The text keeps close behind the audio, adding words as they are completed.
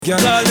Call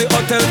the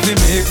hotel to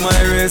make my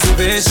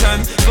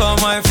reservation for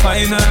my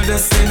final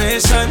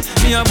destination.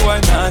 Me a boy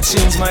not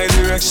change my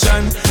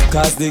direction,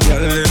 cause the girl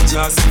them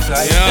just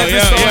fly.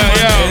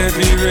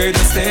 Every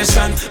radio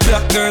station,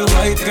 black girl,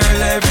 white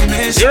girl, every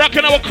nation. You're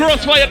rocking our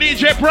KROSSFAYAH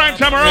DJ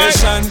PTIMETIME, alright?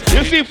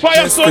 You see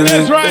Fayah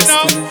Sundays right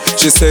now.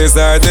 She says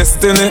our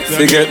destiny,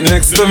 they get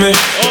next to me.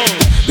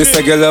 This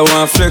a girl I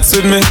want flex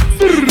with me,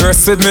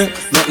 rest with me,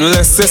 nothing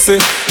less sissy.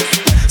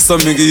 So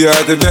me give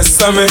her the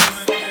best of me.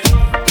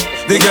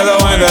 The girl I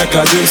want like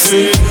a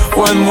gypsy.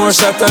 One more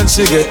shot and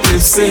she get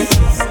tipsy.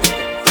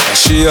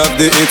 She have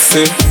the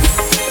itsy,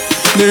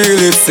 the real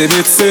itsy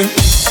bitsy.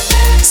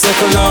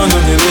 Circle down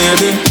on the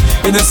lady.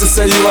 You know she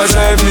say you a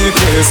drive me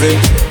crazy.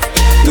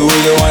 The way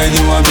you whine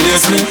you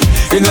amaze me.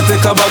 You know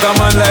take a bag of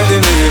man like the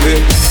Navy.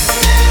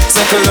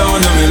 Circle down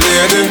on me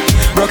lady.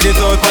 Rock it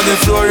out on the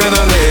floor, you're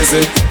not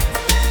lazy.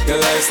 Your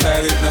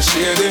lifestyle is not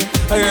shady.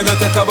 And you know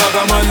take a bag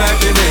of man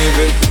like the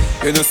Navy.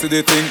 You know see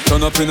the thing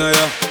turn up in a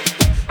ya.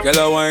 Girl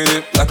I whine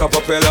it like a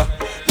propeller.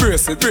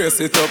 Brace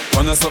it up,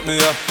 wanna stop me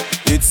ya.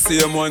 It's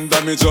same one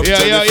damage up. Yeah,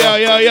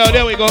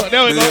 there we go.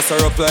 Lace her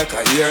up like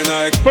a ear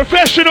Nike.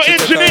 Professional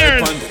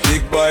engineers.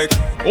 Big bike.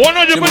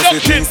 100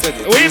 production.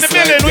 We in the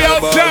building, we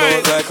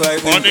outside.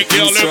 On the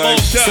girl, them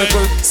outside.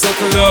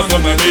 Circle down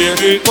on my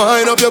baby.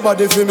 Wind up your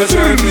body for me,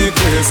 drive me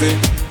crazy.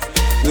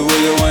 The way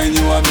you whine,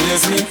 you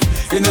amaze me.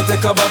 You know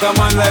take a bag of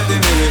man like the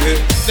Navy.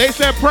 They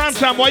said prime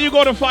time, why you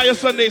go to Fayah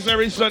Sundays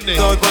every Sunday?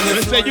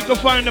 They said you can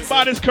find the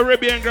baddest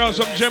Caribbean girls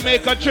from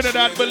Jamaica,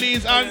 Trinidad,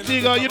 Belize,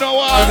 Antigua, you know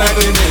what?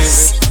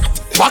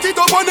 Back it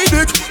up on the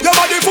dick, your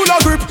body full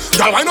of grip.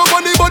 Girl, wind up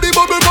on the body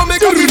bubble for me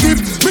cocky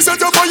tip. Me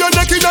set up on your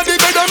neck in the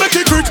bed and make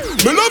it quick.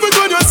 Me love it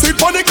when you sit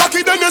on the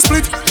cocky then you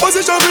split.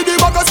 Position with the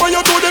back as when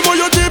you do them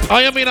on your tip.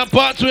 I am in a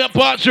part right now.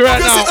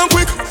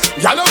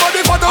 Girl, your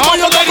body fat up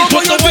on your ladies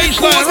put the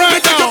waistline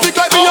right now.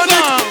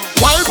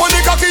 Wind on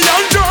the cocky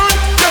and turn.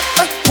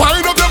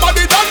 Wind up your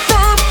body that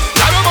firm.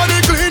 Girl, your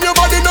body clean, your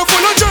body no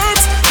full of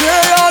germs.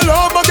 Yeah, I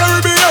love my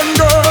Caribbean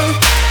girl.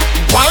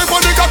 Wind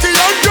on the cocky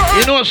and turn.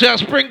 You know, it's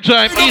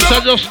springtime,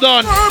 Easter just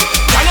done.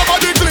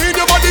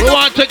 We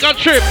want to take a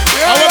trip.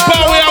 Our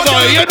power we are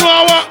going. You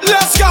know what?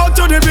 Let's go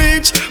to the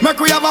beach. Make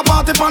we have a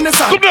party on the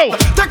sun. Come on.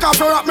 Take off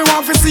your wrap, me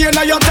want to see you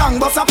now your tongue.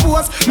 But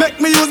suppose,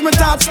 make me use my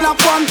touch, snap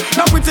one.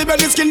 Now pretty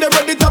belly skin, they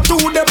ready to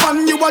the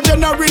pan. You are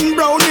generating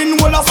brown in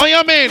wool of. Oh,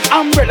 you mean?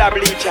 Umbrella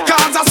bleacher.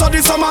 Cause I saw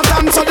the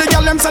summertime, so the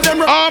girl them say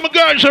them. My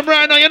girls, I'm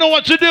right now. You know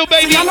what to do,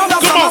 baby. Come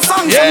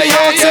on. Yeah.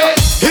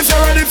 If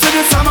you're ready for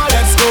the summer,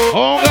 let's go.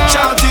 Oh, God.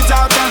 Shout it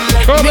out and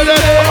let me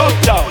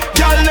know.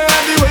 Girl,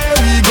 everywhere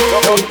we go.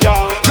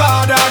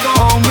 God, I go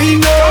home, we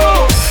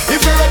know. If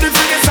you're ready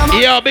for the summer.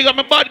 Yeah, big up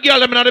my bad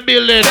girl, I'm in the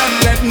building.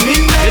 Let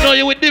me know. You know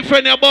you with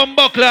different your bum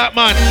buckler,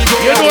 man.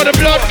 You know the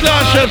blood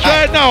clashes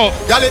right now.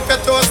 Girl, if your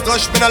toes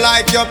touch, me no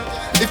like you.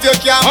 If you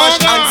can't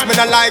wash hands, me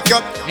no like you.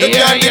 You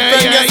can't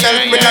defend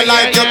yourself, me no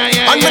like you.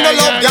 And me no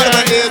love girl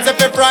when days if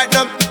you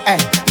frighten them.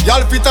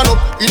 Y'all fit on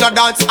up in a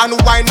dance and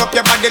wind up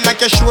your body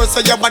like you're sure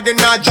so your body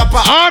not drop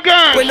off.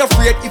 When you're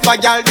afraid if a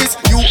girl this,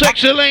 you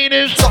sexy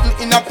ladies.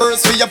 Something in a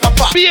purse for your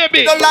papa.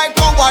 Baby. Don't like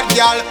how what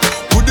girl.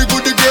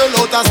 Goody girl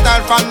out of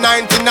style from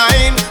 99.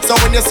 So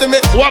when you see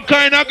me, what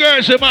kind of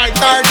girls am I?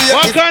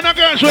 What kind of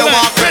girls will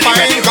I?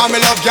 Cause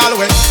me love girl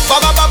with ba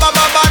no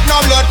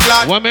blood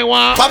clot. What me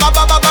want? Ba no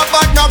blood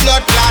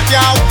clot,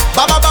 yow.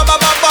 Ba no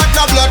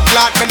blood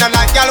clot. Me no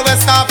like girl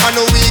with soft and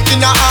weak in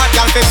the heart,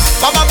 girl fit.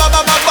 Ba no.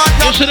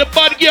 You see the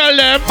bad girl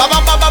them?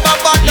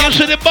 You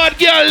see the bad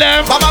girl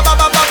them? One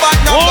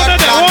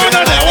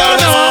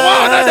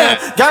of them.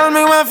 Girl,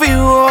 me want for you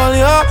all,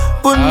 yo.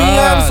 Put me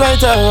arms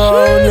right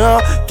around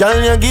you. Girl,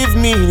 you give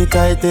me the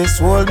tightest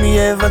hold me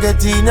ever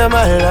get in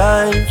my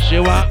life.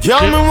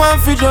 Girl, me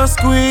want for just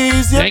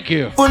squeeze you. Thank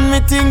you. Put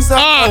me things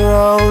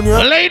around you.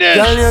 Ladies.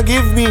 Girl, you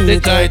give me the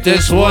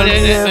tightest hold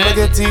me ever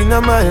get in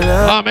my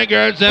life. Oh, my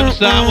girls, them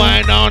stand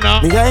wide now.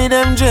 Me guy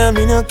them jam,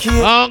 me no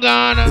care. Oh,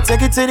 God. You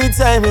take it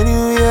anytime,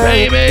 anywhere.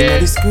 Baby.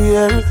 In the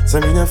square, so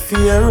me no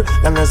fear.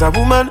 Long as a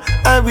woman,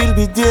 I will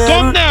be there.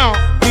 Come now.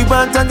 Me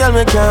want a girl,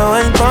 me can't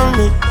wine for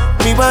me.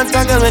 Me want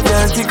a girl, me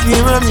can't take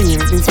care of me.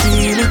 Me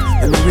feel it,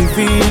 and me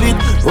feel it.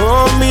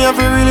 Oh, me have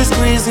to really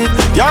squeeze it.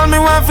 Girl, me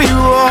want for you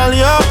all,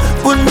 yo.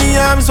 Put me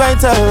arms right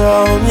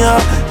around you.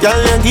 Girl,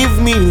 you give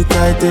me the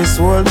tightest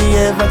hold me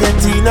ever get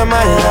in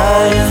my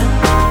life.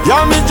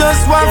 Girl, me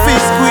just want to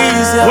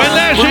squeeze you. When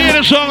last you hear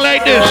a song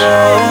like this?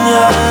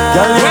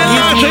 Girl, when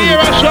last you hear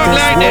a song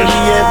like this?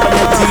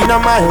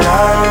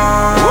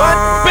 What?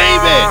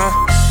 Baby.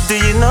 Do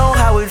you know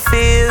how it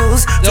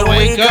feels to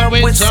wake up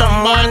with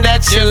someone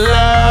that you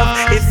love?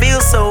 It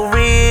feels so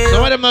real.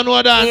 Some of them don't know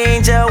that. The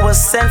angel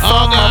was sent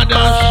from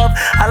above.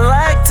 I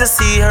like to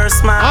see her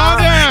smile.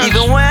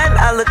 Even when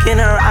I look in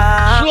her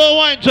eyes.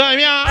 Slow wine time,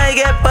 yeah. I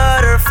get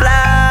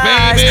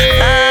butterflies. Baby.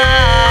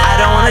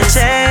 I don't wanna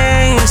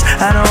change.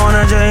 I don't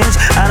wanna change.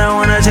 I don't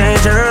wanna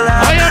change her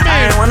life.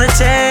 I don't wanna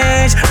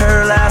change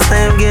her last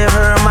name. Give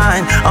her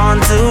mine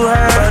onto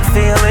her. But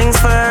feelings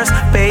first,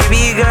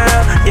 baby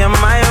girl. You're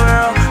my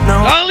world.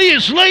 No.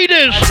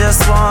 Ladies. I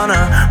just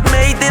wanna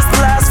make this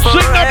last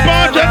forever.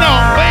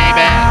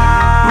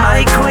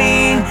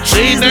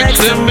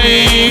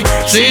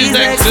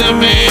 to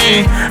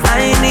me.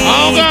 I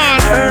need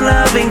her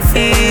loving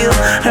feel,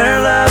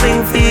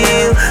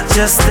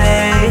 just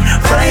stay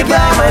right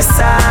by my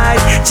side.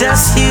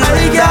 Just you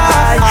and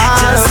I,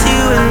 just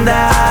you and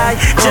I,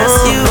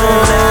 just you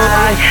and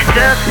I,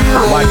 just you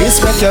and I. Why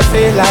this make you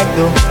feel like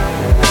though?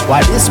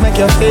 Why this make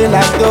you feel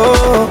like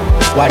though?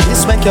 Why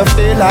this make you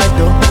feel like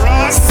though?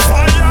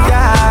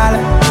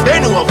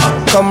 Girl,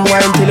 come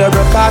wine till you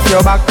broke off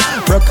your back.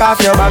 Broke off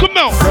your back. Come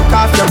on. Broke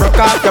off your back.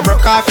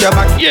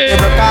 Yeah.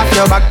 Broke off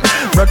your back.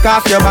 Broke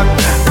off your back.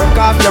 Broke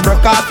off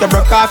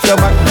your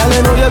back. Girl,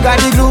 you know you got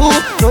the glue.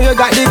 Know you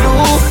got the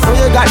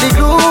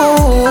glue.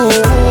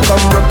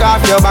 Come broke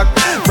off your back.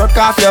 Broke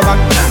off your back.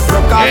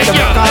 Broke off your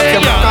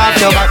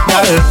back,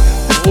 girl.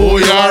 Oh,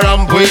 you're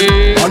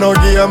rampy. On no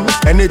game,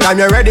 anytime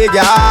you're ready,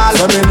 girl.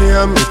 So me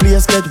name, the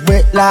place get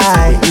wet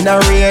like in a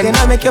rain, and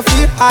I make you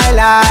feel high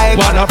like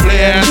Wanna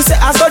play? You say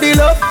I saw the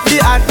love,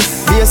 the art,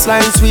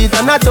 baseline sweet,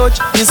 and I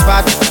touch this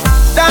spot.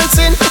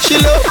 Dancing, she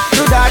love,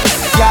 do that,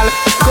 girl.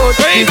 Go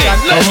to the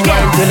chat, let's go.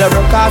 Till you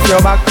broke off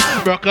your back.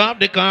 Broke off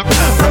the cock.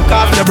 Broke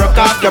off your back.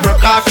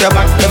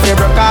 If you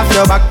broke off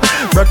your back.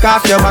 Broke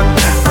off your back.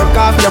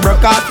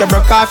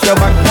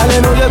 Girl,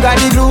 you know you got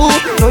the glue.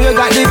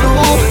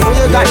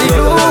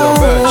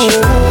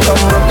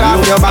 Come broke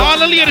off your back. All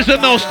the ladies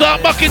that know,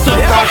 start back it up.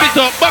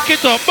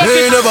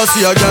 They never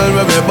see a girl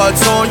with a bad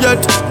song yet.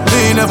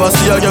 They never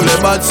see a girl with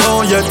a bad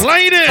song yet.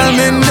 Ladies. I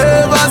mean,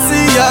 never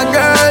see a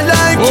girl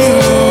like you.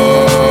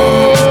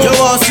 You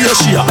want to see a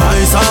she a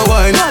ice and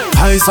wine.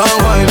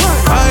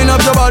 Wine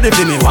up your body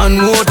for me one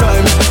more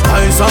time.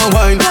 Ice and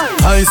wine,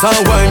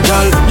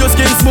 girl. Your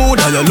skin smooth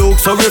and you look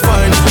so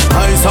refined.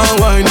 Ice and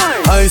wine.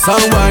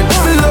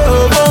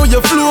 Love how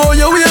you flow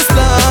your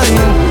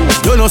waistline.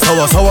 You know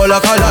sour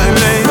like a lime,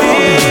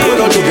 lady. You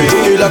know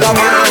jiggy like a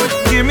man.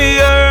 Give me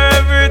your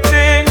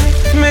everything,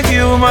 make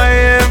you my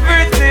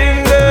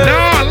everything, girl.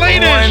 No,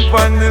 ladies.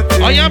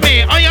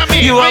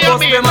 You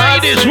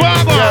ladies,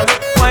 walk on.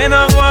 Wine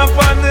and go up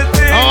on the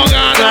thing. Oh,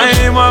 God.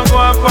 Time and go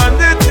up on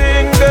the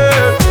thing,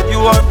 girl. You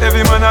want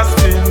every man a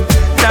spin.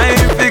 Time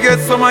to get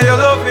some of your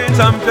loving.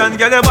 Champion,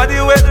 get your body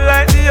wet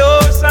like the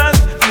ocean.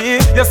 Me,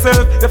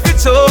 yourself, you fit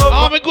show.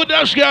 Oh, my good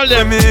dance girl,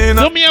 them.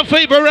 Do me a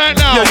favor right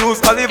now. You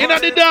use Olive. In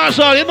the dance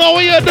hall, you know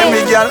what you do.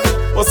 Me, girl,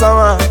 what's a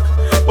wine?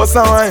 What's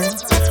a wine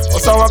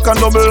can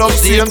double up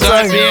same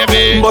time.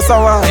 What's a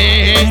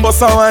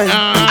wine?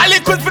 I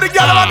liquid for the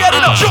girl, I'm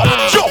getting up.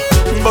 Sure.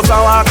 Bust a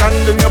walk and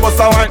then you bust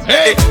a wine.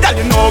 Hey, girl,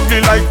 you know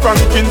ugly like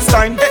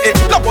Frankenstein. Hey,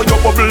 love how you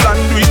bubble and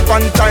do it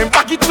one time.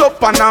 Back it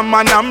up and a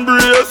man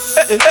embrace.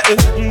 Hey,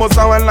 bust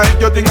a wine like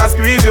you think I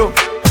squeeze you.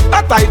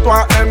 That tight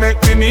one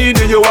make me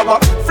need you. You have a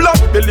flat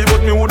belly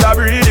but me woulda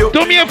breathe you.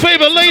 Do me a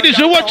favor, ladies,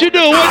 and what you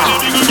do?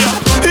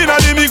 Inna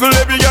the middle,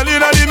 every girl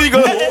inna the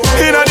middle.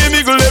 Inna the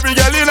middle, every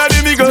girl inna the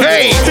middle.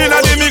 Hey.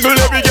 Inna the middle,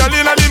 every girl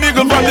inna the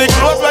middle. From the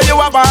clothes where you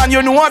have on,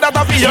 you know that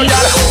I feel your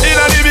girl.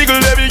 Inna the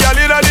middle, every girl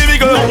inna the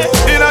middle.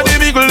 Inna the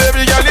middle,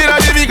 every girl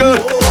inna the middle.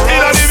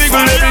 Inna the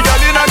middle, every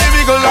girl inna the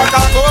middle. Like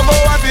a go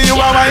and see you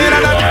have a inna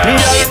the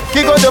middle.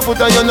 Kick out your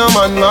foot and you no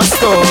man must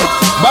go.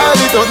 Ball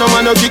it out, no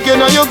man no kick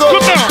in and you go.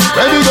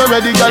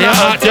 Ready, girl,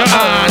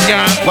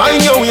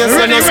 wine your waist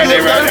and you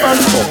stay ready.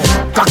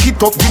 Cock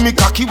it up, give me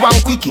cocky one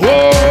quickie.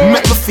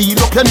 Make me feel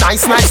up your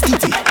nice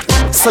titty.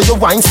 So you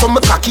wine so my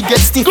cocky get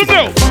sticky.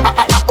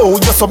 Oh,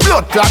 you're so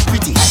blood clot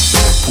pretty.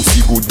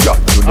 Pussy good girl,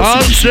 you know.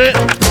 Oh shit.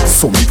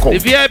 So me come. The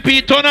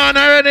VIP turn on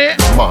already.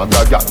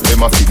 Mother girl,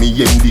 them a fi me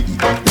NDE.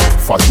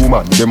 Fat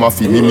woman, them a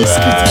fi me miss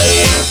kitty.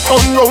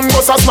 Turn round,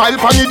 bust a smile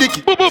pon the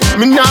dicky.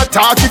 Me not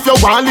talk if you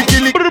want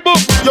licky lick.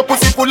 Your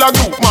pussy full of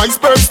glue, my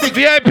sperm stick.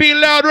 VIP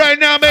loud right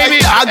now,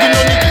 baby.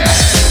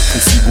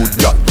 Pussy good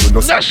girl, you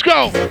know. Let's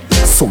go.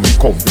 So me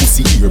come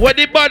pussy here. What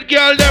the bad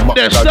girl them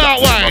there?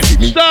 Start wine.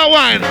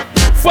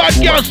 Bad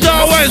girl,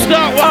 start wine.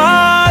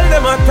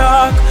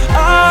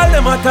 All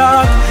them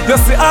attack. You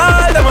see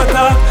all them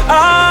attack.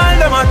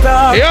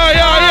 Yeah,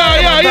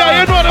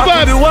 you know the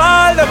bad.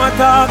 All them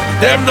attack.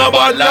 Them no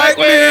bad like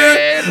me.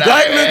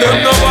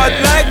 Them no bad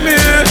like me.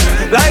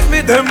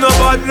 Them no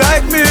bad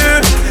like me.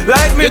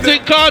 You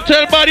think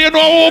cartel body, you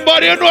know who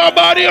body, you know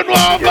body. Tell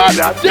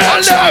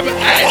them,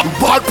 hey.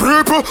 Bad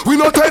people, we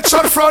no take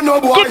shot from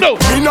no boy.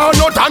 We no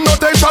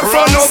take shot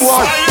from no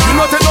boy. We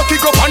no take no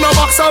kick up on no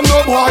box from no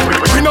boy.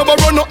 We no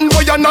borrow nothing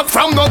for you knock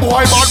from no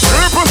boy. Bad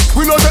people,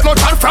 we no take no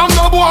shot from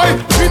no boy.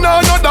 We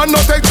no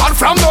take shot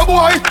from no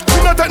boy.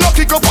 We no take no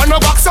kick up on no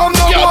box from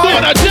no boy.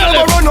 We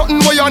no borrow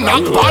nothing for you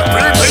knock.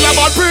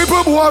 Bad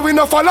people, boy, we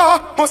no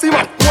follow. Must see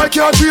man, why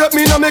can't treat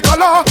me no make a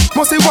law?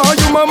 Must see why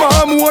you mama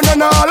more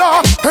than all.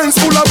 Hands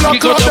full of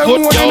black cloth, them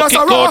more than a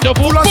sarah.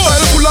 Full of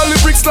style, full of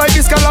lyrics like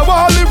this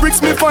Calabar.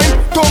 Lyrics me find,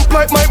 dump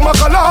like Mike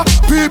Macala.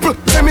 People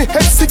say me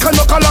head sick and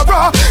no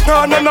cholera.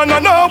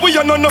 No, we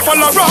are no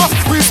follower.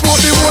 We smoke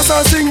the most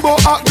and sing,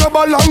 but act grab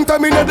a long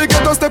time. In the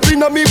ghetto step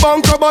in a me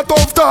bank, grab a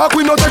tough talk.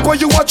 We no take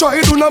what you a try,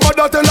 do no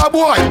matter tell a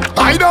boy.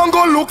 I don't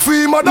go look for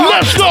him, mother.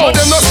 Let's go.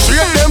 But them not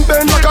straight, them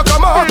bend like a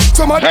camera.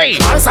 Some of them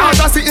as hard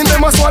as it in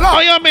them a swallow.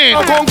 Oh, you mean?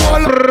 I can't go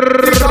on.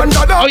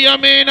 Oh, you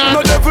mean?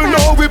 No devil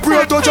know we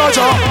pray to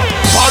Jaja.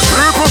 bad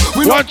people.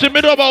 We What you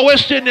mean about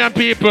West Indian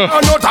people?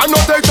 no time, no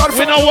take that.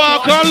 We no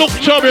walk and look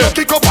trouble.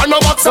 Kick up on the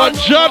box. But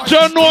Judge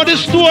know the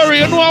story,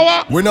 you know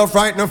what? We not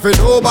frightened for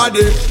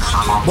nobody,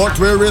 but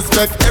we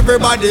respect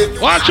everybody.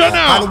 Watch you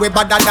now. And we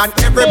better than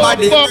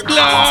everybody. Oh,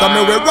 So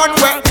me we run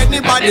where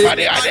anybody.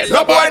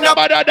 No boy no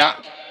better than.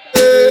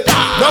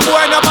 No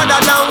boy no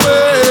better than we.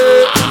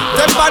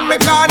 Them bad me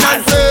can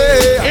and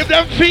say. If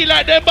them feel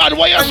like they bad,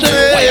 what you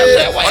say? What you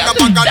say? What you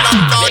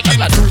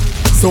say?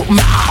 Something,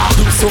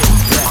 do something.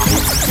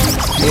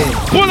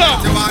 Pull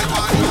up.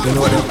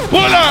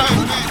 Pull up.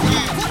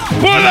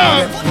 Pull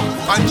up.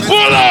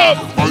 Pull up.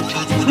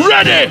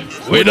 Ready.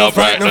 We don't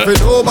frighten for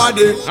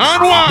nobody.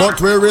 And what?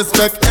 But we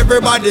respect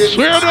everybody.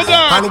 Swear to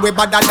God. And we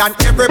better than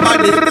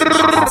everybody.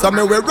 So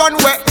me we run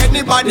where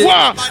anybody.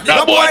 What?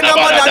 No boy no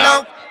better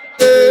than.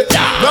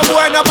 No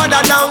boy no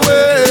better than we.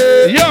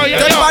 Yo,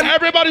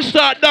 everybody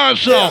start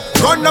dancing.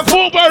 Run the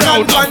move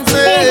around. Move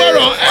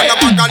around. Hey.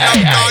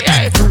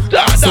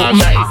 Start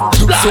dancing.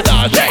 Start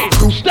dancing.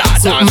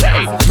 Start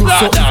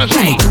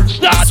dancing.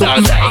 Start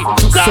dancing.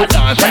 Start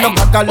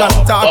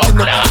dancing.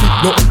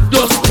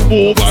 Just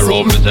move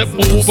around, me say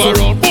move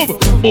around.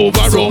 Move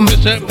around, me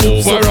say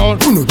move around.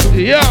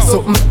 Yeah.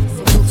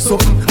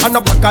 And a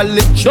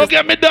apocalypse. Don't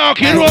get me dark,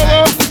 you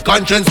know.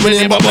 Conscience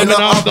winning, but we not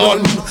have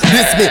done.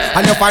 This me,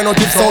 and you find out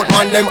if South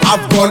man them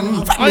have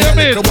gun.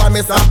 The boy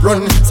me stop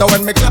run. So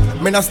when me clap,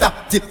 me not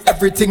stop till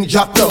everything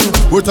drop down.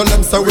 We tell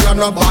them so we are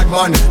not bad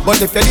man.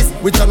 But if you this,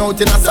 we turn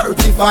out in a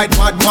certified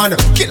bad man.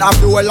 Kill off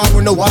the whole and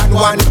we no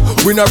one.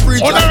 We no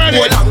preach like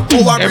whole and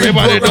over.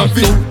 Everybody does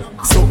do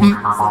something.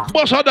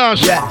 What's a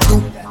dance? Yeah, do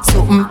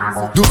something.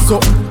 Do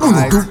something.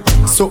 Do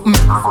something.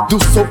 Do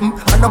something.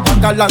 And a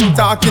bag of long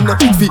talking.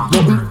 Feet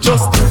nothing.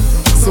 Just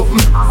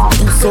something.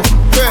 Do something.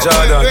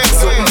 Jordan.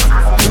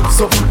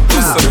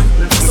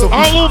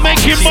 I will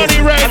make you money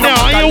right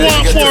now. And you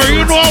want more,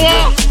 you know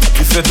what?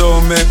 If you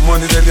don't make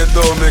money, then you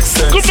don't make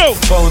sense. Come on.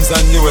 Pounds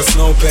and US,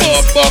 no pence.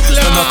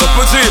 Spend a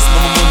couple G's,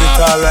 my money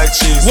tall like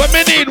cheese. What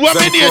me need? 20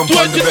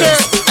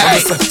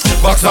 Hey.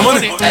 Box of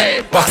money.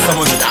 Box of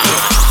money.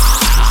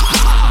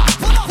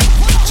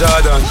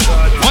 Jordan.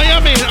 I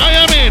am in.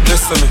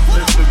 Listen to me.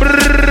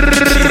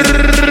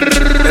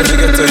 Let me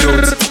get to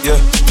youth. Yeah.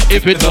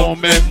 If it don't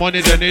make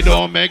money, then it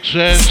don't make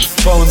sense.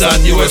 Pounds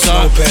and US,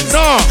 no pence.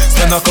 No.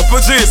 Spend a couple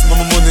G's, my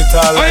money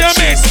tall like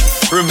cheese.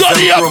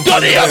 Study up, what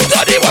they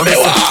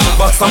want.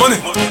 Box of money.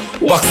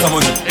 Box of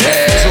money.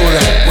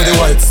 Shoulder with the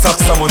white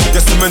socks of money.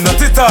 You see me not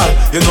it all.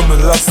 You know me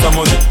lots of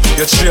money.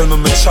 You trail me,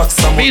 me chuck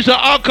some money. He's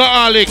an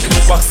alcoholic.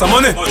 Box of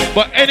money.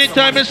 But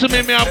anytime you see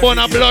me, I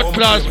burn a blood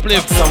clot split.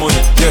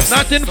 Yes.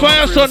 Nothing for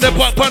your Sunday,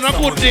 but on a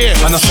good day.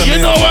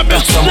 You know what me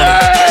say?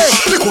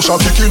 The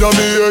cushion kick inna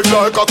me head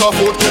like a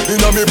foot.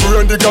 Inna me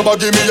brain the gabba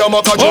give me a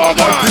maca joke.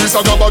 One piece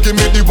of gabba give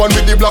me the one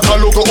with the black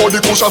logo. All the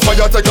cushion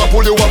fire take a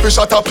pull you up and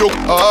shut up look.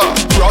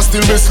 Brass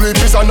till me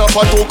sleep is an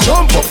apple talk.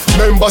 Jump up.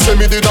 Member say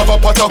me did have a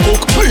pot of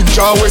cook.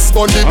 Ninja West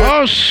on the bed.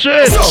 Oh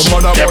shit.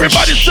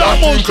 Everybody start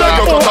move.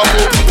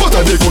 Put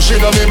a the cushion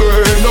inna me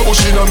brain, no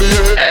bush inna me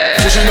head.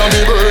 Bush inna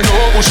me brain,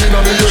 no bush inna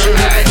me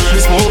head. Me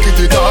smoke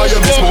it high,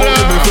 me smoke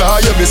it me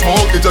fly, me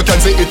smoke it you can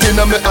see it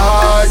inna me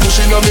eye.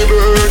 Bush inna me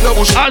brain, no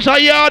bush. As a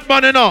yard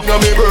man, you know. Inna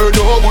me brain,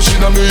 no bush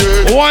inna me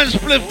head. One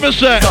split me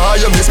say.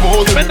 Me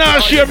smoke it. Me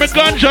not share me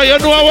ganja, you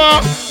know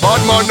what?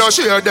 Bad man no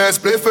share that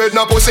split with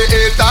no pussy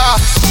eater.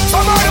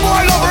 Somebody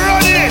boy love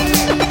run it.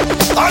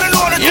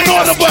 You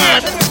know the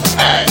bad.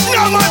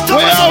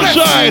 We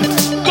outside.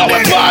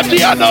 Going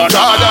party, I know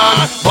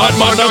that. Bad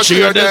man no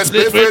share that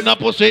split with no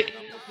pussy.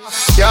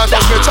 Can't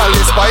touch me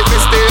chalice, pipe me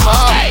steamer.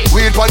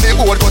 Weed on the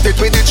board, cut it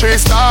with the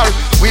 3-star.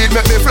 Weed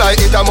make me fly,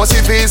 it a must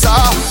visa.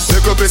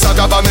 Make up piece of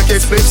gabba, make it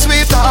split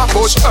sweeter.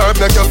 Push herb,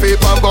 make your feet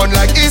and gun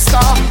like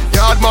Easter.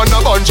 Yard man no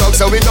bun jug,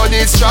 so we don't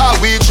need straw.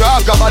 We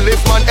drag, gabba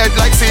lift man head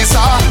like Caesar.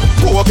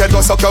 Poke head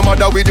go suck your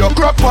mother with your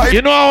crop pipe.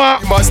 You know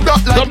what? You must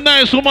not like some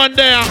nice woman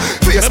there.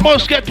 We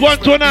must get one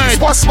tonight.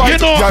 You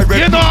know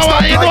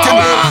what?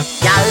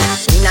 Y'all,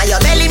 inna your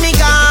belly me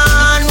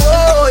gone.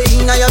 Whoa,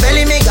 inna your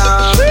belly me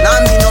gone.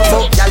 Now me no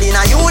fuck, y'all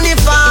inna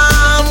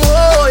uniform.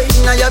 Whoa,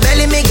 inna your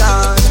belly me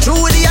gone.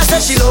 Trudy, I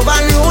said she love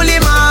unruly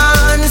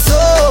man.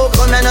 So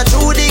come and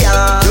through the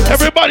yard.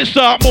 Everybody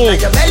start move.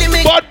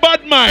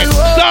 Bad man.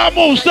 Start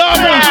move.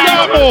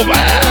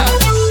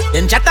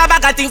 Them chat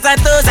about things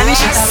like those and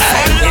shit.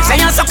 They say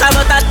you suck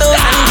about that those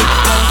and shit.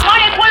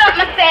 Money full of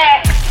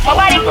myself. My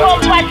body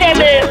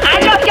comfortable. I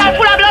just can't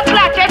pull a blood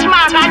clot, yes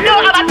man. I know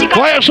about the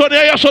why you so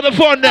there, you saw the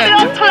fun then.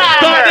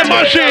 Start the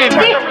machine.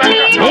 This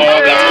clean. Oh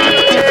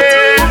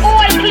God.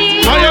 All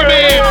clean. How you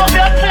mean? No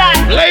blood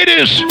clot.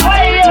 Ladies.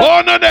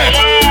 One of them.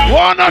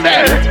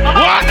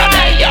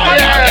 Yo.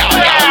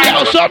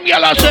 Some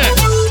yellow say.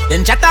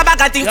 Them chat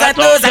about things like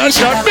those and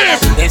shit.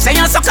 They say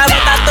you suck about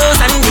that those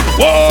and shit.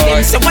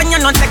 Them say when you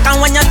not take and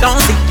when you don't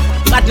see.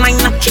 Bad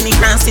mind not kill me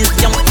since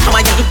young. How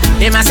are you?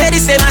 They must say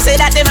this, they must say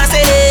that, they must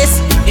say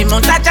this. They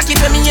mount a jacket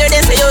when me hear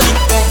them say yo.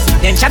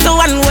 Then chat to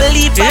one will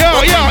leave. Yo,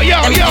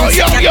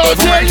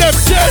 tell them.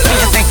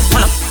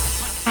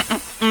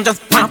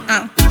 Just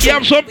you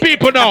have some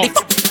people now.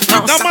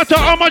 No matter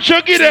how much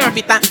you give them,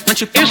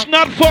 it's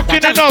not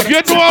fucking enough.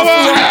 You know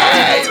what?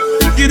 Hey.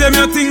 Give them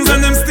your things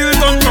and them still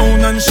turn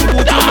round and shoot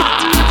you.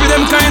 Give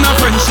them kind of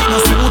friendship no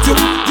suit you.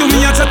 You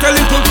me a chat a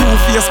little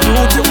two-face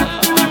brute you.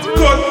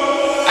 Good.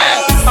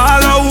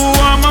 All of who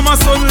want mama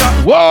son la.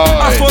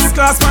 A first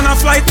class man a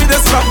flight with the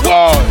strap.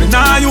 We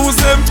nah use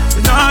them,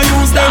 we nah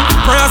use them.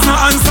 Prayers no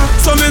answer,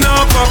 so me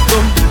nah pop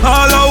them.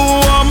 All of who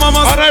want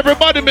mama son. And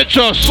everybody me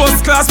trust.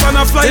 First class man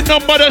a flight. The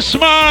number the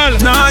small.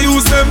 Nah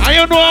use them. And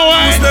you know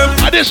why?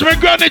 And this my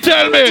granny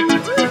tell me.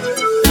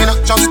 Me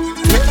not trust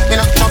people. Me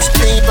not trust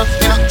people.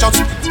 Me not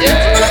trust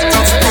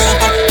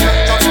people.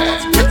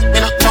 Me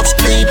not trust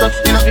people.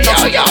 Me not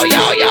trust people.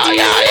 Yo.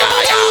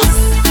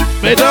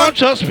 Me don't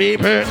trust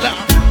people.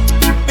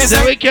 So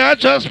we can't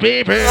trust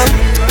people.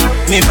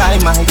 Me buy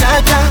my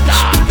data.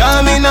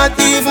 Cause me not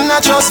even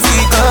a trust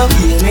people.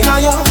 Me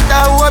know you.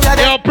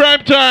 Yo,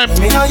 prime time.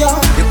 Me know you.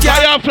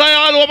 Fire fly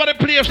all over the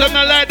place. I'm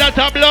not like that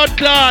a blood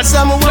clot.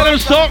 Let them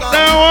suck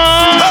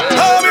down.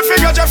 Oh, me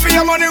figure just for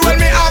your money when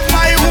me have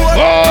my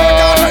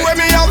own. When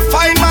me have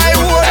find my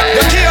own.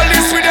 You kill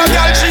this with your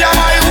girl, she am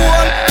my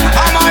own.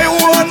 I'm my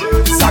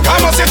own. I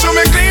must say to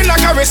me clean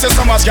like a racist.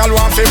 So much girl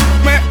want to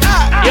me.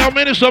 Yo,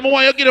 minister, I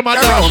want you to give him a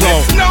dance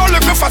now. Now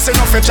look fast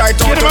enough to try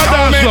to give him a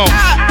dance now.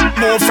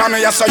 Move from me,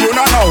 yes, so you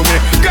don't know me.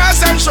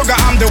 Girls and sugar,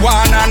 I'm the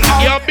one and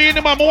all. Yo,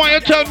 Beanie Man, I want you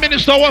to tell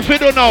minister what we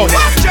do now.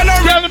 Tell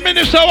the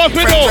minister what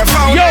we do.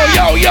 Yo.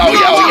 I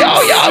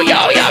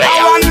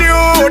want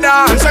new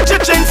dance, a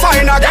chicken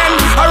fine again.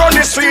 Around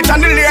the street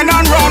and the lane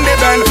and round the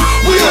bend.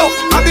 We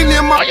up, and the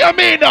name of you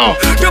mean now?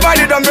 You buy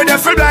the dumb with the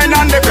full blind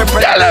and the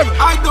people. Tell him.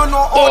 I don't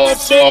know how the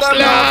street and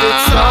love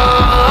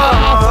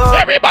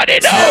it.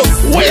 Everybody know.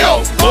 We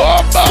up.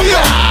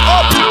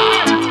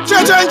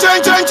 Ching.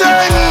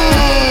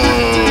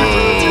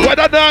 What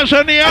a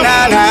dancer here?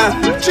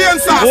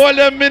 All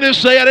them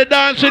ministers, you're the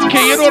dancing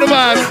king, you know the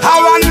man. I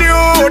want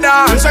new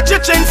dance, a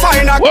chicken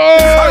fine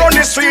around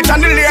the street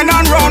and the lane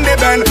and round the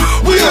bend.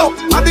 We up,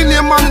 and the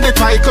name on the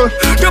cycle.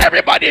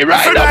 Everybody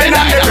ride up in the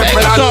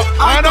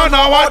I don't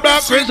know what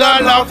backwards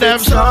I love them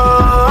so.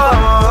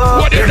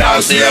 What you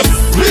dance here?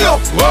 We up,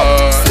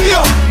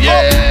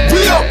 yeah.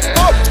 We up,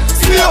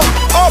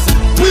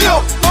 we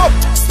up.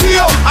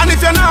 And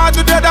if you're not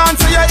do the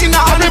dance, you're in a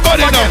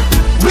everybody know.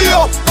 We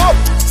up,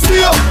 we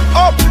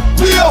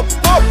up.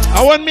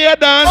 I want me a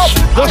dance.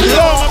 What's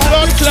wrong? I'm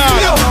blood clot.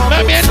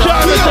 Let me enjoy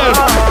myself.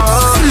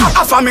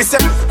 After me say,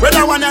 when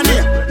I want your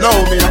name,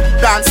 love me now.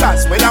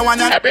 Dancers, when I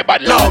want your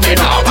everybody love me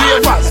now.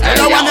 Ravers, when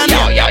I want your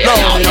name,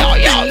 love me now.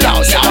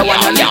 Dingdongs, when I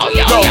want your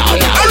name, love me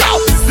now.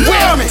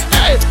 Love me,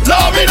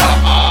 love me now.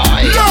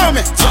 Love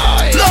me,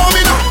 love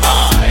me now.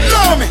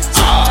 Love me,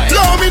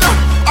 love me now.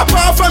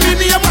 Apart from me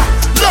name,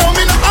 love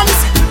me now. I'm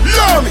saying,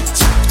 love me,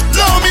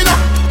 love me now.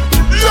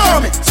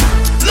 Love me,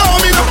 love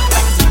me now.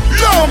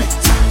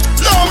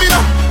 Love me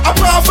now.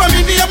 Apart from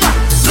me name,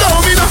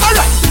 love me now.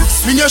 Alright.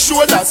 Swing your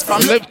shoulders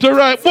from left to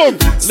right, boom.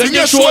 Swing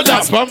your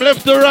shoulders from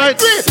left to right.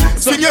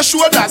 Swing your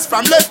shoulders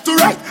from left to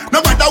right. No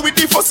matter with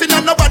the fussing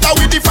and no matter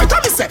with the fight.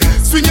 Let me say,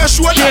 swing your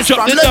shoulders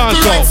from left to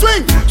right.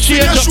 Swing.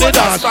 Swing your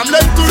shoulders from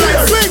left to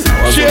right. Swing.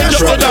 Swing your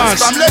shoulders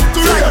from left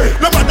to right.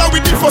 No matter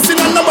with the fussing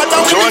and no matter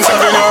with the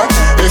fight.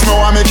 If no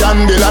one me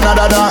can build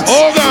another dance.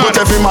 But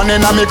every man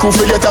in a me crew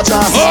forget a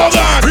chance.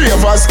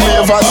 Ravers,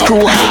 clavers,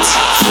 crew hats.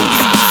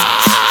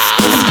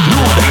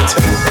 Know that.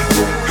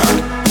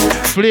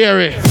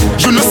 Flary.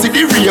 You know see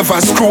the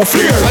ravers crew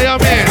flare. I am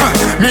in.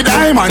 Me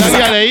diamonds. I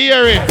got a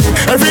hearing.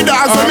 Every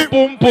dance me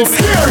boom.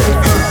 Flare.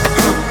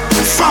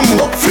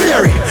 Fambo,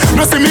 flare.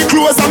 No see me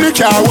clothes and me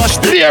car wash.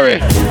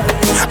 Flare.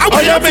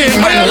 I am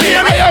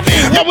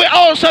in. What we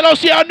also don't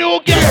see a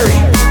new Gary.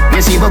 Me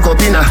see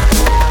Bokopina.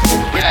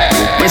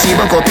 We see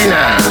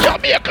Bokopina.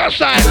 Jamaica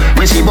side.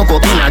 We see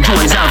Bokopina.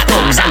 Jones have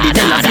thugs and the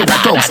Della Fibra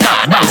thugs.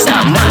 Stop,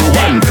 man,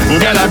 them.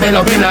 Della Bell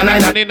up in a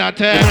 9 and in a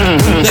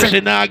 10.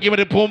 Listen now, give me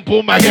the pum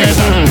again.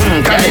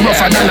 Carry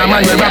rougher than a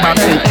man with rubber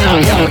pen.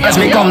 As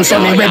me come, so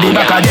me ready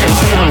back again.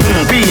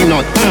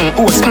 Peanut,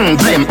 oats,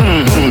 blem.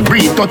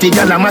 Breed 30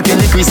 gal a matin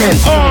represent.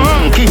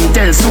 King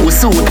tell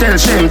Sue tell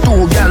Shem.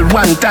 2 gal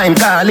one time,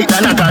 call it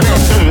a knock a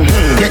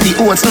get the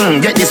oats,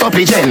 get the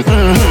supply gen.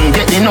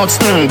 Get the nuts,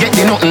 get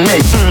the nothing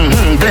made.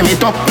 Blame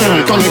it up, turn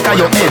it to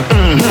your head.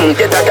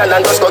 Get a gal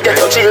and just go get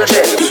your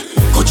children.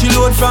 Coachy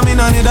load from in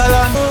a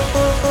Netherlands.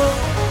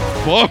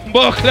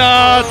 Bombo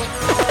cloud.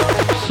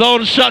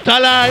 Sound shot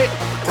alight.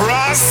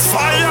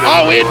 KROSSFAYAH.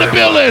 Are we in the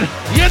building?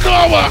 You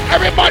know what?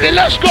 Everybody,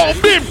 let's go.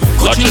 Bim.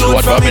 Coachy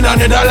load from in a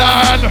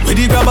Netherlands. Where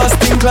the grabbers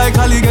think like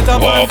alligator.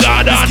 Oh,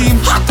 God.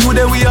 Hot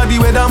today we are the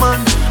weatherman.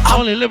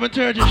 Only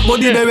 11:30. But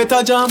the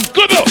better jam.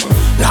 Good up.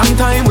 Long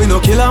time we no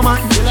kill a man.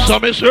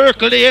 Some is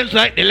circle the ends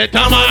like the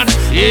little man.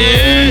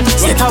 Yeah.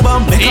 Set a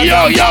bomb.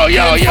 Yo.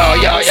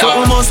 So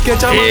we must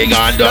catch a man.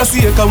 Gone That's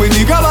the echo when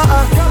the grabber.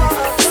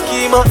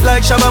 Scheme up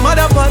like Shabba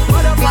Motherfucker.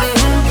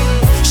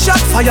 Shot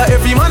fire,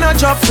 every man a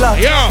drop flat.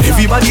 Yeah.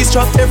 Everybody's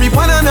trapped, every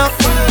pan and up.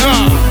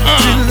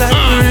 Chill like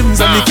the rims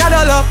and the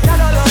Cadillac.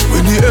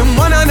 When the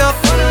M1 and up.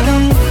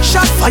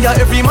 Shot fire. Fire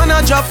every man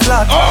a drop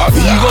flat. We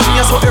run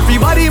here so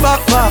everybody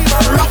back.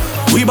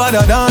 We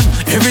badder than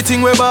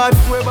everything we bad.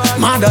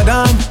 Madder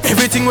than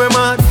everything we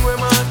mad.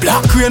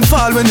 Black rain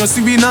fall when you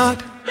see we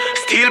not.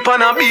 Steel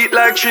pan a beat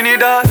like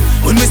Trinidad.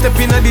 When we step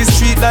in the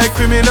street like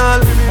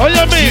criminal. Oh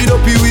you mean?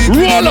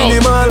 Roll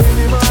out.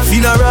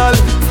 Funeral,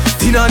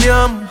 tin and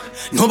yam.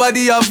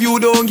 Nobody have you,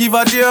 don't give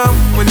a damn.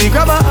 When they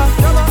grab a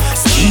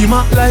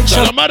schema like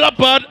shot. Mother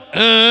pad.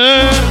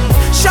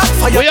 Shot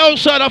fire. We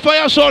outside a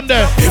fire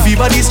Sunday.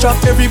 Everybody's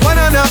trapped, every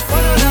banana.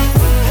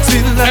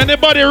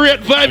 Anybody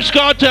rate Vibes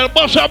Cartel?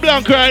 Bossa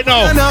Blanc right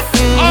now.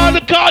 All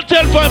the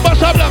cartel fine.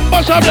 Bossa Blanc,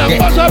 Bossa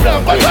Blanc, Bossa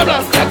Blanc, Bossa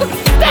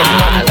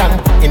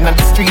Blanc. In the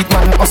street,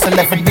 man, hustle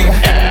every day. I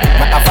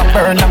have a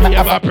burn, I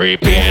have a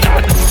prepaid.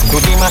 Do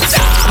the max,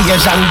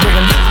 Asian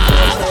brain.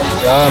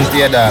 I'm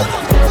tear dog.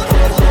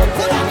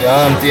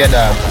 I'm tear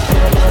dog.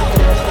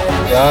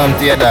 I'm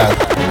tear dog.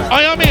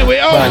 I mean, we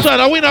outside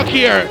and we not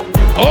here.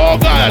 Oh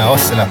God.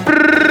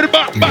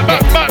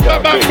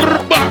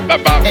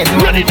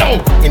 Ready now.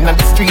 In the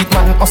street,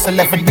 man, hustle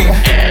every day.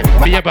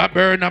 Me have a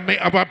burn and me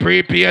have a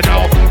prepaid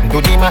now.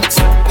 Do the max,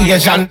 Asian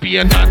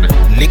champagne.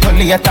 Little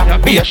later,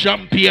 be a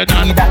champagne.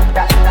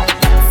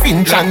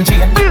 Finch and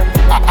Jane.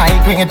 I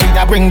grade with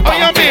a bring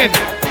pumpkin.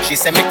 She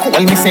say me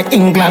call me say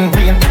England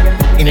rain.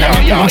 In a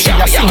room she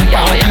a sing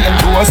pumpkin.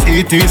 Do a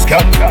CT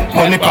scan,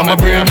 money pa my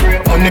brain.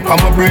 Money pa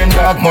my brain,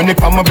 dog, money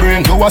pa my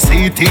brain. Do a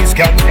CT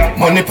scan,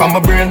 money pa my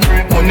brain.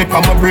 Money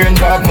pa my brain,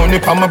 dog, money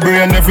pa my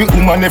brain. Every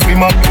woman, every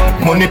man,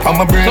 money pa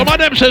my brain. Some of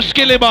them say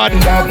skilly man,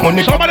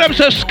 some of them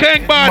say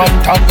skank man.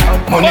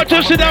 But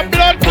you see that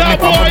blood clot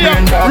boy,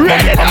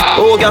 ready now.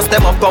 Oh, gas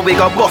them up and we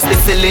got bust the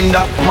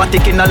cylinder.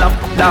 Matic in a lap,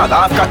 dog,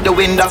 I've got the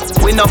window.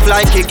 We no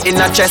fly kick in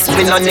a chest,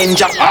 we no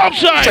ninja.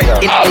 Outside,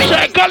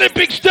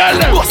 Olympic style.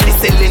 Bust the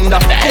cylinder,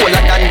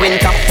 colder than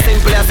winter.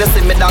 Simple as you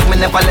see me, dog, me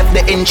never left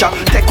the inch.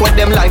 Take with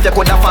them life, you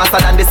coulda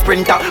faster than the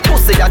sprinter.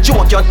 Pussy a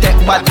joke, you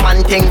take bad man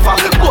thing for.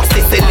 Bust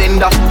the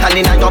cylinder, hand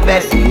in your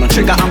bed.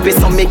 Trigger happy,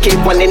 so me keep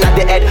one in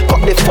the head.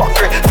 Cut the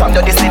fucker, from the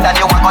distance that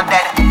you want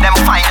dead. Them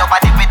find your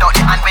body without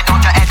the hand,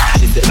 without your head.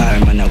 She's the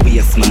arm and a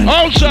waist man.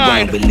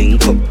 Outside, we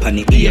link up on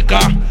the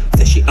acre.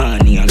 Say she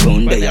honey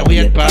alone, they are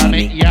wait for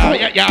me. Yeah.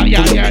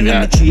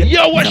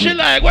 Yo, what she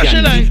like? What she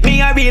like?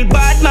 Me a real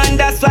bad man,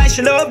 that's why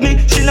she love me.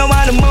 She no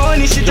want the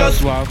money, she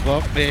just want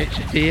fuck bitch.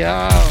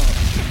 Yeah.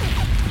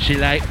 She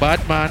like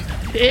bad man.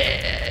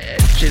 Yeah.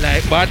 She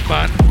like bad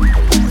man.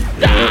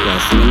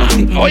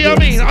 Oh, you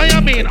mean,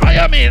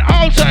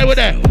 outside with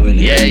that.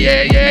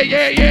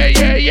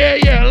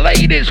 Yeah.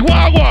 Ladies,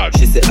 what?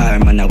 She say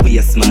arm and a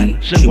waist man.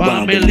 She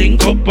want me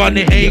link up on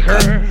the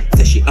acre.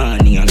 Say she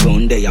honey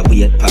alone, they a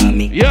wait for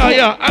me.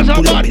 Yeah, as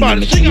a bad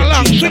man, sing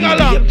along.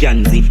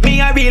 Me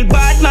a real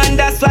bad man,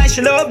 that's why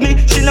she love me.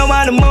 She no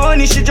want the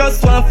money, she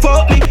just want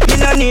fuck me. Me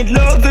no need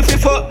love if you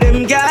fuck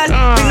them gal.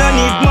 Me no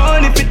need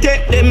money if you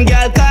take them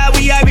gal. Cause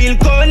we a real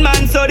con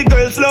man, so the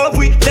girls love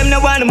we. Them no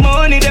want the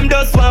money, them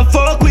just want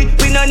fuck we.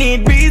 We no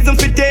need reason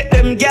fi take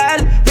them gal.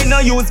 We no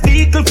use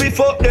vehicle fi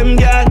fuck them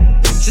gal.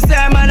 She say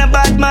I'm a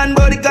bad man,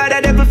 but the God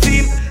a devil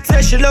theme.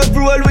 Say she love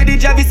roll with the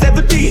Javi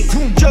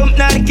 17. Jump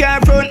now the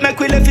car front, make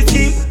we left his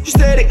team. She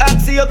say the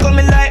oxy you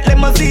coming like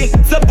limousine.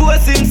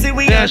 Suppose him see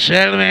we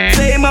say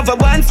him have a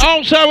one.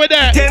 Outside with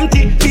that.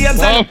 Tempty, be a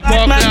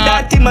bad man,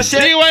 that in my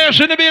shit. See why you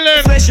shouldn't be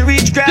living. Swear she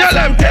reach grass. Tell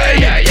them,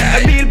 yeah.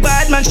 A real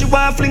bad man, she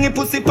want fling it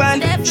pussy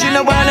pan. She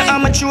no wanna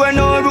amateur,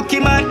 no rookie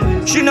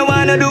man. She no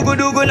wanna do-go,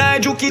 nah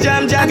juki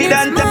jam, Javi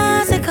dante.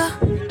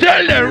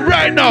 Tell them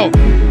right now.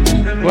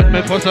 But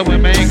me fuss up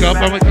with makeup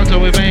and we cut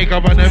up with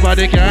makeup and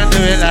nobody can do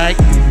it like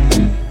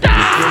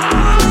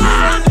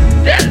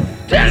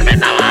Tell me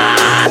now.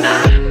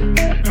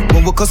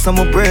 When we cuss and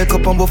we break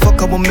up and we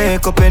fuck up we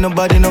make up. Ain't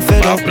nobody no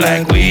fed up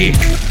like we.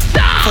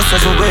 Fuss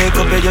as we wake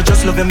up and you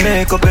just love your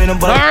makeup. Ain't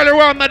nobody all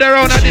around their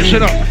own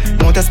addition up.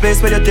 Want a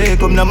space where you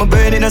take up. Now my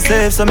brain in a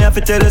safe, so me have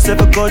to tell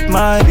yourself I cut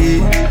my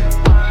beat.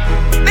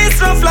 This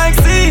rough like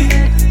sea.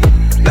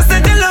 I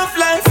said the love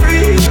like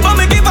free. But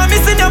me give a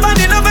missing your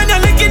body love and you're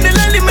licking the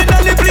lily. Me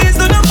dolly please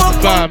do not fuck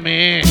for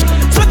me.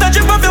 Sweat a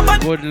drip off your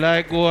body. Good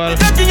like gold.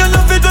 Catching your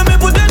love it when me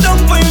put it down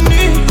for your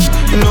knee.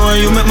 You know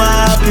you make my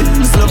happy.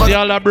 See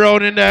all that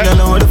brown in there. You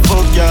know what the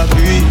fuck you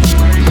be.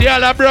 See all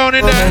that brown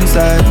in there.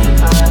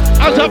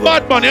 As a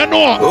bad man, you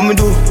know. What me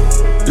do?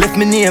 Lift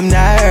me name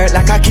now hurt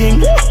like a king.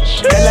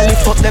 Tell her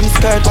lift up them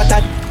skirt what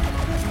I.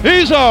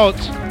 He's out.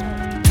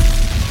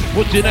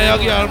 Put in a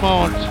girl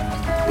mount.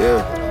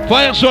 Yeah.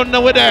 Fire son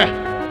now with there.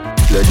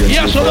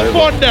 Yes, so the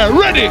fun there.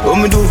 Ready? What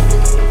me do?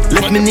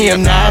 Lift me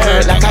name now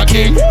hurt like a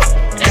king.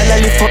 Tell her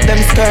lift up them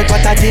skirt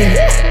what I think.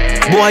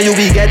 Boy you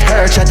will get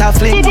hurt shut a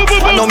fling.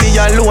 I know me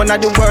alone at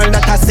the world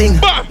that I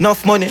sing.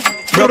 Enough money,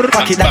 broke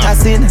pocket that I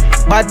sin.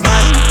 Bad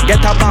man,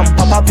 get a bump,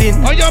 pop a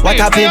pin. What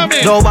a pin,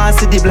 no one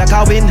see the black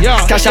a win.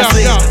 Cash a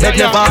swing, let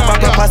never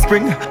back up a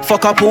spring.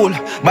 Fuck a pool,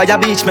 by a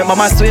beach make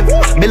mama swim.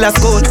 Build a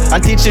school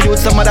and teach you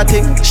some other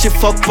thing. She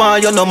fuck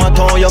man, you no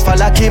matter how you fall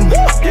like him.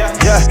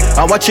 Yeah,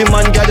 I watch him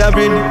man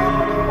gathering.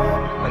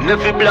 And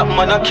every black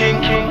man a king.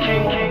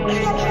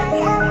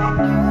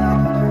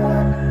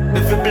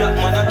 Every black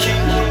man a king.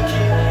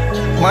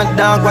 Man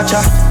dog watch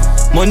ya.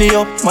 Money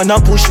up, man a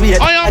push weight.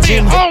 I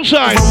am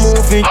outside.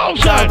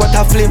 Outside. What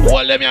a flame.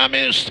 What let me a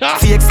minister.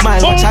 Fake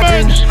smile, watch a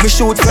grin. Me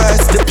shoot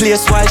first, the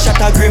place while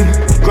shot a grim.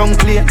 Ground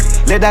clear,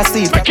 leather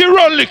seat. Make it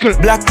run little.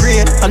 Black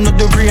rain,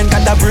 another rain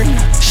gotta bring.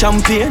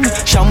 Champagne,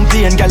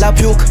 gal a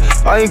puke.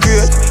 I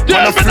grade,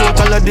 man a flow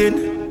colored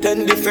in.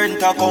 10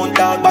 different account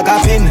dog, bag a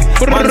pin.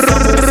 One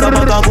some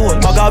bag a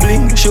gold, bag a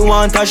bling. She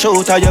want a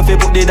shout, I have to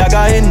put the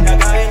dagger in.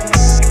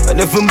 And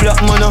if I'm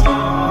black man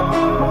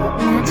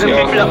Yo,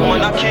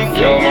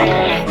 man.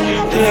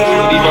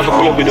 Leave us a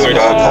pull up the door,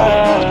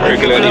 dog.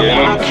 Regular day, you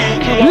know.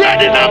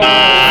 Ready now,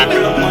 man.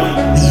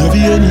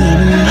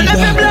 And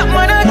if I'm black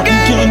man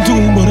again. Can't do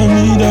but I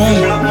need that.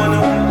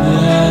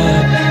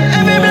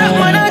 Every black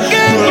man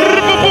again.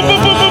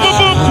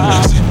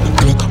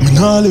 Clock, me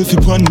nah left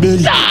it on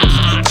belly.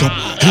 Chop,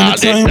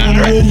 anytime I'm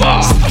ready.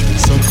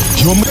 So,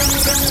 yo,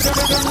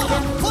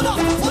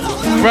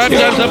 Right,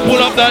 guys, I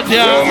pull up that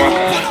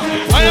yeah.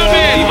 I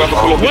mean,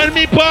 when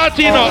me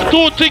party now,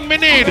 2 things me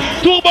need.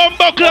 2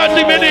 bumbuckler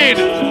things me need.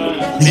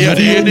 Yeah,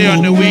 the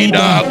on the weed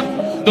dog.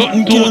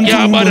 Nothing too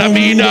care bother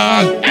me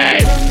dog.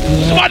 Hey,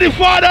 somebody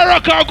father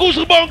rock our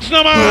goose bunks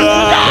now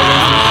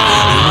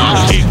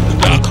man.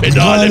 Tick-tock, me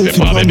darling, me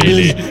for me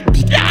belly.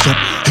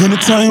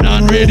 anytime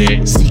I'm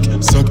ready.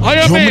 Suck,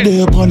 I mean,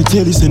 there upon the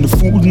telly, send the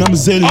food and I'm a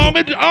zelly. All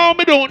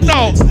me don't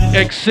know.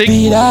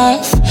 Beat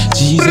off,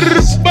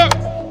 Jesus.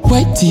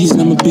 White tees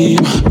and I'm a babe.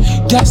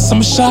 Gas, I'm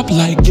a shop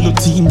like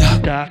guillotine.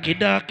 Darky,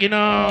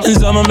 now. And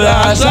some I'm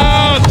blast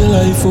out. The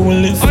life I will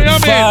live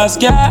fast,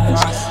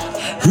 gas.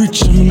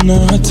 Rich, I'm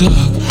not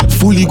talk.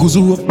 Fully goes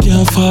up,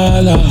 can't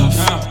fall off.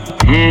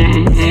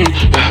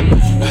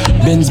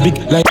 Ben's big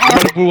like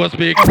who was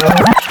big? He's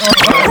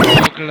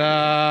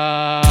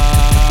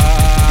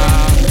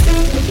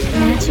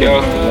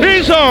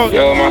on.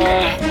 Yo,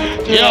 man.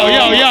 Yo.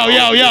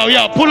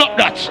 Pull up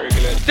that.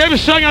 Them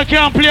song I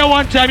can't play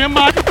one time, you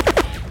mad?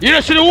 You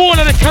don't see the whole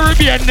of the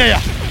Caribbean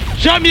there.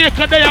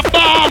 Jamaica there,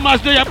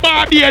 Bahamas there,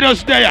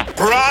 Barbados there.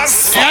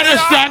 You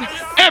understand?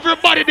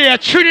 Everybody there,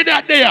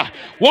 Trinidad there.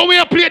 When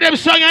we play them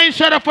song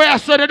inside of Fayah,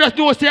 so they just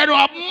know say they don't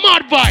have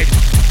mad vibe.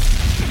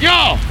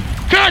 Yo,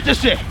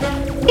 courtesy.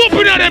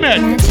 Booping on them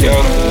head.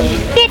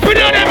 Booping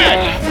on them head.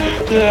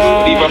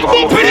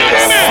 Booping on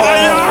them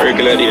head.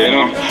 Regular day, you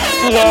know.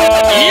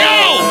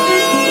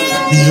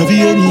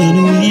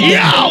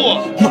 Yo.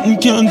 Nothing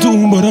can do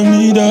but I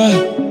need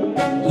that.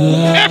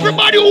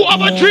 Everybody who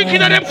have a drink in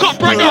them cup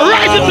right now,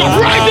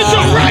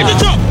 rise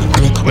it up.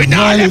 We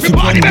now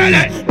everybody, man.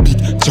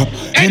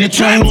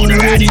 Anytime when you're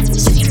ready.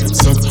 This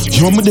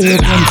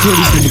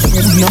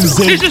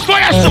is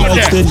Fayah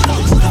Sunday.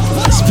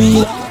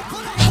 Speed.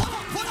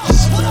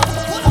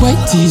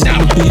 White tees on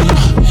the beam.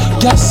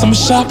 Gas, I'm a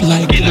shop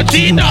like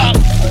guillotine.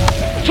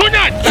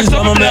 Tonight, that's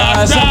how I'm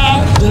blast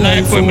out. The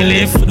life when we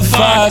live for the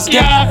fast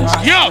gas.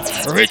 Yo,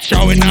 rich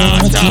how we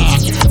not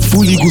talk.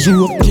 Fully goes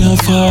up, can't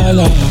fall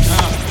off.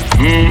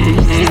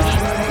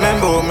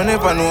 Remember, me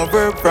never know a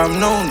verb from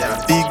noun.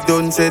 Big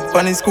done said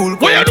funny school.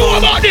 What you know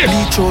about this?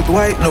 Bleach out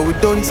white, now we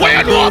done. What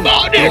you know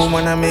about this? Don't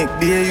wanna make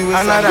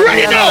another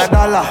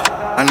dollar.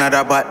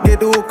 Another bat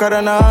get hooked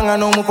and a hang. I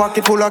know my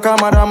pocket full of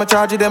camera. I'm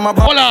charge them a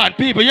hold on,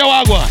 people, you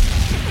are going.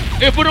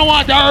 If you don't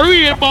want a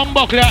real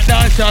bumbuck like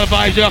dancehall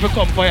vibes, you have to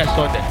come for your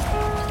Sunday.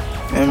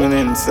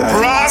 Eminence.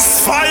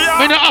 KROSSFAYAH.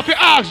 We don't have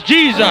to ask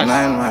Jesus. You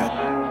know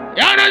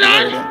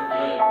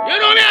you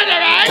know me as a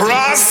right?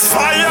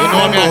 KROSSFAYAH. You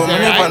know me as a right?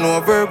 Never know a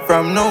verb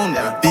from noun.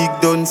 Big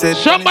done said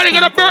somebody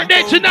got a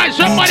birthday tonight.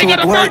 Somebody got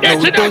a birthday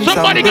tonight.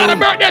 Somebody got a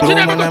birthday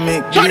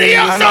tonight. Turn the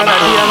young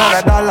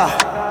another dollar.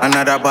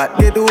 Another bat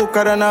get hooked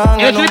and a hang.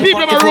 Yes, the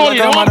people are rolling.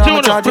 I want to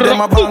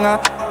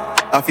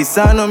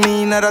Officer no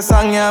me another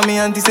song, yeah, me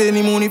auntie say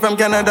any money from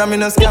Canada, me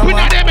no scam.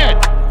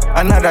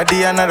 Another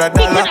day, another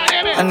dollar.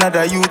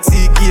 Another youth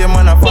CK,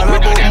 man, I follow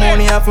about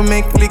money, I have to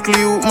make click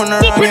you, man,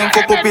 I run and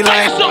fuck up your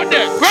line.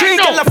 Three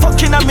girls are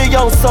fucking at me,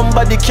 yo,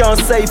 somebody can't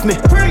save me.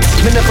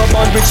 Me never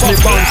born rich, me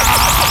born.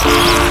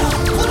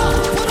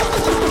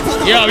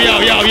 Yo.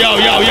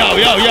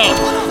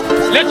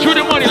 Let's through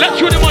the money. Ready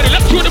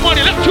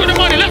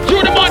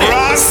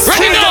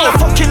now.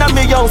 Fucking at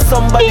me, yo,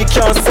 somebody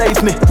can't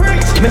save me.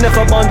 Me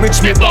never born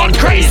rich, me born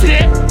crazy.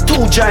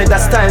 2 giant that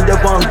style, they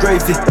want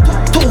gravy.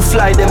 2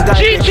 fly, them guys.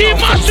 GG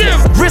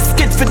massive. Risk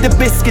it for the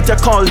biscuit, you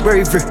call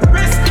bravery.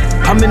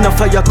 I'm enough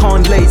for you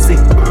can't lazy.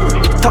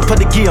 Top of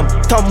the game,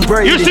 Tom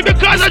Brady. You see,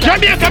 because of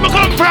Jamaica, I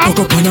come from.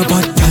 Fuck up on a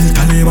bad girl,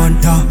 Taliban,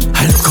 yeah.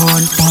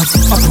 Alcohol, pot,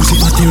 a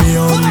pussy party, we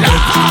on.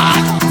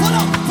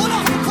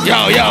 Yo,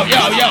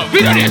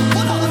 video this.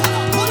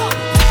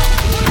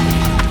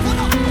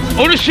 I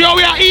want to show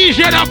we are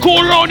easier than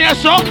cool round here,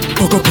 so.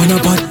 Fuck up on a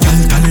bad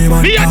girl,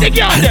 Taliban, me and the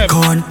girl, them.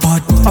 Alcohol,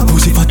 pot, a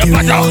pussy party,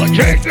 we on.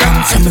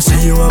 Some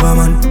say you have a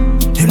man,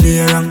 him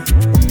the wrong.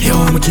 Yo,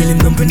 I'ma kill him,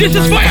 dumping this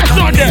is Fayah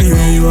Sunday.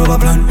 Anyway, you have a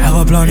plan, you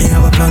have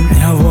a plan.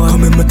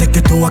 Come in, me take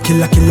it to a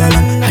killer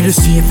land. I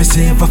just see if it's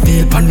safe, I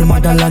feel pan the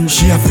motherland.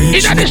 She a freak.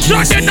 It's the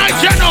Sunday night,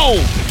 you know.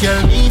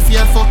 Girl, if you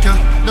fuck you,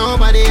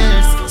 nobody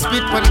else.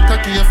 Spit on the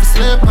cocky, you fi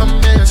slap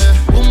on me.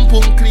 Boom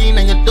boom clean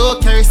and you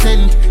don't carry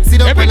scent.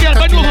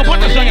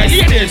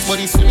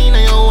 Body swimming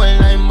in your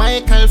well like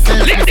Michael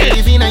Phelps.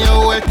 Live in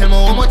your well, tell me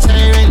how much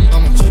I rent.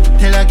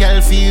 Tell a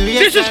girl feel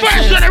this is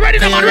Fayah, son. Ready,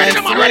 man.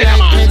 Ready, man. Ready,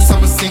 man.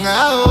 Some sing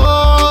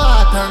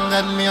thank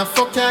God me a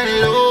fuck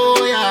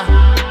hallelujah.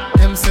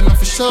 Them say me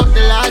for shout the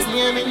last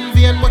name in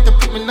vain, but you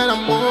put me in a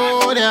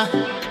mood, yeah.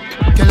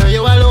 Girl, you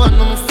alone,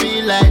 no me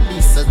feel like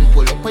this. As me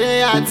pull up on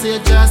your yard, so you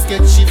just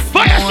get shit.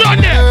 Fayah, son,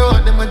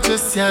 there. Them a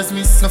just as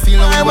me, no feel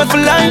like I went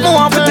for life, no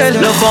one for tell you.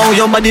 Love how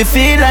your body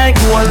feel like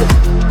gold.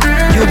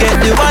 You get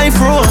the wife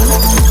roll.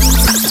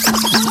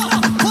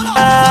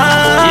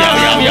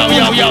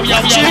 Yo.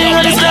 She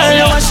got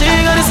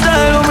the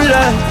style, we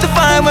like. The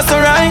vibe was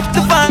alright,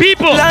 the vibe.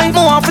 People, like,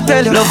 no one for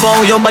tell you. Love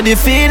how your body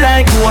feel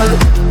like gold.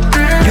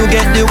 You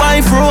get the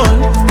wife roll.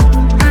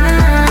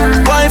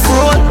 Wife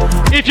roll.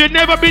 if you've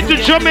never been to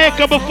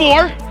Jamaica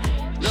before,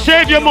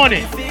 save your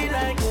money.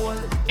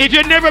 If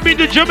you've never been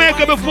to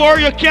Jamaica before,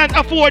 you can't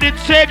afford it,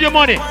 save your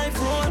money.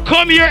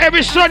 Come here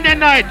every Sunday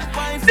night.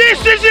 This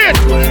is it.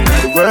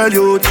 World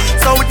youth,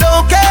 so we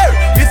don't care.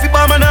 If you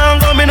buy me now,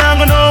 I'm going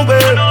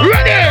nowhere.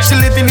 Ready? She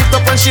living it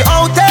up and she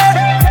out there,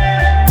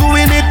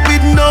 doing it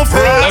with no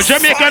fear. Oh,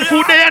 Jamaican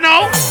food there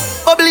now.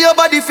 Bubble your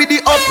body for the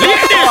up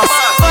class.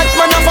 Bad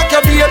man, I fuck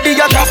your baby,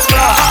 you top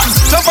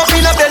class. Jump up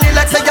in a belly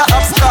like say you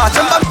upstart.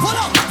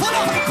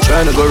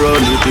 Tryna go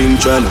round the thing,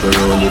 tryna go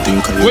round the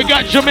thing. We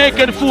got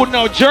Jamaican food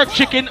now. Jerk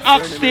chicken,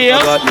 oxtail,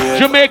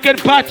 Jamaican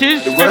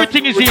patties,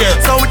 everything is here.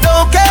 So we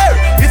don't care.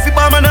 If you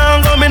buy me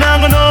now, I'm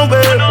going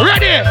nowhere.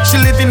 Ready? She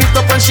living it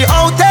up and she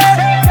out there,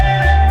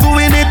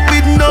 doing it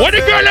with no. What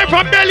the girl left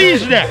from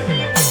Belize there?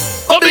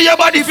 Bubble your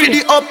body for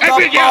the up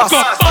class.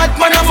 Bad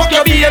man, I fuck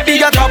your baby,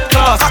 you top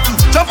class.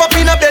 Jump up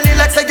in a belly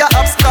like say you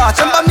upstart.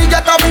 Remember me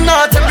get up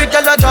not every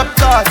girl a drop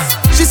cards.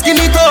 She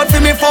skinny tall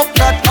for me fuck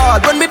that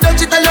hard. When me touch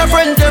it tell her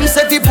friend them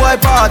say the boy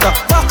bad.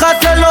 Back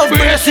at your love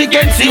brace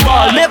against the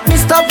wall. Make me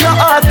stop your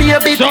heart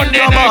baby.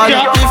 Sunday night,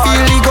 yeah. You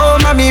feel the go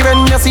mommy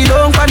when you see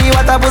long funny.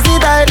 What a pussy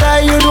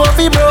die you know if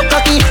he broke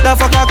cocky. The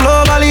fuck a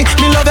globally.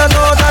 Me love you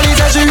totally.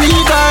 Say she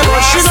really time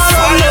but she not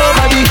love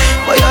nobody.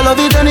 But you love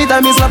it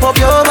anytime you slap up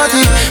your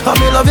body. And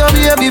me love your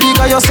baby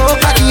because you're so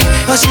cocky.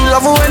 And she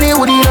love you when you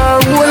would in her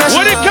roll.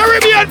 What the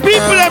Caribbean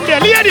people up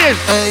there, ladies?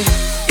 Hey,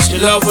 she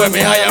love when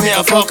me hire me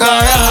a fuck her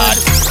hard.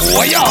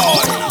 Oh yeah.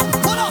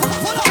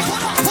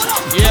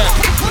 Yeah.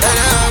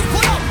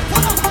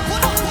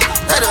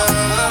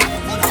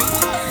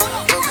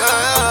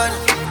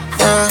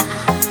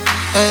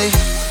 Hey,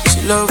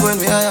 she love when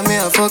me hire me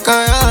a fuck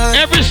her hard.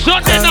 Every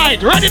Sunday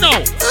night, ready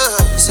now.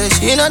 Say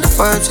she not the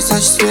vibe, she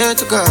said she swear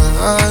to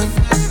God.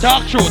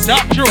 Talk truth.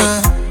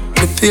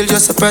 The pill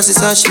just a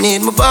process and she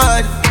need my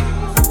body.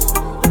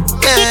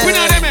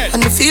 Yeah.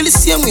 And the feel the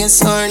same way,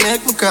 so her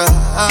neck me cry.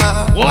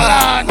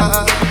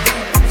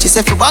 She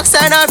said for box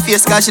her in her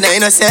face cause she not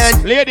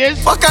innocent.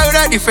 Ladies, fuck her with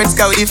her difference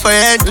cause we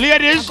different.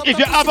 Ladies, if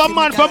you have a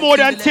man for more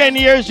than 10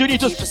 years, you need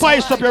to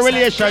spice up your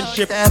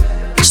relationship.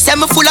 She said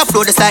me full of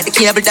flow just like the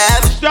cable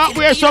dam. Start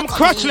wear some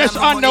crotchless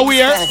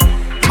underwear.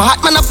 My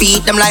heart man I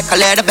beat them like a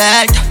leather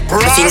belt.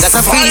 My fingers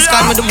are freeze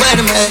call me the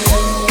weatherman.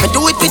 I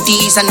do it with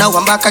these and now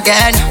I'm back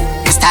again.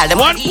 Style them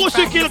one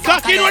pussy kill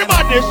cocky, you know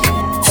about this?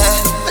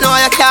 I know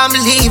I can't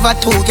believe I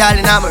two girl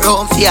in my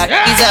room for your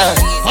teaser.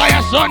 Fayah,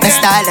 son. My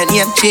style and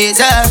name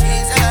chaser.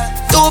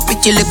 Two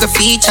pretty little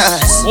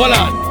features. Hold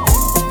on.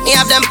 Me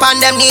have them on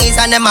them knees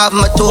and them have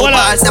my two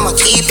balls, them a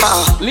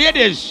keeper.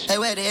 Ladies,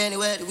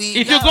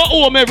 if you go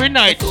home every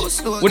night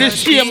with the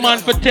same man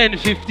for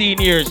 10-15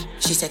 years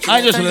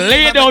and just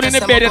lay down in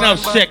the bed and have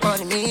sex,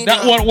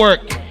 that won't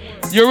work.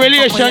 Your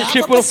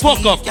relationship will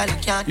fuck up.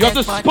 You have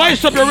to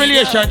spice up your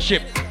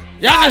relationship.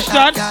 You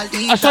understand?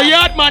 As a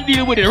yard man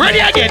deal with it. Ready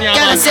again, yeah,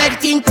 man.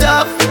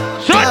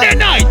 Sunday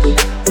night.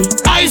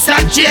 Ice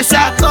and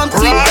chaser, come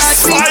keep that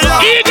sweet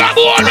love. Ego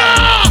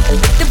Bona!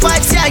 The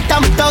vibes right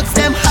and thugs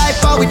them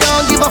hyper, we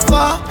don't give a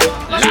fuck.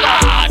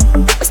 Lord!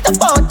 Step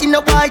out in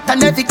the white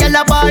and every girl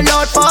a ball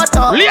out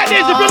photo.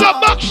 Ladies, if you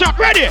love back shot,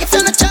 ready?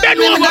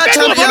 Bend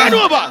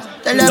over.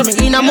 Tell them me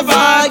in my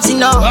vibes, you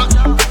know.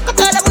 I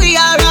tell them we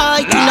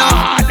alright, you know.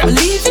 I'm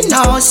leaving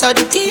now, so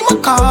the team will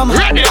come.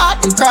 Ready?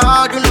 Part the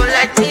crowd, you know,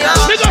 let me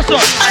out. Big us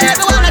up. I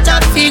everyone a try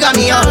to figure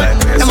me out.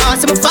 The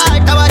master me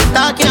fight, I was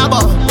talking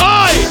about.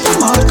 Oi!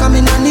 I'm all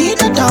coming, I need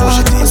a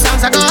dog.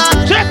 Sounds like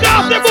God. Check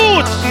off the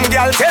boots.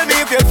 Girl, tell me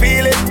if you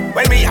feel it.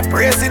 When me a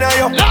praising on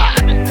you.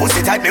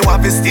 Pussy tight, me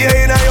want to stay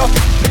in on you.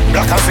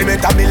 Black and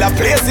cement and me la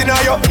place in on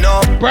you.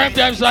 No. Prime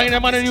time song,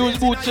 them man use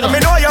boots, you know. Me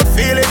know you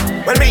feel it.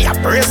 When me a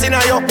praising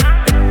on you.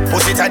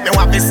 Pussy tight, me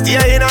want to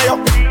stay in on you.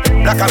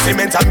 Black and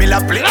cement and me la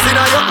place in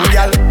on you.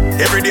 Girl,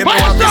 every day me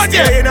want to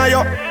stay in on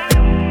you.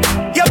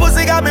 Your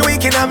pussy got me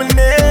weak in my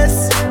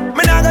knees.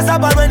 Me nah go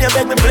stop when you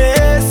make me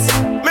place.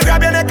 Me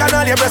grab your neck and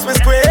all your breast me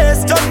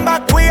squeeze. Turn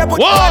back way, put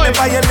your hand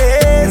by your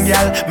legs.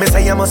 Girl, me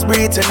say you must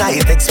breathe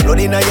tonight.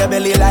 Exploding on your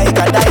belly like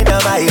a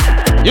dynamite.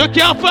 You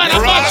can't find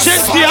a much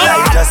chance here.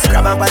 Just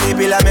grab my body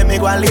bill and make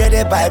me go and lay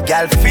the pipe.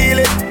 Girl,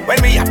 feel it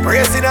when me a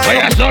pressing on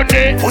you.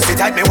 Pussy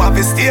tight, me want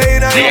to stay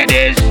in on you.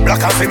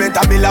 Black and cement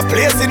and build a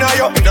place in on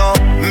you. No,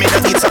 me no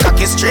need to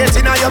cocky straight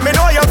in on you. Me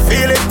know you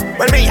feel it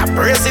when me a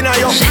pressing on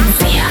you.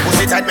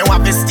 Pussy tight, me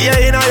want to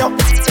stay in on you.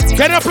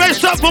 Can I play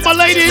something for my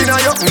ladies? Every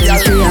day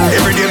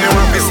me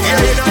want to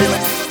stay in on you.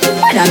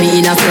 Whether me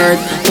in a skirt,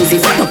 pussy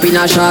fuck up in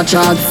a short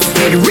shorts.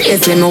 Head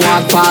race when me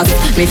walk past.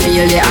 Me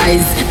feel the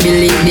eyes,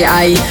 believe the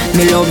eye.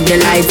 Me love the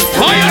light.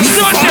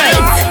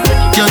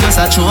 You're just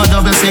a true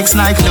double six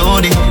like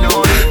Lodi.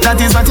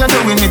 That is what you're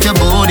doing with your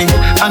body.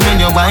 And when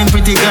you're wine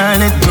pretty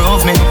girl, it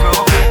drove me.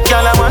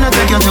 Girl, I wanna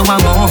take you to a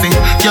movie.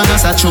 You're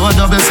just a true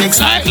double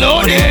six like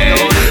Lodi.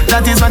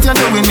 That is what you're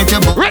doing with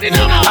your body.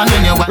 And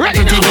when you're wine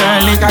pretty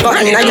girl, it got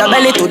in your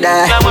belly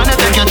today. I wanna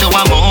take you to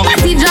a movie.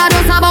 That is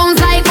just a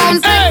bounce like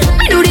bounce. I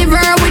do the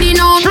verb with the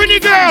no. Trini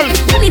girl.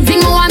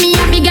 Anything you want me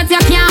happy, get you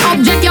can't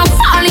object. You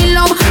fall in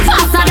love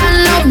faster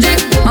than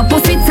object. My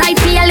pussy tight,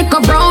 feel like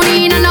a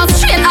brownie. And a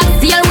straight up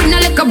steel with no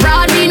like a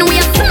broadbean.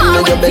 We a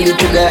small with belly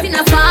today. In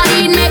a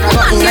sardine, make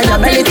one get your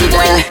belly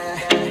today.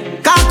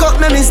 Cock up,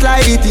 me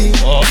slide it in.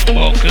 You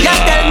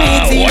tell me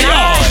it's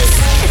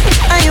nice.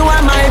 And you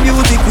are my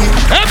beauty queen.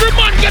 Every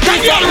man get a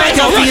girl like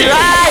you feel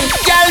right.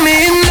 Girl, me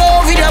in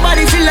love with your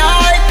body feel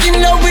like.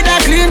 In love with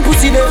that clean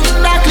pussy there.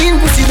 That clean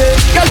pussy there.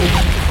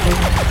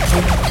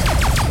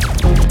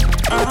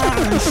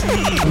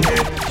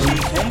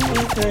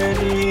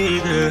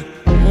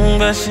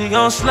 But she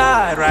gon'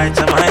 slide right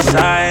to my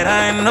side.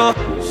 I know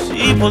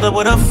she pulled up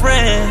with a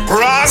friend.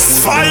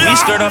 KROSSFAYAH. We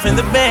skirt off in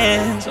the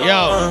Benz.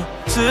 Yo,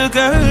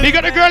 we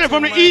got a girl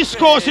from the East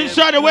Coast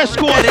inside the West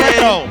Coast right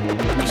now.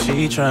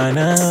 She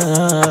tryna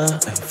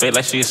feel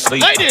like she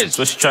asleep. Ladies,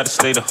 so she tried to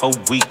stay the whole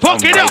week.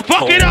 Fuck it up,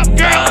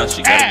 girl.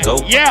 She gotta go.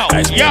 Yo.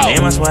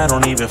 Name, I swear I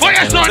don't even.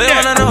 Fayah on they there.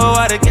 wanna know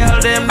why the girl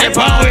them on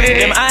me.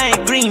 Them I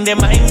ain't green, them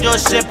I ain't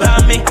just ship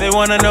on me. They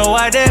wanna know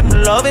why them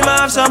love him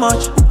off so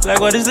much. Like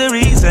what is the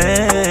reason?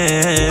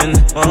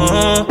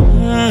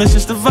 It's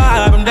just the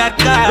vibe, I'm that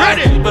guy.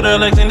 Ready? She put her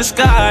legs in the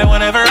sky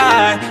whenever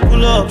I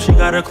pull up. She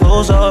got her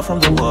clothes off from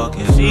the walk,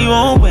 and she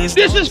won't waste.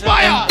 This is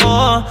Fayah.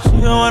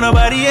 She don't want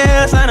nobody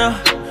else, I know.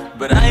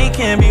 But I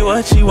can't be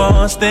what she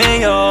wants.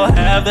 They all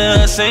have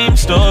the same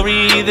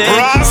story. They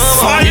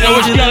you know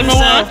what you got me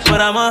want? But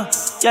I'm a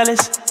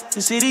jealous.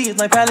 The city is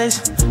my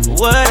palace.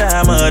 What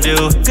I'ma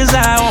do? Cause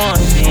I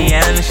want she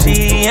and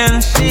she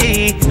and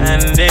she.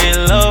 And they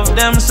love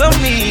them so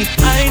me.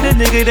 I ain't the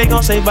nigga they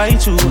gon' say bye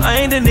to. I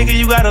ain't the nigga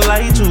you gotta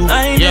lie to.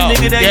 I ain't the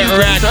nigga that you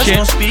can trust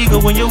on speaker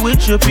when you're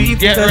with your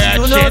people. Cause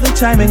you know the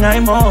timing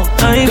I'm on.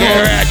 I'm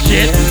on.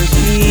 She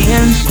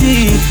and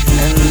she.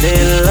 And they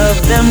love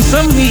them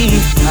so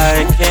me.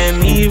 I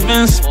can't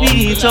even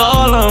speak to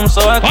all of them.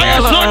 So I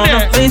call her on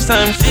the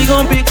FaceTime. She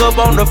gon' pick up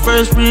on the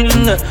first ring.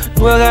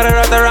 Well, got her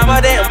out there on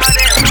my damn. The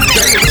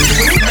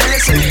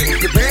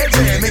bad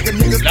jam, make a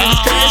nigga spend his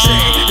cash in.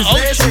 This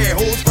bad jam,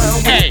 hoes found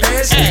with the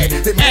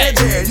passion. The mad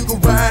jam, you can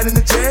ride in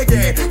the jag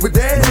with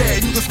that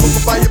hand, you can smoke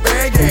up by your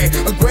bag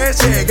a grass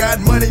hand, got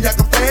money, I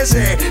can flash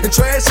hand. And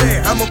trash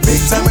hand, I'm a big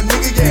time a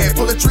nigga, yeah.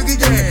 Pull a trigger,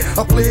 yeah.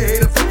 I play a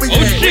hater, flip a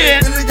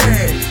yeah. I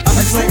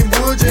like singing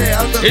wood,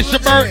 yeah. It's your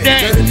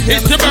birthday.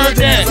 It's your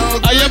birthday.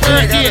 Are your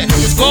birthday?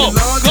 Go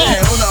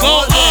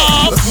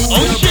off.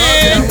 Oh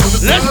shit.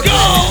 Let's go.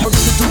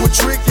 Do a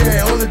trick,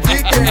 yeah, on the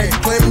dick, yeah.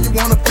 Claiming you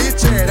want a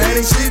bitch, yeah, that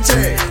ain't shit,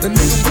 yeah. The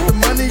nigga with the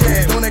money,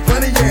 yeah, on that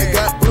money, yeah.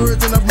 Got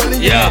birds and I'm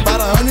running, yeah,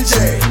 about 100,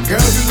 yeah.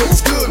 Girl, you look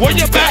good. When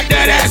you back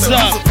that ass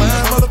up.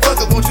 Fine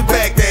motherfucker, won't you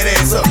back that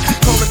ass up?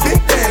 Call me Big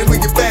Daddy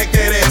when you back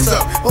that ass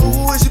up. Oh,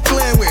 who is you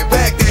playing with?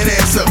 Back that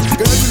ass up.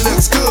 Girl, you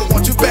look good,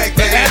 won't you back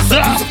that ass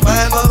up?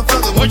 Fine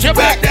motherfucker, won't you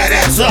back that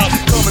ass up?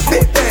 Call me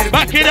Big Daddy.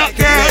 Back it up,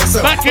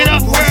 girl. Back it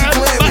up, girl.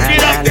 Back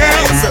it up,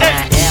 girl.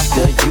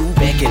 After you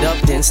back it up,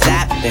 then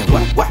stop. Then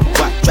what?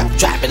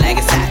 Drop it like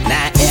it's hot.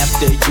 Now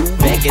after you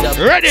back it up,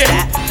 ready?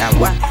 Stop. Now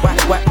what?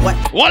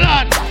 Hold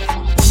on.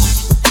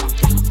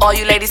 All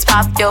you ladies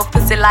pop your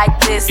pussy like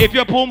this. If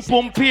your pum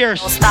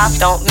pierce, don't stop,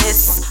 don't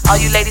miss. All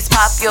you ladies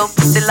pop your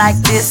pussy like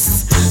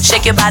this.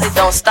 Shake your body,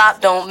 don't stop,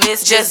 don't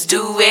miss. Just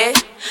do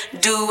it.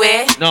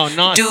 No,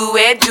 not. Do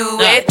it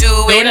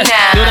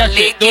now.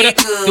 Lick it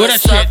good.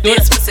 Suck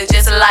this pussy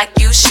just like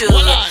you should.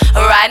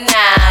 Right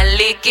now,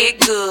 lick it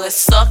good.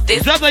 Suck this.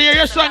 Is that the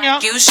year song, yeah?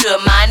 You should.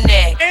 My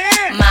neck,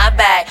 my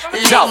back,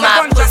 lick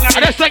my pussy.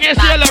 That song is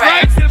still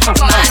right?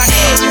 My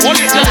neck,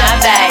 my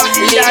back,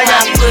 lick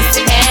my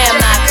pussy and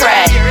my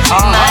crack.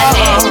 My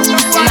neck,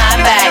 my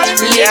back,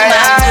 lick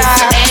my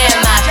pussy and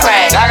my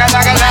crack.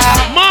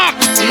 Mark,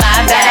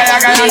 my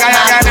back, lick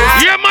my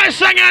pussy. You're my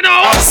song, you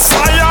know.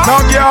 No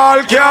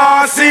girl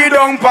can't see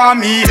down for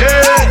me,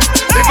 hey.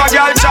 If a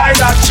girl try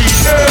that cheat,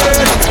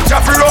 hey.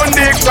 Just run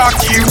the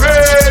cocky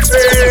red,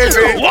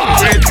 baby.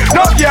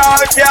 No girl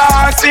girl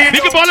can't see.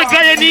 Big up all the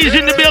Guyanese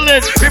in the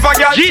building.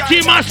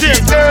 GT Massive.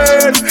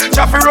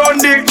 Chaffy run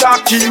the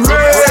cocky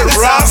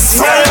race.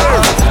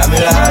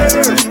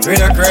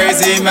 With a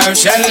crazy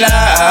emotion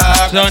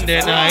love.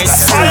 Sunday night.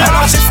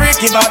 She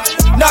freaky but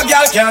no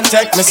girl can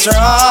take me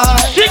strong.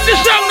 Sing the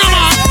song now,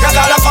 man. Cause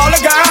I love all the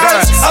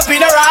girls up in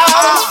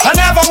around. I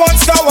never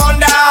once go on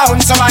down,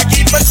 so I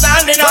keep on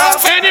standing up.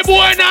 Any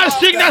boy now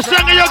sing that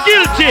song and you're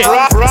guilty.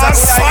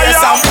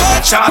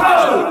 Shot.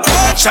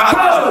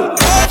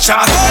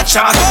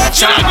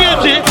 You're not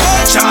guilty.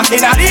 Shot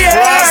in the air.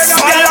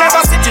 Girl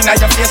never sitting at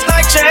your face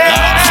like chair.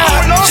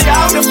 She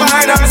have to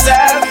find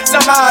herself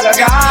some other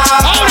guy.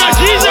 Oh no,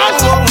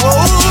 Jesus.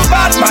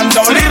 Batman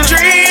don't live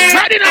dream.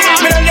 Ready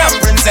now, man. Million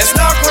princess,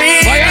 no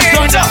queen.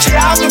 She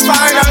have to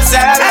find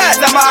herself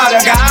some other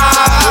guy.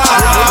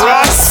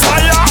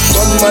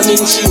 Gunman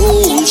in she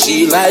hole,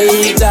 she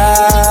like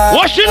that.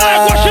 What she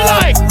like? What she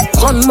like?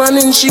 Gunman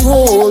in she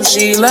hole,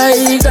 she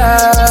like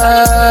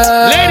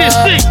that. Ladies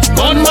sing.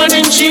 Gunman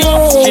in she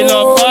hole, she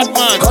love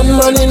Batman.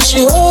 Gunman in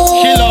she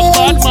hole, she love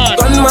Batman.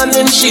 Gunman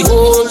in she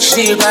hole,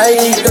 she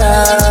like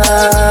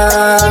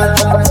that.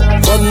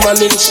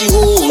 Gunman in she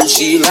hole,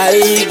 she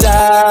like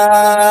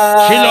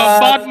that. She love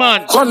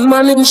Batman.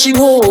 Gunman in she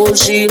hole,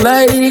 she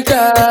like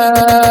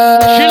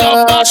that. She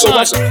love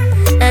Batman.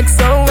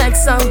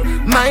 XOXO,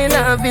 my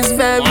love is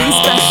very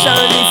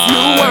special. If you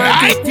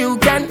want it, you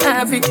can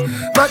have it,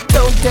 but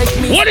don't take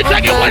me. What is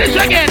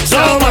again?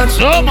 So much.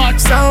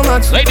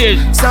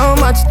 Ladies. So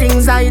much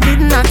things I did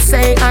not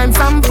say. I'm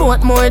from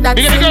Portmore. That's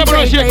we can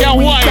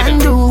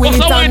do it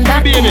on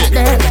that beach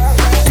there.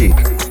 Tick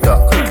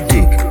tock,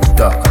 tick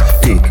tock,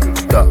 tick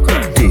tock,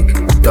 tick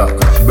tock.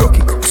 Broke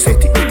it,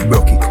 set it,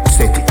 broke it,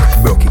 set it,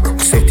 broke it,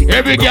 set it.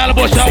 Every girl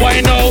boss a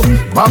wine now.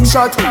 Back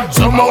shot,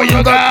 somehow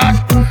you got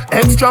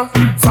extra.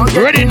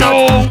 Ready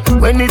now.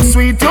 When it's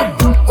sweet, yo,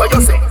 what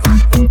you say?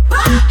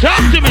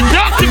 Talk to me,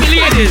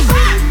 ladies.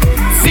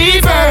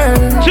 Fever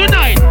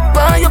tonight.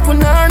 Buy your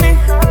punani.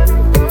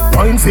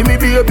 Wine for me,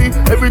 baby,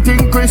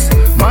 everything Chris.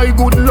 My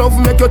good love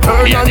make you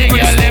turn and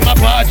twist.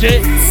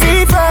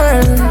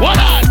 Fever. What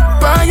on?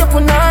 Buy your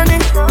punani.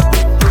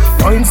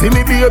 Wine for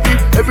me, baby,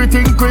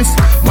 everything Chris.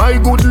 My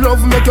good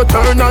love make you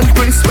turn and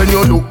twist. When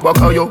you look back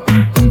at you,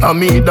 I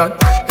mean that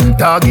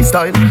doggy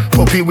style,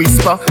 puppy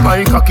whisper.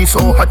 My cocky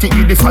so hot it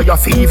the fire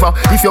fever.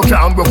 If you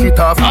can't broke it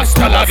off,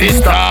 hasta la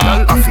vista.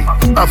 Affy,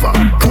 ava,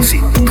 pussy,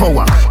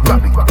 power,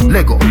 grab it,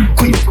 Lego,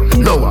 quick,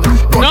 lower,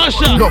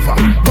 lover.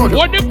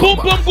 What the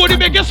pum good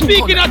make you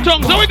speak in a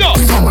tongue? So we go.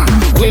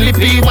 Willie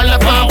P,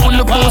 Wallapa,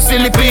 Ulupu,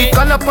 Silly P,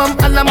 Kalapam,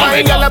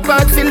 Alamai,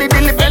 Galapad, Philly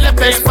Dilly Bella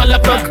Pex,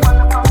 Falapuk.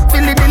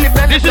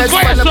 This is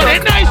Fayah, so they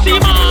nice,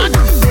 man.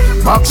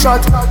 Back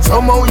shot,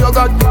 somehow you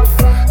got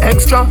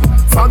extra.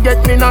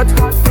 Forget me not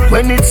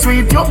when it's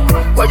sweet, yo.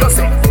 What you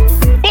say?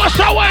 Boss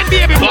a wine,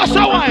 baby, boss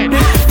a wine.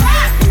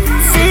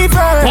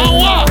 Fever. On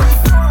what?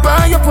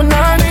 Buy your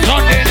punani.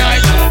 Sunday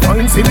night.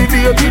 Wine for me,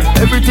 baby,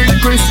 everything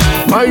Chris.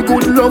 My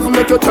good love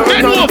make you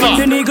turn on.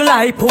 The nigga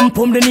like pum,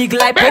 the nigga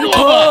like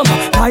pum.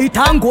 Tight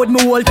and good,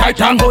 me hold tight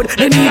and good.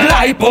 The nigga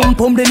like pum,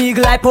 the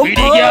nigga like pum.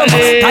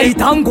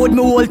 Tight and good,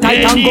 me hold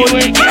tight and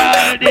good.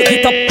 Back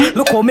it up,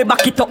 look how me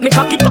back it up, me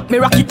cock it up, me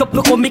rock it up.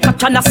 Look how me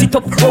catch and I sit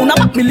up. Round a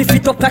back, me lift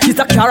it up like it's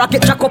a car. I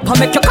get jack up and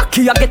make your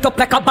cocky, I get up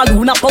like a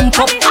balloon, I pump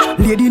up.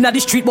 Lady inna the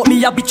street, but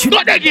me a bitch in the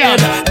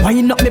head.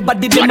 Wind up me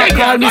body, them a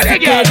call me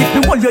sick head. If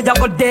me hold you, you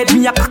go dead,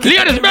 me a cocky.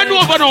 Ladies, bend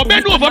over now,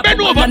 bend over now. Ready,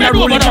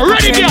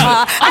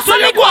 girl? I saw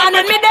you go on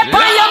and me dey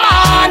on your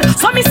man.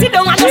 So me sit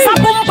down and just a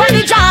boom pon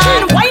the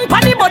jam. Wine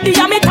pon the body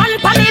and me tan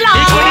pon the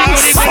land.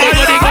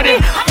 Ready,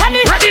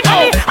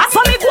 I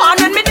saw me go on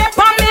and me dey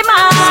on me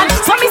man.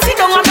 So me sit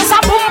down and just a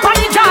boom pon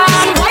the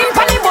jam. Wine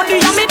pon the body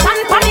and me tan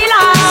pon the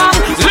land.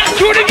 Let's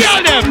do the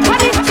girl them.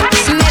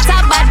 Met a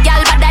bad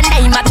girl but the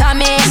name at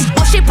me.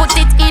 But she put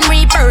it in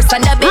reverse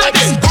on the beat.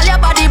 Tell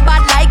your body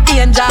bad like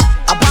danger.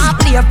 A bomb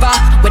flavor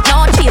with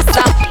no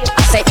chaser.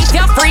 Say if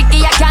you're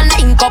freaky, I can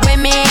link up with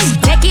me.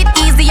 Take it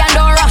easy and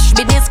don't rush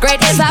me. This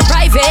great is a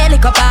private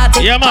liquor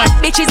party. Yeah, man.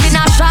 But bitches in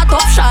a shot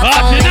up shot.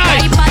 Party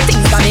night. Type of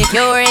things got me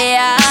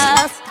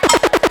curious.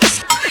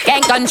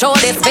 Can't control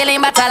this feeling,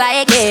 but I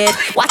like it.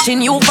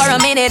 Watching you for a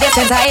minute, it's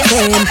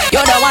enticing.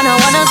 You're the one I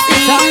wanna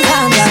see.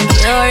 Sometimes I'm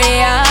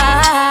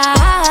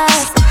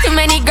curious. Too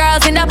many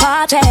girls in the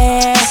party.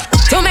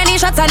 Too many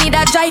shots, I need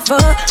a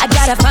driver. I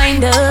gotta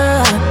find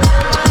her.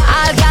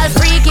 All girl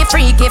freaky.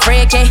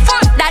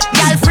 That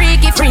girl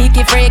freaky.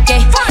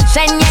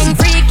 Shenyang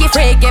freaky.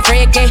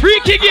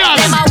 Freaky girl.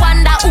 Them I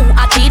wonder who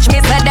I teach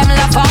me. Say them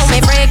love how me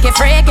freaky.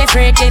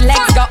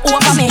 Legs go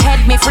over me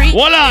head, me freaky.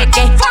 Hold on.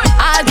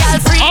 All girl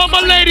freaky. All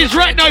my ladies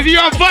right now, if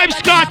you're a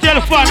Vibes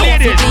Cartel fan,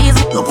 ladies.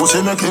 Your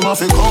pussy make him have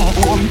to come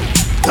home.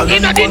 Tell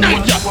In the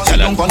night, tell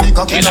them on the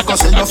cocky like I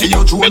send her for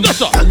your drone.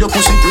 Tell your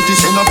pussy pretty,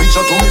 send a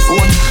picture to me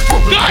phone.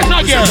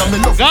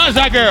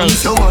 Gaza girl.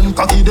 If your man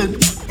cocky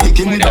dead, pick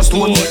him with a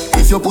stone.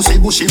 If your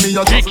pussy bushy, me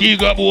a drop. Tricky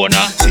got bone.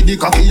 See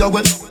the cocky you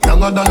wet,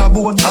 younger than a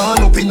bone.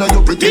 All up inna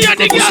your pretty. Yeah,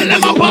 the girl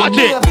them a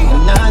party.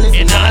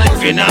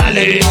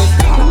 Finale.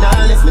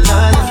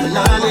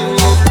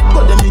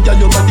 But them nigga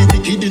your body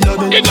wicked in a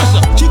bed.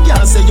 She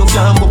can't say you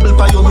can't bubble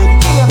by your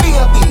head.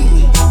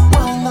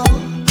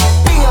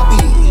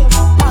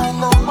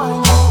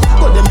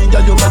 But them nigga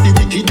you got the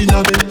wicked in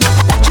a bed.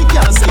 She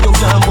can't say you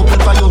can't bubble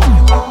by your head.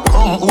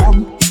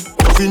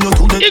 Nothing you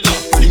to dead.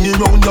 Fling it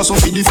round just so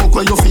feed the fuck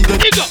where you feed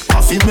it.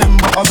 Half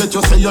remember I bet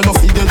you say you no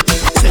feed it.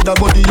 Say that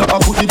body you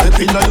have put the pep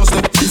in your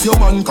step. If your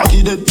man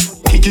cocky dead,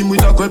 kick him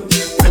with a grip.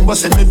 Remember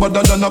say me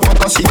better than a pack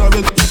of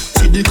cigarette.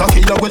 See the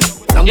cocky you wet.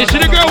 You see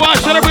the girl want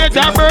to celebrate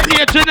her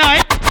birthday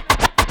tonight.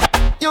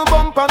 You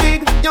bumper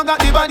big, you got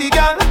the body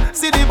girl.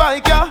 See the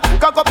bike girl,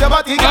 cock up your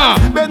body girl.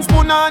 Ben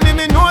spoon on him,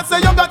 me know say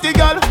you got the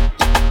girl.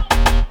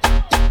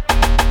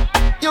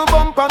 You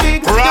bumper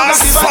big, you got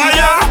the body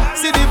girl.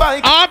 See the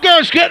bike. Our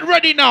girls get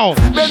ready now.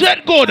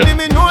 Set good.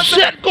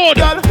 Set good.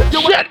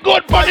 Set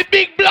good for the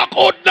big block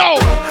out now.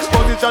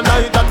 Position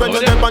like that when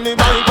you're deep on the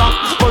bike.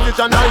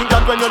 Position like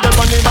that when you're deep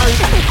on the bike.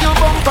 You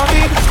bumper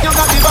big, you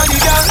got the body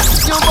girl.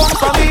 You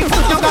bumper big,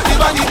 you got the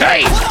body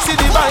girl. See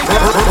the bike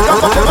girl,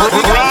 cock up your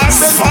body girl.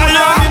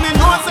 Crossfire.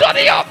 Turn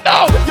it up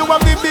now. You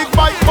have the big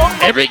bike.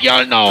 Every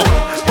girl now.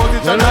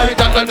 Position like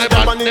that when you're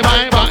deep on the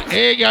bike.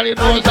 Hey girl, you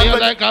know say you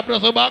like a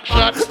plus a back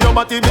shot. Your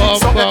body big,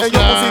 so your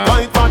pussy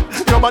quite fat.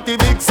 Your body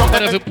big, so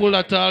and if you pull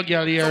a tall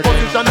girl here,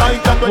 position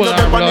like that when you're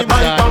deep on the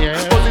bike.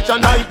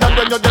 Position like that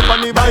when you're deep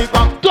on the bike.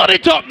 Turn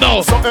it up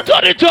now.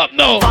 Turn it up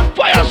now.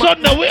 Fire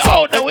son now. We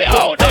out there. We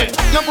out there.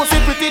 Your pussy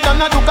pretty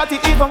than a Ducati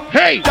even.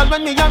 Hey. Girl,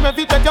 when me and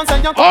every you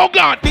say you. Oh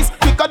God. This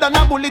quicker than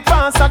a bullet,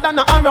 faster than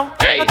a arrow.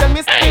 Hey. Tell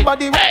me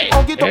anybody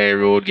hug it up. Hey,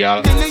 rude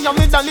girl. Dilly and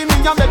me dolly, me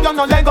and beg you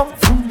no leg up.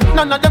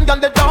 None of them girl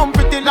they down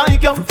pretty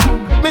like you.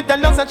 Me tell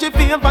you say she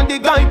feel from the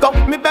guy go.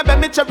 Me baby,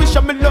 me cherish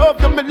you, me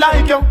love you, me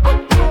like you.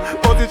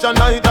 Position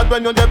like that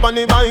when you're deep on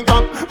the bike.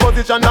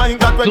 Position like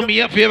that when do me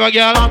a favor,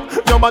 girl.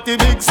 Your body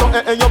big, so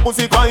your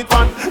pussy quite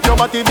fat. Your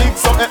body big,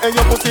 so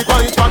your pussy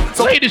quite fat.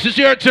 So ladies, it's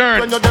your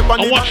turn.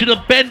 I want you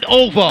to bend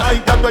over.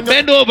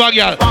 Bend over,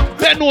 girl.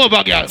 Bend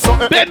over, girl.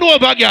 Bend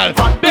over, girl.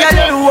 Girl,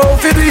 you know how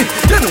to do it.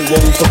 You know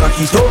how to back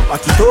it up,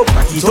 back it up,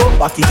 back it up,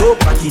 back it up,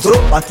 back it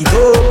up, back it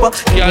up.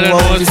 Girl, you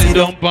know sit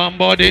down, palm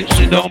body,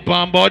 sit down,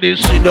 palm body,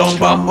 sit down,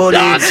 palm body.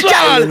 That's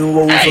all. You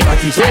know how to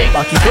back it up,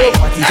 back it up,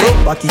 back it up,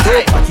 back it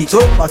up, back it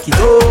up, back it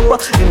up.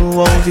 You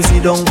know how to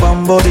sit down, palm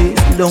body,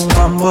 sit down,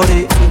 palm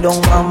body, sit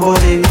down, palm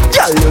body.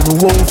 Girl, you know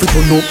how to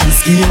turn up the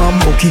scheme and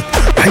bucket.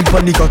 Hype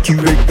on the cocky,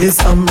 yes,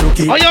 I'm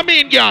lucky. What you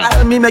mean, girl?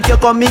 I'll me make you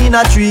come in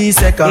a 3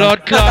 seconds.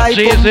 Blood clot,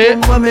 easy.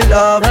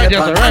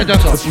 Right,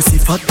 yes, pussy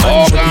fat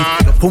oh,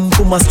 God. Pum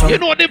pum a strong. You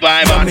know the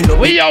vibe,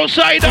 we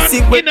outside and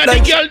in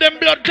the girl, them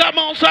blood clot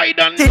outside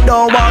and sit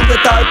down, want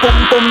get all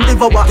pum pum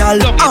devour.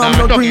 Girl, I'm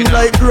not green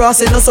like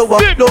grass in a sour.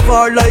 Love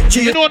her like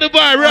cheese. You know the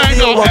vibe right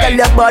now. Girl,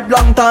 you bad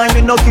long time,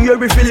 you know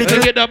care if you little.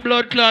 You get the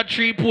blood clot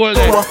 3 pole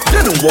there. You know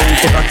want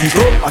to back it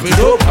up, back it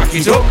up, back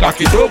it up,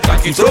 back it up,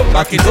 back it up,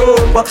 back it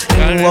up.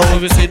 You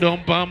want to sit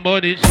down, palm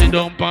body, sit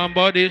down, palm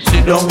body,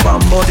 sit down,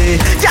 palm body.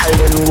 Girl,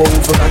 you know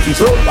want to back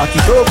it up, back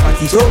it up,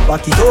 back it up,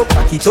 back it up,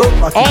 back it up,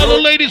 back it up. All the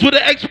ladies with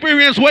the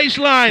experienced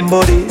waistline.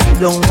 Body, sit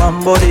down,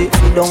 palm body,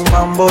 sit down,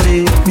 palm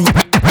body.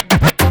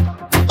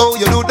 Oh,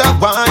 you do that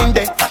wine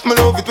there. Me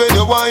love it when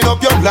you wind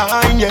up your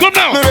line, yeah. Come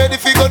now. Me ready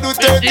for go do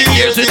 30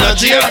 years in a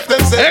jail.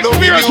 Them say no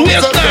experience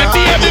waistline,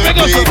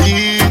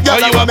 baby. Girl,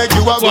 I wanna make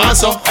you a go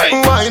so.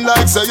 Wine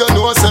like say you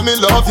know, say me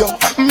love you.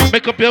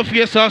 Make up your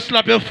face and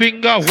slap your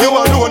finger. You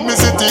alone me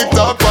see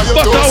TikTok for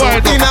your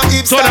toes. In a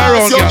hip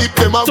stars, your hip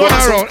them a go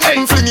so.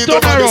 Fling it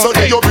over the so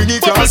you bring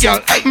it cross.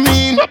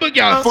 Mean,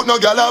 put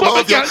no girl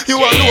above you. You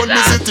alone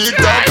me see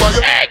TikTok for you.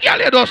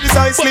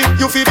 Precisely,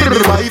 you feel be the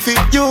wifey.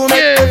 You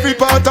make every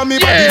part of me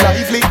body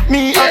lively.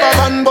 Me have a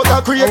van but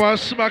a create.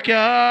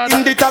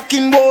 In the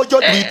talking mode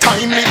you be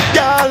timely.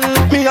 Girl,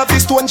 me have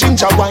this stone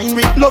ginger wine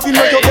with. Loving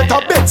when you get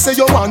a bed say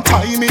you want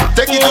time me.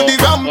 Take it to the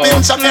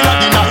ramping shot in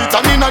the night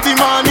and in the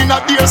morning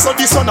at the so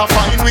the sun a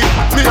fine with.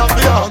 Me have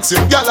the ask you.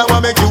 Girl, I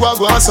wanna make you a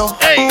go so.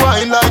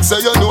 Wine like say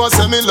you know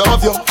say me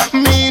love you.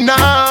 Me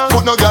nah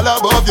put no girl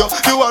above you.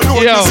 You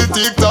alone me see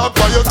TikTok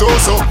for your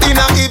torso. In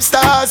a hip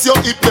stars your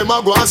hip them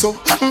a go so.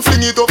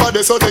 Fling it over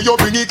there so then you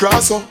bring it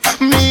cross so.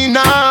 Me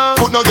nah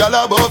put no girl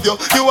above you.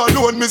 You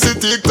alone me see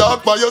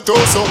TikTok for your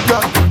torso.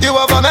 You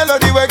have a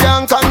melody we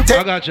can contain.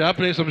 I got you. I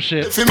play some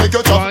shit. If you make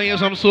your chop, I hear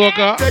some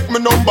soca. Take my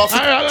number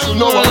for you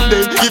know one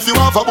day. If you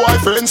have a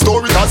boyfriend,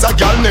 story as a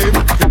girl name.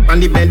 On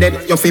the bed,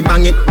 you fi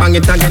bang it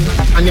again.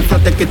 And if you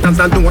take it as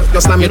a door,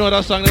 you slam it. You know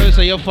that song that they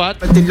say you're fat?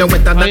 Till you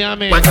wetter than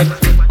my head.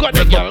 Got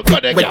the girl,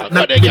 got the girl,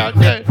 got the girl.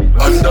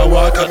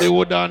 Underwater, the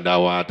wood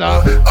underwater.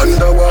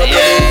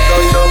 Underwater,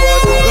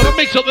 underwater. We're gonna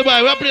mix up the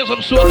vibe. We're play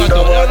some soca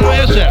though. You know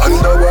what you say?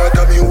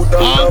 Underwater, the wood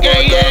underwater.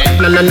 Okay, yeah.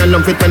 No,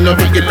 fit when you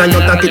pick it and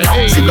you tack it.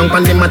 Sit down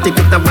on the matic,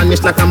 it a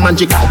vanish like a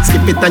magic.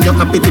 Skip it and you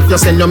happy if you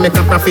sell, you make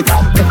a profit.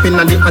 Up in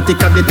the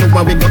attic, at the top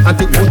we go at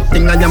it. Good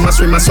thing I am a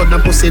swimmer, so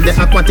the pussy the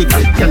aquatic.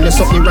 Can you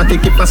so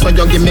erratic, keep us when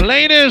you give me.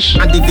 Ladies,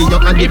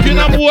 if you're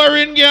not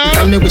worrying, girl.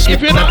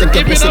 If you're not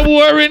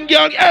worrying,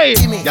 girl, hey.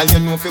 Girl, you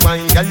know fi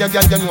wine, girl, you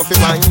know fi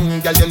wine,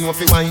 girl, you know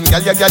fi wine,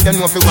 girl, you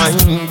know fi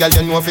wine, girl,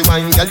 you know fi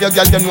wine, girl,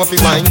 you know fi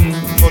wine.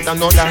 But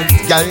know that.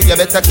 Girl, you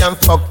better can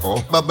fuck.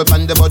 Bubble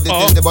pan the body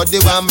till the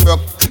body one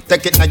broke.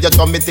 Take it now your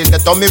tummy till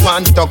the tummy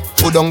one tuck.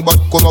 Put on butt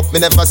come up,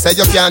 me never say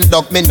you can't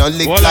duck. Me no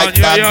lick like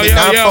that, me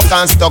can't fuck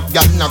and stuck.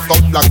 Girl, knock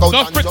up, black out.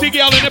 No pretty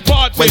girl in the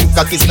party. When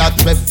cocky start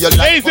rep your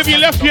life. Ladies, if you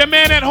left your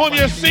man at home,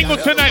 you're single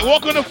tonight.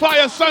 Walk on the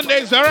fire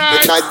Sundays,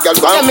 alright? Night, girl,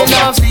 go me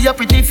love see your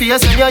pretty face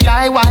and your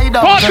eye wide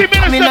out. Party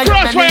minister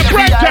Crossfire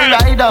prime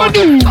time.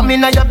 Come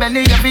in your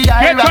belly, every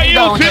eye right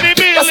down.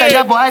 You say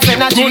your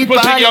boyfriend a cheat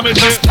boy.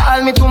 Just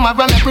call me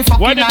tomorrow, make we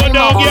fucking night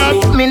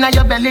out. Come in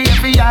your belly,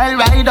 every eye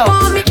right out.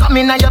 Come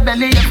in your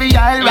belly, every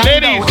eye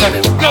right out. Ladies,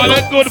 call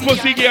it good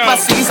pussy girl.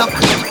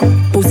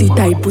 Pussy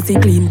tight, pussy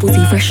clean,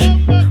 pussy fresh.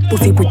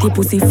 Pussy pretty,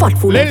 pussy fat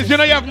full. Ladies, you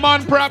know you have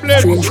man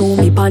problems. Train through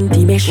me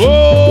panty mesh.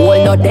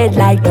 Hold not dead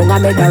like don't I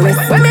make a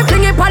rest. When me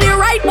fling it on the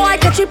right, boy,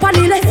 catch it on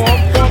the left.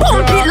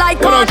 Pump it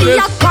like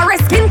cardiac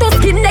arrest. Skin to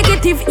skin,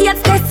 negative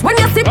 8 test. When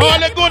you see me. All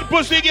the good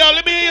pussy girl,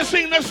 let me hear you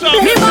sing the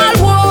song. Me ball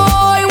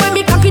boy, when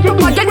me cock it up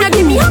again, you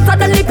give me hotter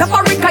than the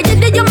paprika. You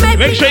did you make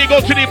me. Make sure you go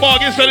to the bar,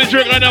 get some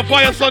drink and then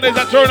Fire Sundays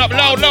and turn up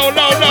loud.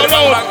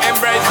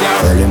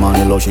 Early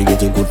morning low, she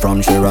get it good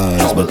from she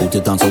rise. But put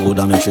it on so good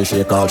and make she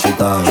shake all she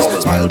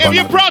ties. Smile. If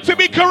you're proud to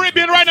be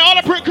Caribbean right now, all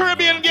the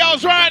Caribbean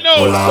girls right now.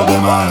 All of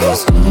them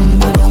eyes.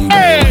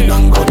 Hey,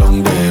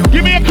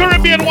 give me a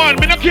Caribbean one.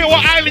 Me not care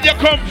what island you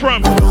come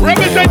from.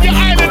 Represent your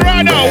island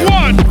right now.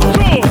 1,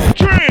 2,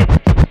 3.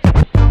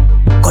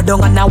 Go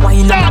down and a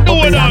wine and a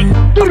bubble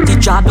and party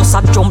jar does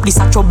a jump, this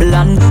a trouble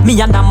and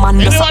me and a man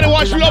does a anybody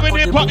watch Love in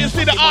Hip Hop, you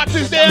see the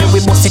artist there? We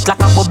bust it like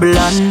a bubble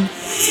and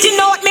you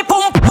know what me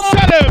pump.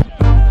 Tell him.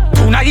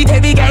 Tonight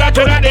heavy girl a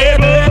turn a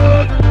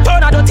table.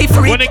 Turn a dirty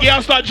freak. When the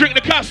girls start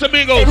drinking the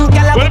Casamigos,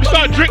 when them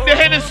start drink the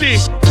Hennessy.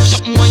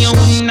 Something when you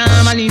wouldn't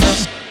normally know.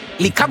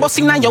 Liquor bust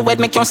in your head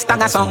make you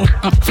stagger song.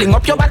 Fling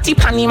up your body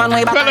panty man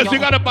way back. Fellas, you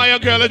gotta buy a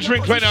girl a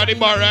drink right now at the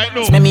bar right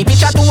now. Let me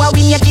picture to a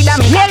win your kid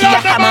and me cocky a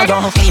hammer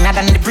down. Cleaner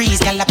than the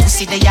breeze, girl a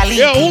pussy they a lead.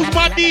 Yo, who's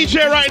my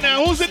DJ right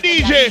now? Who's the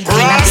DJ?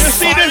 You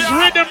see this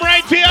rhythm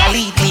right here?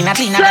 Cleaner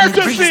than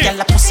the breeze, girl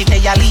a pussy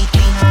they a lead.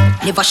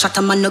 Never shot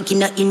a man no give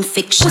no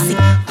infection.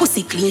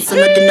 Pussy clean so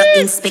no do no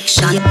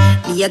inspection.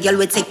 Me a girl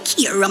will take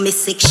care of me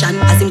section.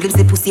 As him glimpse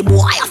the pussy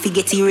boy I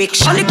forget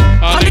erection.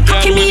 On the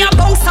cocky me a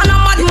bounce and a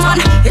mad man.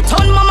 It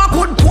turn mama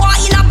good boy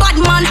in a bad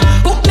man.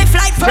 Book me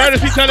flight first.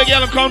 Courtesy tell the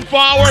girl come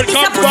forward,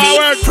 come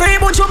forward. Pray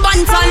but you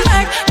bantan.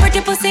 Pretty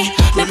pussy,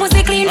 me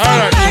pussy clean.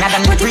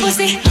 Pretty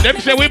pussy. Them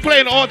say we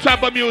playing all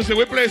type of music.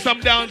 We play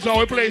some dancehall,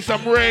 we play some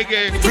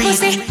reggae.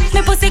 Pussy,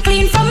 me pussy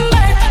clean from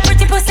birth.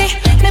 Pretty pussy.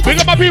 We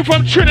got my people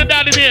from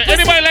Trinidad in here.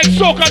 Anybody like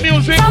soca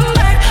music?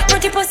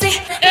 Pretty pussy.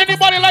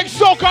 Anybody like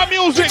soca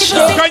music?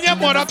 Can your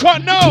mother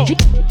cut now?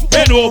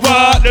 Bend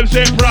over, them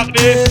say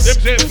practice, them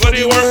say for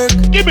the work.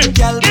 Give me,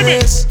 give me.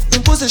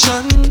 In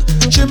position,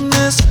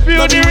 gymnast.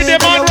 Feel the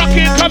rhythm and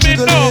rocking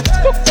coming now.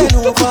 Bend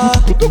over,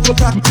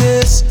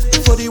 practice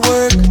for the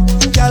work.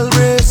 Gal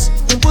race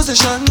in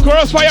position.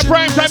 Crossfire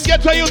prime time,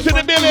 get to you to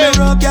the building.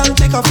 Gal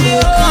take a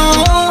flick.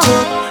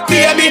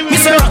 Baby, me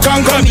say rock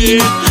and come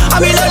in. I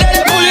mean, I let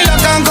it pull it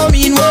rock and come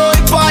in. Boy,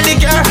 party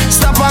girl,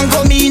 stop and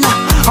come in.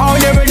 How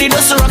you ready to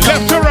rock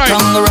left to right,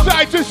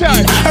 side to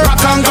side.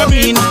 Rock and come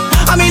in.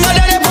 I mean, I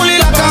let it pull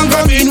it rock and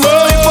come in.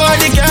 Boy,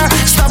 party girl,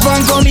 stop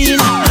and come in.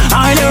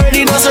 How you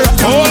ready to rock?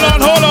 Hold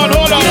on.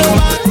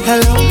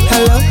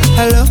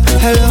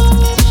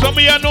 Hello. Some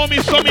of you know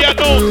me, some of you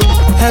know.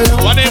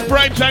 Hello. One in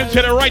prime time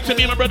to the right to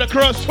me, my brother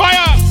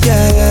Crossfire.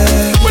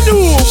 Yeah. What do?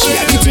 She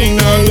everything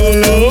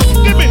low.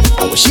 Give me.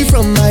 Where she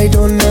from, I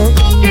don't know.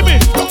 Give me.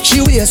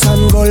 She wears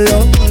and go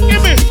low.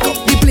 Give me.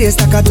 The place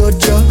like a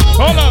dojo.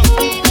 Hold on.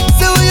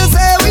 So what you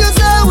say?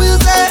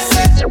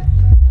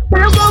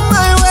 You come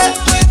my way.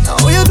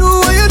 What you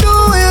do? I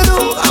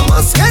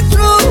must get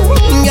through.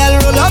 Girl,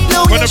 roll up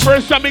your when the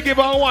first time we give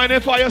her a wine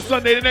and Fire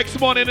Sunday, the next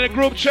morning in the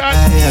group chat.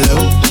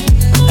 Hello.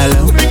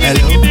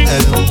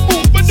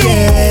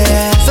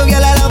 Yeah. So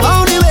girl, I love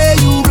how the way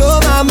you blow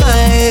my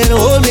mind.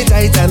 Hold me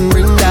tight and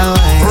bring down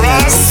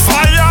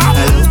Fire.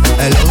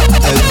 Hello.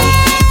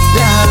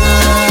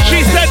 Yeah.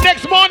 She said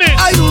next morning.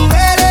 Are you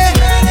ready?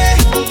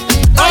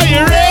 Are you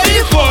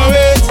ready for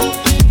it?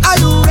 Are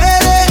you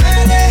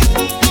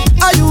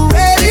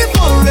ready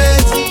for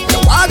it? You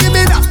want give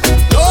me that?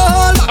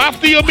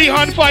 After you meet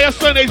on Fire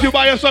Sundays, you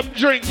buy her some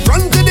drink.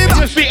 Run to the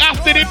back. You see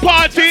after the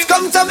party.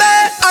 Come to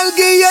me, I'll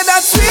give you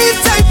that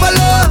sweet type of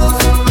love.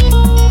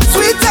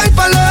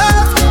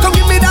 Come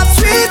give me that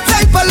sweet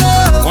type of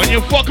love. When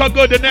you fuck her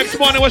good, the next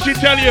morning what she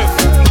tell you?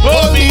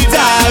 Hold me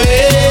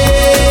darling,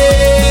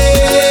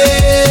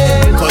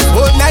 'cause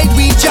all night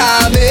we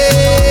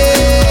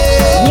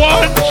jamming.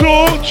 1,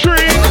 2,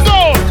 3,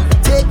 go.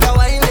 Take a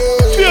wine,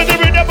 feel the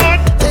rhythm, man.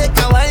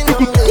 Take a wine,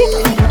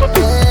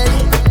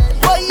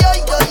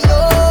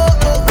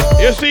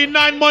 You see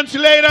 9 months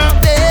later.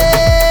 Baby,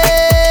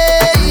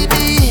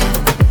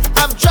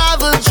 I've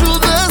traveled through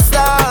the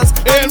stars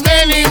and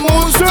many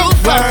moons to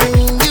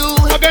find you.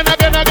 Again.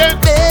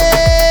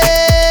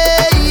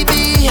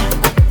 Baby,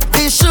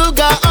 the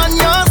sugar on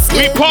your skin.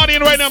 We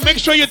partying right now. Make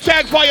sure sure you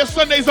tag Fire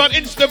Sundays on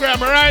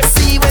Instagram, alright?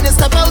 See when you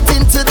step out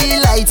into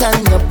the light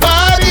and your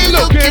body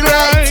looking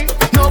right.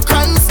 No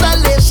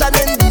constellation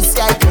in the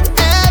sky.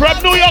 From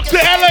New York to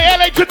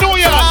LA, LA to New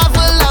York.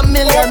 Travel a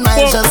million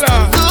miles just to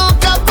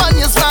look up on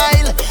your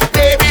smile.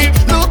 Baby,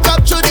 look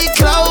up to the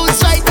clouds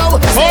right now.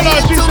 Hold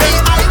on, she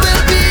said. I will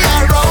be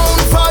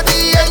around for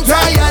the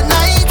entire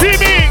night.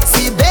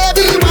 See,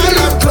 baby, when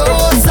I'm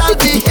close, I'll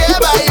be here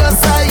by your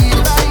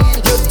side.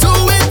 You're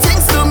doing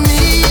things to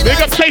me.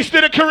 Big up Chase to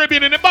the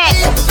Caribbean in the back.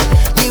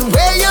 The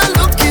way you're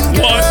looking,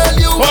 girl,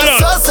 you are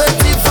so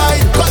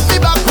certified. Cut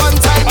me back one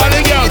time.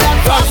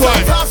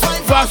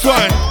 Fast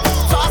one.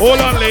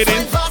 Hold on,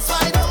 ladies.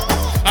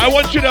 I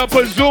want you to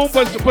assume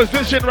the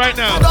position right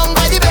now.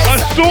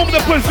 Assume the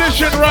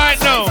position right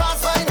now.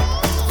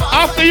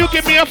 After you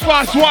give me a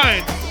fast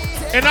wine,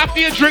 and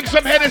after you drink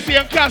some Hennessy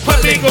and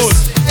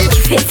Casamigos,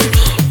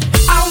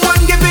 I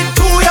want give it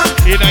to ya.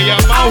 In your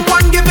mouth. I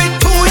want give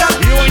it to ya.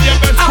 You and your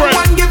best friend. I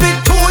want give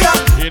it to ya.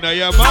 In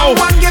your mouth. I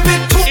want give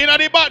it to in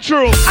the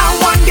bathroom. I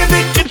want give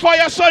it in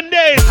Fire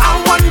Sundays.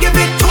 I want give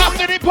it to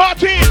after the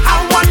party.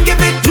 I want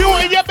give it you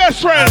and your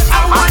best friend.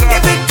 I want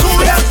give it to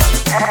ya.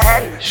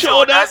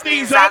 Shoulders,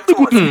 knees and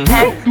toes.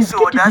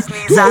 Shoulders,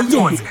 knees and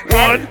toes.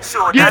 One,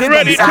 get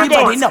ready to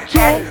go.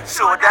 Two,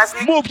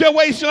 move your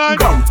waistline.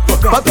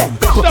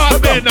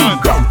 Start bend on.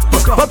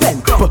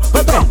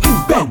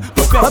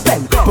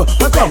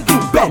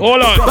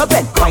 Hold on.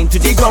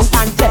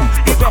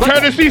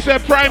 Courtesy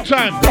said prime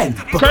time.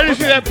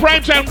 Courtesy said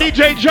prime time.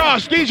 DJ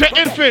Josh, DJ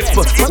Infant.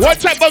 What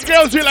type of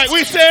girls you like?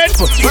 We said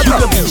you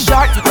could be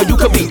short or you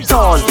could be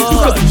tall. You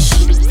could be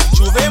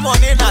Juve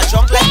money in a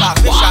junk like a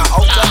fish out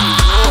on the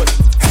road.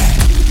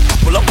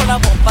 Pull up on a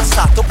bumper,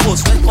 start to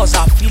post when cause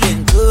I'm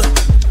feeling good.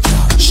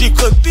 She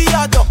could be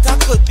a doctor,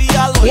 could be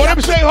a lawyer. What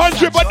I'm saying,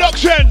 100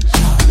 productions.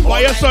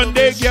 Fire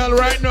Sunday girl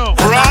right now.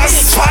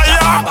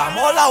 KROSSFAYAH.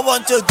 All I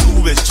want to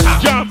do is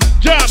jump.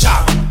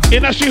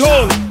 In a she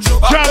hole.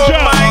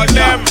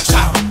 Jump.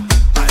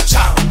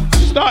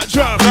 Start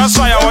jump.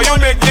 KROSSFAYAH, what you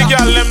make the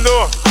girl them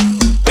do?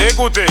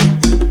 Écoutez,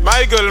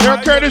 my girl. Your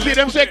courtesy,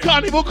 them say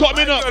carnival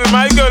coming up.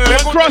 My girl,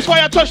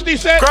 KROSSFAYAH touch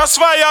this set.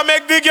 KROSSFAYAH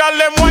make the girl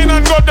them wine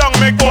and go down,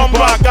 make bomb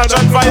back, catch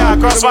on fire.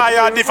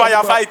 KROSSFAYAH, the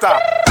firefighter.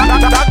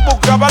 That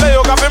book kabale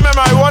yo kafe me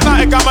my water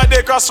ek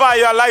amade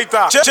KROSSFAYAH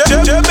lighter. Je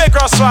make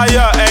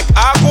KROSSFAYAH ek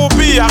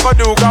akupi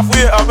akodu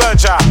kafwe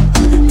abencha.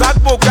 That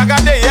book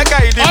kagade ye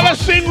kaidi. All the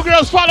single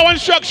girls follow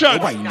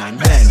instruction.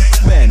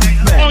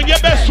 On your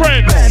best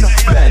friend.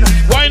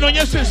 Wine on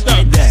your sister.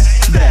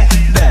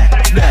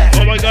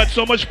 Oh my God,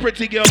 so much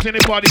pretty girls in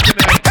the party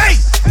tonight. Hey,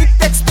 it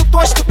takes two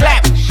touch to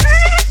clap.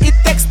 It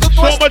takes two touch.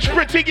 So much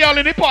pretty girl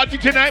in the party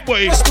tonight,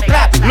 boy. To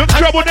clap. Look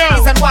trouble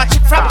now. And watch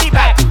it from the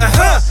back.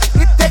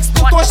 It takes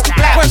two touch to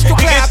clap.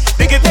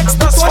 Dig it,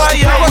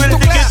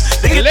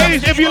 KROSSFAYAH.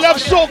 Ladies, if you love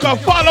soca,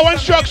 follow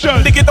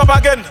instructions. Dig it up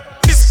again.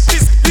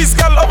 This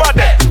girl over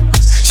there,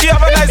 she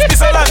have a nice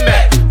piece of land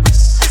there.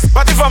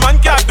 But if a man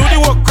can't do the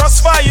work,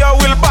 KROSSFAYAH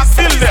will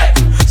backfill there.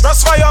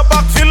 KROSSFAYAH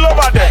backfill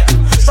over there.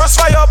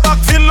 KROSSFAYAH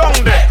backfill long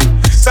there.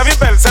 Sevi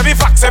bell, sevi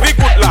fax, sevi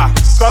good la.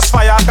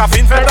 KROSSFAYAH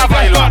caffeine for the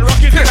viola.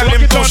 Tell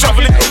him to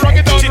shovel it.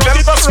 She tell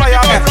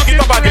KROSSFAYAH rock it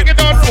up again.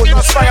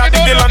 KROSSFAYAH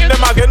dig the land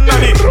them again.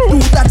 Do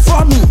that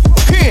for me.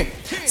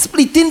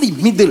 Split in the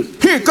middle.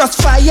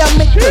 KROSSFAYAH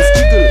make us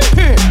jiggle.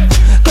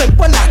 Clap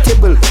on that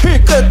table.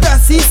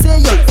 Courtesy say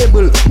you're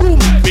able. Boom.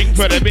 Big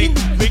for the big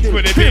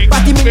for the big.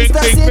 Party minister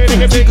say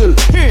jiggle.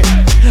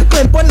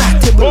 Clap on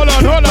that table. Hold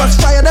on.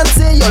 KROSSFAYAH don't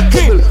say you're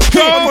able.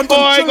 Some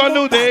boy gonna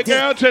do their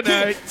girl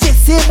tonight.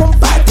 Say one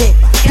party.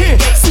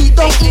 See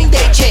don't in the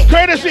check.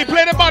 Courtesy,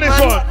 play the body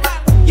song.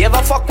 You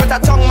ever fuck with a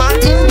tongue man?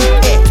 In the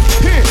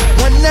air.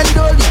 One and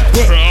only.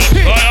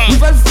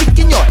 Even flick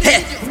in your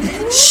head.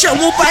 Show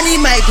up on the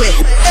mic way.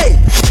 Hey.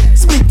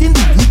 Split in the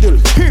middle.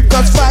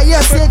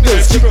 KROSSFAYAH say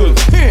girls jiggle.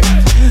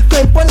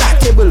 Climb on that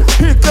table.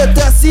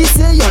 Courtesy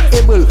say you're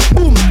able.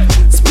 Boom.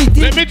 Split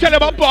in. Let me tell you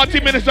about party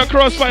minister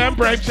KROSSFAYAH and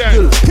prime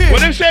time.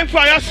 When they say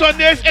Fire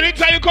Sundays,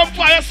 anytime you come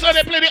Fire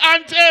Sunday, play the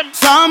anthem.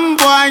 Some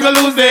boy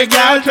gonna lose their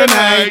girl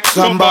tonight.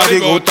 Somebody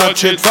go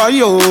touch it for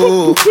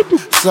you.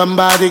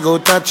 Somebody go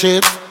touch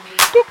it.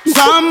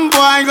 Some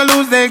boy gonna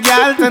lose their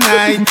girl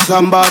tonight.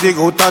 Somebody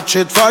go touch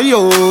it for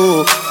you.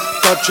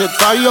 Touch it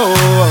for you.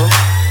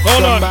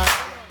 Hold on.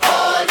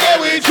 All day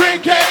we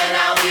drinking.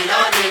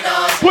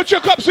 Put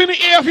your cups in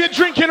the air if you're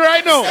drinking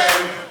right now.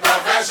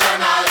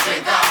 Professional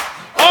drinker.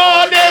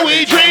 All day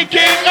we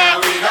drinking.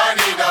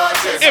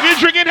 If you're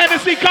drinking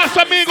Hennessy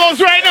Casamigos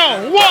right now.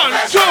 1,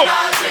 2.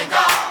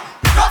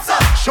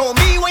 Show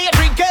me where you're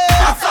drinking.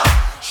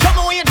 Show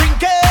me where you're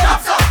drinking.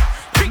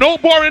 No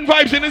boring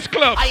vibes in this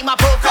club. I'm a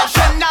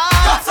professional.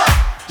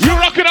 You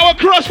rocking our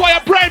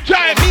KROSSFAYAH prime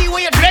time.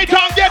 Later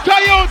on, get to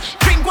youth.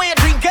 Drink where you're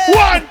drinking.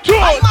 1, 2, 3.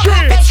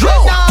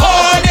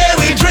 All day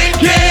we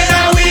drinking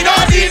and we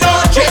don't need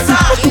no chaser.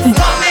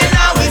 Coming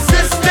out with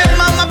system,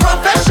 I'm a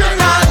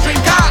professional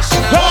drinker.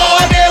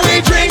 All day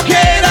we drinking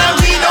and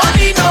we don't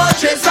need no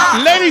chaser.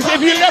 Ladies,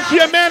 if you left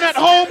your man at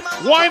home,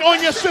 wine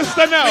on your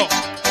sister now.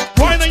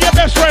 Wine on your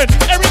best friend.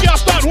 Every girl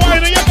start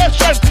wine on your best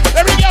friend.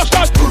 Every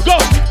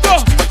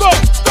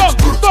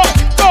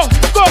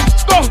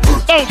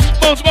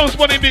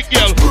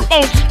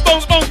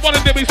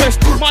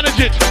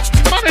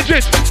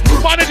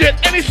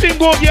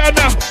go again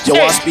now. You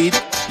want speed?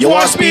 You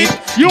want speed?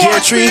 Gear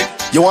 3.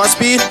 You want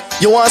speed?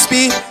 You want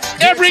speed?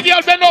 Every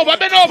girl bend over,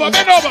 bend over,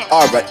 bend over.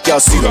 Alright, girl,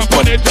 see them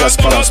put it, just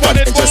balance on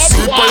it, just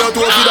Keep on your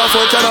toe for that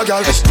fuck and a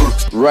girl.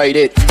 Ride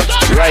it,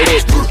 ride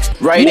it,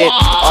 ride it.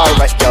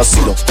 Alright, girl,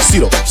 see them, see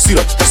them, see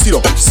them, see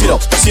them, see them,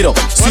 see them,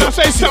 see them. When I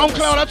say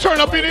SoundCloud, I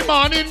turn up in the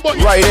morning, but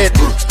ride it.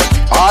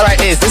 Alright,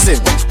 listen,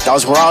 that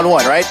was round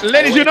 1, right?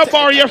 Ladies, you don't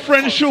borrow your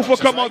friend's shoe for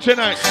come out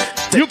tonight.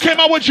 You came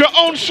out with your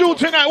own shoe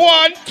tonight.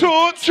 1,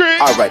 2, 3.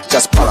 Alright,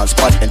 just balance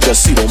on and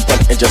just see them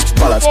and just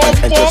balance on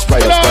and just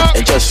ride up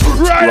and just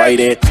ride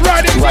it,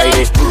 ride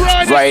it,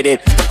 ride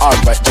it.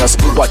 Alright,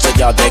 just watch a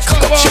girl there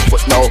cock up shit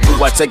foot now.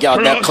 Watch a girl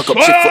there cock up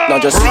shit foot now.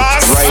 Just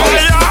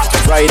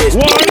ride it.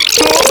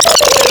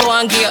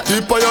 1, 2.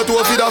 Tip on your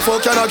toe for that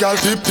fuck and a girl.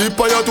 Tip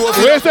on your toe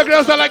for. Where's the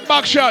girls that like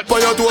back shot?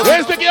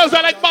 Where's the girls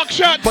that like back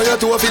shot? On your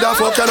toe for that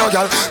fuck and a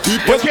girl.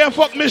 You can't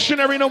fuck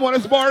missionary no more.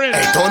 It's boring.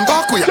 Hey, turn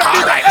back with you.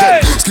 Alright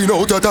then. Skin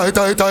out your tight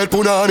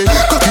punani.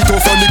 Cock it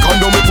off on the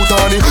condom me put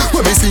on it.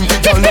 When me sink it,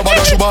 girl,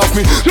 nobody should off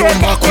me. Turn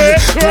back way,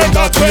 turn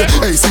that way.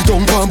 Hey, sit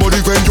down, pan body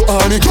when you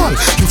on it, girl.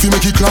 You feel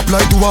make it clap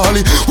like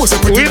Duali. What's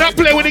up? We not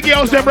play with the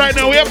girls them right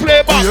now. We are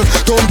play back.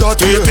 Turn that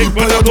way. Tip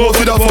on your toe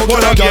for that fuck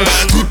and a girl.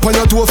 Tip on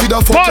your toe for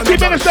that fuck and a girl. 40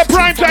 minutes of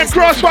prime time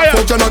crossfire.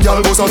 Fuck and a girl,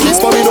 boss a kiss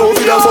for me now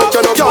for that fuck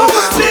and a girl.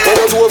 Tip on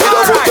your toe for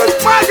that fuck and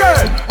a girl. My girl,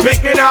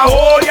 make me now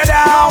hold you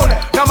down.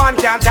 No man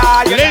can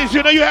tie you. Ladies,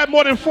 you know you have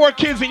more than 4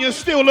 kids and you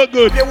still look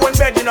good. You won't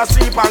bed, you no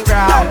sleep on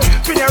ground.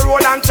 Spin your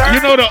roll and turn.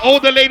 You know the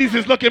older ladies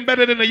is looking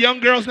better than the young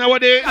girls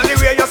nowadays. And the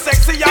way you're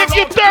sexy, if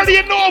you're 30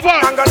 and over,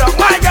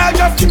 my girl,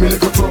 just give me a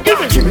little give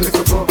me, give me a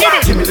little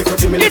give me, give me,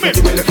 give me,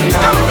 give me a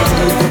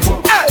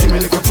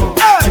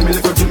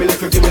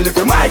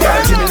little my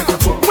girl, give me a little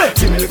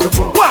give me a little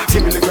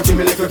give me a little give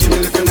me a little give me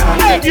a little.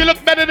 If you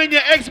look better than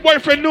your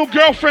ex-boyfriend, new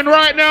girlfriend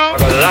right now.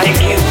 Like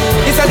you.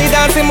 This is the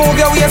dancing move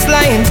your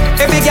waistline.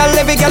 Every girl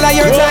at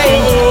your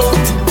time.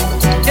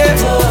 Yeah.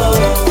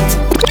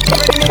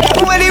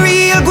 When the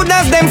real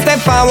goodness them step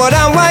forward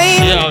and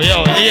whine.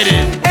 Yo, it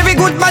is. Every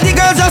good body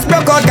girl just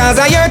broke out cause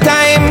of your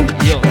time.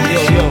 Yo.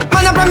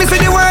 Man, I promise you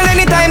the world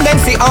anytime them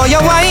see all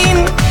your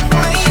wine.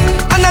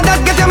 And that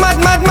get you mad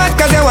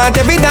cause you want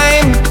every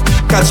dime.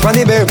 Catch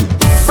money babe.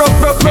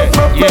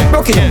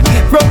 Broke it down.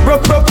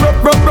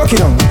 Broke it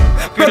down.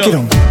 Broke it down.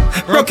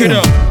 Broke it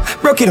down.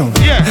 Broke it down.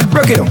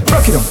 Broke it down.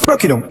 Broke it down.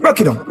 Broke it down. Broke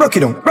it down. Broke it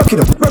down.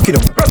 Broke it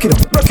down. Broke it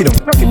down. Broke it down.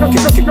 Broke it down.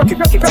 Broke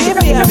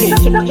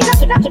it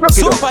down.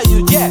 Super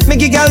you, yeah.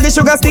 Make a girl the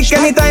sugar stick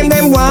anytime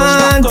them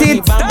want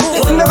it.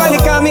 Nobody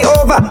call me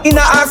over. In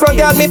a Afro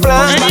girl me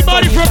plan.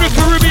 Anybody from the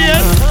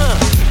Caribbean?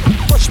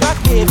 Push back,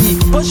 baby.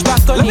 Push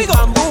back on the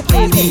bamboo,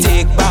 baby.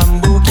 Take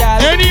bamboo,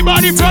 girl.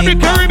 Anybody from the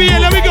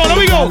Caribbean? Let me go.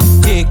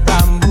 Take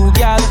bamboo,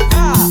 girl.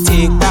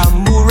 Take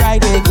bamboo,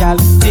 ride it, girl.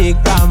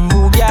 Take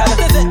bamboo, girl.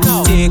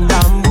 Take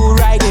bamboo,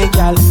 ride it,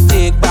 girl.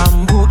 Take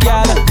bamboo,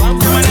 girl.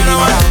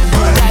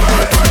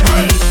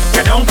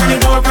 Get down from the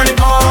board, from the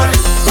board.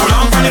 Go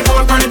down from the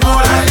board, from the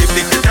board. If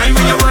it's the time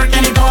when you're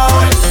working the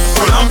board.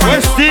 Go down from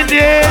West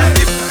Indian.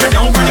 Get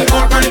down from the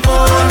board, from the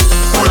board.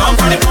 Go down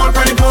from the board,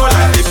 from the board.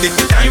 If it's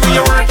the time when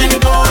you're working the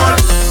board.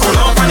 Go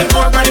down from the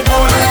board, from the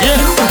board.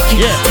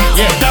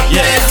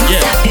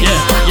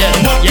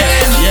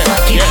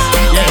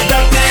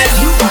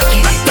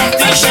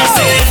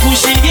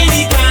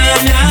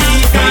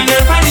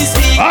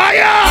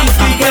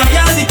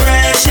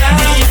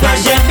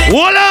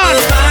 Hold on.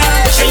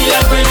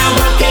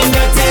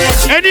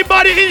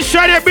 Anybody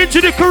inside here been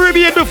to the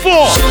Caribbean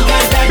before?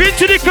 Been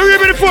to the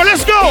Caribbean before?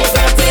 Let's go.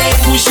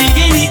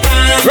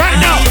 Right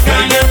now.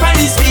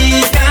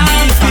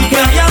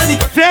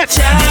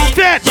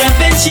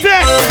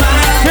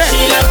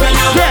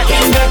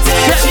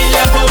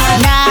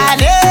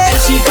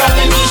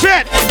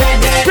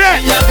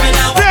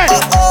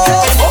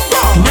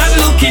 Not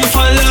looking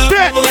for love.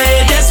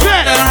 Just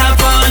what I have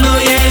fun. Oh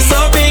yeah,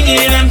 so bring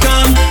it and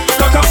come.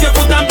 Cock up your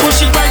foot and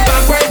push it right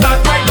back, right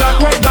back, right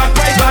back, right back,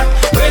 right back.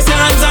 Raise your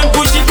hands and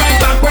push it right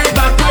back, right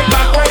back, right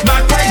back, right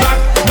back, right back,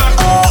 back.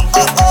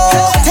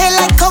 They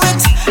like how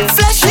it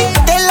fleshy,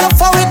 they love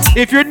for it.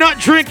 If you're not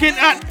drinking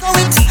at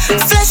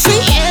Fleshy,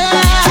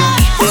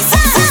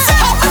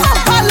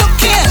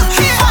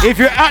 if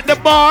you're at the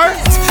bar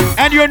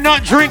and you're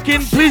not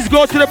drinking, please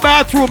go to the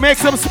bathroom, make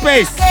some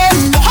space.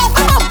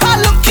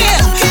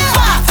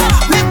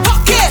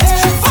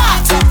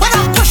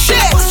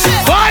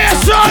 Fire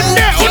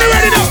Sunday, are you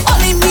ready now?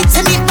 Only me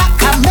to me back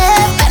and me,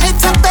 bend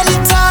it up, bend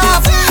it up.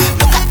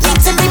 Look at me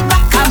to me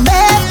back and me,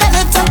 bend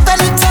it up,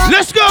 bend it up.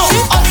 Let's go.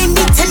 Only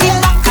me to me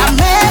back and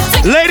me.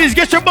 Ladies,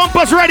 get your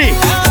bumpers ready.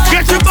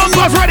 Get your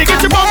bumpers ready.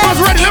 Get your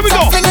bumpers ready. Let me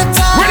go.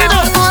 Ready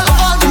now.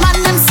 All the man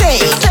them say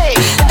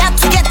that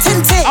to get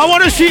into. I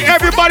want to see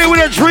everybody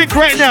with a drink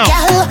right now.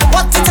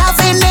 What it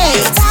have in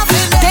it?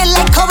 They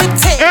like how it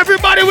is.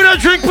 Everybody with a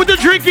drink, put the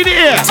drink in the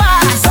air.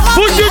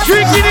 Put your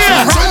drink in the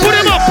air. Put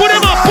him up, put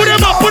him up, put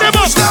him up, put him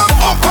up.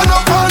 Up and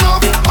up and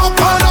up, up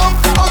and up,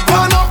 up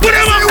and up. Put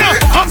him up now.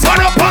 Up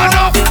and up and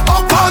up.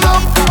 Up and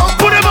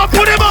up,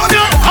 put him up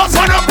now. Up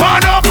and up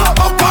and up.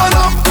 up and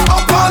up,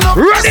 up and up.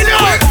 Ready now.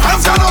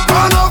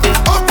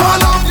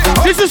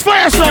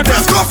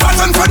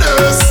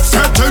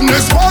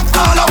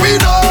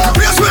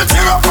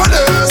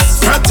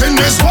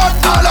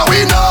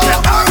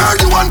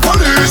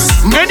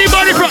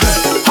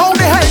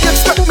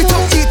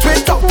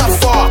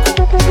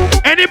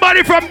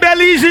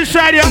 G's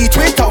inside here. Eat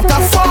without a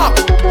fork.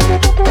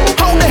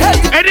 How the hell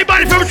you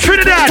anybody from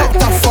Trinidad?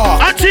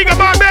 Antigua,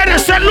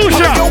 Barbados, St.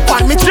 Lucia,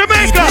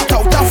 Jamaica.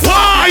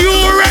 Wow, you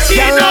ready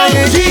now?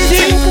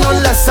 GT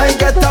unless I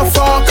get a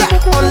fork.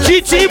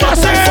 GT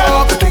must say.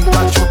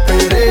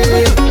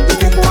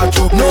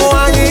 No,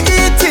 I ain't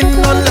eating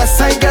unless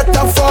I get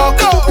a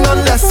fork.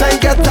 Unless I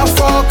get a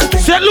fork.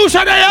 St.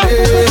 Lucia there.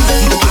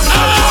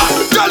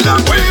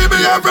 We be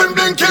having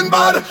blinking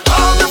bad.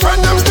 All the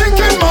friends them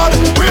stinking mad.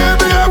 We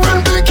be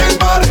having blinking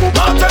bad.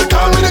 Martel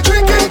call me the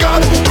drinking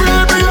god. We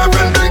be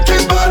having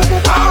blinking bad.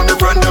 All the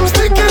friends them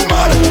stinking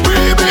mad.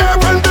 We be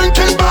having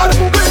blinking bad.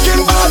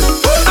 Blinking bad.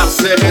 I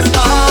say it's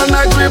all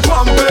night we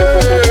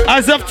pumping.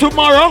 As of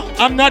tomorrow,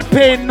 I'm not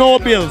paying no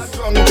bills.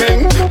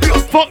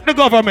 Fuck the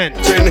government.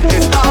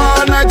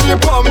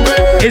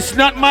 It's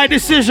not my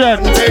decision.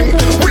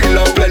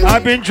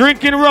 I've been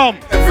drinking rum.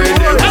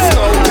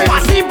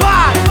 Party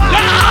bad.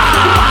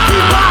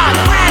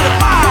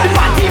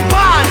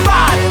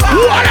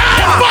 What a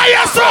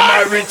fire, son!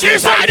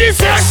 Inside this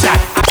section.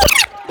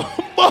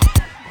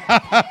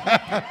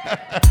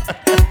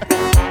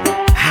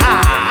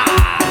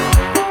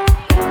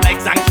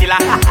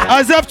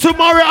 As of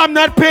tomorrow, I'm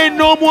not paying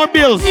no more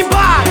bills.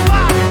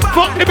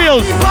 Fuck the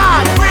bills.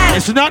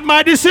 It's not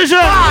my decision.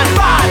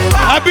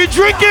 I've been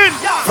drinking.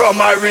 From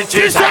my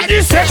riches and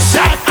this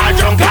section, I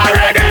drunk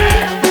already.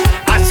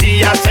 I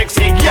see a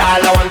sexy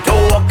girl, I want to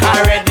walk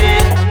already.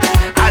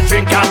 I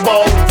drink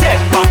about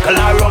 10 buckle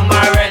of rum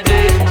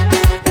already.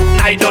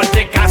 I don't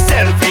take a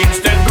selfie,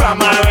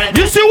 Instagram already.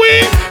 You see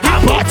we?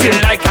 I'm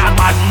partying like a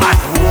madman.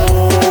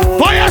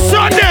 Fire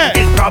Sunday.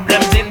 There's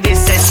problems in this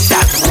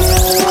session.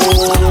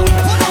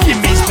 Give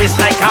me space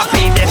like a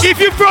penis. If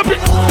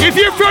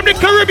you're from the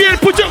Caribbean,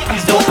 put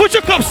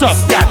your cups up.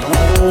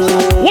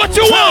 What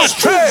you want?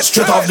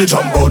 Straight off the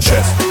jumbo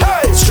jet.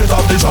 Hey, straight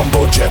off the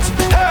jumbo jet.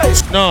 Hey.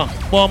 No,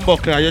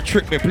 Bumbuckler, you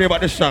tricked me. Play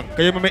about the song.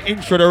 Can you remember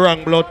intro the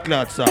wrong blood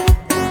clot song?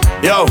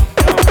 Yo,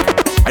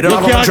 I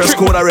don't have a dress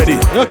code already.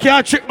 You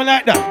can't trick me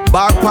like that.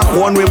 Backpack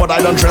one way, but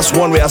I don't dress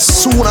one way. As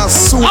soon.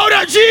 How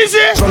that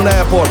Jeezy? From the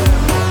airport.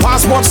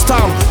 Passport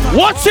stamp.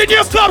 What's in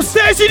your cup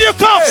stays in your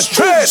cup.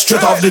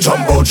 Straight off the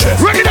jumbo jet.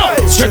 Ready now.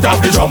 Straight off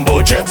the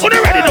jumbo jet. Oh,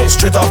 they ready now.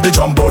 Straight off the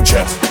jumbo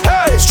jet.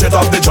 Hey, straight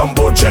off the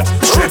jumbo jet.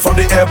 Straight from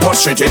the airport,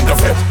 straight in the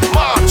fit.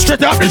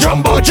 Straight off the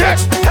jumbo jet.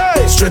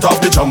 Hey, straight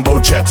off the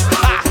jumbo jet.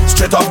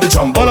 Straight off the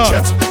jumbo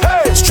jet.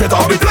 Hey, straight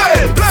off the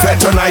plane. Fed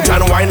tonight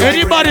and wine.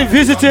 Anybody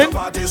visiting?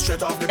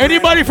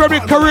 Anybody from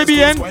the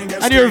Caribbean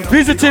and you're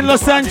visiting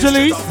Los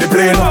Angeles? The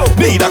plane.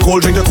 Need a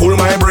cold drink to cool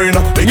my brain.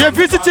 You're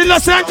visiting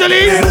Los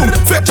Angeles?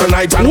 Fed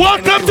tonight and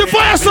welcome to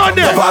Fire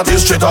Sunday. The party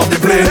straight off the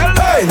plane.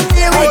 Hey.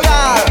 Here we go.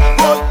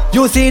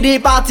 You see the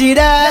party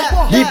there,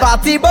 the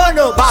party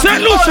bono.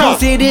 St. Lucia. You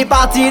see the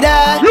party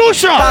there,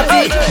 Lucia.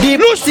 Party, the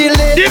party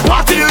lit, the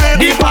party lit,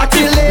 the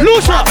party lit.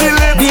 Lucia.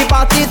 The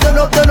party turn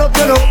up, turn up,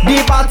 turn up.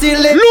 The party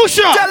lit,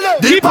 Lucia.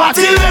 The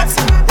party lit,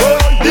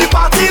 the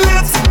party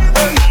lit.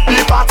 The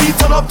party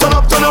turn up, turn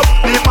up, turn up.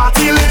 The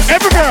party lit.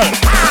 Every girl.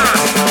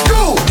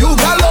 You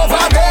got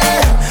over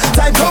there.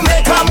 Time to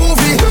make a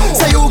movie.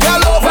 Say you got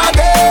over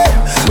there.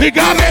 We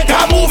gotta make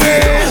a movie.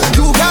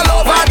 You got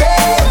over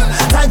there.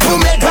 Time to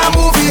make a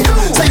movie.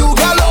 Say you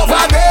got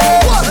over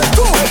there. 1,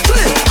 2,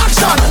 3,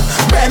 action.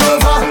 Bend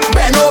over,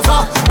 bend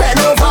over,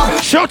 bend over.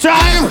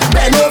 Showtime.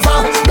 Bend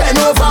over, bend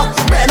over,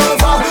 bend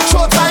over.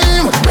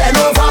 Showtime. Bend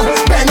over,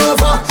 bend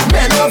over,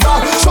 bend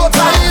over.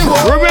 Showtime.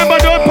 Remember,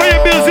 don't pay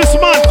your bills this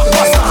month.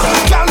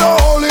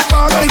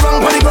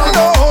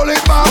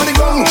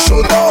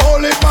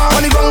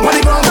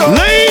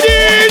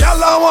 Ladies,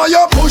 I want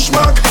you push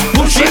back,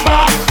 push it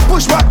back,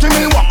 push back to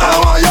me. I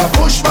want you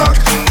push back,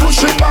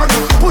 push it back,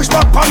 push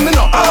back on me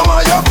now. I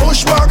want you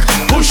push back,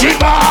 push it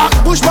back,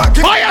 push back.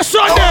 Fire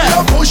Sunday. I want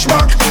you push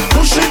back,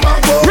 push it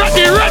back.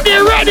 Ready, ready,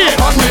 ready.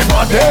 On me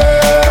body,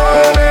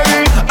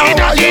 in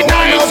the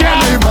night,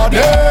 body.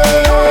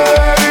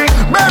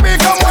 Baby,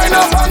 come wind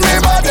up on me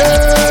body.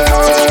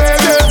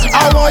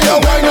 I want you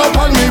wind up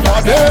on me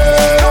body.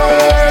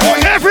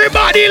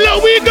 Everybody, low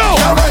we go.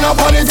 Wind up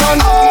on it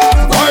and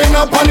wind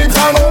up on it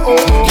and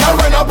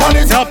wind up on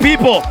it. Now,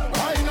 people,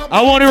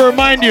 I want to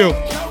remind you,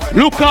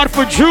 look out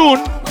for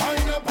June.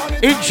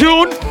 In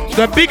June,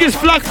 the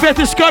biggest Black Fest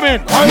is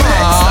coming. We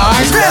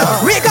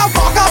can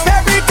fuck up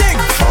everything.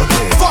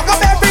 Fuck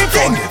up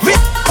everything. We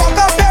fuck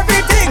up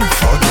everything.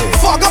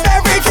 Fuck up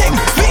everything.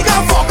 We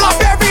can fuck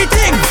up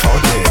everything.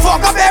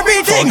 Fuck up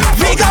everything.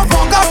 We can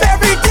fuck up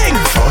everything.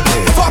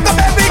 Fuck up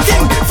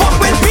everything. Fuck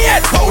with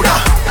beard. Powder.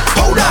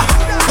 Powder.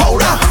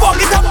 Powder. Fuck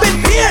it up with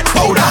beard.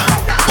 Powder.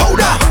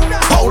 Powder.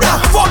 Powder.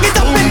 Fuck it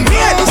up with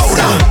beard.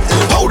 Powder.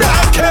 Powder.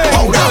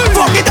 Powder.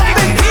 Fuck it up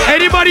with beard.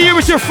 Anybody here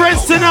with your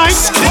friends tonight?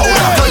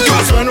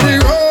 Because when we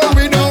roll,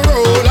 we don't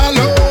roll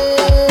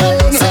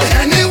alone. So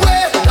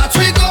anywhere that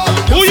we go,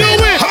 who you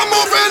with? I'm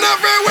moving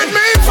every with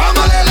me,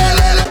 family.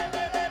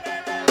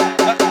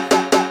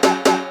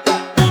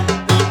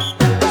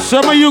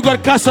 Some of you got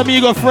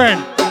Casamigo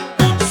friend.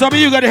 Some of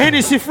you got a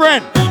Hennessy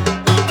friend.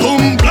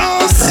 Boom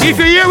blast. If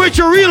you're here with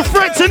your real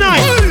friend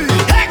tonight,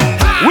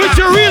 With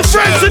your real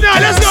friends tonight.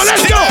 Let's go,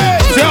 let's go.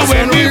 So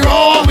when we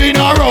roll, we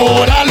no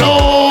roll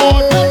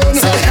alone.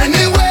 So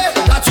anyway,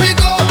 that we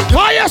go.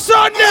 Fire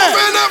Sunday.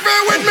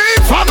 With me,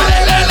 family.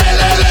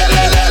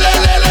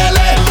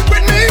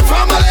 With me,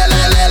 family.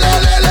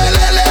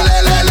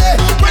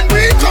 When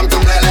we come to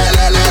play.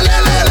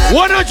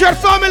 100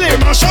 family.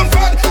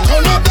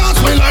 Turn up, dance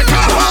me like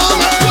a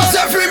hammer. Cause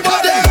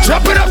everybody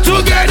jump it up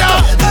together.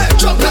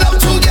 Jump it up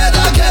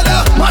together.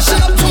 Mash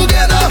it up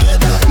together.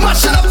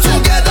 Mash it up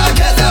together.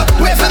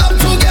 Wave it up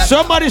together.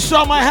 Somebody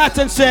saw my hat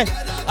and said,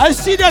 I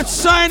see that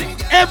sign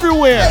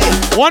everywhere.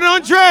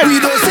 100. We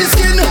don't see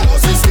skin.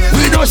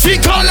 We don't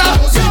see color.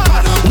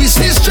 We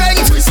see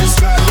strength.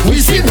 We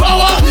see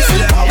power.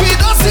 We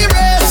don't see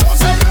race.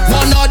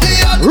 One or the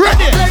other.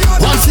 Ready.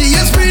 One see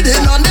is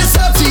breathing on this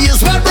earth. He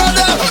is my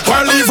brother.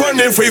 Well, even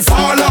if we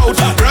fall out,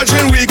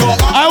 we go.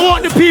 I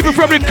want the people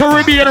from the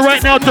Caribbean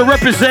right now to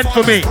represent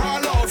for me.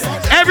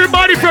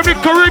 Everybody from the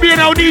Caribbean,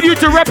 I need you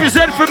to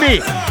represent for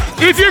me.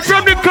 If you're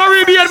from the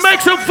Caribbean,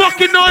 make some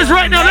fucking noise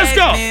right now. Let's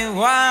go. 1,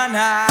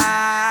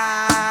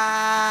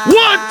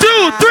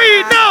 2,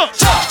 3, now.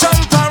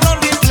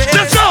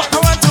 Let's go.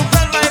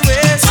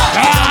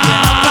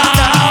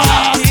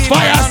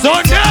 Fire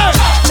Sunday.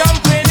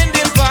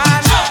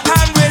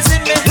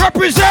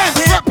 Represent.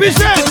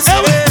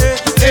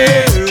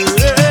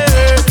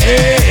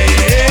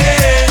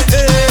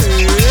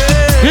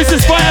 This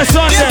is Fire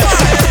Sunday.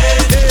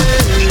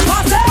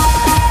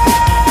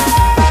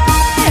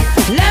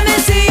 Let me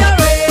see you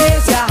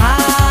raise your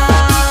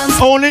hands.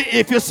 Only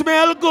if you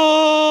smell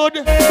good.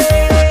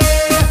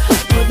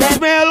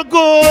 Smell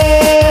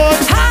good.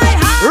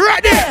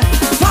 Ready.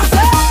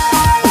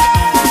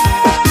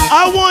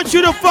 I want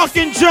you to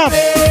fucking jump.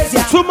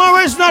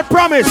 Tomorrow is not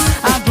promised.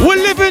 We're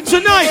living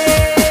tonight.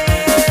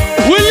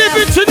 We're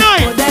living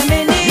tonight. 1,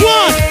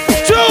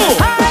 2,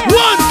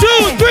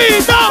 3,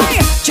 now.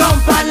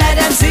 Jump and let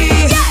them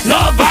see.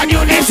 Love and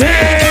unity.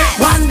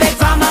 One big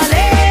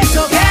family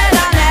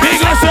together.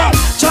 Big us up.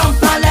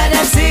 Jump and let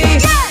them see.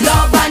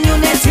 Love and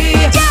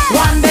unity.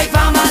 One big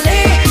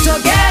family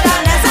together.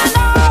 Let's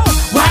know.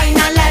 Wine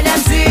and let them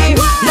see.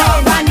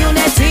 Love and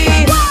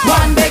unity.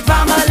 One big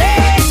family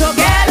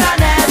together.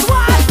 Let's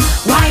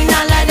wine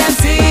and let them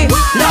see.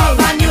 Love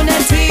and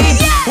unity.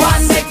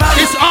 One big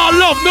family. It's all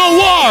love, no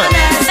war.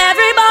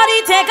 Everybody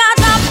take a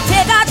jump,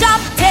 take a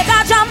jump, take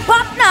a jump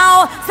up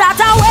now. Start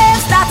a wave,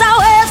 start a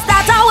wave,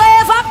 start a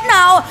wave up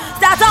now.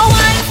 Start a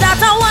wine,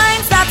 start a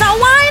wine, start a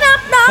wine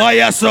up now.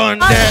 Fire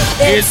Sunday,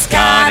 it's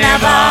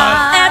carnival.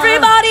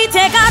 Everybody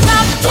take a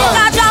jump, take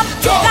a jump,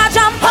 take a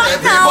jump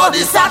up now.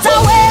 Start a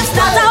wave,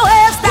 start a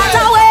wave, start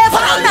a wave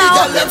up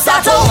now.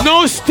 Start a wave.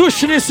 No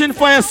stushness in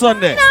Fire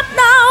Sunday. Up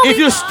now. If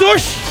you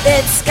stush,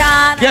 it's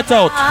carnival. get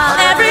out.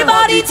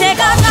 Everybody take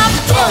a jump,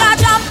 take a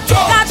jump,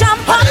 take a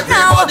jump up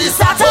now.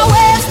 Start a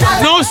wave, start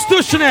a No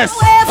stushness.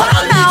 wave up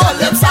now.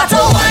 Start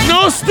a wine.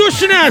 No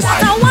stushness.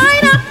 Start a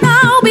wine up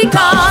now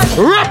because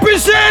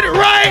Represent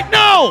right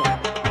now.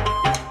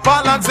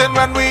 Balancing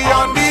when we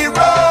on the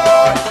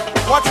road.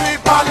 Watch me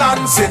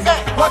balancing.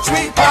 Watch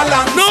me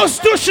balancing. No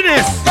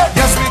stushness.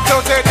 Yes, we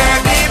tilted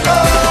any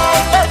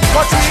road.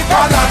 Watch me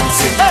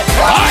balancing.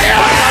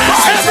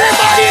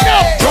 Everybody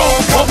know.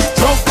 Jump up,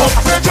 jump up,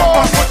 jump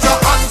up. Put your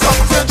hands up,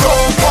 jump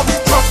up,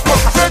 jump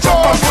up, jump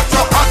up. Put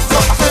your hands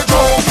up, jump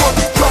up, jump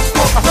up, jump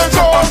up.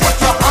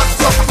 Put your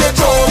hands up,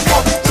 jump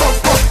up,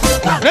 jump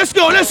up. Let's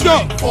go, let's go.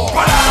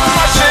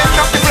 Mashing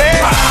up the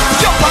place.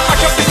 Jump up,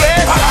 mash up the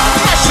place.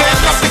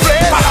 Mashing up the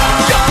place.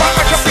 Jump up,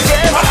 mash up the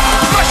place.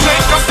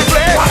 Mashing up the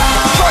place.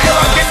 Throw your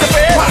hand in the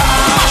place.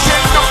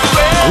 Mashing up the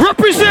place.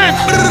 Represent.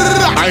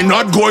 I'm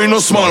not going no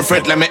small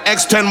fret. Let me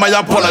extend my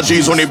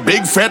apologies. On a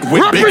big fret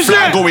with big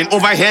flag going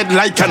overhead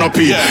like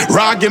canopy.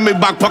 Rag in my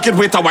back pocket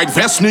with a white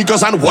vest,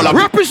 sneakers and wallaby.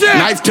 Represent.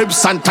 Knife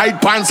tips and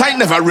tight pants. I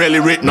never really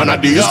rate none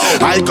of these.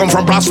 I come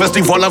from brass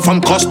festival and from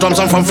customs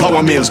and from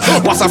flour mills.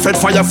 Was a fed,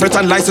 fire fed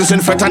and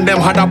licensing fed and them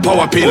had a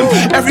power pill.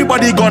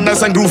 Everybody gone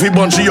nice and groovy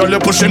bunchy, all you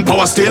pushing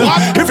power still.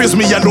 If it's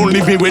me, you don't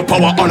leave me with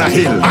power on a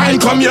hill. I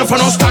ain't come here for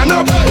no stand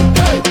up.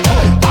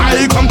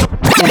 I come to.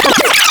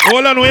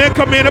 Hold on, we ain't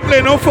come here to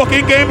play no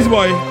fucking games,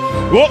 boy.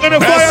 Walk in the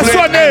Fire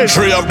Sunday.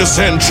 Entry of the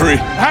century.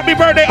 Happy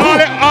birthday,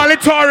 all the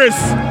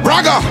tourists.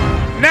 Braga.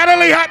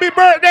 Natalie, happy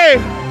birthday.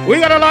 We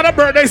got a lot of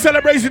birthday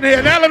celebration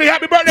here. Natalie,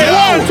 happy birthday.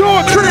 1, 2,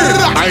 3.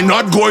 I'm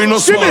not going no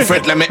small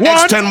fret. Let me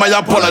extend my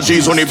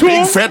apologies. On a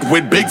big fret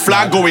with big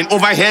flag going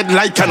overhead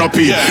like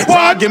canopy.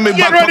 Rag in my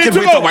back pocket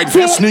with a white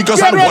vest, sneakers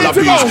and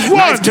wallabies.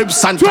 Knife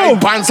tips and tight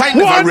pants. I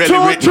never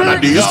really rate none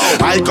of these.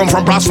 I come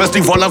from brass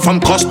festival and from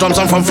customs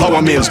and from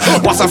flour mills.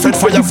 Was a fed,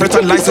 fire fed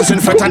and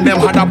licensing fed and them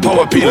had a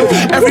power pill.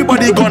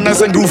 Everybody gone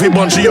nice and groovy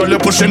bunchy, all you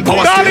pushing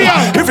power still.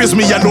 If it's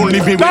me, you don't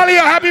leave me with.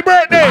 Dahlia, happy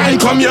birthday. I ain't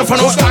come here for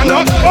no stand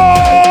up.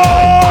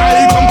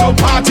 I come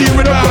to party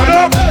with a band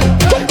up.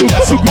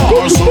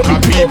 All soca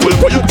people,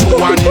 but you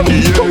 2 1 in the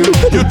air.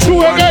 You 2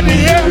 1 in the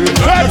air.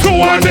 2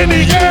 1 in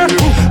the air.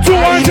 2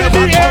 1 in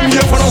the air. Come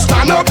here for no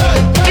stand up.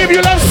 If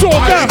you love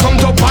soca, I come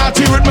to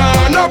party with my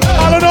hand up.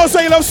 I don't know,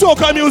 say you love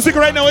soca music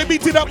right now. We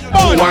beat it up. 2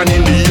 1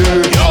 in the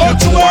air. You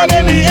 2 1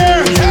 in the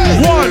air.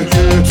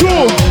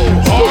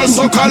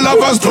 soca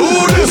lovers do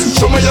this.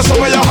 Show me your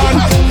hand.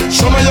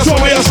 Show me your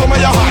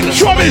hand.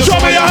 Show me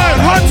your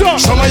hand. Hands up.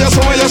 Show me your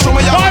hand. Show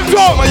me your hand.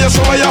 Show me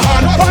your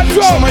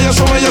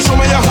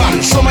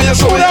hand. Show me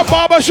your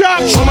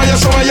barbershop. Show me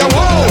your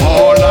whoa.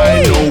 All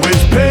I know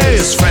is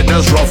pace.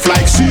 Feathers rough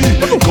like sea.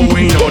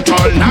 Going out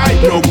all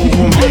night. No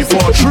boom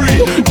before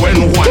 3.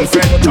 When one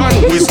fed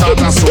done, we start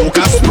a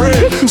soca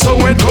spray. So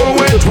we go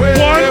with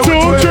 1, 2,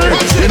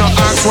 3. You know,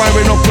 ask why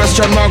we no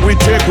question mark. We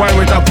take why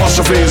with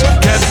apostrophes.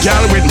 Get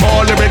gal with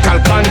more lyrical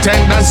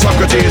content than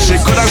Socrates. She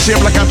could have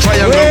shaped like a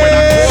triangle with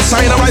a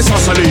cosine of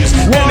isosceles.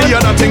 Any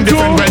other thing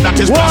different when that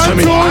is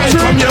blasphemy. I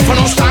come here for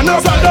no stand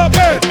up.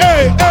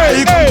 Hey,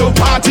 come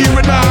to party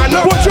with the hand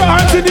up. Put your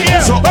hands in the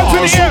air. So all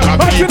soca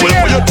people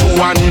put your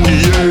 2 1 in the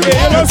air.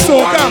 Hey,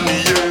 soca.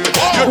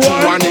 Your 2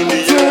 1 in the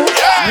air.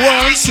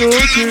 1, 2,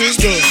 3,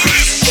 go.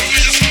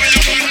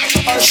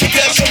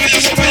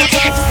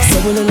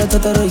 Sabole la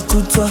tatara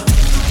ikuta,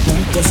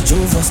 nunca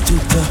chova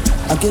stuka.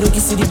 Akero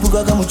kisiri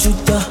buga kama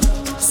chuta.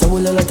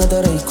 Sabole la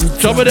tatara ikuta.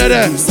 Chop it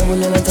there.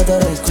 Sabole la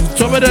tatara ikuta.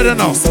 Chop it there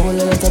now.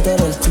 Sabole la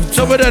tatara ikuta.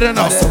 Chop it there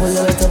now. Sabole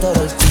la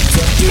tatara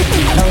ikuta.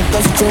 Nunca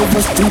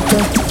chova stuka.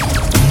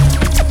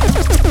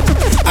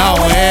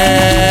 Away.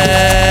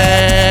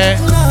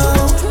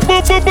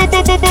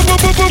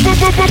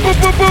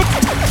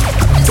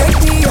 Take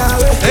me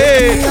away.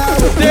 Hey,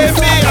 take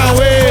me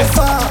away.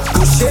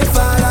 Push it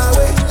far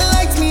away.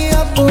 Light me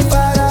up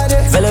over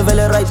there.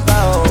 Vele right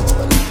now.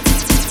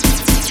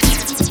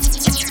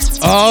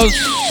 Oh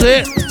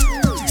shit.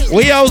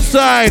 We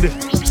outside.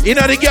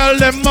 Inna the girl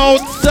them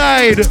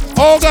outside.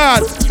 Oh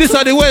God, this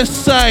are the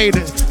west side.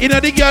 Inna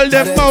the girl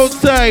them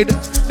outside.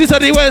 This are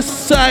the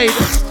west side.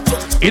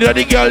 Inna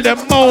the girl them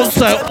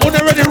outside.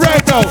 Una ready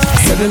right now.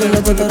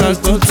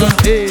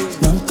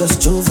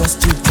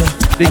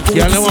 The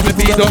girl want me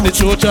beat up the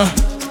chocha.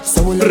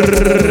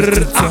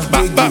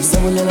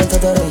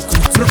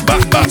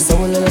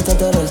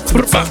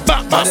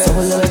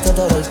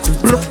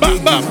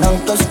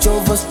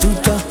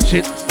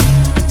 Shit.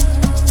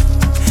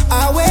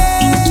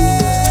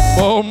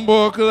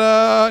 Bombo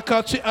clock,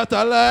 catch it at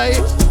a lie.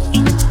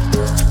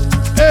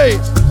 Hey,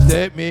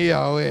 take me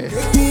away.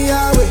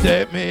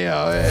 Take me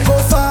away. Go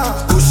far,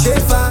 push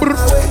it far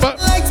away.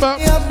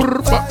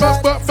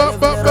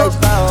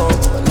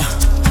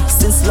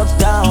 Since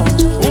lockdown,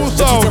 who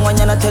sound?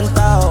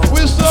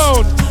 We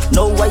sound.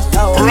 No white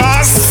out.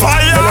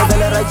 KROSSFAYAH.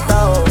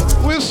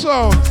 We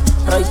sound.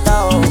 Right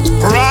now.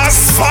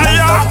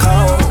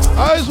 KROSSFAYAH.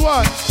 Eyes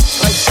one.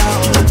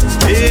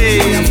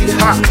 Hey,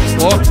 ha.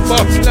 What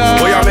fuck now?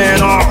 Boy,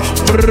 amen up.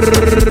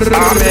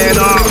 Amen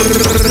up.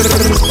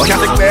 Oh,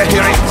 can't take me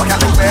here.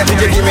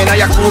 Give me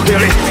a cool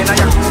berry.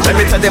 Let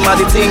me tell them how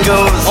the thing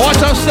goes. What's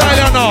your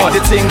style now? How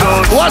the thing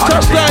goes. What's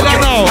your style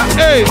now?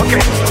 Hey.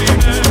 Okay.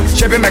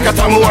 Chevy make a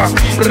tamua.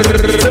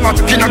 Them a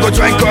picking a go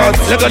join God.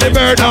 Look at the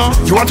bird now.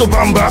 You want to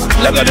bamba?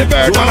 Look at the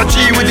bird. You wanna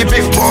G with the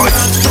big boys?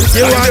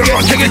 You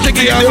want to get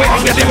chicky and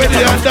get it with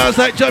and dance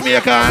like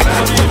Jamaican.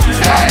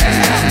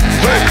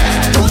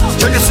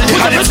 Can you see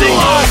how the thing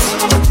goes?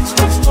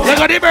 Look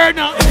at the bird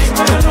now.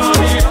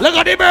 Look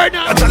at the bird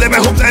now. I tell them I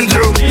hope and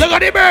do. Look at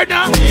the bird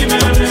now.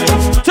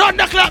 Turn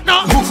the clock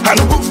now. And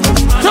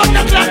turn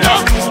the clock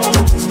now.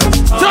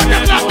 Turn the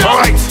clock now.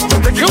 Alright.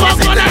 You want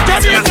to go like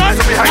Jamaican?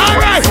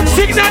 Alright.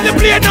 Signal the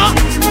plane now.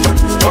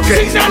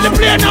 Okay. Signal the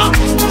plane now.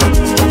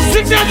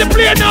 Signal the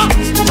plane now.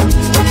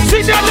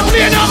 Signal the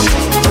plane now.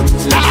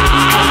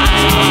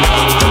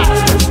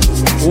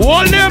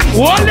 Hold them.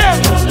 Hold them.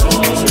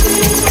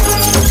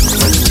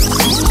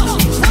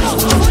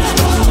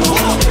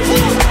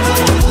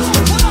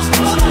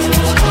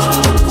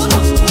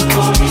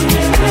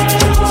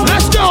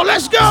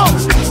 Let's go.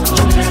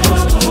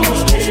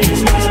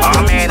 Oh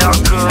man, I'm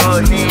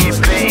good,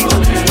 babe.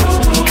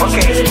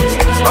 Okay.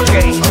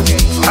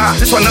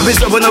 This one of his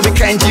double, no we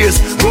can't use.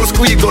 Go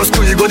school, you go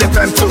the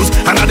fam tools.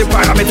 And all the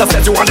parameters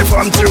that you want to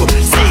farm through.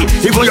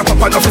 See, even your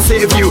papa not to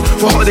save you.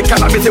 For all the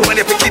calamity when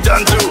they pick it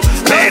done too.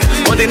 Man,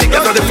 all the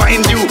niggas don't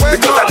find you.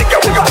 Because that nigga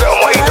will you tell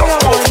my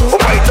dog.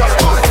 Oh my dog.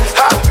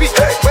 Happy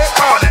day,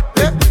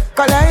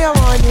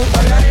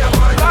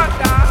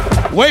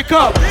 wake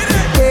up.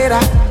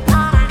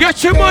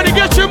 Get your money.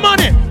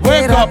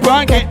 Wake up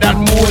and get that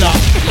moolah.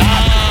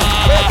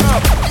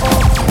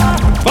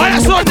 Fire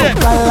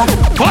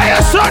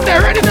Sunday,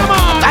 ready to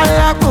man.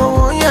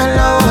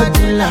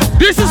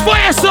 This is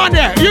Fire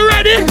Sunday. You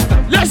ready?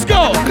 Let's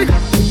go.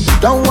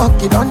 Don't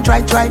walk it, don't try.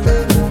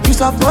 You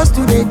supposed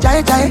to be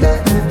jai.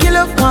 Kill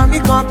up, come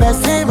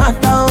person,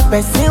 matter,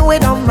 person we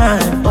don't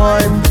mind.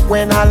 Boy,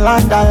 when I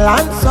land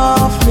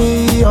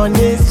softly on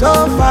the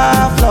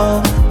sofa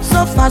floor.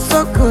 So far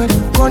so good,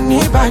 Koni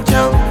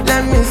Bajo.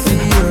 Let me see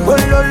you. Oh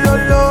lo lo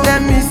lo.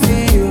 Let me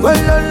see you. Oh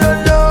lo lo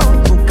lo.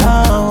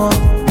 Bukao.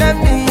 Let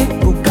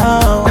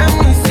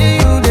me see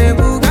you. De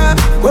buga.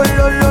 Oh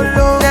lo lo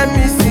lo. Let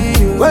me see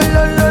you. Oh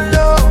lo lo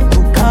lo.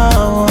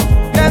 Bukao.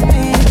 Let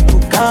me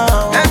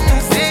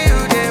see you.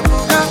 De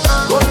buga.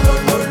 Oh lo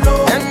lo lo.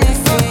 Let me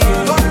see you.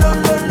 Oh lo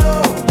lo lo.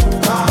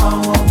 Bukao.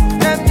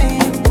 Let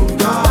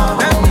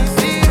me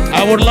see you. I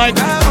would like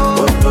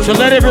So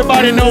let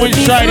everybody know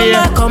inside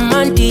here.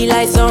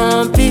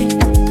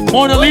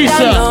 Mona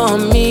Lisa.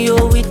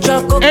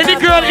 Any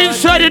girl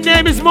inside your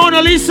name is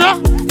Mona Lisa?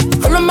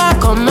 Follow my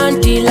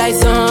command like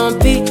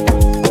zombie.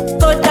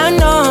 Go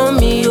down on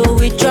me, you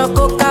with your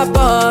coca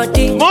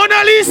body.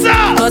 Mona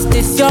Lisa! Cause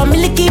this your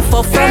milky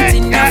for front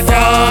enough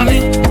for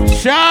me.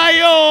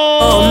 Shayo!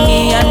 Oh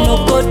me, I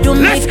no go do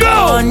me. Let's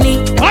go!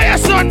 Fire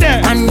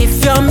Sunday! And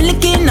if you're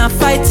milky na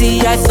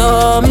fighty, I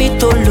saw me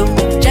to look.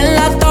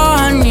 Gelato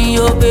honey,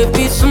 oh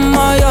baby,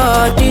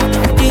 sumoyo deep,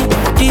 deep,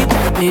 deep.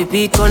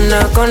 Baby,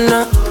 gonna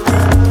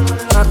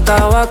waka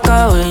waka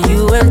when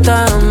you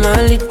enter my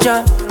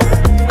licha.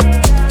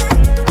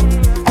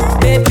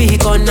 Baby,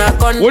 gonna.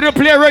 We don't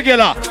play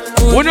regular.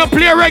 We don't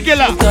play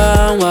regular.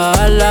 Yeah,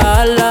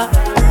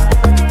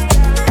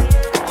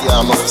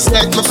 I'm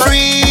set me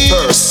free.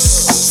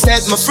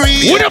 Set me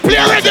free. We don't play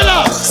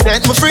regular.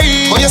 Set me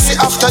free. When you see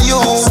after you,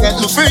 set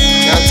me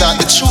free. Can't talk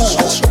the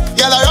truth.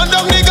 Girl, I run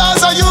down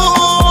niggas are you.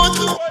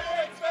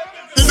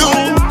 You know,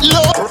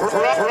 love.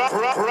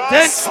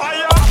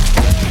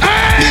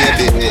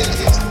 Baby,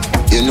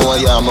 you know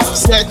I am.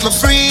 Set me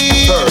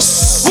free.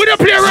 We don't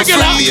play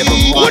regular. We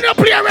don't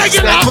play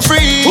regular. Set me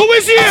free. Who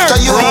is here?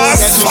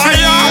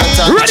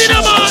 Fire. Ready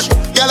now, man.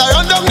 Girl, I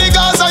run down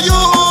niggas are you.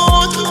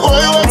 What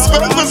you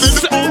expect me to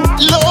do?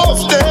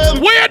 Love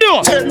them. What you do?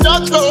 Tender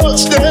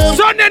touch them.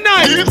 Sunday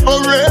night.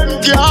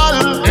 Different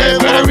girl.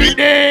 Every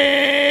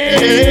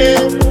day.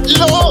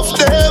 Love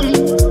them.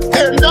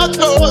 Tender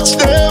touch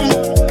them.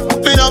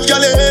 Me have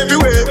girl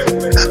everywhere.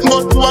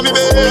 But who am me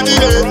baby?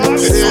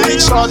 Hey,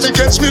 shorty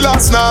catch me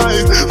last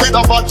night with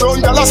a fat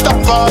tongue, girl a stop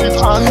vibe.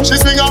 And she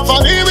swing off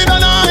on me with a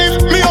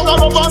knife. Me hug her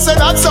up and say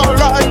that's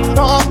alright.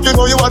 You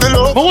know you are the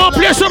love. I want to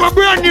play something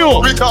brand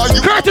new.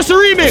 Courtesy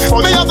remix.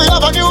 Me have to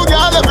have a new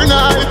girl every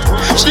night.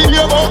 She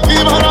hear about me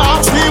and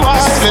ask me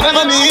why. Me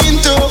never mean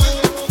to.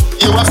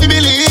 You have to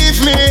believe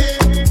me.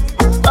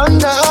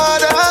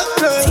 Another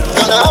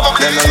gonna have a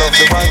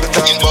baby.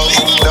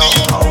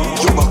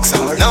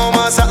 No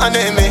massa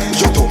enemy.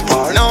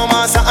 No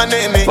massa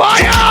enemy.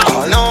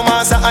 Fire! No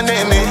massa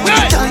enemy.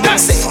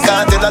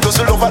 Can't tell her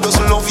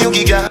doesn't love you,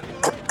 giga.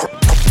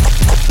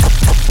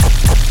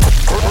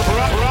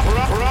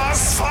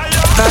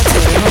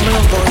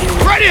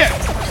 Ready!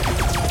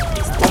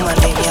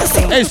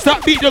 Hey,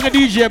 stop beating on the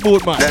DJ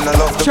board, man.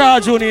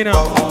 Charge on you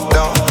now.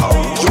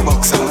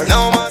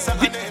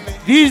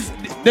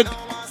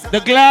 The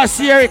glass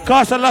here, it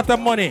costs a lot of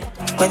money.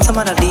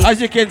 As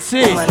you can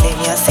see.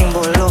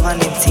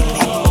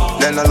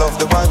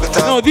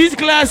 No, these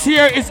glass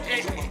here is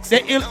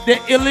they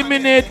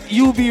eliminate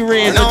UV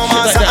rays and shit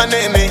like that.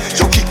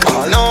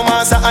 No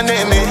massa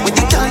enemy. With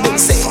the time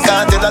say,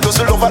 can't tell her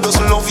doesn't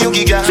love you,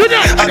 giga.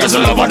 I just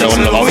love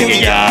you,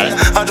 giga.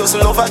 I just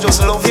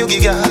love you,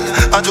 giga.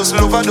 I just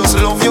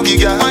love you,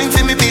 giga. Mind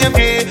for me,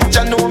 baby.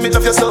 Jah know me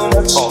love you so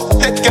much.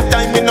 Take your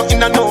time, me not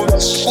in a no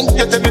rush.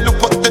 You tell me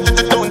look what they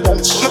don't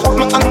touch. Me put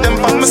my hand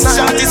them on my side.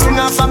 Shawty swing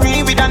off for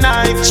me with a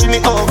knife. She me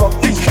over.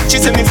 She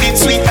say me feel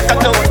sweet like a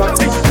donut.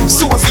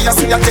 Sophia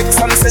see a text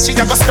and say she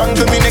never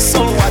strangle me next.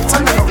 So what? I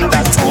know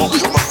that.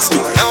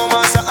 No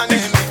massa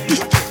enemy.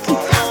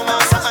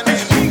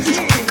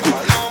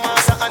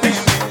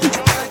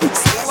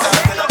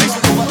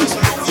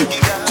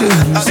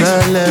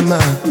 Jerusalem,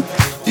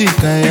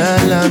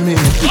 Ikayalami.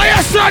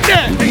 Fire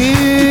Sunday.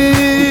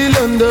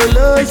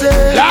 Ilondoloze.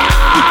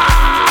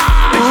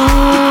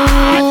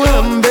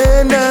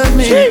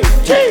 Ambenami.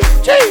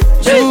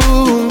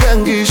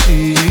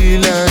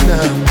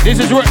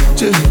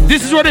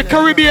 This is where the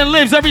Caribbean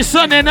lives every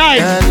Sunday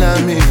night.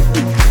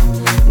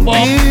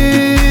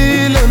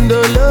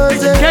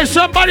 Can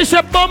somebody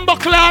say bumbo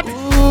clot?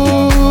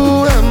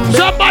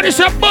 Somebody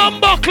say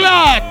bumbo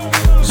clot.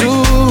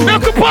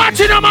 Make a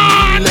party, no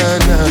man.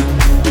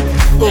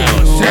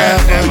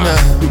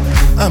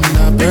 I'm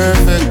not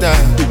perfect. I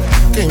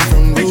came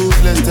from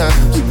ruthless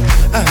times.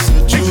 As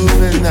a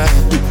juvenile.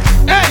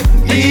 Hey,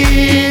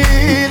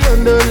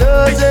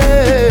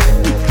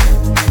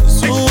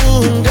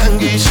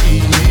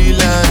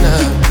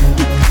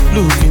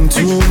 look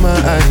into my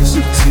eyes,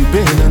 see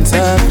pain and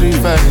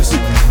sacrifice.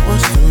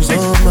 What's goes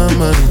on my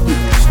mind?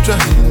 Just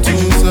trying to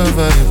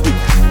survive.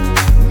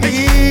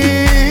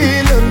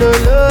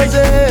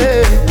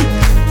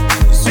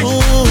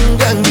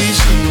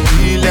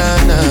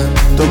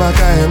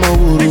 Tomaka emo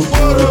wuru,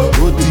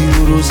 oti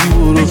wuru si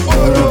wuru.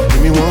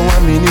 Emi won wa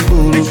mi ni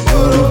wuru,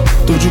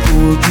 toju ko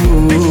oju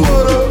wuru.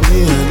 Ni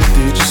ani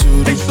teju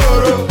sori,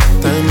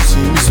 time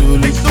see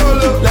me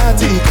solo.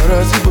 Lati ikoro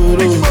si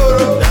wuru,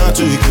 now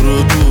to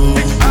Ikorodu.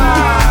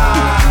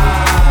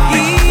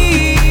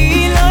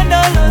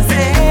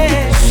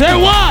 Say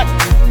what?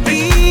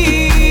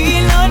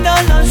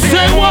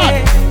 Say what?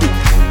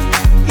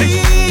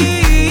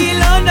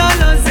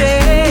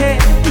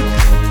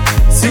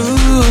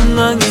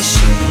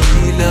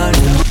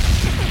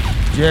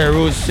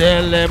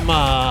 Jerusalem.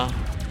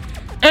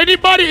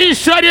 Anybody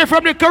inside here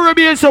from the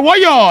Caribbean say why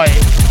yoy?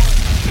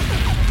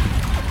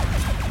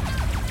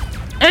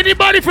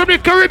 Anybody from the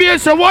Caribbean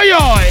say why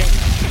yoy?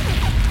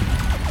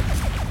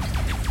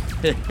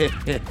 Put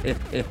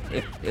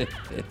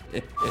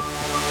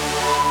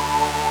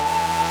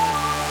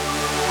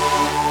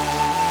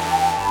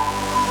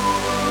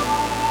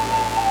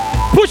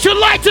your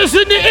lighters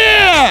in the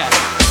air.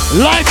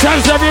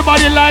 Lighters,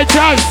 everybody,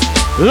 lighters.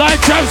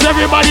 Lighters,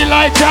 everybody,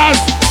 lighters.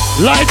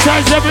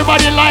 Lighters,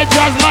 everybody,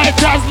 lighters.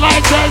 Lighters,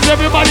 lighters,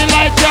 everybody,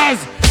 lighters.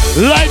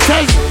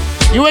 Lighters.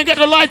 You ain't get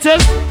the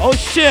lighters? Oh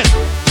shit.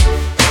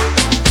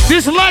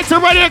 This lighter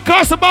right here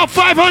costs about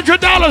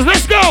 $500.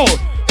 Let's go.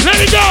 Let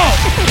it go.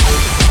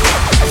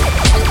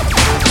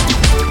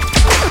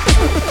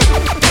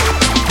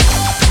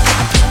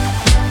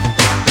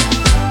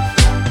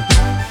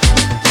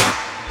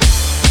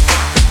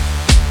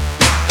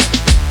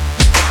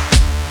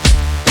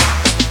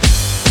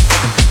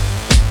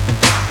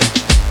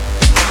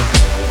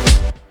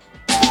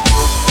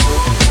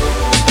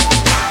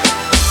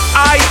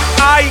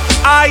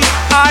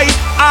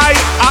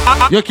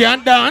 You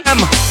can't dance.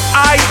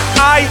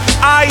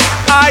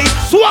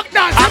 Swag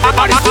dance.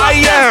 Everybody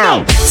swag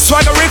dance.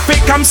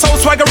 Swaggerific, I'm so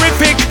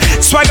swaggerific.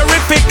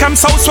 Swaggerific, I'm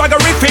so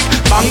swaggerific.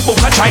 Bang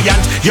book a giant,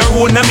 your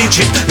own a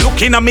midget.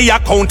 Looking at me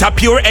account a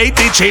pure 8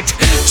 digit.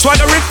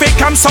 Swaggerific,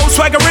 I'm so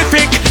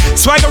swaggerific.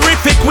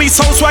 Swaggerific, we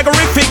so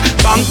swaggerific.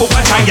 Bang book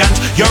a giant,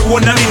 your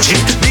own a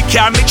midget. The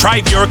car me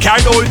drive, your car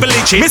don't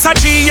believe it. Miss a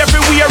G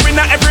everywhere in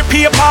a every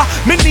paper.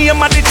 Me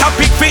name at the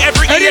topic for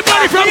every.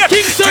 Anybody from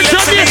Kingston,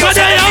 Jamaica,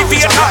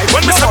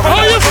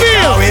 how you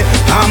feel?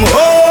 I'm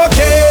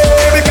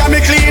okay, because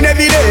me clean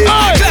every day.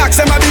 Clocks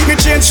them a beat me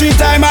change 3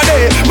 times a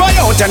day. Boy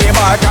out and the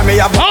bar can me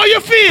have. How you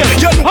feel?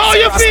 How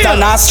you feel?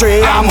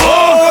 I'm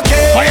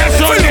okay.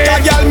 Full look a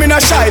girl me no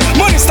shy.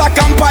 Money stack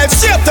and pipe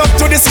straight up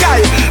to the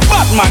sky.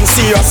 Batman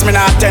serious, me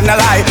not tell a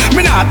lie.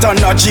 Me not turn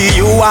no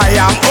GUI.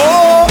 I'm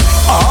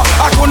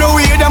I couldn't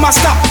wait them a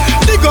stop.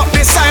 Dig up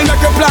the sign make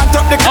you plant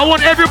up the. I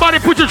want everybody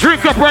put your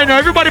drink up right now.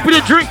 Everybody put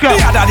your drink up.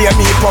 The other day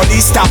me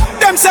police stop.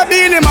 Them say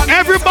being him.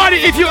 Everybody,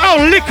 if you out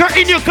liquor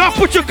in your cup,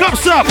 put your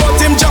cups up. But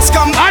him just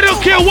come. I don't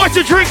care what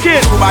you're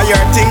drinking. Over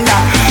your thing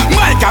that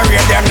my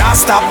career them not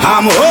stop.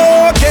 I'm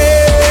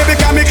okay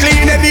because me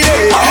clean every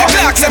day.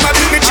 Clocks them a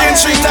beat me change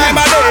 3 times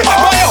a day.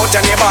 Boy out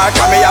and the bar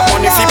can me have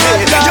money fi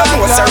pay. You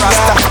know it's a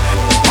rasta.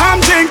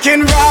 I'm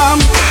drinking rum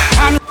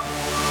and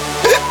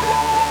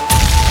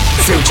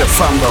future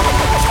Fambo.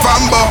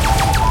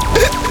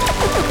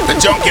 The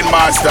junkin'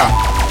 master.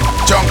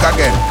 Junk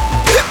again.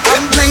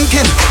 I'm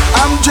drinking.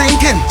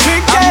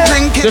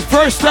 The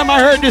first time I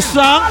heard this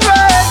song,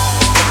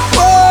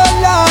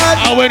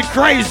 I went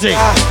crazy.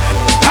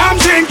 I'm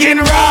drinking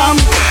rum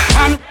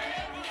and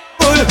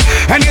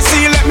and you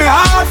see let me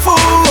heart full.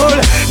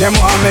 Them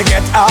want me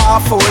get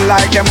awful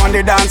like them on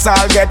the dance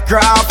I'll get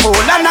grappled.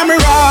 And I'm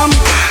rum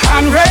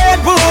and Red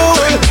Bull.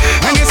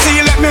 And you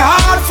see let me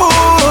heart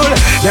full.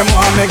 Them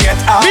want me get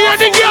awful. Me and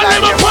the girl like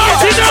them a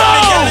party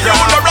now.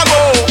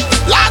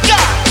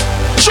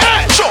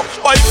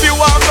 But if you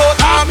walk out,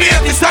 I'm here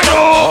to stand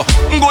up.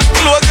 Good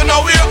clothes, you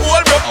know we're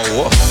old, bro.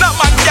 That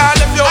man can't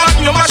let you on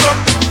your mash up.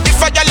 If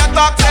a girl a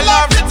talk, tell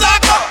her to talk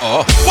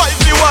up. Why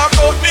if you walk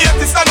out, me here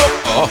to stand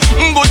up.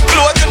 Good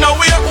clothes, you know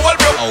we're old,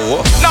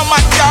 bro. That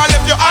man can't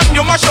let you on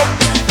your mash up.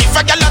 If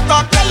a girl a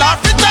talk, tell her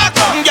to talk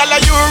up. Girl,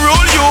 you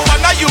rule, you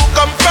wanna you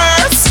come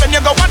first. When you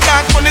go and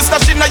dance, money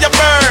stash in your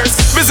purse.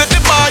 Visit the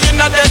bar, you're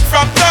not dead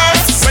from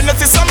thirst. When you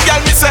see some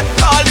girl, me say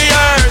all the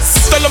earth.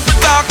 Tell them to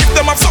talk if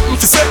them have something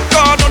to say.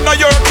 God, none of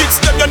your kids,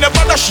 them you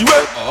never dash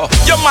away.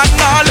 Your man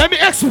now. Let me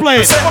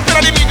explain. Say up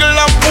in the middle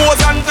and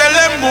pose and tell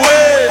them go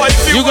away.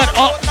 You got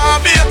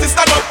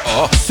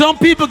some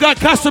people got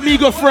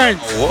Casamigo friends.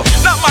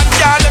 That man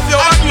can't let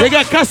you on. They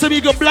got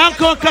Casamigo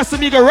Blanco and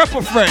Casamigo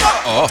Rapper friends.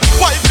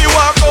 Why if you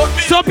walk out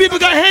me? Some people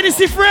got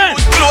Hennessy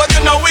friends. Clothes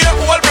you know we're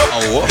old,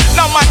 bro.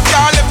 That man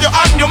can't let you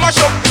on. You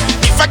mash up.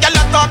 If a girl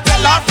a talk,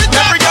 tell her to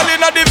every girl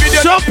in the video.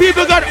 Some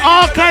people got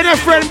all kind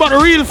of friends, but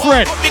real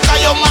friends. Because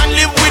your man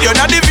live with you.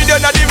 Not the video,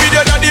 not the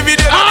video, not the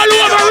video. All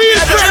over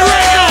real friends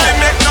right now.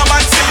 Make no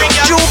man see you.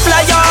 You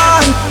fly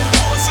on.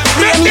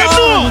 Make them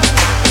know.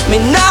 Me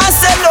nah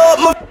sell out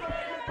my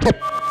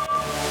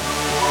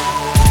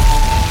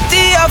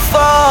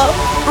TFO,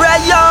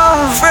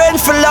 Rayon, friend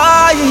for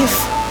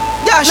life.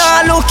 Yeah,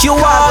 now look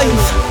your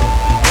wife.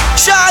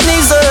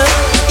 Shawnee's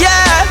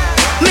yeah,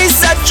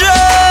 Mr. Dre.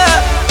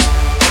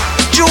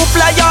 You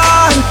fly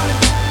on,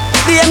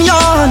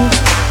 Damien.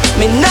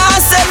 Me nah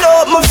sell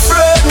out my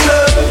friend.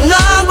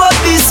 Nah but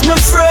this my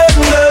friend.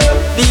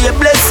 Be a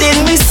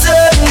blessing me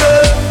son.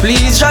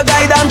 Please your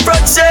guide and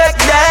protect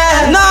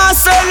them. Nah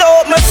sell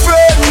out my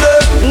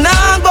friend.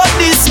 Nah but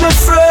this my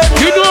friend.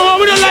 You know what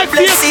we don't like for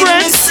your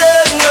friend.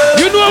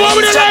 You know what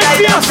we don't like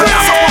for your friend.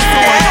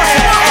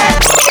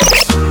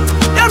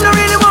 Them don't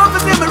really want to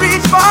see me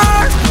reach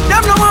far.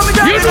 Them don't want me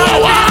to. You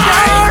know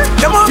why?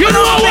 You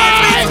know why?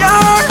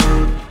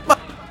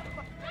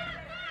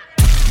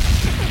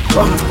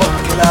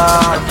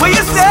 What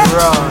you say?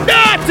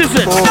 That is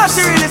it. That's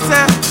what you really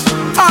say.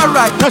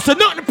 Alright. That's a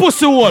nothing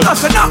pussy wall.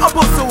 That's a nothing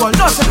pussy wall.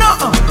 That's a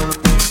nothing.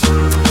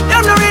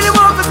 Them don't really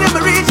want to see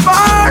me reach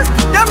far.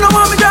 Them don't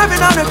want me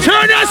driving on the.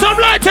 Turn on some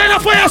light and a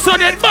fire, son.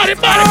 Body.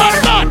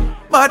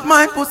 But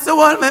my pussy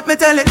wall, make me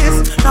tell you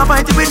this. Now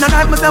fight it with no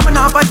knife, myself and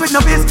now fight with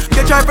no fist.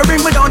 You try to bring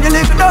me down, you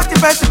little dirty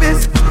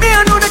pessimist. Me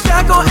I know that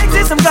can't go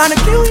exist, I'm gonna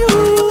kill you.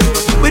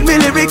 With me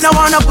lyrics, I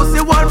want a pussy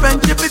wall.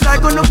 Friendship is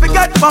like gonna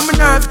forget from my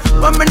nerves.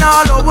 But me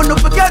now I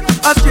wanna forget.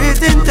 A street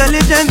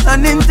intelligence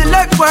and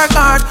intellect work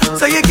hard.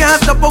 So you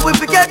can't stop what we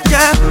forget,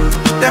 yeah.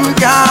 Them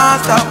can't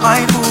stop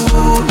my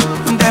food.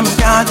 Them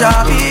can't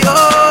drop me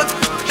out.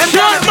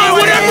 Short man,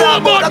 what them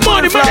know about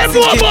money? Man, them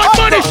know about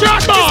money,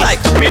 short man.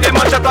 Me dem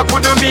a chat a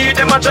kudu, me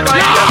dem a chat a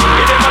hidden. Me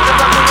dem a chat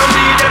a kudu,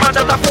 me dem a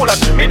chat a full.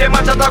 Me dem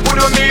a chat a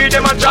kudu, me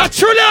dem a chat.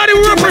 Truly how they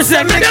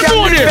represent, me them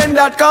know this.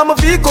 That come of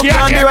vehicle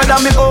can't do it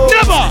than me own.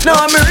 Never. No,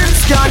 me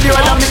rims can't do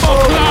it than me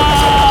own.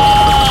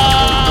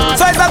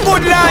 So it's a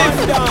good life.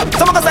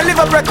 Some of us live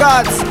up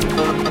records.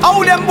 How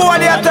them boy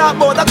they talk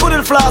about a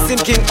good flossing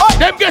king. Oh,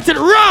 them get it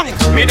wrong.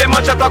 Me dem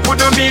a chat a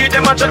kudu, me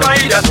dem a chat a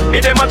hidden. Me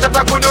dem a chat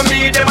a kudu,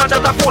 me dem a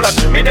chat a full.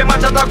 Me dem a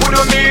chat a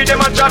kudu, me dem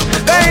a chat.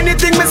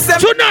 Anything me say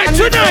tonight.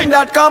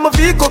 That come of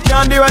vehicle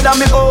can't do it than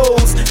me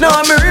house.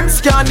 Now me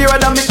rims can't do it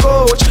than me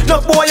coach.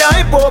 No boy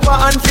I hype over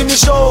and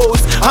finish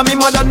shows. And me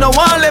mother no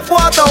one left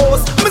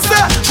waterhouse. Me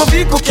say my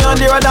vehicle can't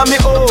do it than me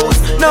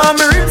house. Now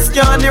me rims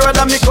can't do it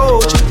than me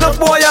coach. No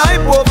boy I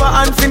hype over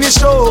and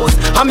finish shows.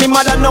 And me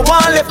mother no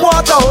one left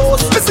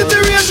waterhouse. Me see the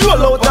range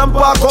roll out and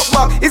park up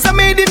back. It's a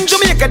made in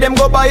Jamaica, them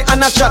go buy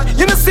and a chat.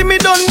 You know see me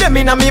done them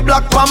in a me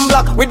black pan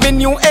black. With me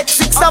new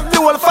X6 of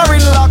the whole foreign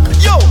lock.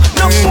 Yo,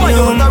 no boy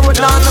out a road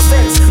no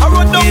sense. I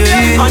run down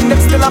there and them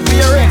still a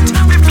pay rent.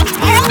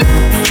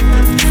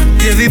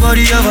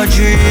 Everybody have a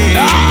dream.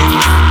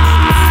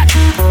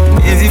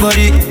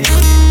 Everybody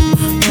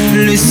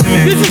listen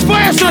me. This is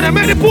Fayah, so they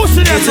made the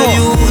pussy there, so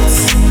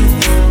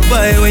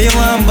buy where you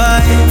want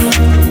buy.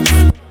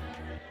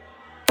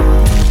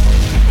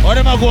 Or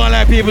them are going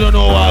like people don't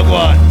know what I go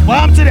on.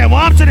 Warm to them.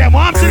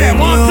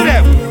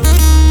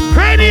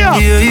 Cranium,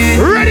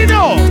 ready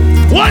now.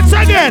 Once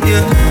again.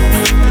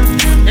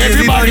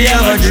 Everybody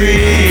have a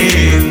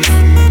dream.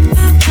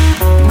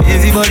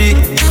 Everybody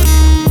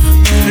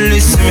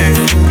listen me.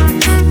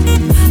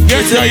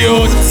 Get your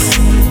youth.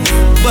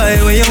 Buy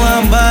where you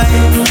want buy.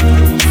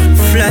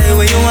 Fly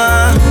where you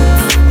want.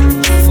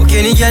 Fuck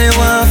any girl you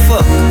want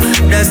fuck.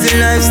 That's the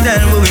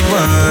lifestyle what we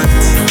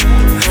want.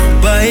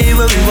 Buy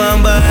what we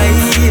want buy.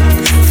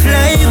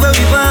 Fly what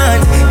we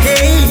want.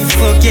 Hey,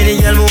 fuck any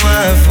girl we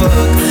want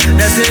fuck.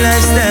 That's the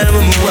lifestyle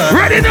what we want.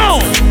 Ready now.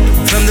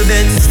 From the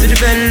Benz to the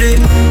Bentley,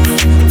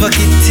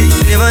 pocket tick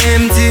never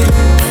empty.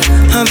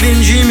 I've been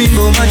dreaming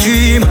about my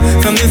dream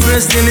from the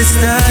first day me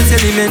start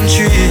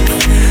elementary.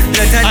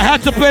 I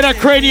had to play that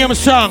Cranium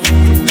song.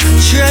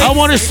 I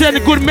want to send a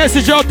good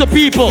message out to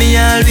people.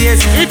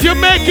 If you're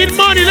making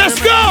money, let's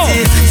go.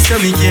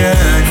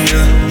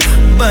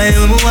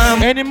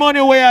 Any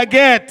money where I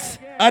get,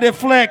 I dey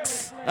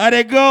flex, I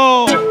dey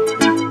go.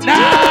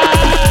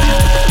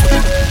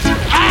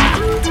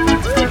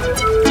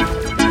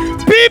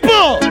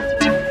 People,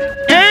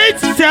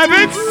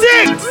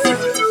 876.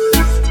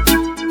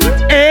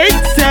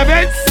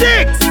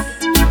 876.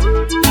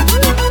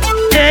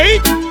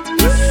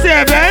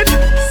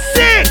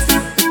 876.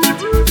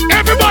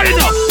 Everybody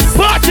know.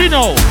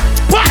 Patino.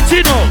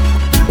 Patino.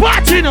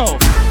 Patino.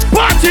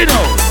 Patino.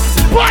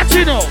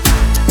 Patino.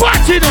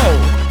 Patino.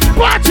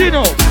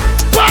 Patino.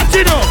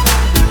 Patino.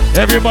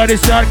 Everybody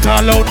start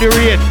call out the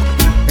rain.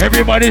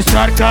 Everybody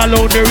start call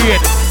out the rain.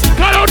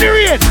 Call out the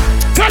rain.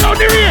 Call out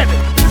the rain.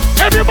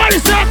 Everybody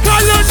start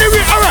call out the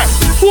rain. Alright.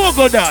 Who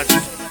go dance?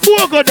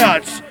 Who go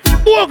dance?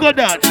 Who go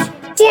dance?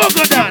 Who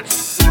go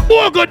dance?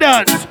 Who go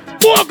dance?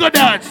 Who go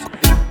dance?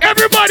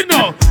 Everybody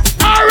know.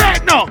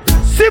 Alright now.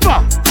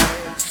 Siba.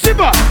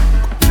 Siba.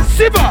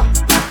 Siba.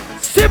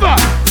 Siba.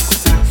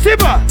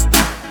 Siba.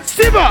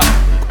 Siba.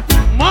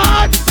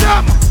 March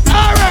some.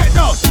 Alright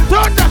now.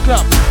 Turn the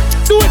club.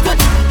 Do it again.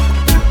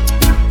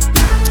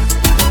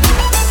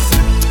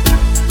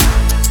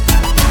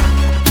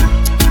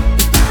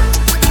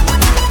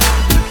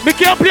 Me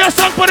can't play a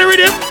song for the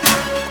rhythm.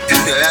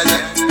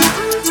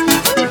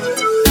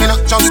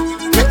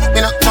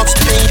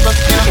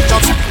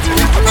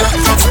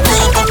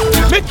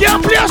 Me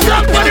can't play a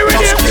song for the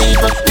rhythm.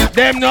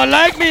 Them not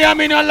like me, I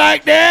mean not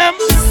like them.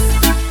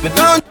 Me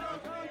don't.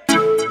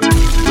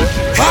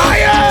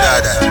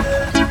 Fire!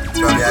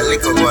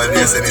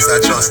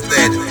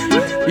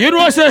 You know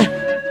what I say?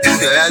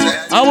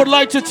 I would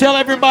like to tell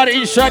everybody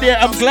in Shadia,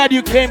 I'm glad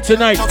you came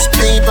tonight.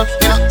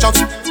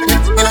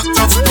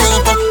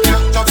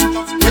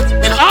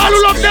 All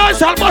who love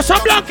dance, I'll bust a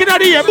blank in the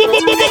air. Boom,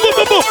 boom, boom, boom, boom,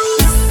 boom, boom.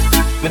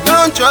 Me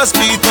don't trust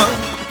people.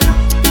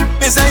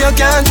 Me say you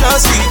can't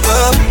trust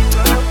people.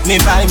 Me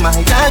buy my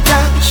car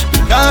cash.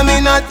 Cause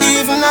me not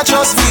even a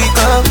trust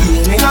people.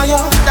 Me know you,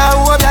 that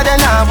hope that they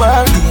not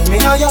work. Me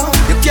know you,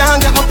 you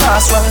can't get my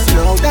password.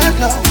 No, that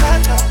no.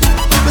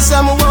 Me say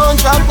me won't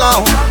drop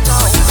down.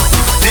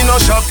 Me no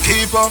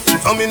shopkeeper,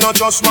 and me no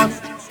just man.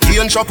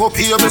 Pain chop up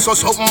here, so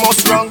something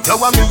must wrong. You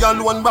want me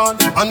alone born,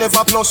 I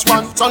never plus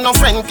one. So no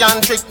friend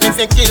can trick me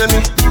if they kill me.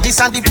 This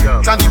and the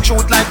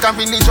truth like a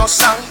religious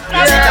song.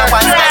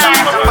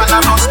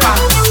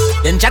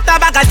 Them chat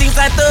about things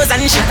like those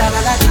and shit.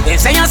 Them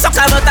say you suck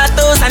about that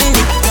those and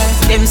dick.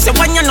 Them say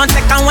when you not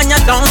take and when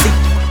you don't see.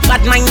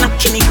 Bad mind not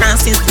kill me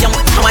since young.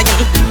 How are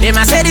you? Them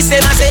a say this,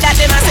 them a say that,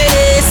 them a say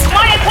this.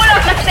 Money pull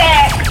up the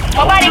set.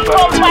 My body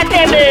comfortable.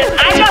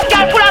 I just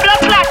can't pull a blood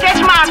clot,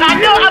 yes man.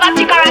 I don't have a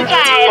ticker and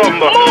child.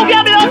 Move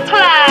your blood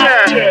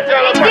clot.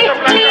 This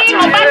clean,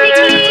 my body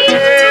clean.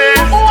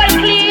 All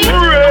clean.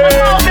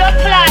 My blood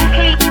clot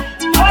clean.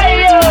 How are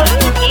you?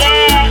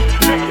 Yeah.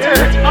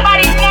 My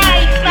body's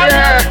nice. My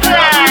blood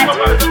clot.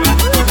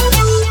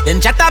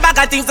 Them chat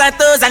about things like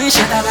those and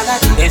shit.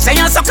 Them say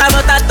you suck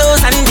about that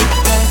those and dick.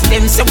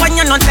 Them say when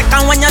you not take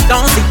and when you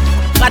don't see.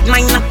 Bad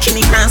mind not kill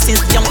me since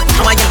young.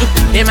 How are you?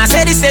 Them a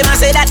say this, them a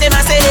say that, them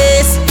a say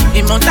this.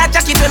 Them mount a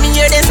jacket when me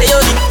hear them say you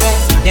me.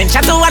 Them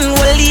chat to one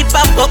will leap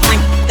up up.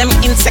 Them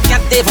insecure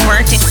they've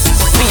working.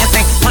 Me a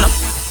think, hold up.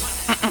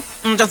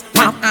 Just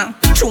hold up.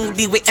 Through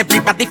the way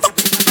everybody fuck.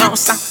 No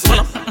sir,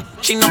 hold up.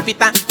 She no fit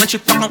and she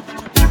fuck up.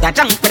 That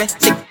junk for the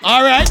sick.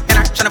 All right.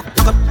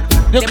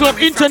 The club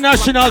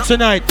international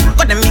tonight.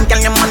 Got them in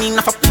your money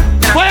enough up.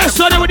 Fire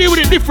son, we deal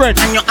with it different.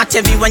 And you at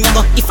every when you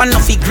go. If I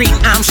know fi green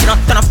arm, she not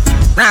turn up.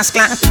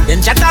 Rascal. Them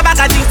chat about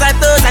things like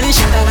those and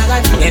shit.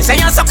 Them say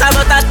you suck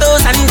about that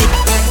those and dick.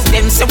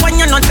 Them say when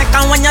you not take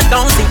and when you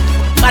don't see.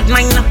 Bad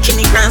mind not kill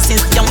me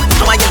since young.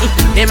 How are you?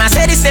 Them a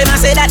say this, them a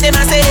say that, them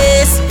a say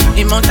this.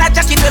 Them mount a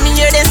jacket when me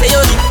hear them say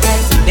you me.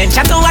 Them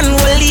chat to one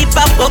will leap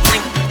up up.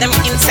 Them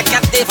insecure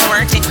they've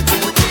working.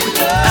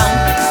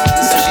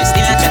 So she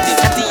still a chatty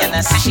and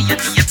I say she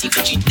yatty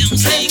but she don't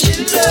say.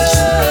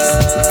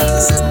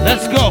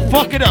 Let's go,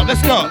 fuck it up,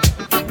 let's go.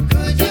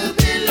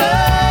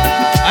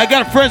 I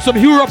got friends from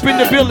Europe in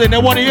the building, they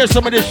want to hear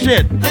some of this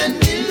shit.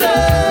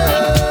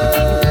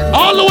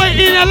 All the way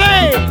in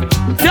LA.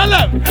 Tell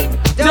them,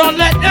 don't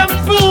let them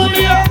fool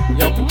you.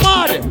 You're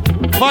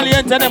mad. Molly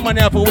and them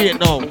money have to wait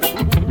now.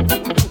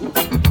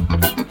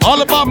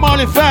 All about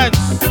Molly fans.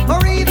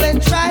 Or even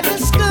try to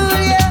school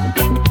you.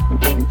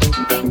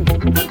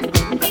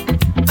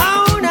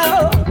 Oh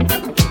no.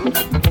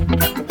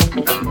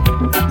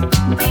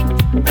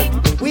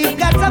 We've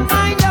got to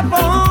mind our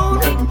own.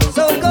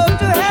 So go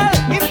to hell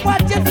if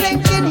what you're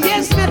thinking,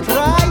 yes, me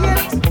try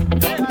it.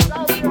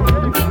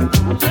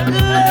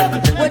 Love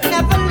would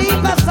never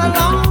leave us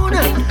alone.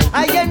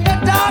 I in the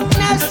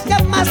darkness, you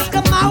must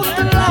come out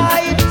the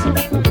light.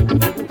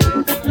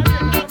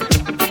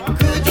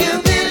 Could you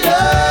be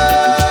loved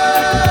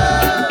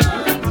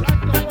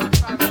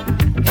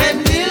and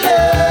be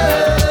loved?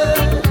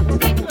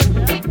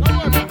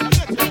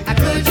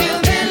 Could you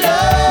be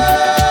loved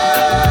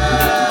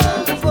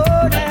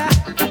for that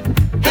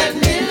and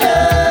be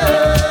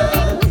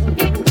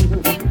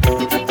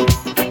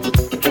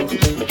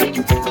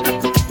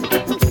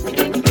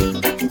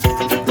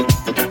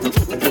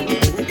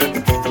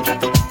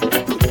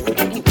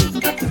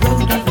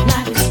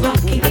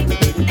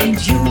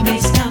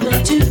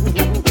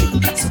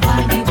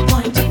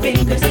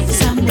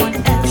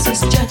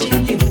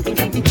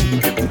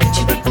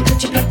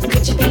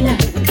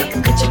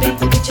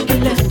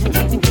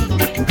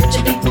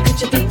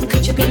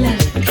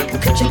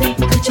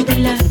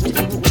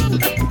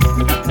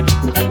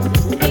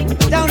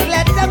Don't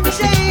let them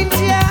change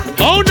ya.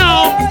 Oh no!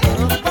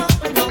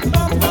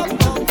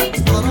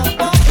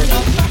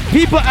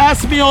 People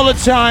ask me all the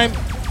time,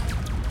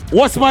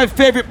 what's my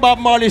favorite Bob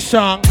Marley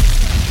song?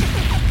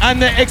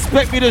 And they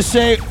expect me to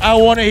say, I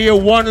want to hear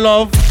One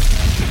Love,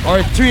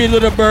 or Three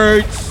Little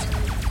Birds,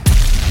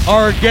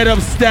 or Get Up,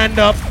 Stand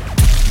Up,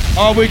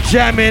 or We're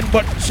Jamming,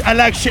 but I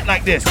like shit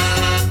like this.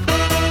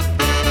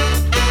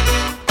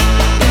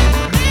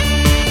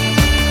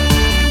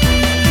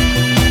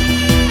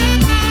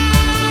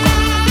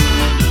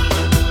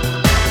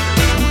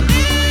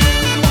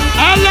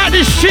 I like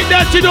this shit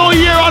that you don't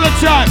hear all the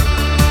time.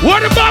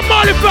 What about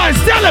Marley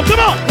fans? Tell them, come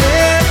on.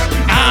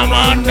 I'm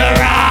on the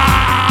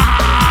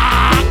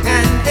rock.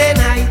 And then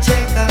I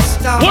check a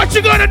star. What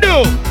you gonna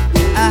do?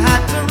 I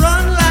had to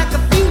run like a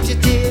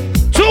fugitive.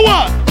 To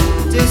what?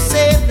 To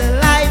save the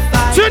life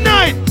I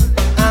Tonight.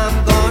 live.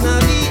 I'm gonna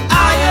be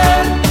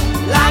iron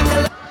like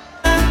a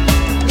lion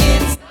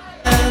in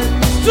Zion.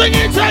 Sing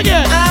it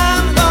again.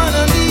 I'm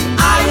gonna be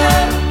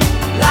iron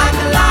like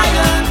a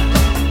lion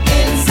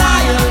in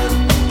Zion.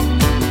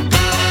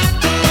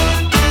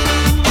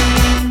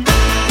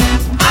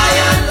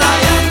 Iron,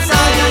 lion,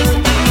 Zion.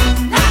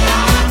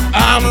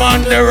 I'm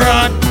on the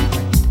run.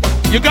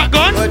 You got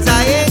gun? But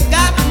I ain't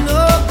got no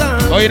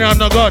gun. Oh, you don't have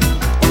no gun?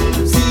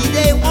 See,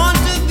 they want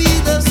to be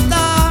the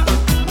star,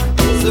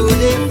 so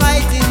they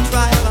fight in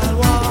tribal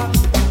war.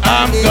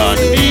 I'm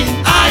gonna be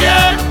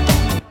iron.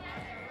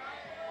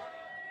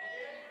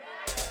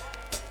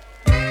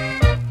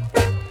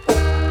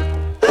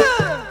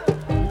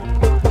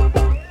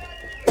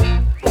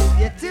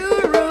 You're too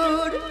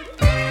rude.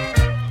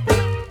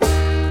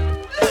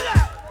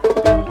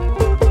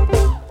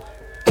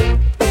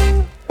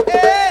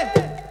 Hey,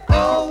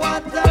 oh,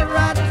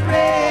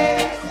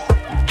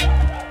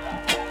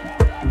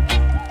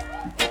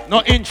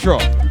 No intro.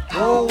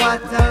 Oh,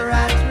 what a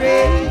rat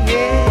race.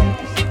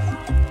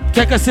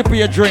 Take a sip of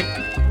your drink.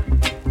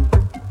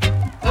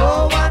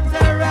 Oh, what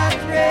a rat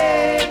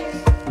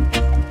race.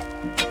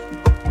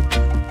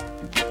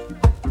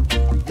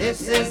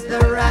 This is the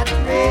rat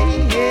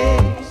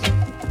race.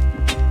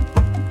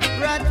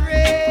 Rat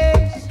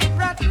race,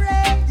 rat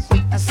race.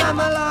 A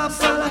summer love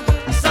summer,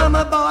 a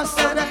summer boss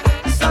summer,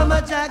 a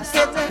summer jack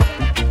sitter.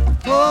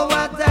 Oh,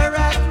 what a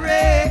rat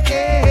race.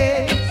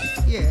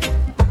 Yeah.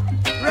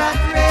 Rat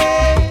race.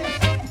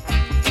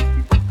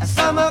 A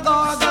summer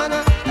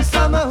gorgona, a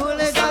summer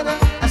hooligan,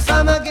 a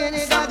summer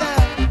guinea gaga.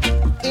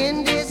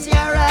 In this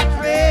year rat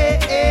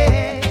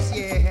race,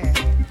 yeah.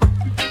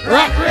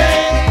 Rat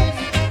race.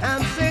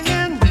 I'm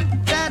singing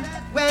that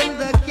when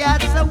the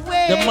cat's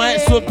away, the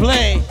mice will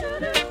play.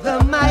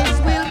 The mice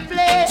will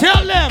play.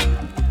 Tell them.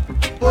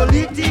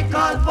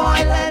 Political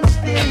violence,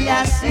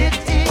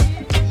 city,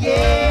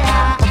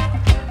 yeah.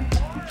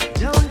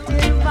 Don't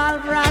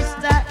involve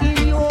Rasta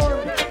in your.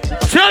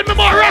 Tell me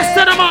more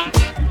Rasta, man.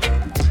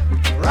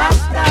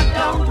 Rasta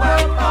don't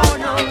work for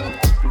no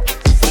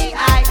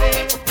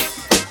CIA.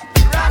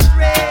 Rat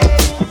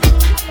race.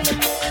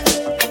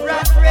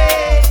 Rat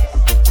race.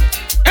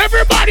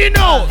 Everybody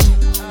knows.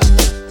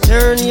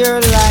 Turn your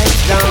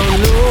lights down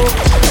low.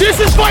 This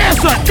is Fayah,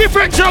 son.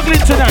 Different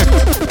juggling tonight.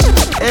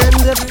 And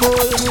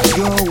pull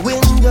your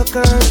window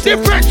curtain.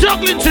 Different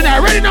juggling tonight.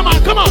 Ready now,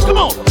 man? Come on, come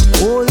on.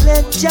 Oh,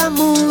 let your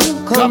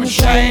moon come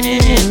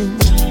shining in.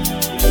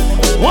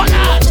 What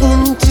not?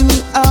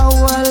 Into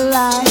our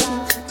life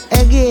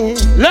again.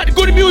 Let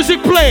good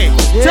music play.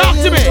 Yeah, Talk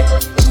to me.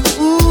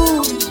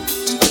 Ooh,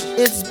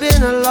 it's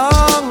been a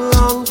long,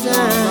 long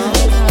time.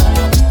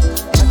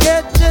 I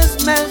get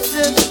this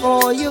message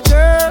for you,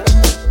 girl.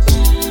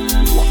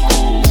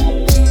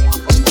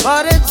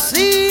 But it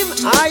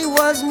seemed I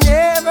was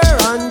never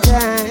on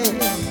time.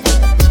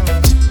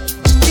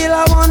 Still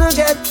I wanna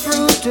get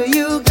through to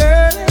you,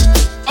 girl.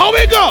 How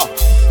we go?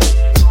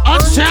 On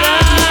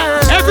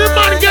time. Every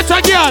man gets a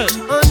girl.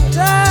 On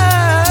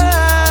time.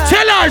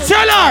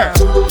 Tell her.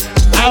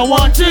 I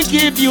want to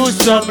give you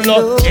some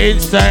love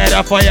inside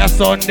of Fayah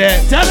Sunday.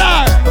 Tell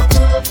her.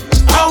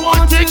 I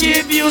want to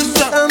give you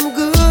some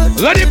good.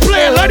 Let it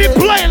play, let it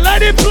play,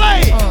 let it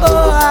play.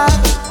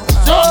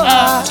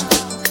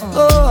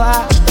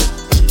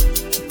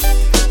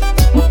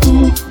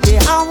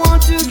 Yeah, I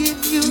want to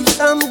give you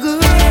some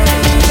good love.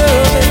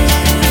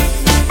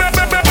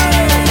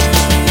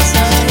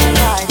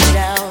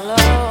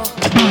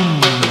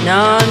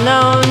 No,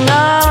 no, no.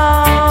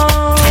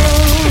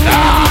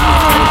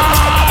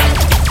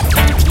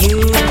 You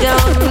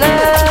don't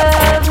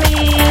love me,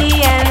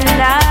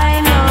 and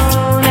I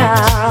know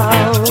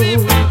now.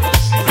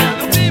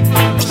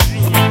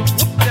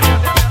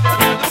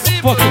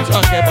 What you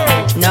talking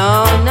about? No,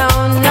 no,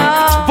 no.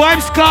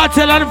 Vibes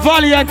Cartel and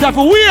Valiant have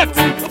wait.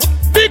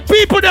 Big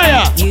people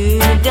there. You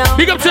don't.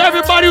 Big up to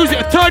everybody who's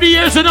 30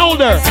 years and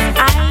older.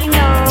 I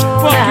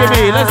know. Fuck you,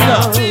 me. Let's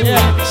go.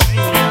 Yeah.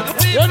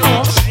 You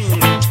know.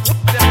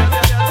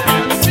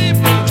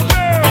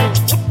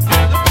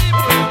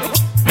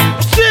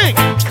 Sing.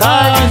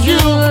 Cause you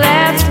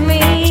left me,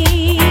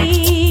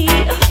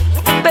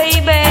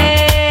 baby,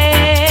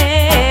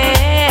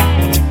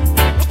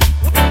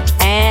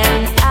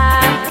 and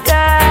I've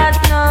got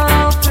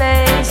no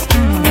place to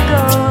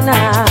go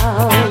now.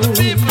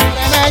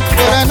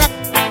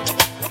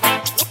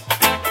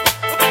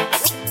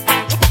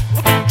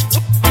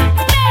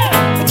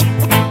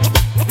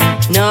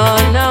 No,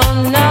 no,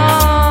 no.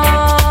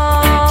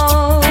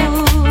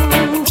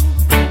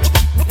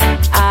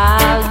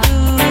 I'll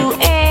do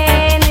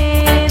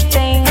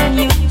anything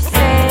you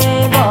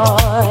say,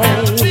 boy.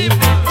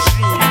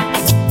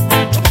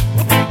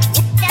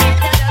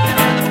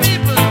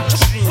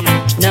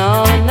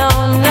 No, no,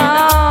 no.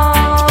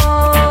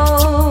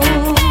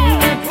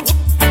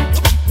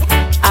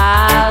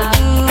 I'll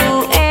do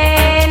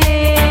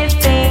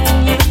anything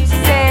you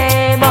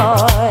say,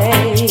 boy.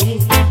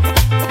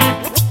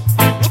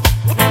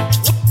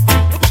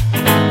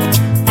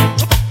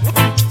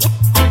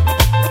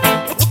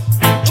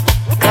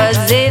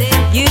 Cause if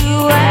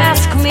you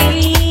ask me,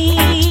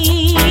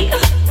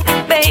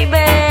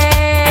 baby,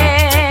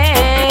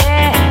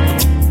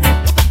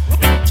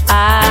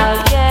 I'll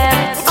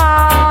get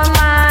on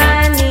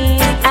my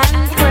knees and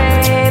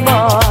pray,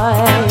 boy.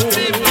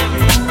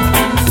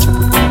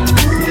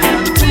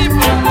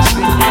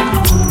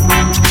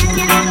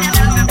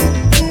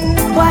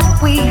 What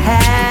we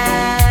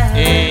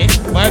have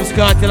Vibes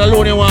Cartel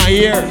alone you want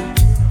here.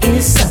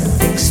 is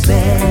something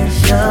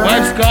special.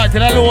 Vibes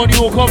Cartel alone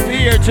you come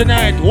here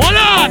tonight. Hold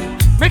on.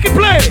 Make it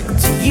play.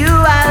 You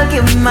I'll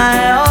give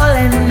my all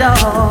and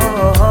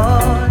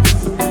all.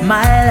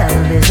 My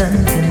love is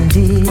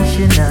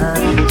unconditional.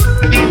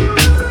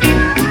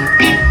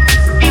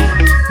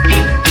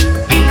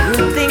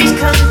 Good things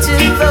come to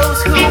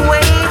those who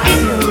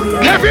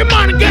wait. Every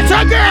man gets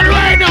a girl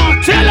right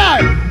now. Tell her.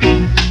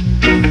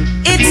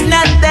 It's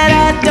not that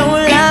I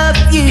don't love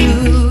you.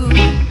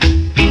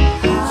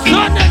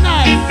 Sunday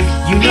night.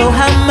 You know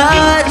how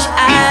much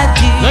I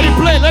do. Let it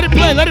play, let it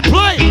play, let it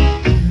play.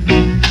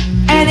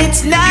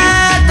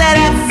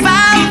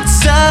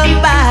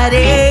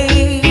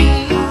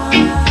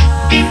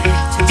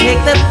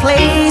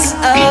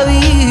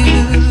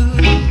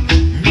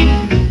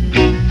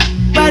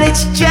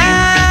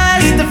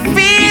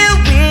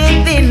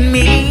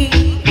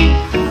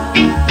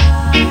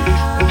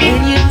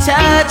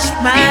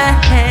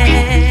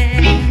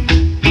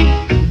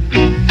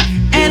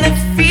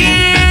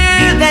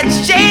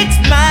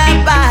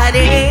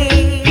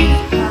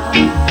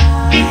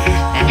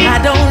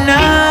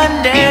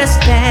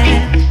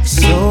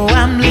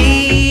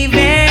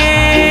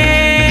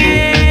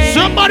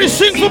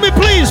 me,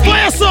 please.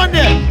 Fire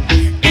Sunday.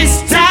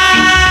 It's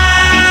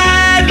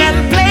time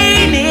and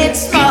playing it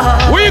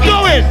small. Where you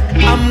going?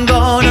 I'm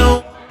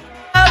gonna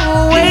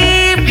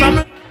away from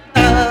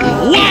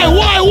love.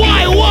 Why?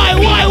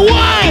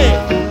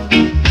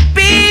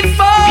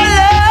 Before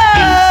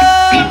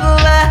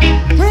love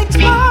breaks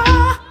my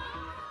heart.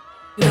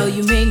 Though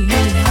you make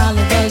me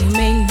holler, though you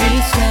make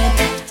me sweat,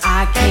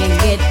 I can't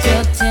get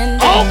your tender.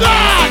 Oh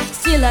God!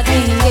 Still I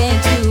can't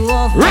get you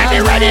off.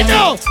 Ready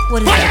now.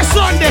 Fire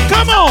Sunday,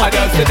 come on. I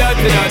just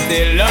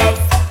dirty love.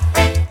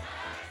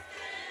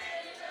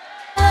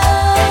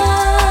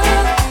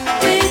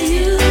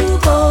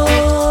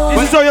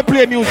 This is how you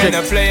play music.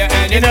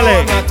 In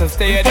LA. Fire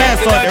Sunday,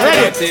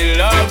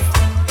 ready?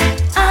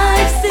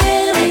 I'm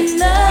still in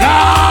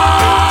love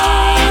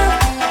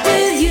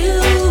with you.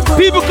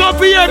 People come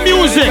for your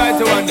music.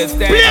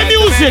 Play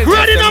music,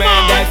 ready now,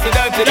 man.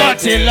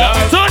 Dirty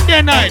love.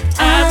 Sunday night.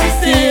 I'm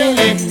still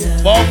in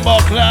love Bumbo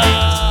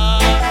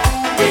Club.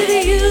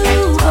 with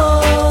you,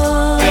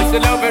 boy. That's the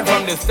loving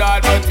from the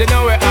start, but you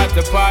know we're at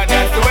the part.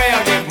 That's the way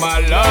I give my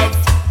love.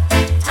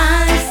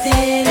 I'm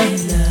still in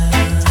love.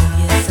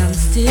 Yes, I'm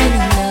still in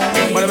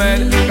love. What a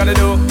man gotta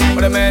do,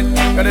 what a man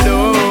gotta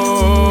do.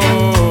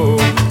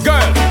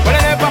 Girl, but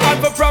I never had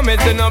for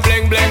promise and no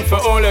bling bling for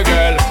all a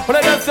girl. But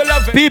I just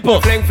love it.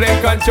 People. Fling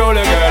control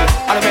a girl.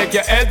 And I make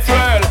your head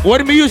swirl.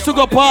 When we used to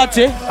go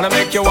party, and I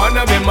make you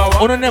wanna be my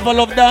one. I never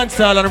loved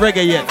dancehall and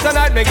reggae yet.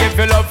 Tonight make you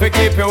feel love to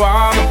keep you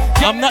warm.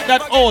 I'm not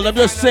that old, I'm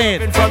just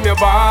saying. From your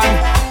barn,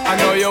 I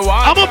know you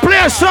want. I'm gonna play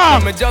a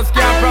song. I just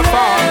can't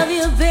perform. Love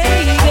you,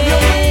 baby.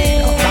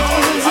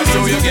 I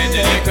know you get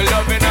the little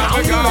love in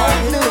Africa.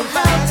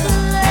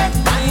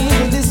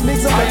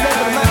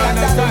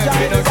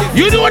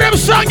 You know what I'm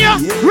song, yeah?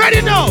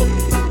 Ready now?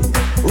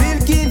 Real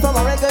keen from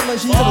a record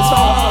machine to the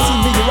song.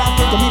 See me rock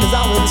with the meanest I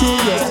will tell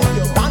you.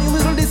 Down you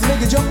whistle this, make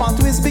you jump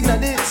onto his big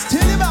this.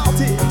 Tell him about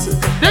it.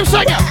 Them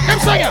song,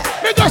 yeah.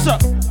 Make us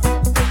up.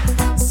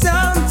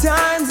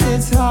 Sometimes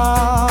it's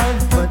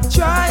hard, but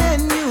try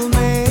and you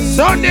may.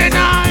 Sunday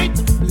night,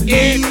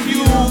 if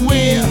you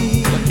will.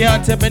 You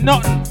can't tell me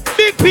nothing.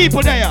 Big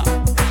people there.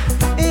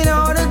 In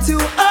order to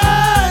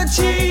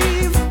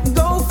achieve,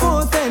 go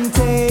forth and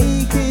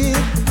take it.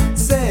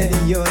 Set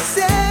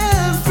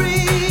yourself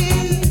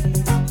free.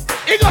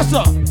 It goes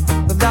up.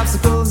 The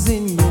obstacles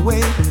in your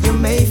way, you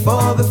may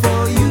fall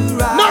before you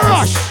rise. No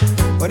rush.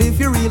 But if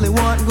you really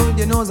want good,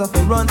 you know how to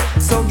run.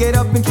 So get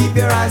up and keep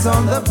your eyes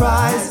on the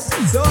prize.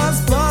 So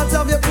as part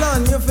of your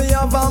plan, you feel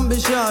your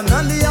ambition,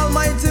 and the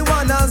Almighty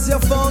One as your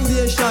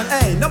foundation.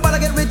 Hey, nobody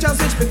get rich and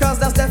switch because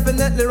that's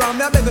definitely wrong.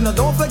 Me begging you,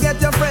 don't forget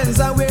your friends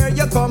and where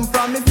you come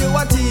from. If you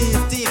are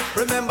thief,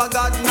 remember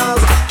God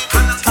knows.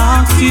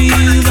 Talk to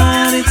you,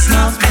 but it's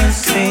not the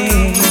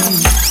same.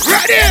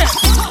 Ready?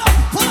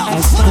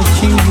 As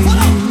touching you.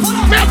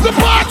 Make the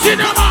party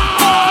now,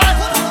 man.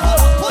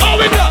 Oh,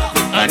 we go.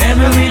 And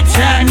every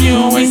time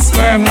you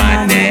whisper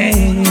my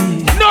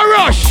name, no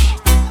rush.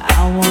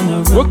 I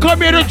wanna we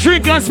come here to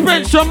drink and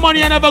spend some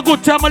money and have a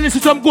good time and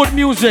listen to some good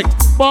music.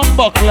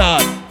 Bumbo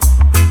Club.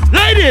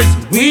 Ladies,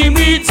 we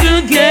be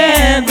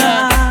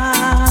together.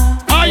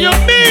 How you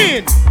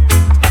mean?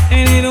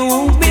 And it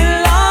won't be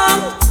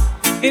long.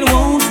 It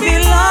won't be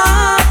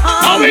long.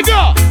 How we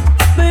go?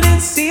 But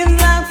it seems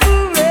like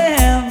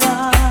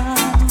forever.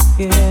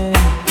 Yeah.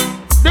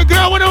 The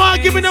girl wanna want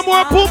to give me no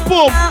more poop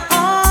poop.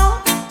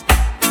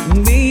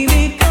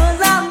 Baby,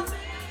 cause I'm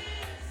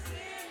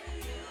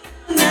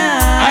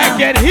now. I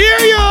can hear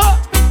you.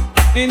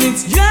 And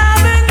it's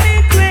driving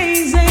me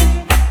crazy.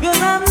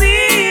 Cause I'm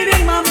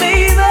needing my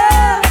baby.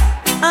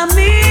 I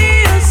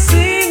need to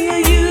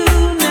sing you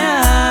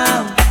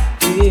now.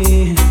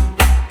 Yeah.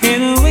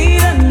 Can't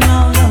wait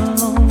another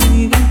long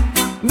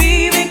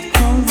baby,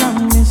 cause I'm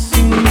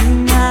missing you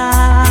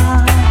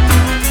now.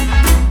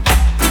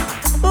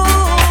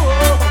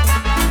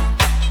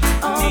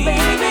 Oh,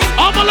 baby.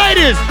 All my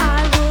ladies.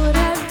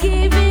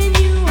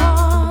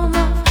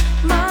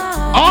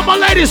 All my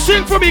ladies,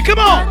 sing for me, come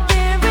on.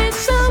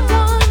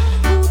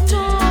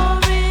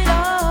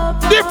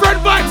 Different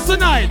vibes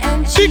tonight.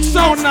 Big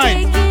sound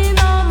night.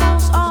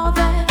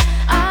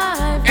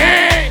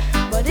 Hey,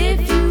 but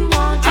if you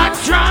want, I'm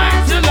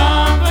trying to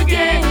love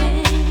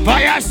again.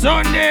 Fire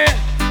Sunday.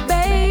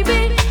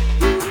 Baby,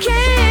 you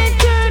can't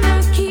turn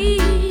a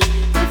key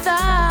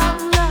without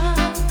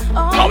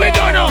love. How we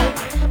go now?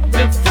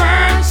 The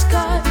first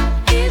cut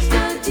is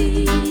the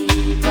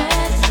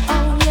deepest.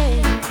 Oh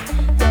yeah.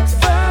 The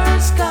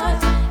first cut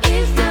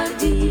is the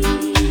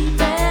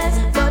deepest.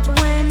 But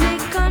when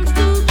it comes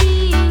to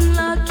being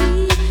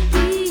lucky,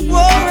 Don't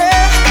worry.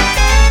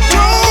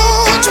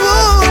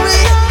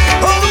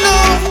 Oh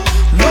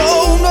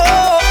no.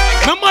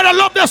 My mother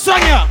love that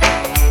song, yeah.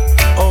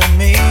 Oh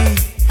me,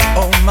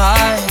 oh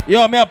my.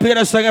 Yo, me I play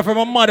that song for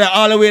my mother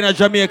all the way in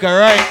Jamaica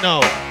right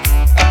now.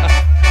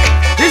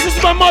 This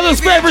is my mother's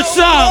favorite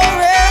song.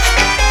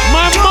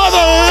 My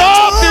mother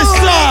loves this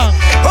song.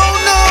 Oh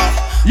no.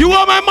 You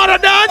want my mother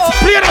dance?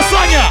 Play the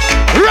song, yeah.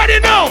 Ready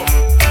now.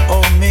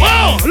 Oh me.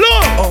 Oh,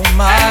 look. Oh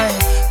my.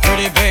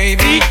 Pretty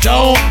baby,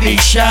 don't be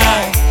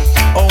shy.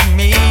 oh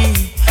me,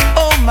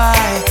 oh my.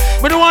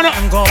 We don't wanna.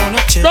 I'm gonna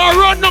chill. Don't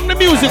run down the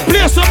music.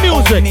 Play some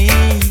music. Oh me,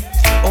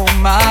 oh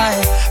my,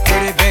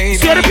 pretty baby.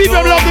 See the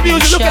people love the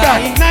music. Look at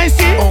that. Nice.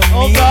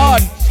 Oh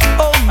God.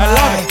 Oh my, I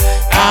love it.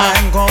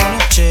 I'm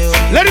gonna chill.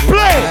 Let it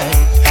play.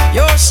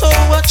 You're so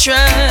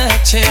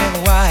attractive.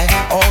 Why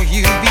are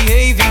you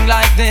behaving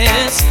like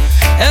this?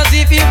 As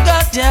if you've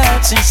got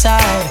doubts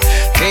inside.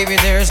 Baby,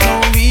 there's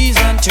no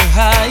reason to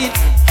hide.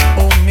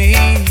 Oh me,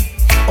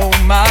 oh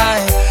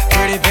my,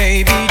 pretty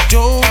baby,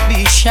 don't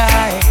be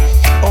shy.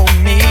 Oh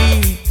me,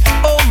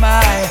 oh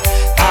my,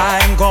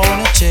 I'm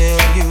gonna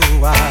tell you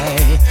why.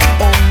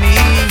 Oh me,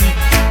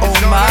 oh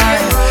my,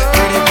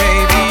 pretty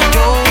baby,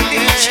 don't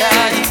be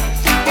shy.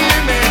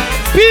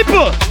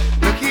 People,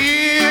 look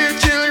here,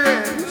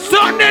 children.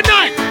 Sunday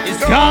night is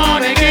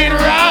gonna get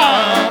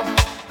rough.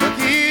 Look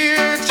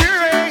here,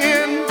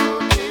 children.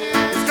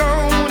 It's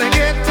gonna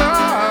get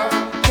tough.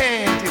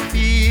 Can't you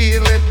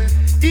feel it?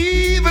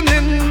 Even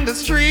in the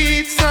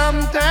streets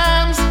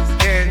sometimes.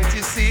 Can't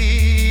you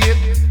see it?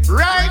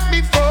 Right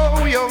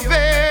before your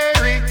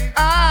very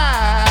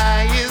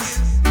eyes.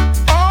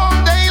 All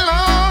day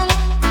long,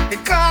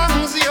 it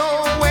comes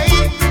your way.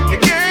 You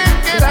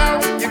can't get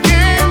out, you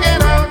can't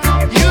get out.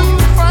 You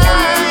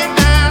find,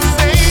 I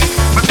say.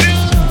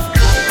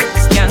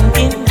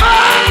 Skanking,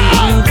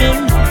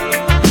 grooving.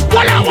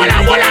 Voila,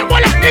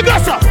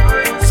 niggas.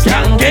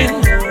 Skanking,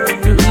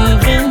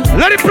 grooving.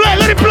 Let it play.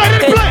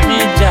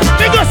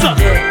 Niggas.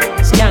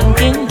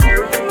 Skanking,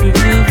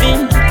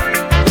 grooving.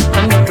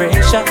 Under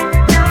pressure.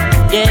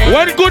 Yeah.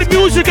 When good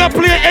music I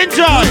play,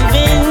 enjoy.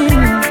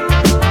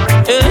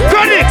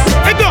 Chronics,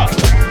 go.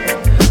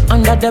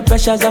 Under the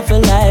pressures of a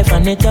life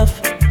and it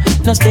tough.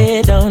 No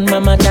stay down,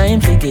 mama,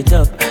 time pick it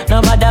up.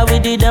 No bother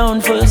with the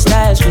down, full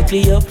style,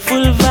 strictly up,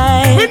 full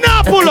vibe. We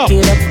not pull up.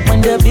 Pick it up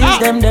when the bills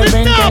them, the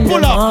rent and the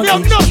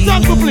mortgage.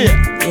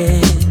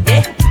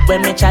 Yeah.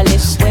 When me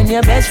chalice, when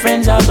your best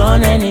friends are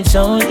gone and it's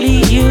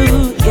only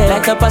you. Yeah.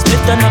 Light up a split,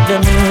 turn up the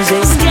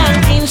music.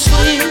 Skanking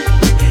sweet,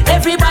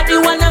 everybody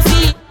wanna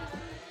feel.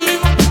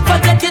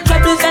 Forget your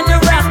troubles and you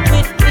rock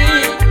with me.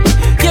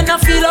 You know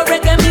feel a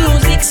reggae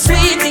music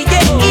sweet,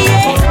 yeah.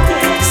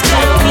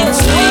 Skanking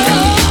sweet,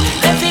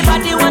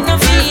 everybody wanna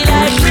feel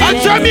like me. And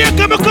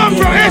Jamaica me come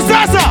from, hey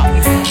Sasa.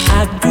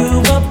 I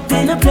grew up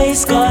in a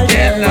place called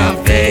La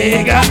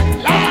Vega.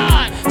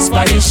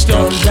 Spanish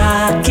Town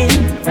rocking,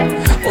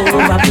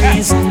 over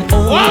blazing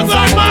over.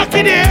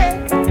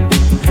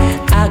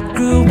 I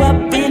grew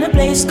up in a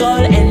place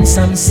called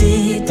Ensom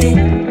City.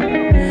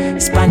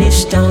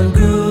 Spanish Town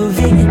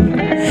grooving,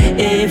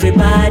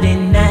 everybody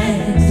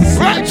nice.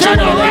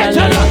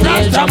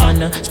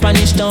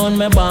 Spanish Town,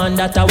 me born,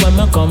 that's where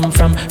me come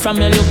from. From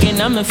me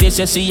looking at my face,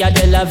 you see a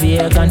De La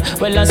Vegan.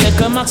 Well, I say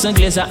Max and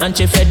Glazer,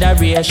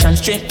 Anti-Federation.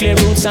 Strictly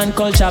roots and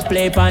culture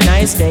play for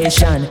nice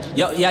station.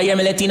 Yo, yeah,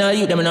 me Latino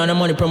youth, them on the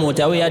money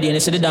promoter. We are doing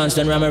this to the dance,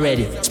 done, I'm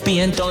ready.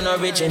 Spain Town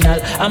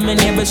original. And my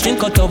neighbors drink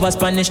cut over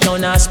Spanish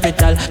Town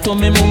hospital. To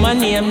me mama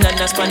name,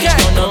 Nana Spanish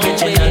Town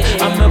original.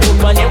 And me put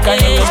my name,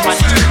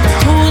 Spanish.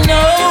 Who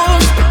knows?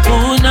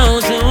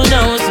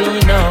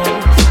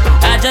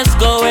 I just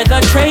go where the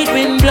trade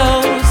wind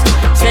blows.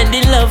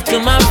 Sending love to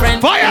my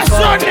friends. Fire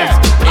Sunday!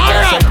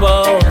 I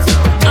suppose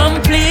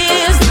I'm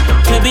pleased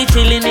to be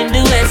chilling in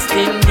the West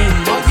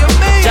Indies.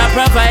 Jah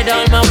provide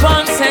all my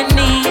wants and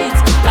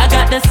needs. I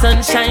got the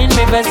sunshine,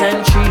 rivers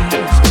and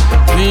trees.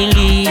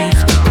 Relief,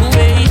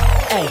 wait,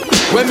 hey.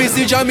 When me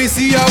see Jah, me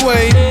see a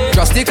way.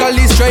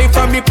 Drastically straight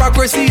from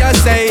hypocrisy, I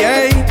say,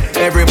 hey.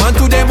 Every man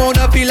to them own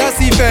a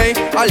philosophy.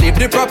 I live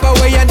the proper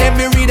way and then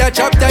me read a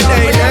chapter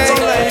daily.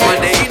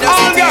 One day in a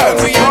city,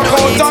 we are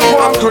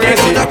not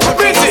crazy.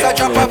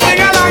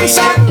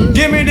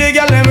 Give me the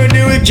girl, let me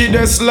the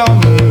wickedest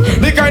slum.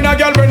 The kind of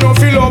girl we no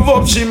feel love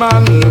up, she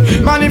man.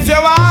 Man, if you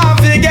want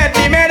to get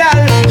the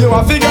medal, you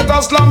want to get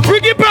a slum.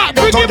 Bring it back.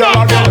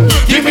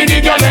 Give me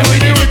the girl, let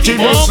me the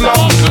wickedest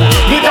slum.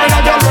 The kind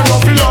of girl we no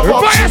feel love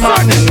up, she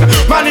man.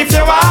 Man, if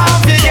you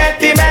want to get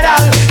the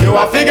medal, you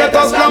want to get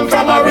a slum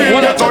from a real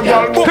ghetto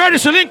girl.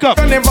 Curtis, link up.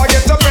 You never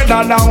get a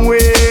better than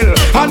whale.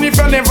 And if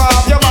you never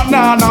have your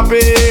banana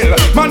peel,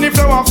 man, if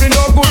you want to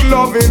no good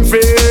loving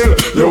feel,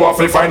 you have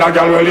to find a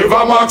girl who live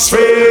a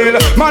Maxfield.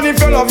 Man, if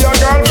you love your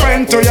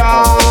girlfriend to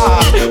ya,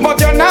 but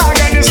you're not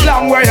get the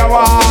slam where you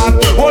want.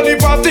 Only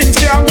for things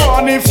can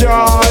go on if you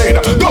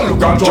hide. Don't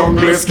look at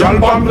junglist, girl,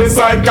 bumble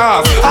side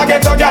cars. I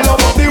get a girl out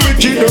of the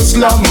wickedest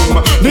slum.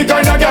 The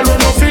kind of girl who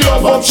no feel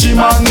love up she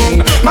man.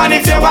 Man,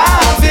 if you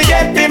want to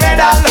get the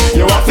medal,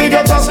 you have to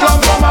get a slum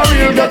from a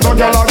real ghetto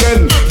girl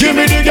again. Give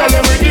me the girl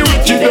with the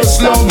wickedest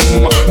slum.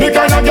 The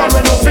kind of girl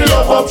who no feel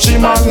love up she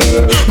man.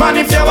 Man,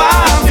 if you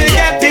want to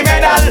get the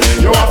medal,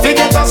 you have to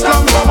get a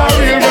slum from a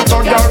real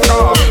ghetto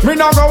girl. Me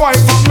not go wife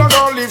up no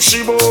girl if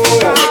she bow.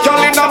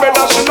 Girl in a bed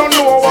that she don't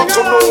know what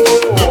to do.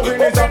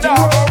 It's a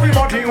job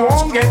everybody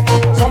won't get.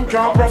 Some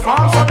can't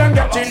perform so them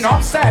getting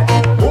upset.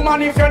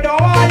 Woman if you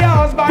don't want your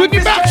husband, bring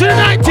it back to the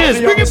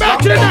 90s. Bring it back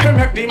to the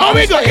 90s. Oh,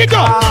 we go.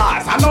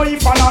 I know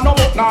if I know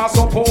what not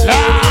suppose.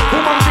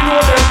 Woman she know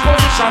their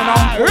position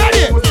and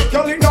ready.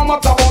 Girl it don't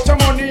matter about your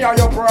money or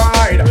your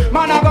pride.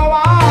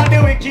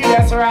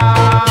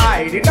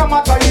 right. It don't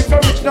matter if you're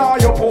rich now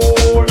you're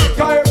poor.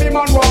 Cause every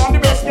man want the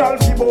best girl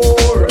fi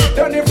bore.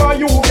 Then if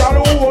you girl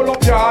who hold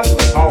up your hand,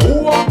 and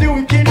who have the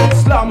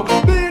wickedest slam,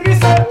 baby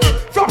say,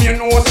 from you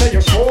know say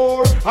you're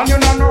sure, and you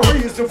know no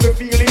reason for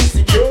feel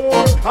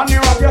insecure, and you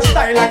have your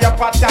style and your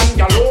pattern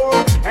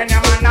galore, and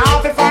your man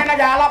now to find a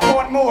girl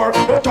about more,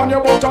 but on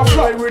your boat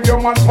fly with your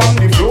man on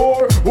the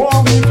floor.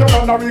 Want me to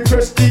man a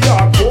request the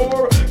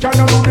hardcore. Can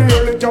you do the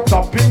early job,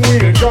 tapping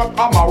wheel drop,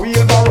 I'm a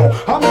wheelbarrow,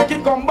 I make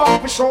it come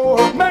back for sure.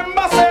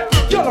 Remember say,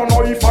 you don't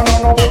know if I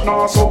know but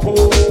not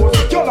suppose.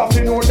 You have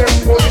to know them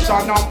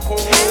position and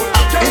pose.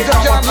 You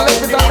can't live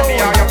with money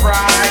on your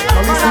pride.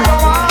 You never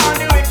want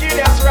the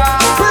wickedest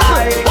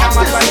right. Watch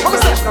this, come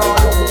and say.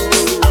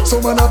 So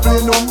man a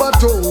play number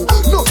 2.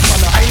 No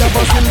man I have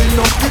a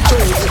feeling of the show.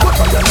 But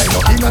I line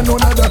up in a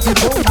none of that it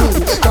won't do.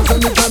 Cause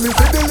anytime you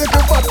see the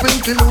little fat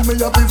pinky you me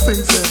have to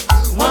sing say.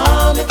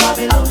 Mommy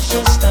Babylon's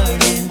just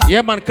starting.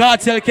 Yeah man,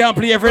 Cartel can't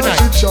play every night.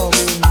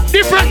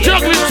 Different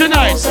juggling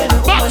tonight.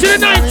 Back to the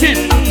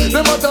 90s.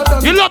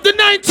 You love the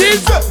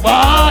 90s?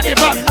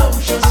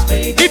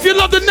 If you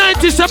love the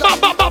 90s,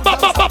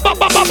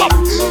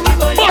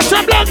 bust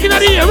a blank in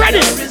the ear,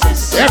 ready?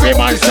 Every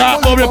man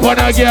start bubble upon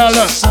a girl.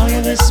 Saw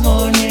you this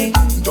morning.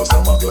 Just a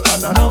muggle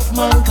and enough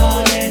man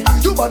calling.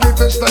 You body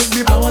fresh like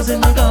me. I was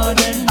in the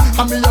garden.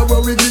 And me a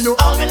worry give you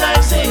all my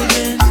life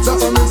saving. That's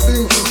what me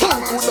sing.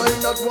 Who could I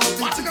not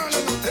want it?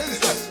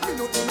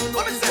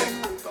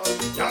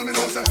 Y'all me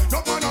know say,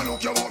 no man a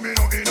look you want me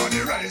no in on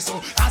the race.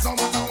 So as no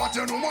matter what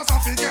you do, must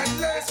have to get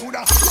less.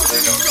 Woulda put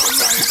in your gun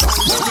right.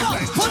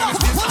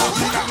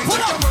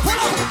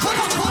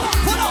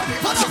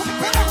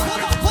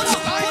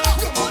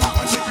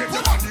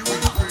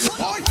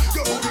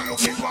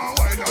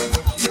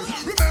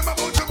 Remember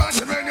about your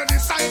body when you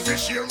decide to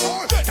share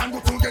more. Can go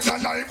together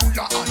like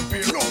Buddha and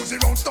Beer. Rosy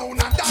round stone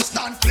and that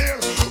stand clear.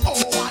 Oh,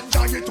 one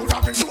giant to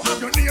have you have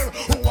your near.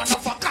 Oh, one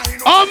of a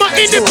kind. All my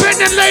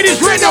independent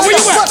ladies right now, where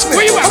you at?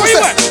 Where you at? Where you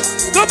at?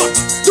 Come on.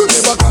 You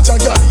never catch a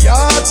girl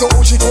yard, so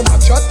she come and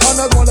chat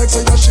and I go like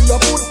say that she a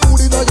put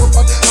food in your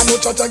pot. I know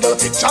chat a girl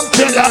fit chunk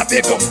till her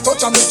pick up.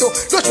 Touch and me too,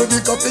 just with the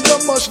coffee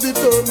and mash the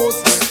thermos.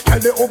 Girl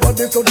they over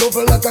there so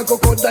double like a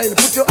crocodile.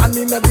 Put your hand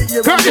in the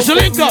ear and go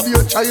with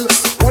your child.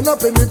 One a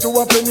penny, two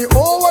a penny,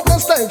 oh what a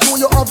style. Two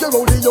you have your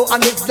rodeo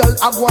and next girl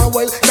a go a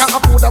while. Can't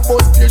afford a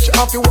bus fare, she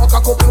have to walk a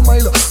couple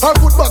mile. Her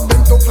foot back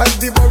them tough like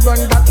the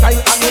run that tile.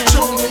 And the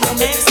show me and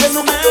me say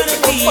no me don't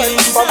think of fine.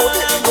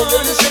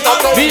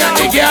 Me and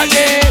the girl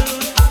there.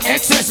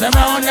 Excess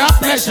amount of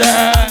pleasure.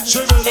 Ain't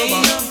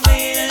no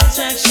fatal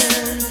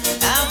attraction.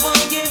 I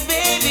want you,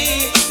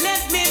 baby.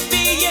 Let me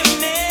be your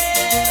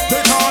man.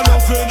 They call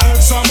nothing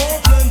extra more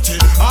plenty.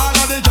 All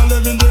of the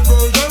girls in the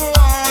world them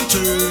want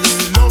to.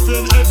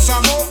 Nothing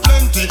extra more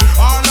plenty.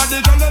 All of the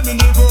girls in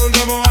the world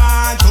them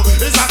want to.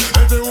 It's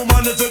like every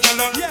woman is a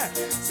girl. Yeah,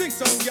 sing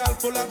some girl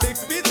full of big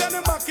speed and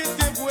the bucket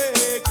give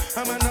wake.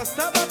 I'm gonna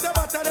stop at the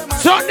bottom.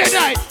 Sunday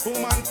night.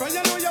 Woman, for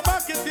you know your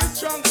bucket is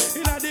strong.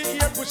 Inna the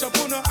ear, push up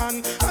on her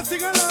hand and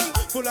sing along.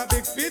 Full of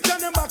big speed and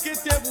the bucket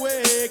give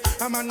wake.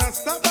 I'm gonna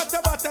stop at the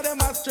bottom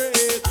them a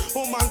straight.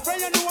 Woman, for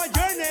you know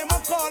your name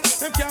I call.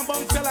 Them can't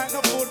bounce you like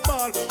no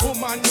football.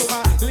 Woman, you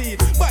a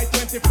lead. By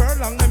 20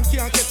 furlong, them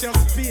can't get your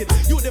speed.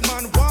 You the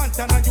man want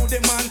and you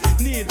the man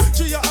need.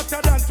 So you hotter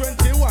than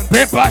 21.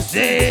 Pepper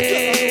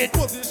seed.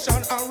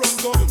 Position and run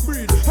go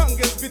breed. And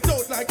get spit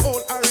out like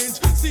old orange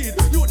seed.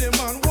 You the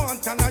man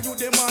want and you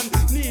the man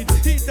need.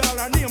 Eat all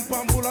her name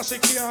pambula she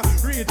can't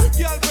read.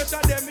 Girl pressure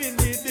them in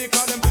need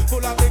because them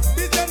full of big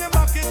speed and them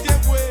bucket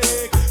give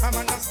wake. I'm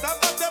gonna stop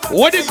at the back.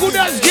 What the good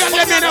as girl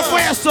them in a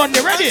fire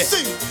Sunday ready?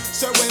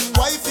 So when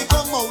wifey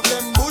come out,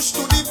 them bush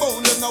to the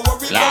bone. Them no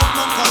worry about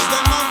no cause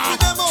them not for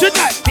them out.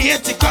 Tonight the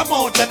 80 come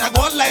out and I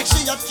go like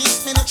she a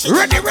kiss me.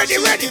 Ready.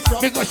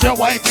 Because your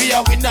wifey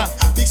a winner.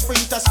 Big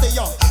sprinter stay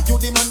on. You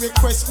the man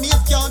request me,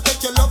 it can't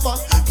take your lover.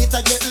 It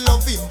a get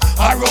loving.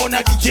 Around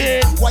a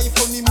kitchen. Wife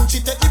on the moon, she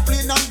take the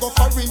plane and go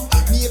for him.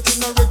 Me it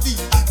not ready.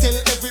 Tell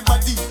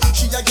everybody.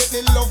 She a get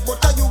the love,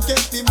 but you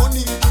get the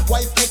money.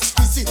 Wife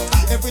exquisite.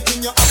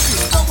 Everything you happy.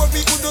 Don't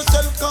worry, you don't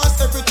sell cause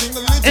everything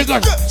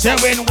legit. Say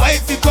when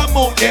wifey come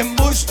out, them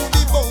bush to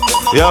the bone.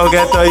 Yo,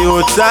 get a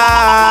youth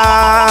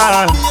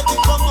song.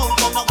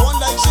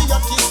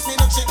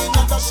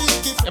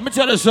 Let me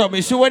tell you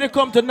something. See, when it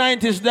comes to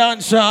 90s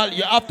dancehall,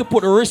 you have to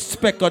put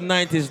respect on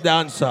 90s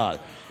dancehall.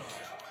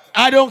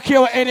 I don't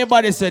care what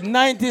anybody said.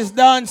 90s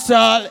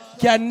dancehall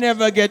can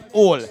never get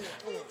old.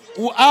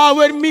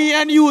 When me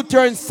and you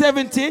turn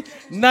 70,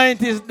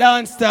 90s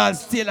dancehall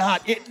still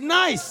hot. It's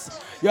nice.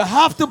 You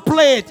have to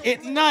play it.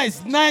 It's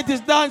nice.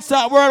 90s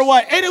dancehall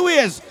worldwide.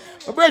 Anyways,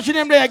 my version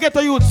them there. Get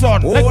a youth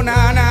son. Oh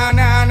na na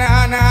na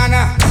na na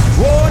na.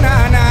 Oh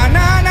na na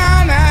na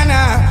na na na.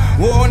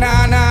 Oh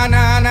na na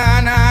na na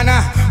na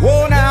na.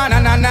 Oh na na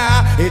na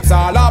na. It's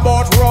all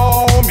about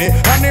Romy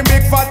and the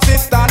big fat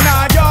sister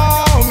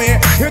Naomi.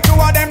 You two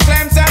of them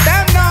claims that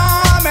them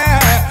know me.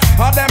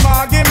 All them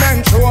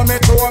arguments show me.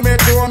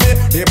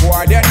 The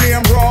boy that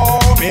name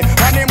Romy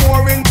and the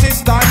more in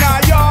sister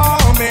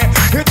Naomi.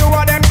 You two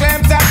of them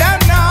claims that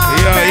them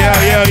know me.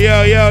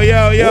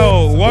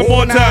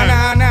 time.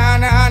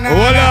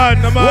 Hold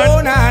on, man.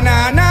 Oh na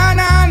na na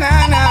na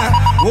na na.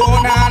 Oh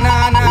na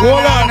na na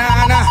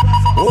na na.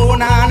 Oh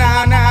na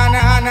na na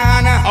na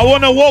na na. I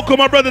want to welcome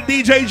my brother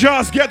DJ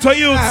Joss, Get to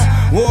Youth.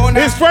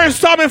 His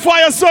first time in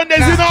Fire Sundays,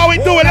 you know how we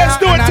do it. Let's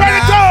do it. Turn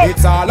it up.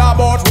 It's all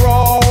about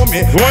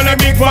Romy. Wanna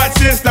big fat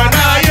sister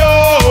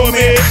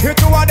Naomi. You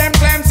two of them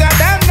claims that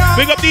them now.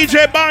 Big up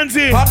DJ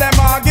Banzi. But them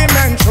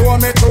argument, show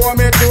me.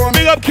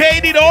 Big up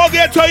KD, the all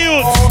Get to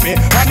Youth.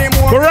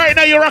 But right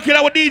now you're rocking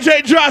out with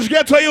DJ Josh,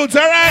 Get to Youth,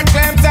 alright?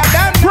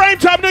 Prime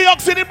time New York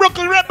City,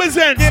 Brooklyn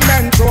represent.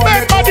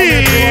 Remember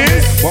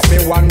this. But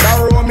me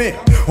wonder Romy,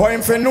 how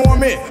him fi know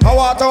me. I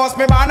want to host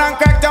me man and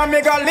crack down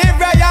me go live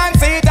where you and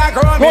see that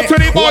grow me. Go to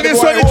the bar,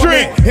 this on the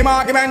drink. Him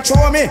argument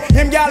show me.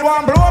 Him girl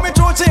want blow me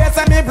through chase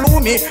and me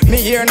blew me. Me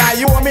here now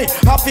you me.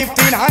 A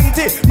 15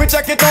 auntie. Me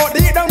check it out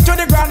deep down to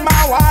the grandma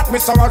what. Me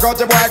so I got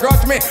the boy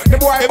got me. The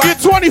boy. If you're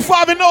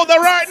 25 and know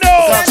that right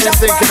now. She's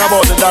thinking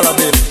about the dollar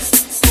bill.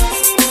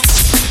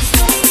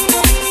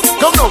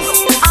 Come on.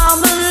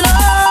 I'm in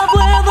love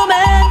with a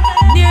man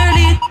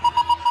nearly.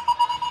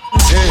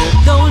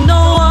 Don't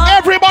know what.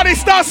 Everybody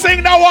start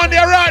singing that one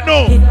there right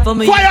now.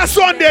 Fire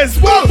Sundays,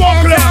 boom. Go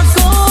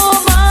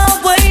my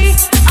way.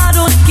 I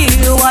don't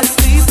care what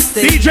people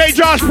say. DJ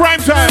Josh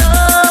Prime Time.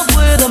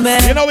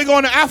 You know we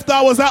going to after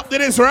hours after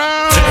this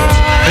round.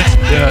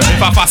 Yeah,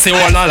 if I pass it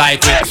all not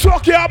like it.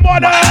 Suck your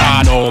mother.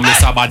 I know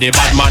Mr. Body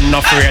bad man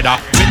not afraid of.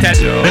 We tell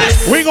you.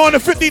 We going to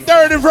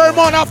 53rd in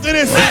Vermont after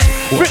this.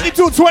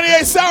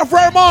 5228 South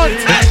Vermont.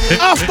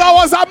 After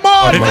hours a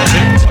month.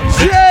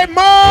 Yeah,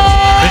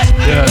 man.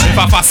 Yeah, if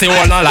I pass it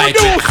all not like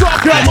it.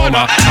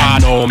 Mama, I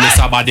know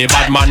Mr. Body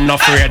bad man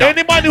not afraid of.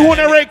 Anybody who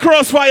wanna rate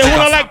Crossfire, who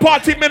don't like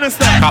party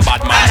minister. A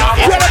bad man not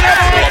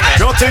afraid.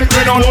 You think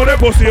we don't know the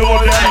pussy all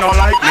them not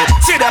like me.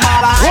 See them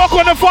all like. Walk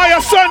on the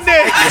Fire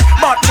Sunday.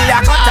 But me a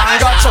cut and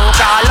got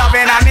choke all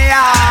loving on me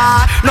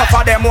heart. None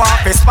of them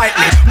want to spite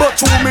me, but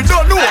you me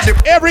don't know the.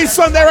 Every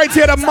Sunday right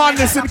here the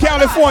madness in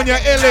California,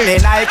 LA. They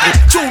like it.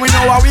 You we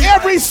know how we.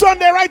 Every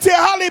Sunday right here,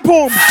 Holly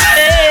Boom.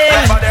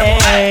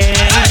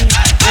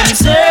 Them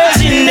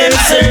searching.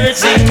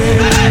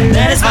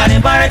 That is why they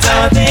part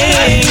of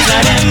things.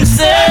 And them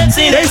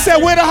searching. They said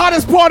we're the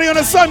hottest party on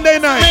a Sunday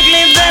night.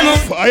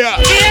 Fire.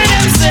 Hear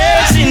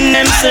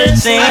them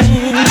searching.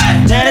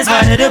 That is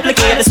why they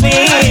duplicate the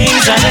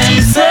swings. And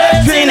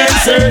them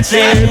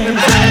searching.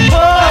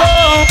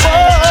 Oh.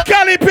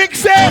 Cali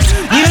Pixel.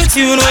 You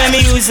tune when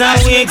me use and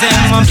wig them.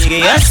 One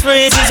biggest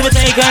phrases we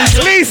take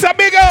control. Lisa,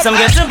 big up. Some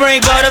get to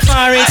break, but the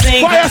far is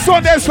sinking. Fire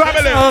Sundays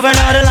family. Over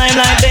now the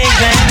limelight big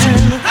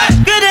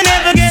bang. Good and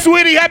never get.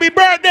 Sweetie, happy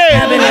birthday.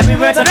 Happy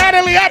birthday.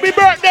 Natalie, happy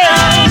birthday.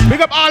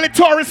 Big up all the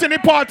tourists in the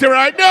party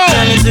right now.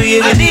 Coming to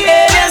you with the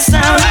alien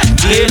sound.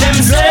 Hear them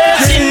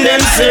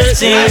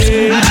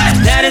searching.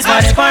 That is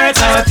why they part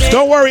of things.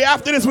 Don't worry,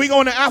 after this we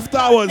going to after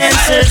hours. And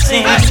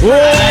searching.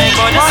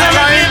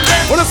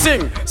 Wanna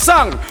sing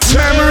song.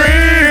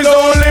 Memories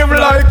don't live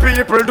like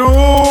people do.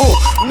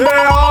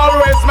 They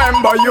always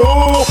remember you.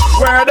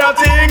 Where the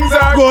things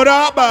are good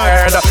or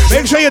bad.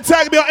 Make sure you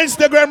tag me on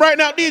Instagram right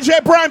now, DJ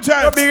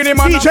Primetime.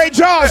 DJ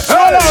Josh.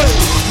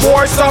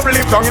 Boy, stop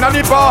live down in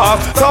the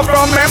past. Stop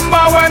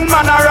remember when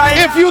man arrived.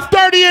 If you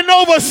 30 and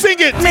over, sing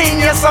it. Mean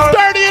yourself.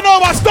 30 and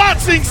over, start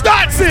sing.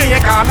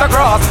 You can't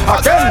cross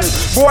again.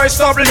 Boy,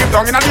 stop live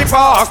down in the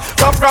past.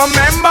 Stop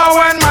remember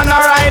when man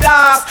arrived.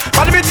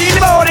 But me team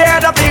about the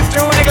head of peep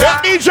through the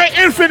glass. DJ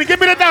Infinite, give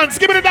me the dance.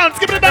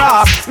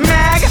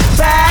 Meg,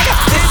 bag,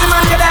 this is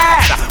man your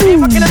dad.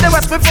 People kill the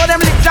West before them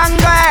lick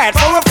jungle head.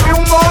 For a few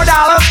more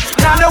dollars,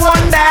 not the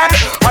one dead.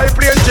 I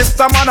play chips,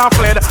 some man a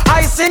fled.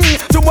 I sing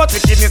too much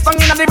wickedness, song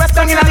in the West,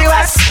 song in the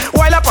West.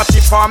 While I put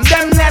it from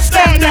them nest,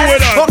 them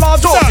nest. So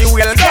Lord Josie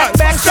will get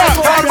back.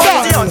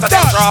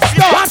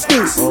 Watch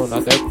this.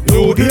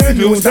 You did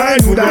you style,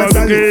 you dance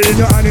and lift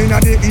your hand in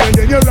the ear,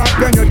 then you rock,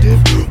 then you dip.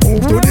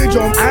 Move to the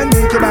drum and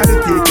make your body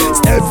kick.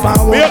 Step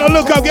forward. We on the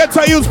lookout, Get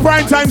to Use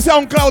Primetime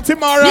SoundCloud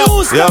tomorrow.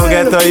 Yo,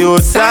 Get to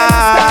Use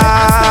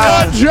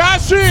sound.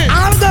 Joshy.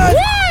 I'm done.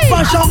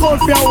 Fashion gold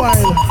for a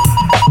while.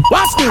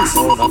 Watch this.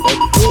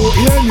 You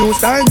hear new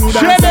style, new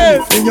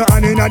dance. In your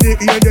hand in the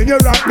ear, then you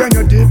rock, then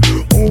you dip.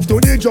 Move to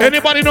the drum.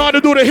 Anybody know how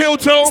to do the heel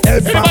toe?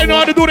 Anybody know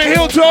how to do the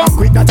heel toe?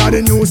 Quick, that's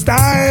the new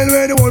style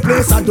where the whole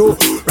place I do.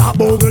 Rap,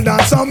 bogle,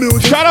 dance, some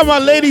music. Shout out my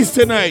ladies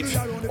tonight.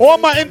 All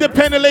my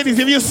independent ladies,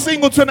 if you're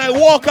single tonight,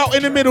 walk out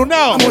in the middle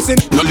now. No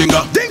linger, no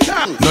linger,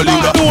 no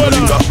linger,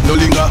 no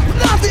linger,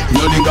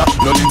 no linger,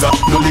 no linger,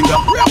 no linger.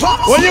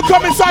 When you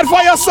come inside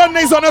Fire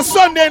Sundays on a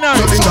Sunday night,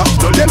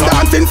 them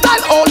dancing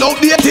style all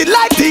outdated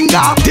like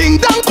tinga. Ding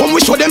dong, come we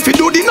show them fi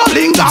do the no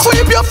linger.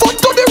 Sweep your foot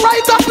to the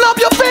right and snap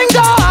your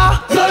finger.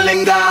 No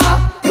linger,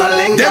 no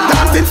linger. Them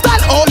dancing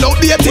style all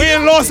outdated. We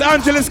in Los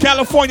Angeles,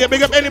 California.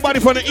 Big up anybody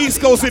from the East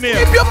Coast in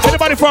here.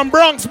 Anybody from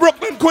Bronx,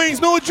 Brooklyn, Queens,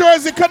 New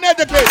Jersey,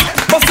 Connecticut.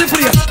 Bust the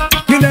place,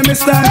 give them a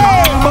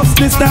style. Bust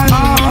the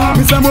style.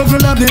 Mr.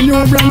 Muggle of the new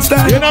brand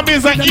style. You know me,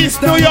 it's like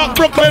East New York,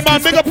 Brooklyn,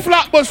 man. Big up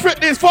Flatbush,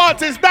 Fitness,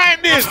 40s,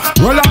 90s.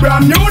 Roll a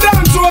brand new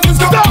dance, so it's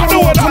got don't do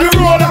it. You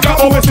roll like a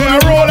boat, we say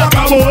roll like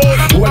a boat.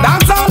 We'll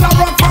dance all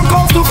around from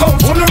coast to come.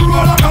 To the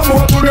roll like a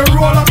boat, to the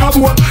roll like a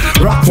boat.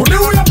 Rock to the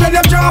way up, then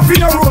you jump in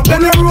your rope,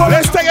 then you roll.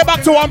 Let's take it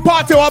back to one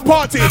party.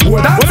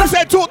 When I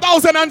said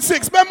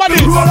 2006, remember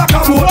this? Roll like a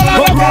boat, roll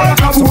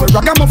like a boat.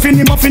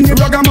 Ragamuffin,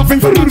 ragamuffin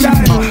for the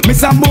time.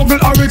 Miss a Mogul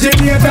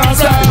originator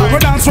style. We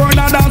dance for a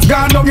dance,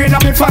 gone down in a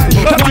me file.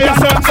 That's why I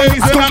said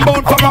days in a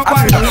boat for a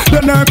while.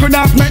 The nerve could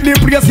not make the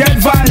place get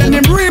violent.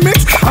 In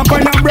remix, I'm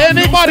going to bring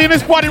anybody in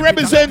this party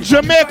represent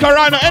Jamaica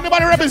right now.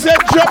 Anybody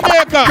represent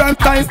Jamaica?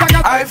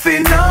 I've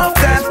seen enough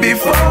dance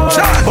before,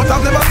 but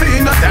I've never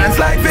seen a dance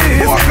like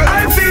this.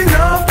 I've seen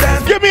enough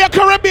dance. Give me a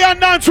Caribbean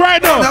dance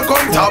right now. Now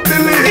come top the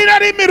list. In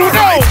the middle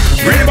now.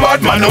 Real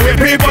bad man, we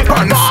people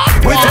pants.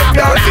 We take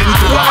dancing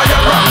to a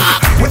higher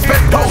rank. We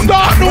spend pound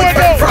and we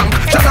spend franc.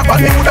 Shut up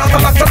and new dance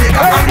like Jamaica.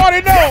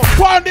 Everybody know.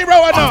 Pondy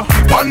Rowan now.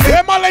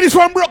 Where my ladies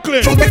from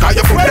Brooklyn?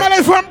 Where my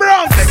ladies from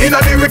Bronx? In the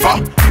river,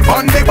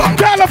 on the bank.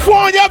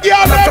 California,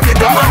 girl.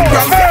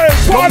 Hey,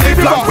 Pondy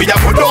River. We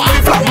have go down the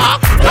flank.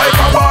 Like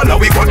a baller,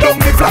 we go down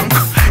the flank.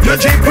 Your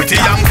Jeep pretty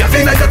young, get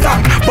in your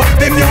tank. But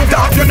the new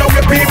dance, you know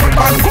we people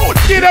can good.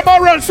 Give them a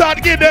run, son.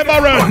 Give them a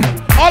run.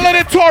 All of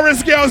the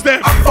tourist girls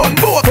there. On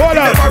board. Hold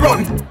on.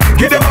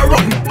 Give them a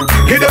run.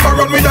 Give them a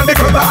run with the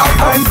liquor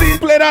that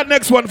play that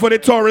next one for the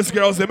tourist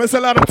girls. There's a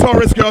lot of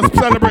tourist girls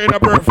celebrating a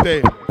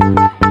birthday.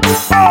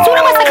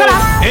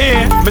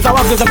 Hey, Mr.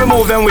 Wax just have to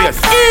move them ways.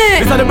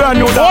 Mr. the brand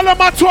new. All of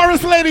my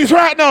tourist ladies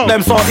right now.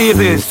 Them so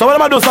easy. So what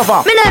am I do so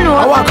far? Me don't know.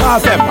 I want to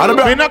ask them.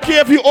 Me not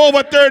care if you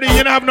over 30,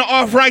 you don't have no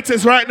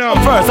arthritis right now.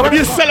 First, if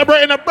you're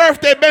celebrating a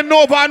birthday, bend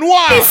over and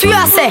why? This you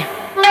say.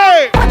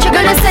 Hey. What you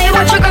gonna say,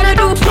 what you gonna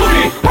do?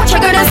 What you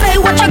gonna say,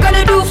 what you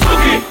gonna do?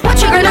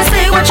 What you gonna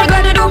say, what you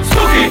gonna do?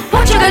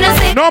 What you gonna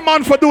say? No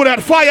man for do that,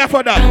 Fayah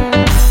for that.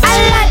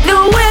 I like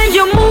the way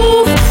you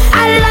move.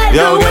 I like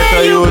the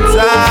way you move. I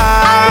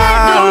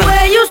like the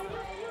way you.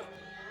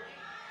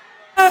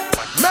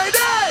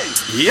 Mayday!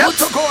 Yep,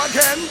 to go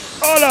again.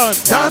 Hold on.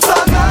 Dance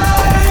all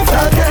night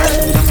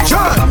again.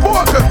 John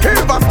Walker,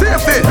 Kiva,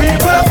 David.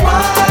 People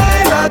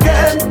smile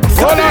again.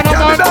 Hold on,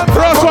 man.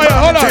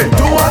 KROSSFAYAH, hold on.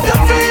 Do what you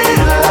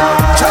feel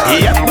like.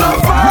 Yep. No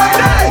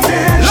Friday.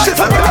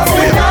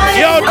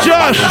 Yo,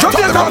 Josh.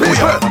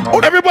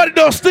 Everybody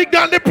don't stick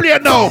down the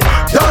plane now.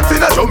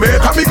 Dancing at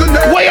Jamaica, me good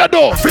name. Where you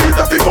do? Feel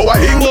the people are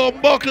in.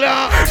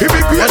 Buckler.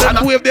 Immigration.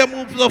 And wave them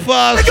moves so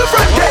fast.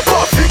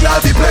 Signal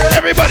the plane.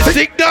 Everybody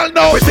signal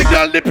now.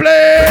 Signal the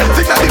plane.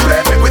 Signal the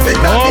plane. We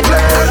signal the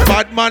plane.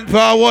 Bad man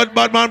forward.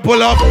 Bad man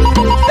pull up.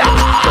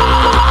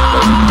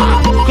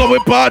 Come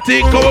with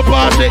party. Come with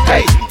party.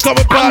 Hey. Come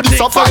with party.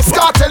 So fast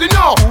cartel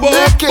now.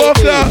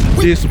 Buckler.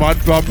 This man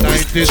from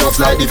 90s. Just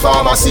like the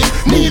pharmacy.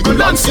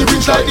 Needle and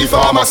syringe like the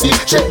pharmacy.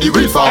 Check the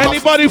real pharmacy.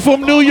 Anybody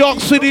from New York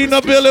City in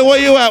the building? Where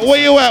you at? Where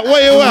you at?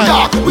 Where you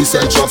at? Yeah, we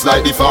sell drugs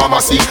like the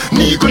pharmacy.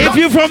 Needle. If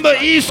you from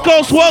the East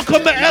Coast,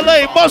 welcome to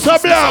LA. Bossa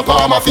Blanc.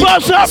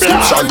 Bossa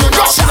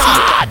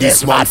Blanc.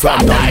 This man from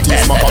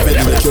 90s.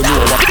 Make you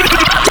know what.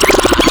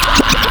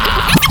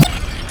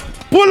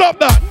 Pull up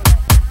that.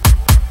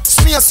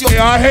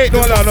 Yeah, I hate.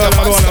 Hold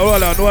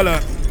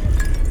on.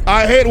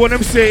 I hate when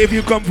them say if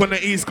you come from the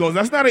East Coast.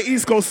 That's not an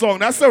East Coast song.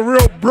 That's a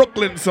real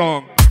Brooklyn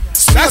song.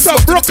 That's a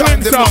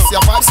Brooklyn song.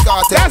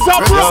 That's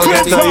a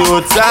Brooklyn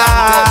song.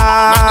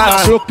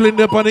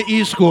 Brooklyn up on the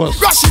East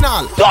Coast.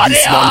 Rational.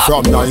 This man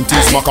from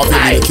 90s, Machiavelli,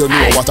 make you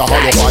know what a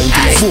hollow mind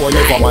is. Four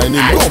never mind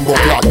him, bumbo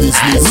clock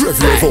business. Rev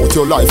out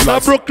your life.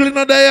 Now Brooklyn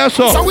are there,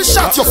 so. So we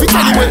shot your feet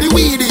anywhere the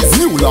weed is.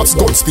 New lots,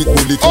 gun spit,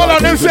 bullet. All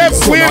of them say,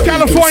 where in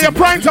California,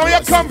 prime town, where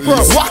you come from?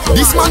 What?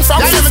 This man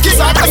from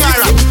 50s,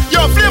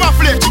 yo, flavor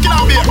flame, chicken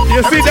and beer.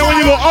 You see that when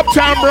you go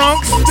uptown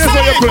Bronx, this is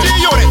what you play.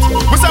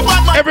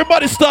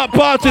 Everybody start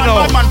partying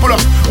now. 1,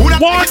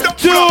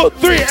 2,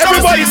 3,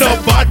 everybody know.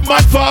 Bad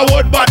man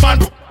forward, bad man.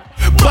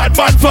 Bad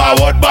man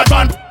forward, bad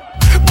man.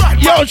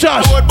 Yo,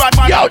 Josh.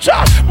 Yo,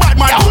 Josh. Bad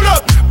man pull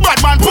up.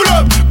 Bad man pull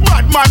up.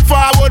 Bad man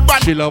forward,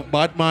 bad. She love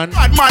bad man.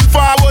 Bad man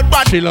forward,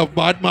 bad. She love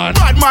bad man.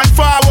 Bad man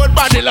forward,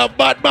 bad. She love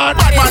bad man.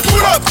 Bad man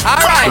pull up.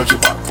 All right.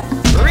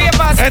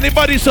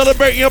 Anybody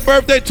celebrating your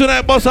birthday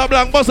tonight? Bossa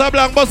Blanc, Bossa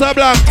Blanc, Bossa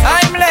Blanc.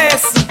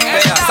 Timeless.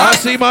 I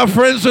see my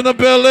friends in the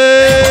building.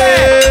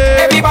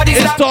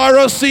 It's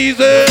Taro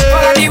season.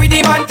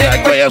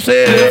 Take for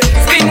yourself.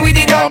 Spin with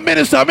it. Yo,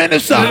 minister. And the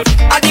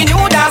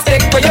new dance,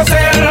 take for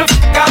yourself.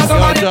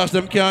 Yo, Josh,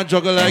 them can't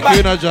juggle like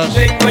you, not Josh.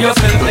 Take for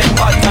yourself, take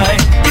one time.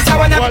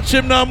 Watch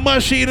him now,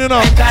 machine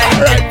enough.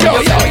 Alright,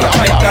 yo.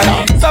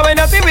 So when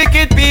you see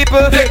wicked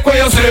people, take for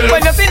yourself.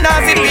 When you see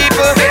nasty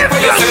people, take for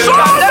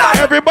yourself.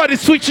 Everybody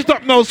switch it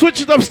up now.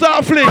 Switch it up.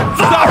 Start fling.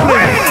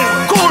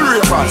 Cool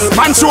rappers.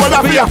 Man show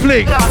love for your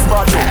fling.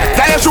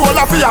 Tell you show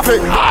love for your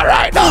fling.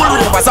 Alright. Cool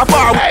rappers are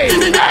power.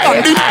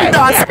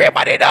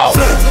 Everybody know.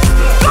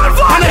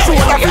 And they show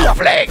love for your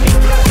fling.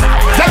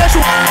 Tell you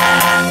show.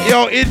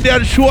 Yo,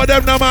 Indian, show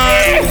them now,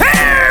 man.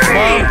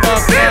 Yeah.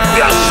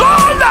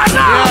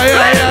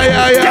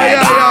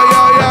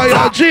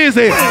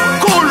 Jesus.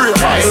 Cool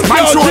rappers.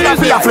 Man show love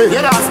for your fling.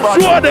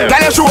 Show them.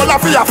 Tell you show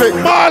love for your fling.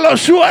 Marlo,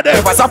 show them.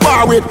 Rappers are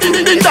power with.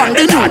 Ding dance.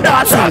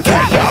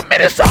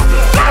 Minister.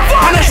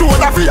 And they show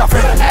love for your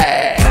fling.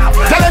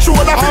 Tell you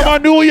shoulder fear. I'm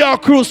a New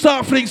York crew,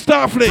 start fling. You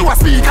a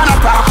speak and a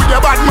talk with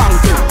your bad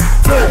mountain.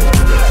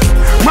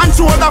 Man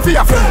shoulder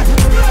fear.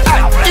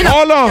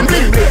 Hold on.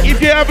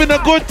 If you're having a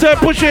good time,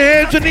 push your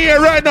hands in the air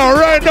right now.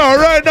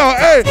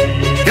 Hey.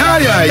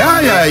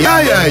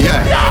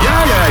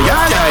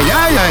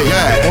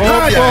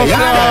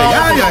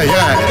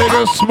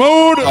 Nigga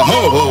smooth.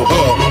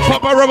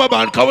 Papa rubber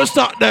band, come and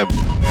start them.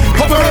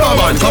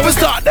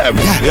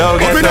 Yo,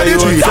 get the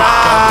youth.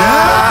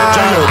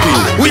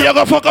 We are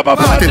gonna fuck up a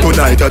party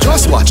tonight. You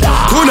just watch.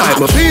 Tonight,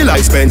 me feel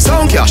like spend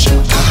some cash.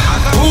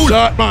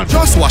 Start, man.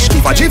 Just watch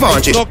if a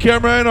Givenchy. No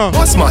camera right now.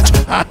 What's match?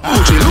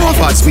 Gucci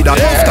loafers with a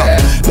tough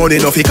top. Money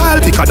no fi call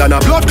thicker than a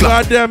blood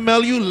clot. Goddamn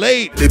Mel, you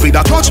late. They bring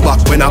the clutch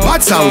back when a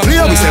bad sound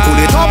clear. We say pull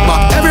it up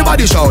back.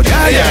 Everybody shout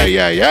Yeah.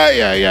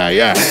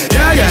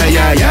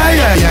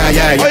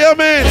 Oh yeah,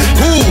 man.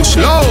 Push,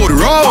 load,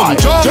 round,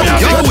 jump,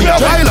 yo, we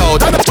wild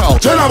out.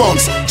 Jenna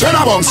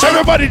bounce.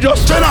 Everybody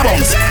just. Jenna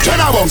bounce.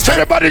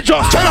 Everybody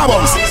just. Jenna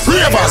bounce.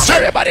 Ravers.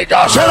 Everybody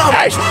just. Jenna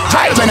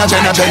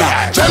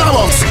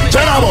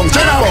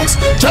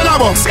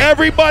bounce.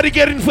 Everybody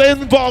getting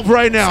involved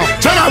right now.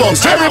 Jenna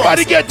bounce.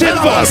 Everybody get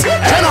involved.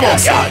 Jenna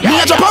bounce.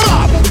 Major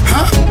power.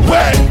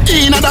 Where?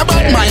 In a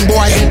bad mind,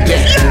 boy.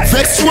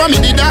 Flex to me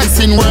the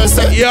dancing worse.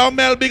 Yo,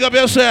 Mel, big up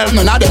yourself.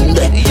 None of them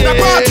there. The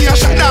party a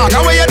shut down.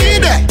 How you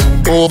need it?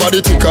 Over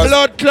the tickers.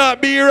 Blood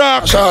clot,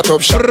 B-Rock. Shut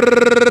up.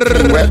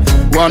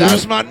 One.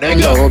 That's my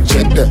nigga.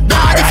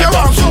 If you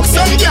want fuck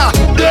some girl,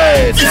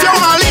 if you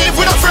want live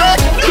with a friend,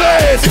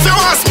 if you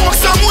want smoke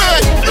some way,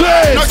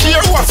 no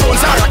care who a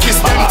phones are a kiss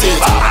them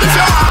teeth. If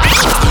you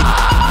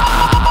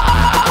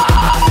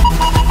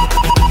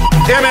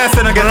Yeah, man, I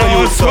said I get to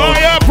you, so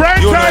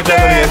you know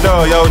chocolate,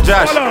 yo,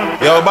 Josh,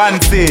 yo,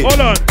 Bansi, hold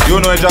on. You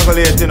know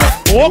chocolate, you know.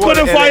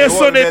 Welcome to Fire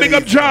Sunday, big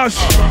up Josh.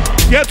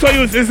 Get to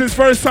you, this is his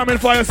first time in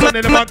Fire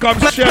Sunday, the man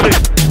comes shell it.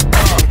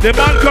 The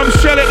man comes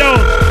shell it down.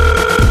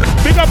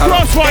 Big up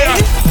Crossfire.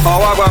 Oh,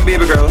 what about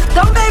baby girl?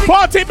 Don't baby.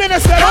 Party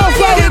minister, don't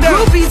follow the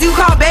groupies you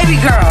call baby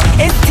girl.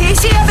 It's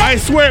Tisha. I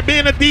swear,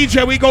 being a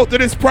DJ, we go through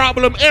this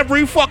problem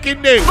every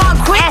fucking day.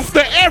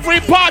 After every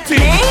party.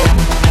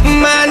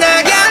 Man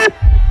again.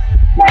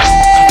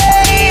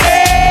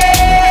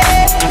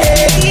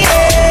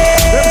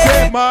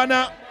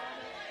 Mana.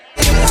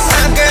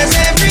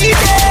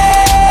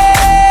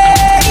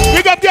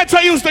 Big up Get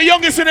to Use, the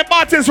youngest in the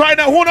parties right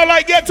now. Who don't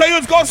like Get to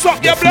Use, go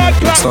suck your blood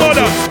clot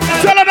mother.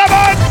 Tell her the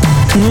man.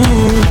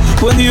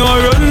 When you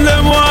run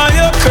them, why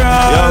you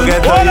cry? Yo,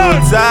 Get to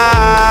Use.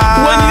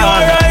 When you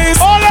rise,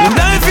 and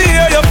I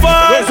feel your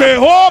fall. They say,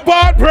 hope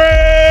and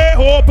pray,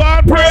 hope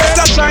and pray.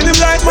 That shining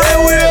light my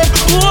way.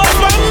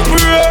 Hope and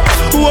pray,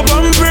 hope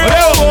and pray.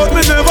 Hope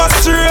me never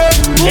stray.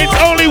 It's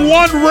only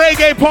one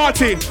reggae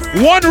party.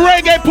 One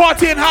reggae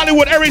party in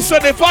Hollywood every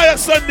Sunday. Fire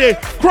Sunday.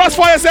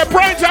 Crossfire said,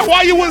 Brian,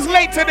 why you was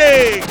late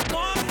today?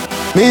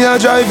 Me a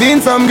drive in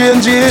from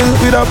Green Jail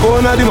with a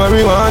pound of the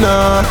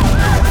marijuana.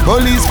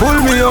 Police pull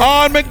me up.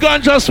 All me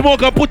ganja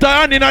smoke and put a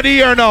hand in the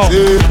ear now.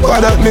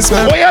 What that me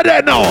smell? Where you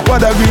there now?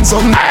 What that green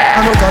something?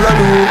 I know color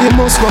do. You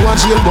must go and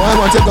chill, boy.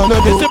 What you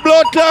gonna do? It's the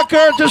blood clot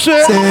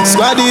courtesy.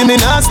 Squaddy, me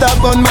not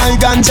stop on my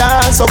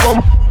ganja, so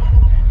come.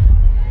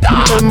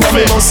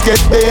 Must get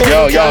paid.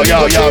 Yo.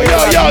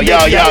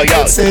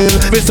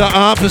 Mr.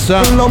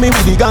 Officer. Love me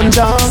with the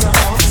ganja.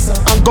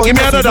 Give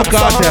me another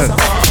cartel.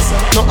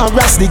 No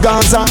arrest the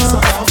Gaza.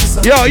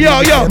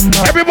 Yo.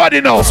 Everybody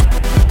knows.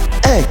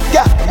 Hey,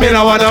 yeah. Me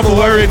no want a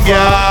boring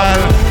girl.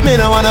 Me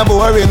no want a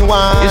boring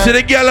one. You see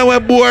the girl that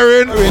went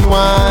boring?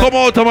 Come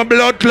out of my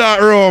blood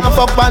clot room. I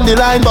fuck on the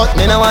line, but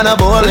me no want a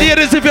boring.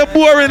 Ladies, if you're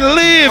boring,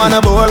 leave. Want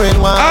a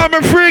boring one. I'm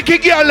a freaky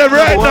girl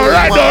right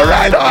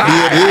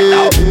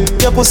now.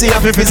 Your pussy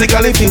have a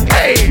physically fit.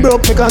 Hey.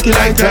 Broke me cocky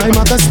like time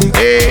at a stick.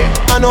 Hey.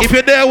 If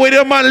you're there with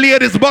your man,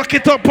 ladies, back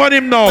it up on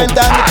him now. When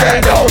time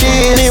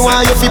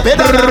anyone you feel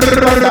better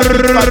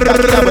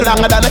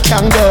longer than a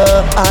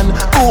kangaroo. And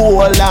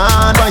hold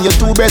on when you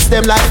two breast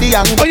them like the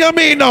young. What you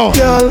mean now?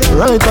 Girl,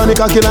 right on the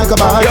cocky like a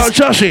boss. Yo,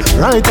 Joshi.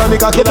 Right on the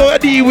cocky. How you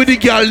deal with the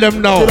girl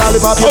them now?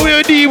 How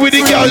you deal with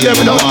the girl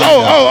them now?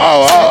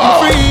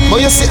 Oh. But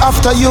you see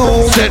after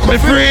you set me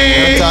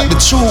free. Talk the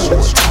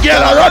truth.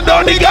 Girl, I run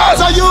down the girls.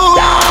 What you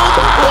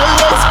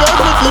expect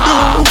me to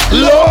do?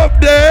 Love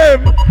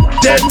them,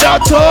 then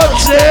not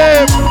touch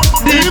them.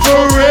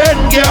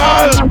 Different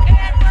girl.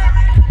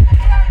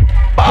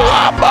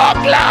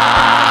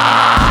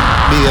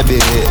 Baby,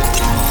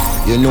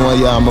 you know I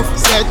am a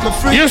set me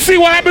free. You see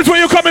what happens when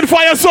you come in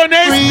Fire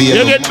Sunday?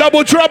 You get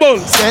double trouble.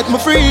 Set me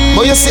free.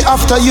 But you see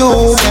after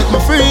you set me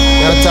free.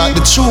 You talk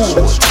the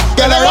truth.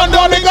 Girl, I run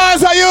down the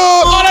guys are you.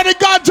 All of the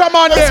ganja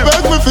man them.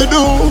 Expect me to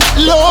do.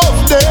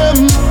 Love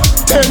them.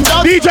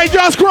 DJ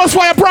Just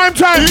Crossfire prime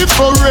time.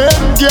 Different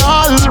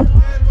girl.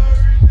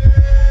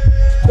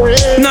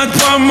 Not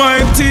for my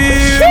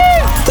team.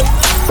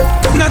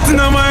 Nothing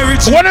on my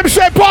rich. What them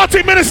say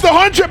party minister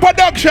 100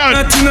 production.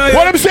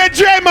 What them say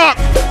J-Mac.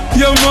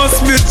 You must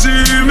be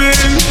dreaming.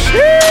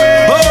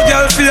 Oh,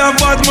 girl, see a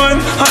bad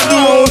man. I do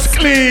house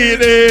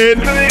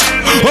cleaning.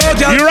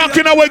 You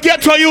rocking our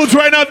ghetto youth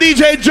right now,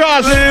 DJ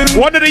Josh.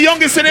 One of the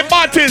youngest in the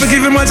parties.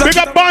 Big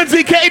up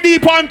Bonzi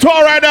KD on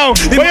tour right now.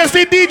 But you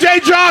see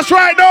DJ Josh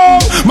right now.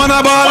 Man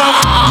a baller.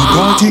 The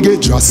party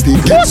get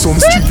drastic. Get some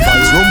street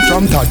vibes. Run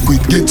from that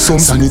quick. Get some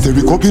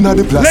sanitary cup in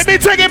the plastic. Let me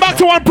take it back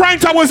to one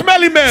prank time was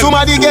Melly Mel.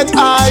 Somebody get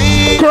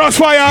high.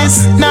 Crossfire.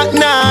 It's not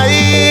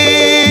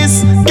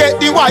nice. Get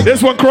the white.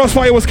 This one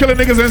Crossfire was killing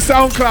niggas in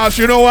sound class.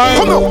 You know why?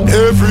 Come on.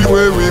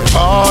 Everywhere we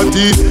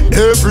party.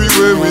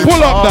 Everywhere we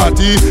pull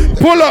party. Up that.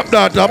 Pull up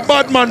that. A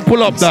bad man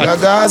pull up that.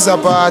 Gaza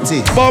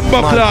party.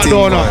 Bomba clock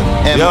down.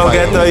 Yo,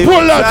 get the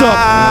pull that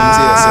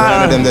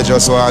up. Them they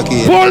just walk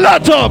in. Pull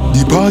that up.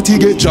 The party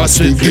get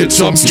drastic. Get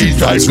some street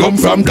vibes. Come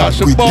from that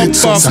quick. Get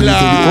some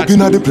sanitary cup in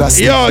the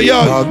plastic. Yo,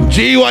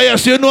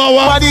 GYS, you know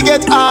what? Body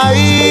get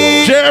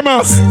high.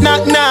 Jermas.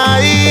 Not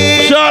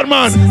nice. Short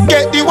man.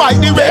 Get the white,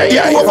 the red, the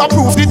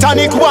overproof, the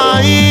tonic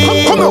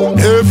wine. Come on.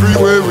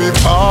 Everywhere we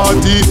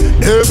party.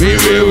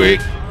 Everywhere we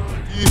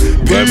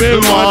when me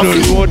want to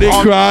know the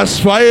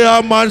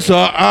Crossfire man so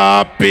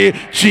happy.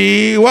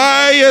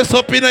 GYS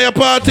up in your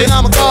party.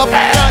 I'm a cup,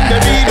 and the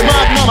rhythm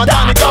of mama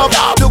tonic up.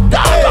 Look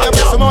down,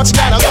 so much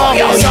that I come.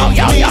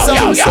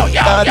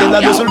 I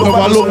just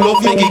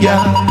love Mickey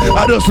girl.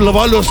 I just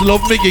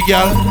love Mickey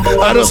girl.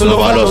 I just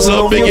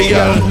love Mickey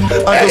girl.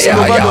 I just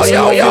love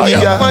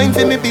Mickey girl. Mind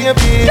for me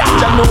baby, I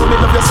know me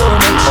love you so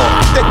much.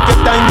 Take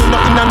your time, do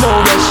nothing and no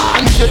rush.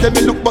 And you let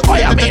me look, but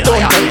you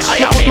don't touch.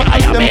 You put my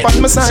item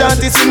on my side.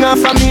 Shanty singer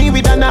for me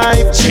with a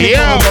knife. She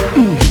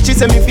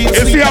said me feel sweet.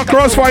 You see how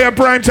Crossfire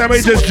prime time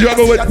I just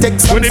juggle with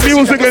when the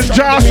music is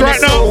Josh right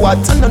now.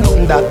 What? I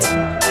know that.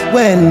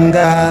 When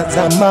God's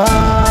a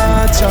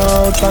march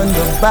out on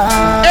the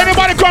back.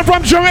 Anybody come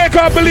from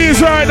Jamaica,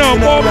 Belize right now?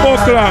 Bombo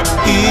clock.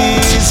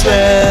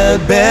 Israel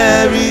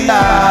bury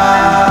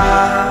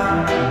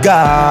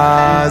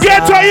Gaza.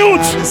 Get to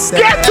youth!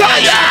 Get to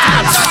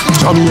youth!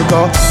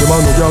 Jamaica, the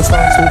man no girl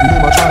start, so we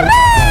name a child.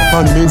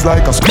 And it means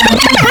like a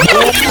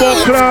Bombo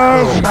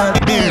clock.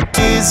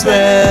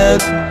 Israel.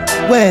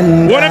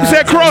 When them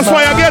say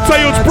Crossfire, get to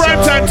youth,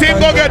 prime time, team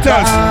go get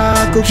us.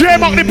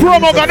 Jam up the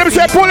promo gun, them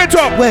say pull it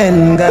up.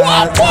 When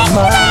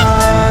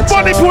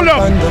Body pull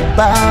up.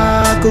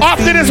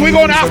 After this, we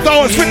going after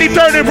hours,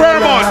 53rd in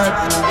Vermont.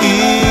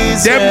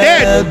 Them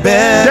dead.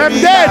 Them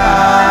dead.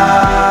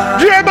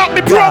 Jam up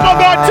the promo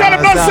gun, tell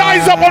them no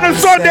size up on a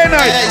Sunday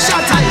night.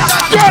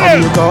 Tell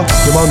them.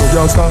 The man no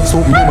girl start, so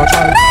we name a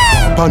child.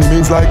 And it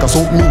means like a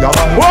soap me a buy.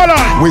 Hold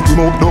on. Wait him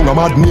out down a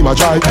mad name a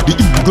drive. The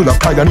eagle of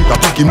pride and it a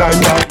pick him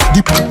nine yard.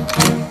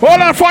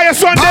 Hold on, Fire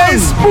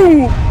Sundays.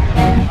 Ooh.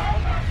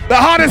 The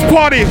hottest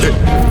party.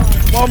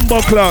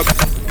 Bomba clock.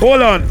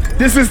 Hold on.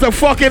 This is the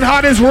fucking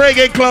hottest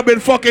reggae club in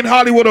fucking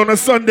Hollywood on a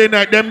Sunday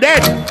night. Them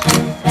dead.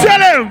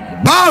 Tell him.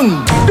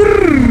 Bang.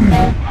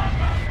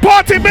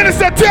 Party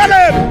minister, tell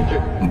him.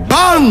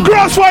 Bang!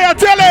 Crossfire,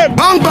 tell him!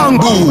 Bang, bang,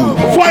 boom!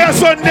 Fire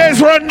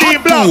Sundays run the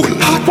block!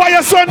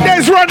 Fire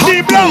Sundays run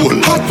the block!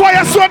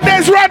 Fire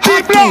Sundays run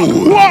the block!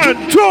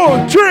 1,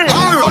 2,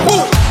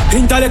 3!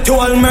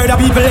 Intellectual murder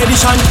people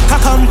edition.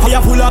 Kakam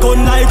fire full of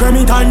gun like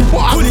Remington.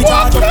 Fully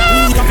charged up.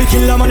 We can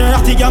kill a man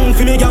ratty gang.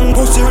 Fi me gang.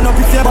 Pussy run up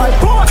if you buy.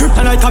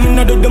 Kryptonite coming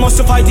out the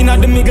must fighting at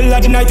the middle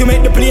of the night to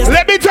make the place.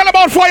 Let me tell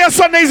about Fire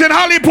Sundays in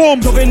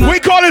Hollywood. We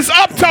call this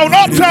Uptown,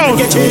 Uptown.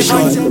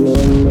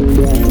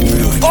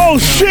 Oh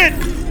shit!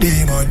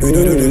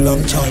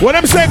 When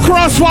them say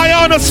Crossfire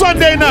on a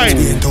Sunday night.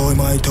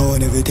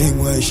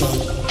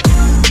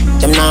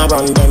 Them now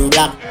run them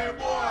black.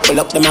 Pull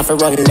up them off a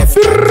run left.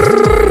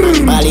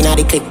 Balling at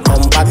the click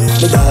come back.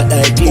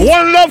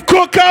 One Love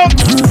Cookout.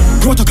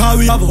 Protocol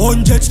we have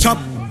 100 chop.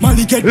 Let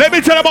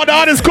me tell you about the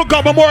hardest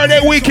cookout Memorial Day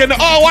weekend.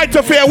 All white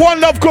affair, One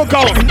Love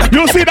Cookout.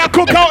 You see that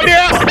cookout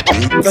there?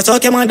 You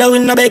talk your mother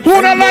in the bed. Who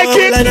don't like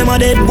it? Like them a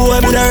dead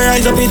boy, but I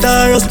rise up with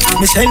us.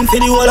 Me send for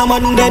the whole of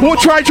man dead. Who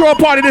tried to throw a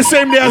party the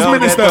same day as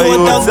minister?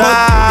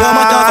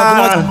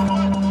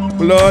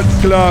 Blood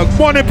clog.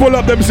 Money pull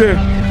up, them say.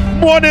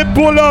 Money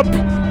pull up.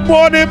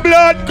 Money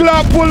blood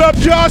clog pull up.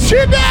 Josh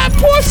in there,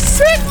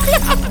 pussy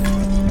clog.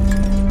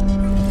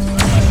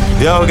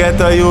 Yo, get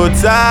the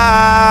youth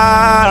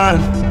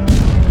on.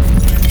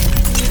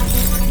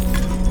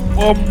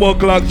 Bumbo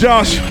clock,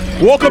 Josh.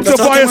 Welcome to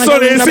Fire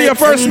Sunday. See your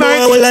first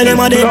night.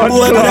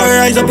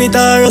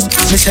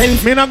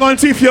 Me not gonna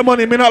thief your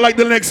money. Me not like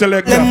the next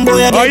selector.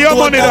 Oh, your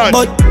money that.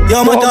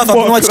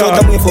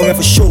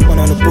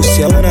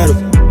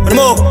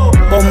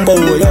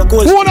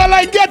 Who wanna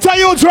like get to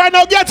youth right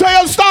now? Get to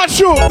you start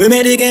shoot. We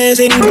made the games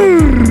in.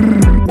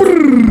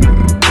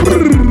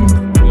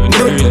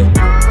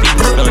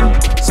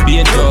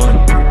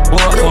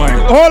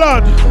 Hold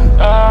on.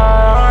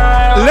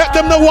 Let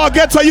them know what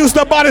get to use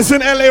the bodies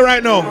in LA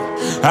right now.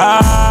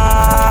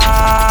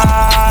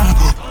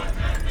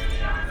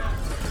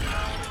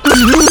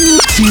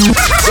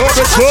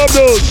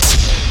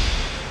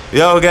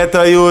 Yo, get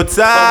the youth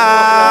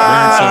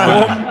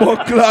on. Bumbo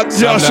clock,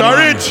 Josh,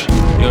 rich.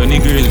 Yo,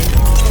 nigga.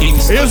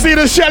 You see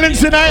the shelling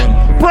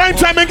tonight? Prime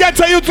time and get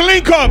to you to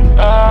link up.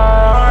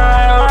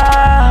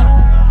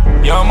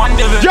 Yo, man,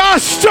 devil.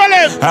 Just tell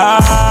him.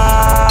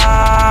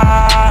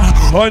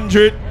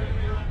 100.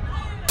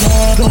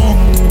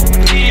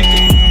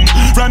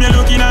 From you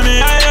looking at me,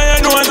 I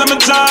know I'm a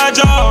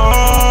charger.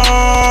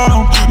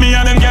 Me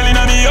and them girl in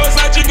the house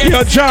like chicken.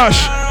 Yo,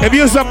 Josh, if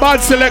you're a bad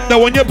selector,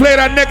 when you play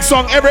that next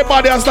song,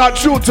 everybody will start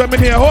shooting in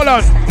here. Hold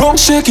on. Don't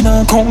shaking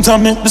and count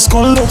and make the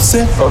skull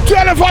upset.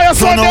 Tell the fire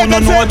son.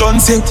 No, done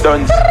set.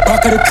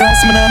 Back of the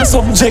class, man, I'm a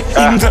subject.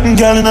 England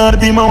girl in the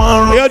be my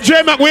one. Yo,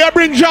 J-Mac, we are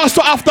bring Josh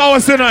to after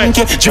hours tonight.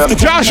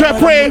 Josh, I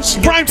pray,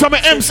 prime time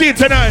MC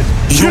tonight.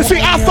 You see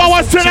after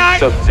hours tonight?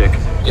 Subject.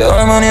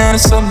 Your money on the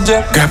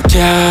subject. Grab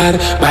card,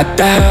 bad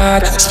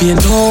dad. Spin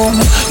home,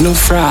 no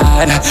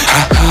fraud.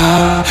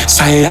 Ha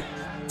say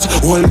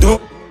hold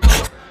up.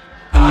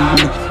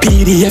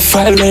 PDF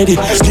file ready.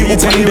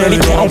 Streets and belly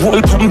can't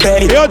hold from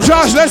belly. Yo,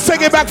 Josh, let's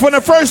take it back from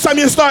the first time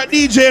you start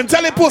DJing.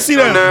 Tell it pussy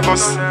then.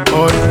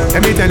 Oh,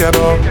 let me tell you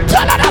about.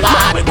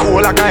 We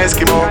cool like a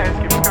Eskimo.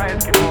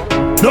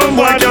 Don't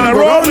go down the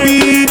road.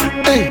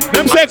 Hey,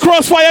 them say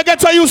Crossfire get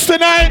to use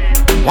tonight.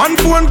 One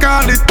phone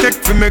call it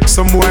take to make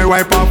some boy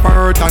wipe off her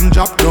hurt and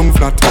drop down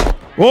flat.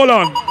 Hold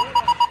on.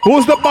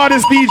 Who's the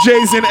baddest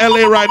DJs in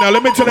LA right now?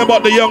 Let me tell you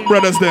about the young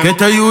brothers then.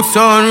 Get a youth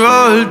on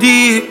roll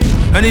deep.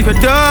 And if you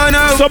turn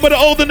out, some of the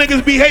older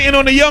niggas be hating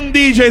on the young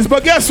DJs,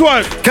 but guess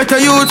what? Get a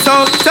youth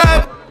on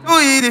stop. Do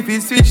it if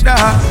you switch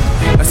that.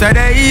 I said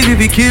that easy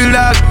if you kill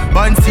that.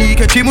 Banty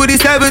catch him with the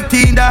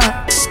 17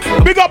 that.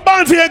 Big up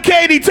Banty and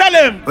Katie, tell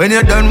him. When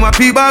you're done, my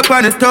people back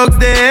when the stocks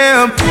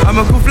them. I'm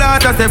a cool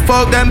flat, I say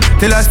fuck them.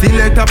 Till I still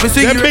let up a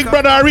swing. Then big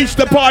brother, I reached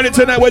the party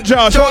tonight with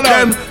Josh. Hold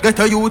on. Get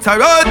a youth a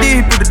roll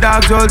deep, with the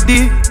dogs all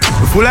deep.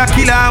 We full of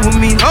killer who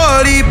mean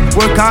all deep.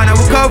 Work on and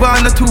we cover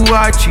on the 2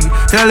 or 3.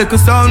 Tell a little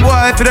sound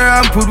boy for the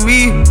ramp put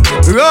we.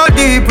 Roll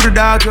deep with the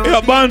dogs all deep.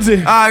 Yeah,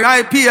 Banzi.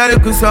 R.I.P. a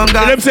little song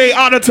guy. Let them say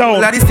out of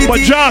town.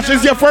 But Josh,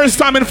 it's your first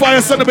time in Fire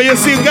Sunday, but you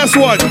see, guess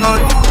what?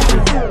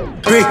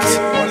 Bricks.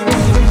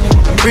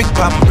 Brick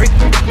pam brick.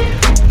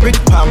 Brick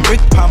pam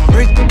brick pam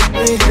brick.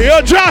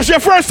 Yo, Josh,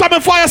 your first time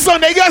in Fire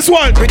Sunday, guess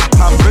what? Brick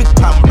pam brick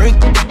pam brick.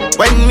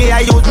 When me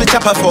I use me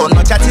chopper phone,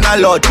 no chatting a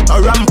lot.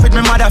 Or ramp with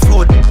me mother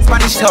food.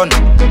 Spanish town.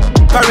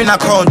 Foreign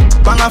account.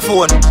 Bang a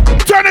phone.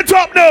 Turn it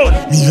up now.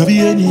 Me have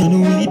any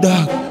and we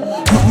dog.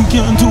 Nothing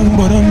can do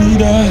but I need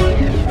that.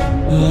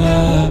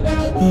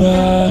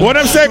 What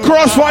them say,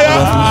 Crossfire?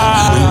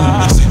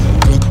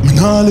 Me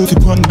nah left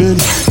it on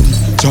belly.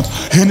 Chop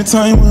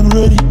anytime when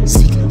ready.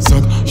 Sick,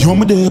 suck. You're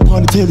my day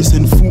upon the telly.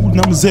 Send food,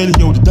 now I'm zelly.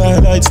 Yo, the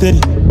dial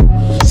steady.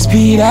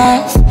 Speed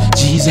off,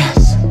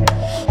 Jesus.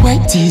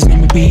 White tees,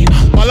 me beam.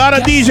 A lot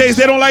of DJs,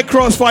 they don't like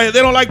Crossfire.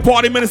 They don't like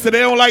Party Minister. They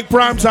don't like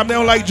Prime Time. They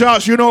don't like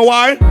Josh. You know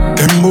why?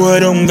 Them boy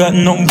don't got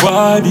no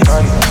body.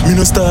 Me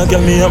no star,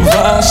 girl, me I'm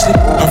vastly.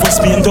 Have a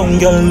spin down,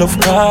 girl, love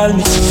call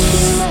me.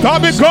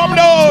 Tommy, come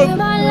down.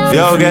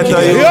 Yo, get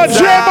to you. Yo,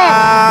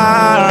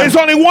 J-Mac. There's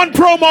only one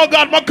promo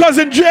god. My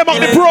cousin J-Mac,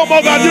 the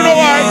promo god. You know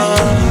why?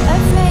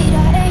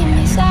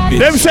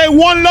 Them say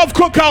one love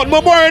cookout,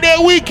 Memorial Day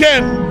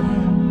weekend.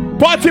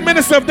 Party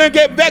Minister, if they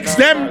get vexed,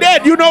 them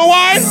dead. You know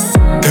why?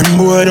 Them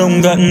boy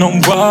don't got no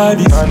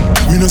body.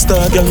 We no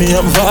star, girl, me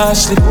I'm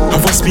vastly.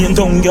 Have a spin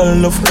down, girl,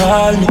 love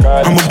call me.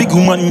 I'm a big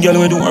woman, girl,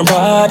 we do her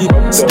body.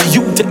 So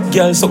you take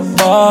girl so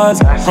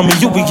bad. I'm a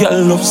you be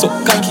girl, love so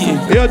cocky.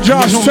 Yo,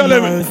 Josh, tell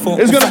him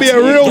it's gonna be a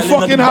real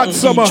fucking hot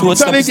summer. Tell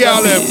the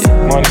girl him.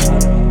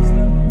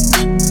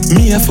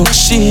 Me a fuck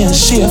she and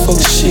she a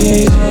fuck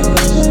she.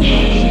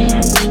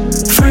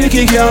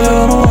 Freaky girl,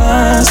 I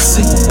wanna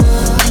see.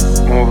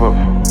 Move up.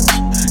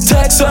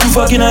 Text I'm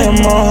fucking I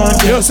am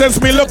on. Yo, since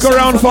we look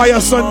around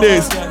Fire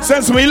Sundays,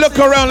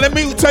 let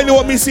me tell you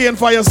what me see in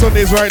Fire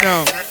Sundays right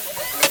now.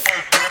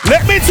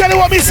 Let me tell you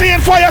what we see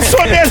in Fire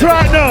Sundays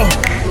right now.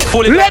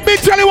 Let me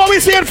tell you what we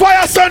see in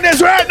Fire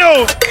Sundays right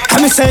now.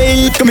 I'm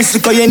say, come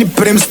sick of any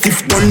prim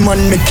stiff gun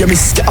man, make you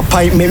miss the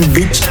appointment,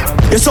 bitch.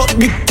 You so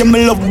big,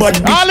 me love bad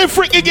bitch. All the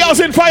freaky girls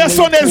in Fire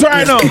Sundays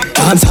right now.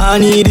 Dance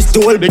honey, this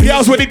tool. The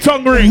girls with the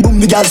tongue ring.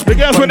 The girls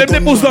with the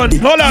nipples done.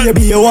 Hold on.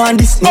 Baby, you want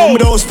this? No,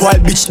 those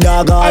spoiled bitch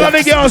dog. All of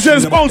the girls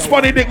just bounce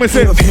funny dick, me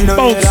say. Bounce funny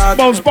dick.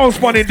 Bounce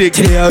funny dick.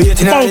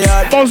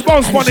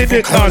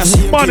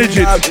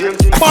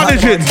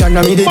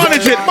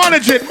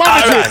 Manage it.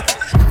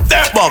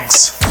 Dirt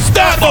bunks.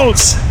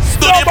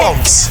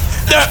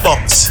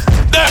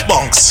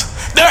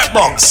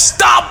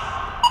 Stop.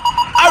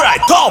 All right,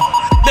 come.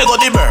 Lego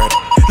the bird.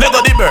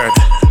 Lego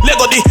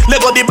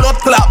the blood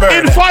clot bird.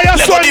 In Fire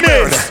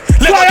Sundays.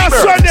 Who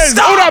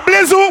that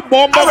Blizzle?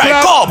 Bomba all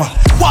right, come.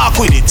 Walk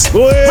with it.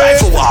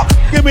 Rifle walk.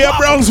 Give me a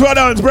Brownsville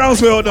dance.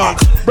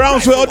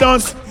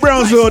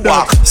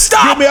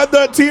 Stop. Give me a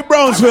dirty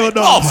Brownsville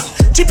dance.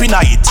 Chip in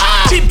it.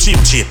 Chip.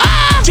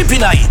 Chip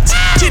in it.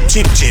 Chip.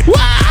 Chip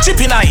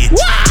in it.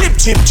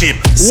 Chip.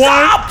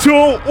 Stop.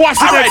 1, 2, what's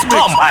the next mix?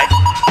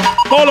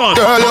 Hold on.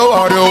 Girl, you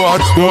are the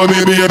one. Oh,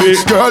 me baby.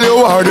 Girl, you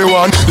are the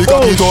one. The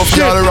cocky tough,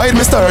 girl, ride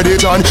me sturdy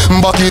John.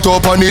 Back it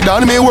up on it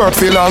and me work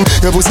for long.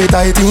 Your pussy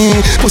tight.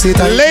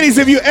 Ladies,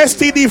 if you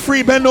STD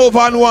free, bend over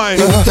and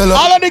wine.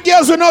 All of the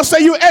girls who know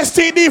say you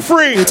STD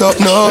free. It up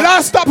now.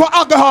 Last stop for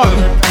alcohol.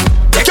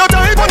 Take your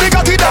time on the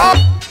cocky dog.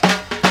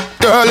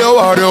 Girl, you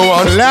are the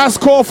one.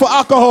 Last call for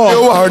alcohol.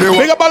 You are the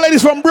one. Big up our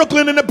ladies from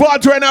Brooklyn in the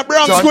party right now.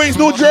 Bronx, Queens,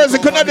 New Jersey,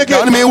 Connecticut.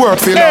 Can me work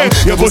for long.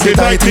 Your pussy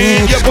tighty,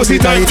 your pussy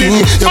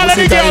tighty. All of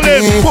the girls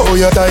them. Oh,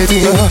 you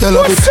tighty. You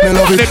love it, me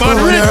love it. Oh,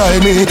 you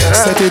ride me.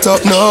 Set it up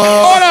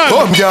now. Hold on.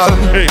 Come, girl.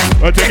 Hey,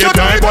 take your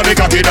time on the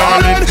cocky,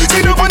 darling.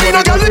 See the money,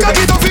 no girl, the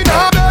cocky tough in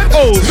her bed.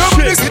 Oh,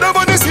 shit. See the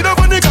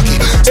money, cocky.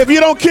 If you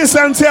don't kiss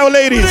and tell,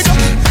 ladies.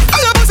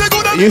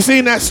 You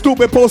seen that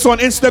stupid post on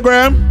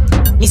Instagram?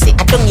 Me say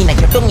I don't inna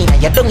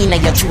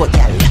your throat,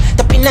 y'all.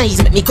 Tapping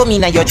eyes make me come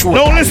inna your throat.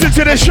 Don't listen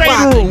to the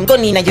shade room.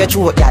 Gun inna your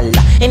throat, y'all.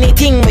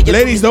 Anything where you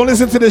ladies, don't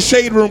listen to the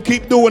shade room.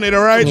 Keep doing it,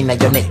 alright?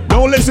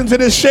 Don't listen to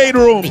the shade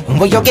room.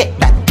 Where you get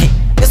that?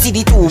 You see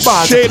the two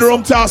bars. Shade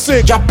room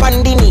toxic. Drop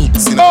on the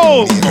knees.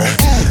 Oh!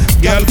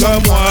 Girl,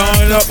 come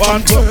wind up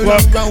and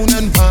fuck up.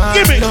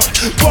 Give me.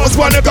 Pause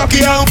for the cocky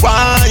and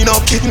wind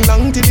up. Kicking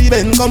down till the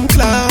bend come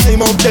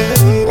climb up there.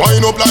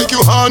 Wind up like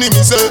you honey,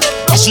 me say.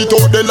 Dash it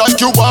out there like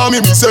you want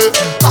me say.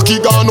 Cocky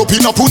gone up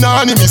in a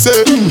punani, me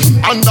say.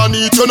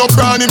 Underneath you no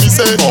cranny, me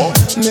say.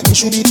 Make me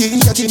shoot it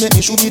in, catty, make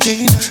me shoot it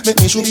in. Make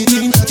me shoot it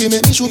in, catty,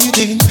 make me shoot it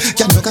in.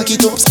 Can you cocky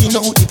top skin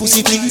out the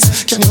pussy,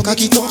 please? Can you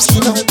cocky top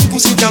skin out the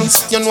pussy,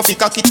 dance? You know if you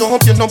cocky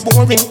top, you're not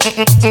boring.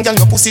 Can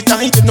you pussy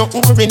tight, you're not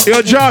boring.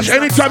 Yo, Josh,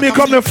 anytime you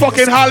come to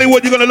fucking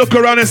Hollywood, you're gonna look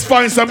around and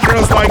find some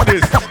girls like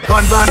this.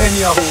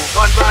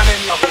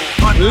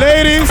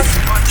 Ladies,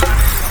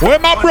 where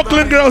my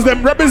Brooklyn girls,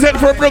 them represent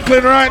for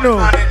Brooklyn right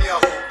now.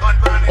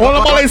 All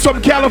of my ladies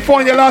from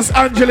California, Los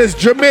Angeles,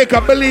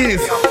 Jamaica,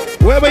 Belize.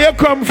 Wherever you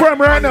come from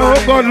right now,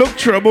 oh God, look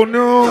trouble,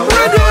 no.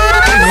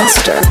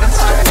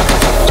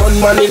 One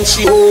man in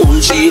she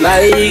hold, she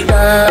like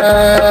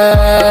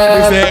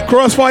that. Is it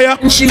Crossfire?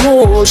 She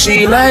hold,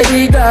 she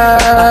like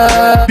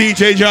that.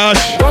 DJ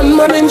Josh. One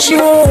man in she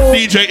hold.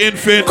 DJ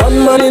Infant.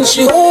 One man in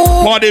she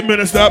hold. Party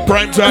Minister,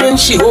 prime time. And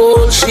she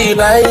hold, she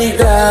like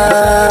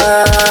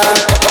that.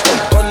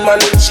 One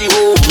man in she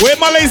hold. Where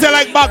my ladies are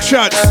like back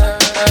shots?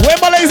 Where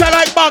my ladies are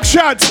like back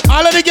shots?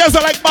 All of the girls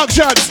are like back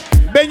shots.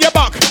 Bend your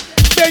back.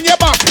 Bend your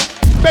back.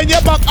 Bend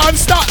your back and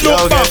start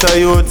look back.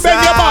 Bend your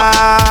back.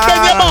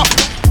 Bend your back.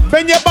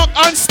 Bend your back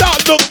and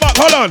start look back.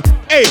 Hold on.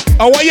 Hey,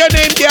 I want your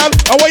name, girl.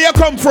 I want you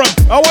come from.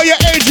 I want your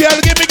age, girl.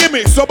 Give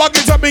me. So back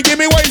it up and give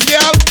me waist,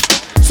 girl.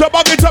 So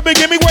back it up and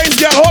give me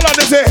waist, girl. Hold on.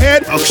 There's a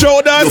head,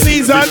 shoulders,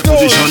 knees and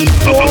toes.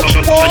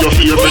 All of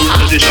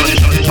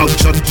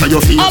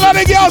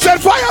the girls at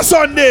Fire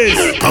Sundays.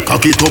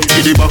 Cock it up to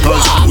the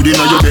backers. Put it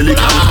on your belly,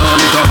 can't call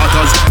it a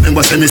hatters.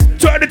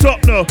 Turn it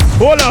up now.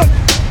 Hold on.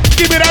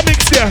 Give me that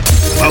mix there.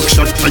 Back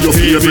shot to your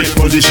favorite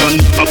position.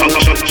 Back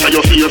shot to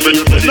your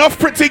favorite. Enough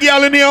pretty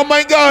girl in here, oh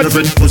my God.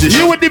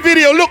 You with the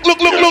video, look.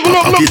 Cock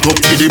it up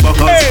to the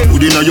backers.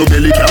 Put it on your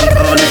belly, can't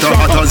call it a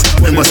hatters.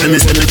 Remember say me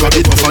cock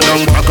it tougher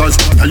than backers.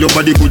 Tell your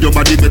body good, your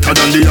body better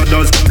than the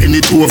others. Penny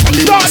two of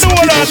me, back it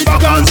up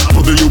backers.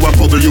 Bubble you a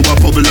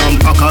bubble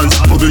and packers.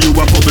 Bubble you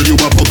a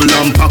bubble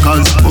and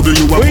packers. Bubble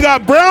you a. We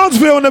got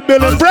Brownsville in the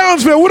building.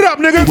 Brownsville, what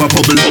up, nigga?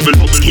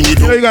 Skinny.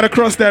 You know you gotta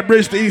cross that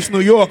bridge to East New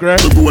York, right?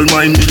 The gold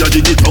mine,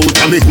 dig it out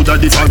and me coulda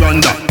the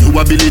faranda. You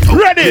a build it out.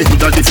 Ready? Me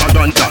coulda the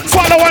faranda.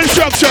 Follow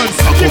instructions.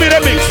 Give me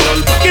the mix.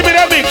 Give me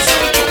the mix.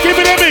 Give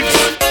me the mix.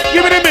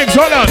 Give me the mix.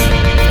 Hold on.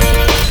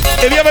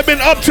 Have you ever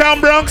been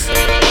uptown Bronx?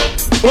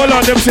 Hold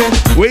on, them say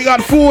we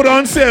got food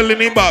on sale in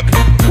the back.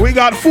 We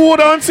got food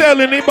on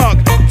sale in the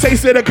back.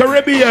 Taste of the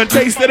Caribbean.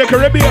 Taste of the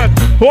Caribbean.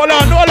 Hold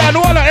on.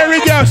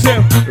 Every girl say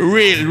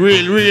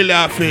real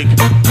laughing.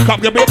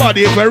 Come your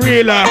body if a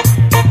real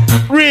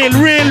Real.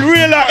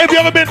 If you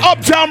ever been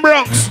uptown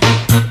Bronx,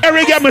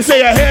 every girl me say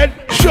your head,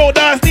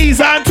 shoulders, knees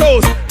and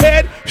toes.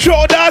 Head,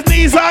 shoulders,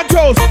 knees and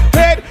toes.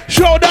 Head,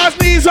 shoulders,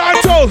 knees and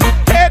toes.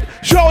 Head,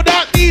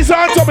 shoulders, knees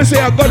and toes. Me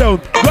say go down.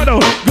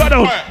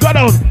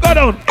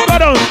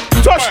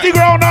 Touch the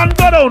ground and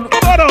go down.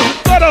 Hold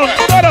on.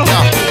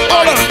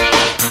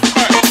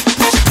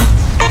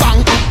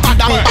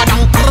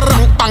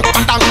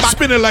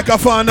 Spinning like a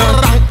fan.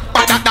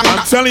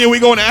 I'm telling you, we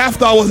going to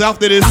after hours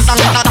after this.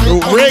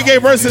 Reggae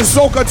versus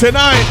soca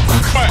tonight.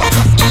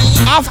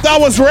 After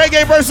hours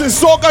reggae versus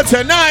soca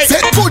tonight.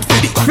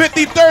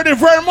 53rd in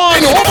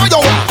Vermont.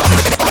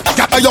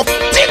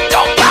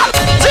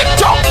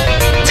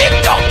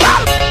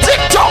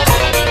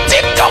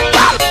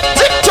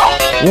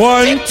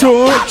 One,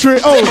 two, three,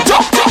 oh.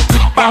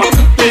 Bow,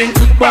 ding,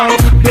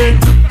 ding.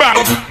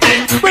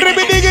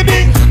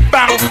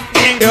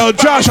 Yo,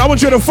 Josh, I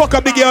want you to fuck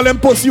up the girl and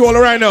pussy all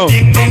right now.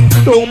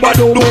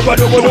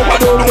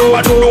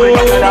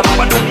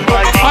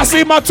 I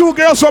see my two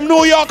girls from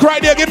New York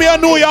right there. Give me a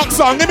New York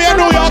song.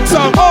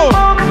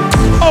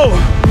 Oh.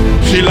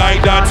 She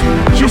like that.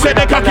 She said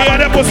the cocky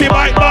and the pussy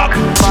bite back.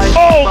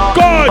 Oh,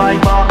 God.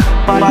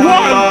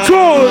 1,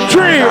 2,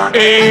 3.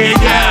 Hey,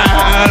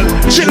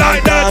 girl. She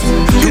like that.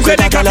 She said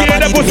the cocky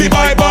and the pussy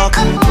bite back.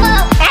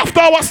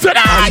 After hours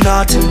tonight.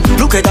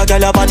 Look at that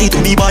girl body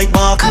to be bite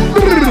back.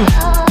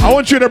 I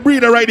want you to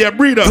breathe her right there.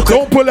 Breathe her.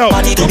 Don't pull out.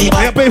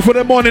 I pay for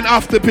the morning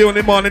after pay on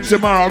the morning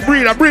tomorrow.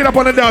 Breathe her. Breathe up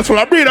on the dance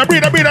floor. Breathe her.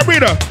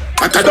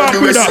 Better than the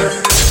rest.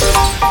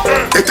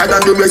 Better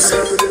than the rest.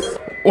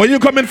 When you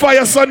come in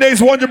Fire Sundays,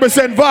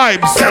 100%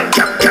 vibes.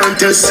 Can't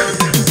test.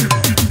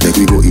 Make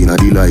we go in a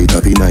delight,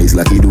 happy nice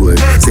like it door.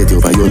 Set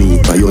you for your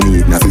need,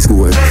 naffy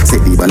score.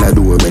 Set the ball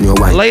door when you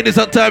wine. Ladies,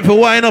 have time for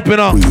wine up, you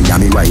know. We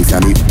me wife,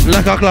 me.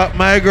 Like a clock,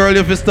 my girl,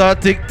 if you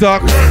start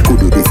TikTok. Could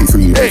do this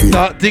free. Hey,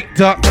 start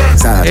TikTok.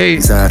 Hey,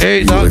 start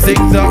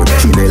TikTok.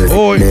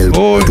 Oi.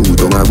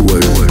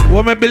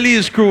 What my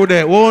Belize crew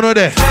there? What know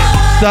there?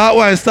 Start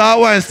wine.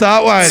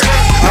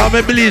 All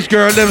my Belize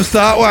girl, them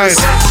start wine.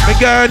 My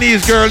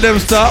Guyanese girl, them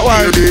start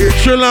wine.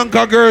 Sri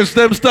Lanka girls,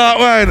 them start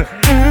wine.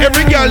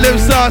 Every girl, them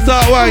start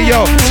wine,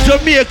 yo.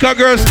 Jamaica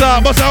girls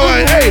start bust a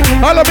wine. Hey,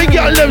 all of my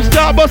girl, them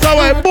start bust a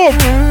wine. Boom.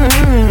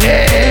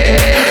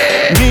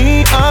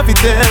 Me have to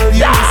tell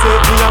you, say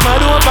me a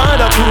mad over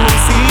the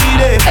pussy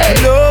day.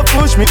 Love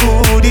push me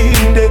good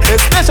in day,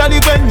 especially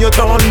when you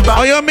turn back.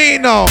 How you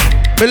mean now?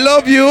 Me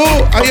love you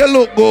and you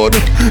look good.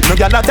 No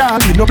gyal a tell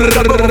me no me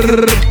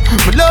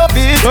love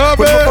it. But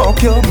me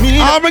fuck you, me.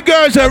 All my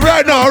girls are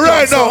right now.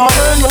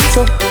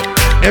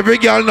 Every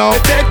girl now.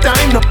 Take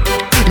time now.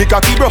 Me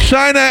cocky bro.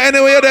 Shine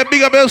anyway, that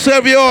big up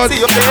yourself, you on. See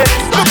your face,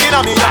 looking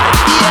at me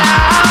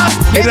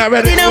like It's not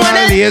ready for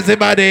a lazy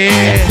body.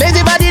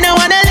 Lazy body, no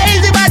one a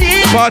lazy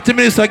body. 40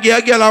 minutes to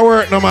get a girl at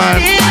work, no man.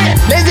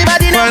 Lazy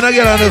body, no. Find a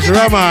girl on this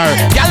rammer.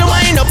 Girl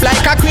wind up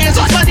like a crazy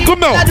body.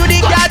 Come now. I do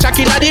the girl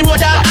tracking on the road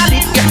and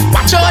alley.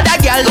 Watch out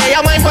that girl, they a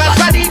wine for a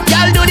body.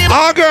 Girl do the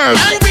all girls.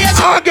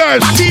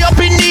 Party up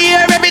in the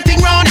air,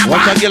 everything round.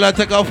 Watch a girl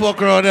take a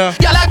fuck around there.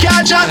 Girl a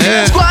catch up,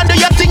 squad do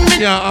your thing.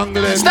 Yeah,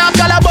 angling. Stop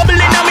girl a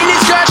bubbling, a mini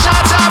skirt,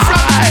 shots are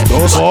fly.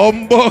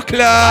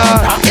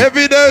 Bumbleclad.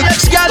 Evidence.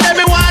 Next girl let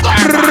me watch.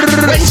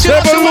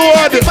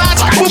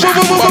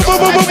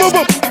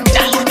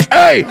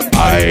 Hey,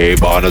 I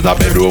born as a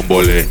bedroom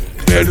bully.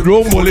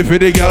 Bedroom bully for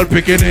the girl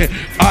picking it.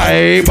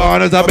 I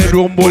born as a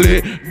bedroom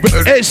bully.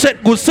 Hey,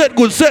 set good.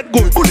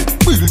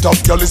 Built up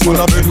girl is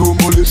a bedroom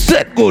bully.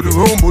 Set good.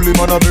 Room bully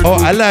man a bedroom. Oh,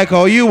 I like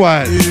how you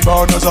want.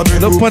 Born as a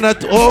bedroom. Look on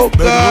that. Oh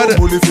God.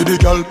 Bedroom bully for the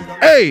girl.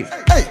 Hey.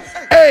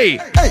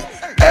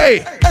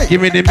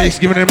 Give me the mix.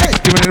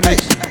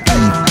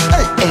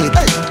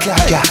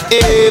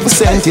 Every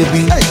cent you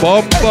be.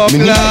 Bumbleclad. Me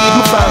need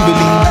my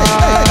family.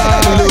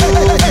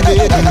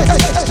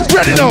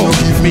 Ready now.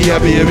 Me a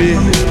baby.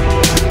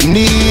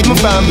 Need my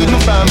family.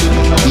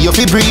 You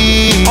fi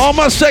breathe. All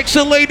my sexy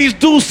ladies,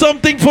 do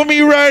something for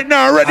me right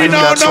now. Ready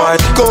now, That's right.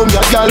 Come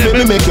here, girl, let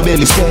me make your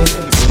belly stand.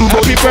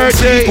 Happy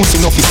birthday. Pussy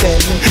no fi sell.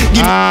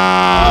 Give me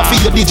for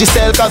your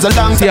digicel, cause a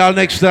long see y'all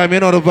next time, you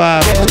know the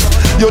vibe.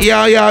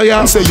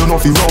 Yeah. Say you no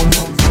fi run.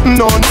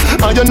 None,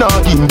 and you're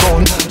not in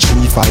bone.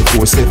 3, 5,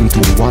 4, 7,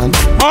 2, 1.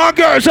 All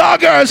girls.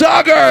 And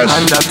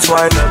that's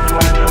why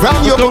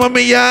round your come on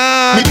me,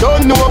 yeah. Me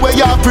don't know where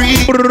you're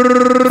free.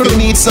 You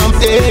need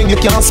something you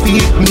can't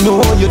speak.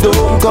 No, you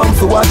don't come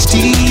to watch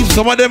TV.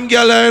 Some of them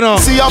girls, you know,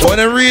 see when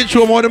they reach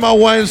home, all them are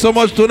wine so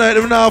much tonight,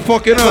 them not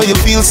fucking up. So you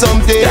feel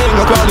something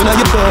crawling on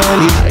your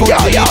belly.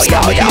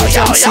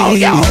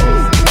 Yo.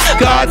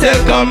 Cartel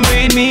come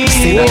with me.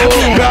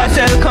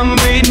 Cartel come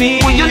with me.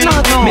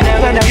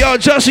 Yo,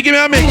 Josh, give me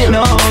a mix.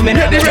 No,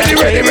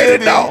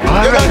 ready now.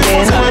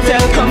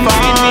 Cartel come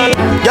with me.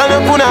 Y'all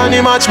don't put on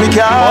the match me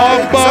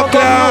car. So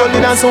come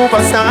rolling a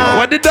superstar.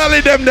 What the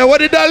dolly them there? The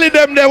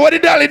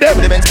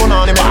Benz put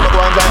on the man, go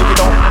and drive it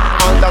down.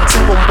 And dance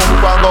pum pum,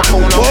 go and go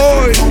phone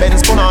out.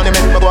 Benz put on the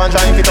man, go and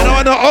drive it down. I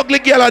want no ugly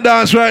girl a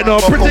dance right now.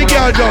 Pretty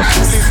girl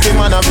just. 50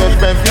 man a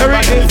breath.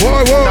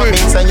 That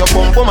means you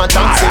pump pum and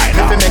dance it.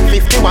 If you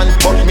make 51,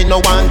 but me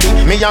no want it.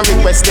 Me a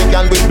request the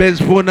girl with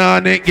Benz put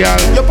on it, girl.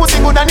 Your pussy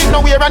good and it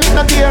no wear and it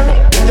no tear.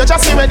 You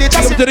just see ready,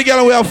 just see. To the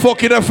girl we are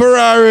fucking a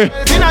Ferrari.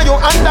 Inna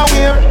your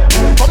underwear.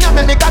 Come here,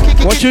 make me cocky.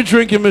 What you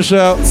drinking,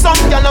 Michelle? Some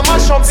girl a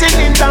mash up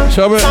sitting down.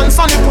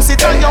 Sunny pussy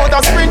turn you out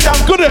a sprinter.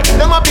 Good.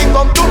 Them a pick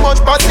up too much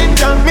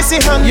passenger.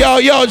 Missy hand.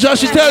 Yo,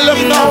 Josh, tell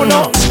them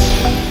no.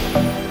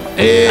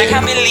 I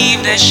can't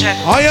believe this shit.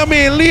 I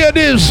mean,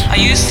 ladies. Are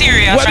you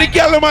serious? What the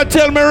girl am I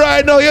tell me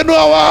right now? You know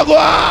how I go.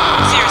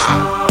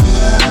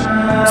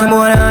 Seriously. Some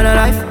boy on a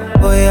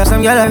life. Boy, have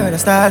some girl I heard a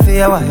style for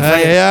your wife.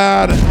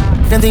 Yeah.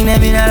 Them think they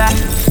mean a lot.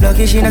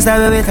 Lucky she not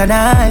stab with a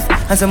knife.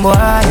 And some boy,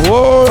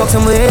 fuck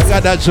some ways.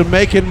 Got that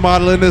Jamaican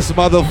model in this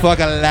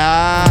motherfucker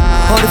live.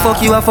 How the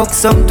fuck you a fuck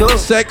some too?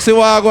 Sexy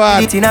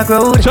wagwan. Eat in a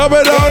crowd. Chop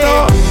it down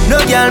now. No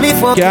girl me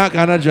fuck. Can't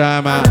kind of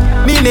drama.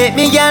 Me make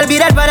me girl be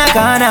that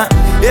banana.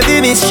 Baby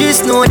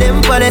mistress know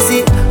them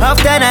policy.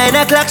 After 9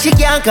 o'clock she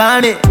can't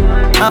call me.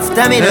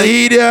 After me no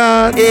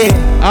idiot.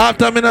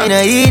 After me no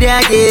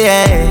idiot,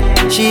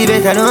 yeah. She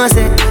better know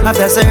say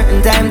after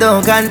certain time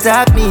don't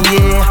contact me,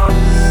 yeah.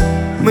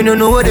 Me no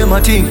know what them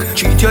a think.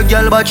 Cheat your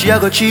girl but she a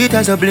go cheat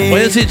as a blame.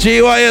 When you see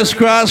GYS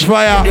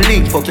Crossfire,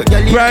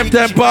 prime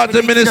time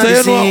party minister,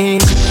 you know.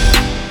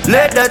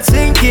 Let that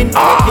sink in.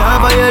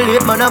 Can't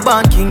violate man a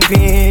band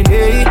kingpin,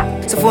 hey.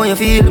 So for you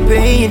feel the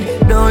pain.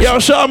 Yo,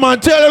 Shaman,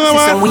 tell them,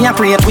 man. So we a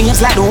pray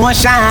twins like the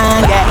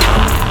ocean,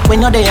 yeah. When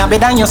you're there, better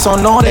than your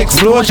son, no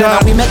explosion.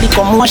 And we make the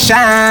commotion,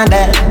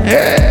 yeah.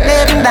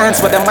 Let them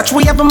dance, but them watch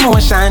we have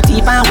emotion.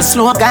 Deep and we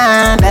slow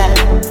down.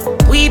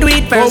 We do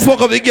it first. Don't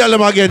fuck up the girl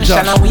them again,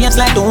 Josh. And waves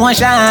like the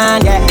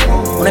ocean, yeah.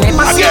 When they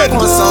pass again.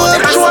 the so they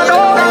She want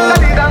a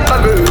big long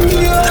body.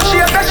 She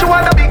said she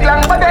want a big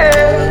long body.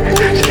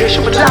 She said she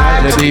would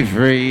like to be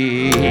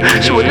free.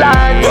 She would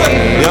like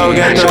me. Yo,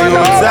 get to you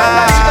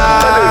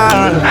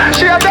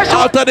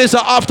after this,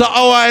 after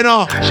hour, you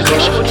know. She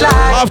said she would like.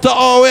 After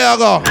hour, where I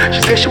go?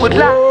 She said she would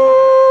like.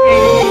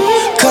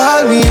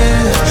 Call me,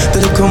 yeah.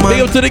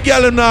 Big up to the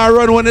girl in now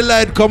run when the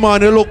light come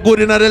on. They look good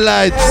in the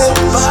lights.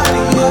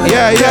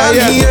 Yeah.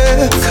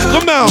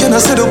 Come on. Can I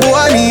say the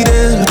boy need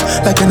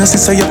help? Like can I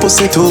say your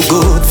pussy too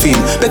good feel?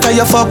 Better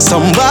you fuck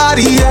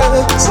somebody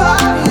else.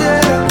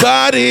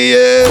 Body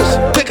is.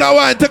 Take a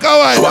wine.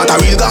 She want a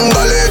real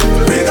gangbale.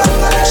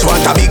 She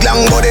want a big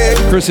long body.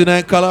 Christina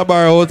and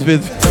Calabar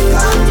outfit.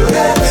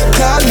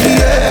 Call me,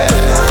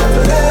 yeah.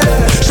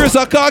 Chris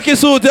a khaki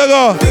suit, you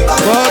go.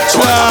 Watch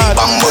that.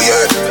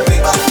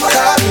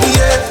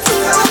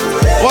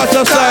 Watch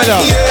your side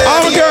up.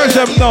 All the girls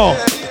them know.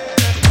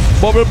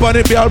 Bubble pon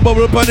it, girl.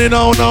 Bubble pon it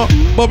now.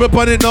 Bubble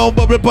pon it now.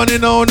 Bubble pon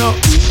it now.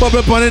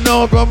 Bubble pon it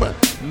now.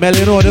 Mel,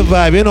 you know the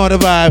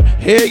vibe.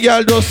 Hey,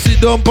 girl, just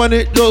sit down pon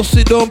it.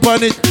 Sit down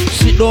pon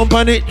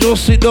it.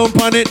 Just sit down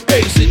pon it.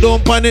 Hey, sit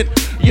down pon it.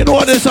 You know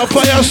what this a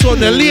fire son,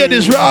 the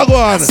ladies rag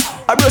on.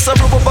 I brush a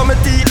rub up on my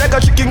teeth like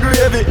a chicken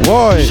gravy.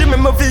 Boy. She make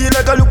me feel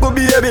like a little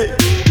baby.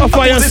 A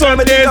fire son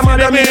days in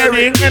the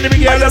marrying. And the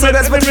girl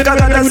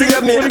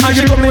save me. And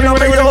she come in on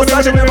my house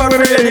and she never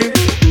ready.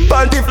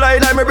 Panty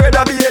fly like my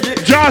brother baby.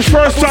 Josh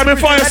first time in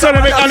fire son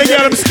and make all the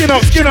girl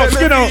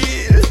skin out.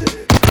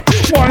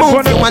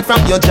 Move you want from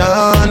your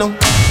journal.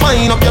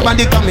 Wind up your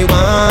body come me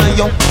want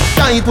you.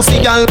 Tight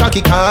pussy girl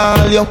cocky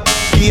call you.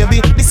 Baby,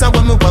 this is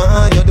what me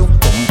want you do.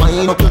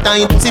 Combine up your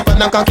tight pussy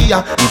pan and cocky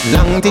ya. It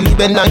long till it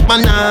bend like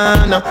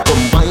banana.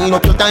 Combine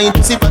up your tight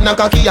pussy pan and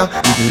cocky ya.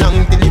 It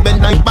long till it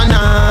bend like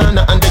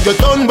banana. And then you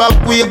turn back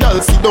way, girl,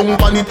 sit down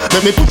on it.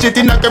 Let me push it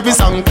in like every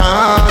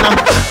Santana.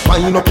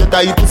 Wind up your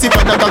tight pussy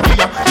pan and cocky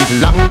ya.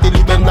 It long till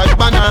it bend like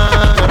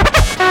banana.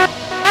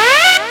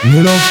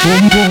 You love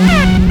boom boom.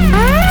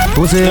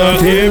 Pussy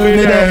out here with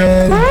me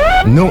there.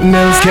 Nothing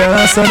else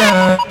can say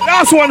that.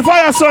 Last one,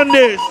 Fire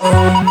Sundays.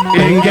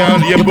 Hey girl,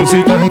 your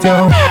pussy tight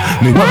down.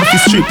 Me want to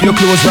strip your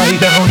clothes right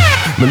down.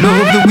 Me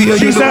love the way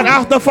she you said look.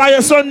 after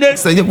Fire Sunday.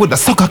 Say you woulda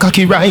suck a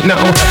cocky right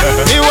now.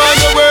 Me want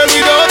the world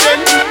without them.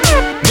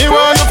 Me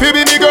want you to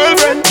be me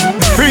girlfriend.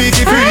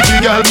 Freaky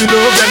girl, me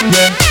love them.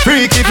 Yeah.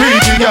 Freaky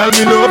girl,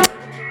 me love.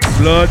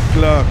 Blood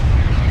clock.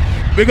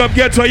 Big up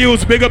Ghetto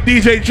Youth, big up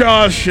DJ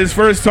Josh. His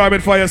first time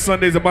at Fire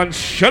Sundays, a man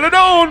shut it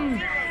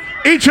down.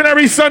 Each and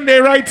every Sunday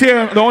right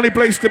here, the only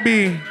place to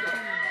be.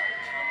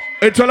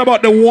 It's all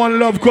about the One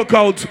Love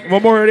Cookout,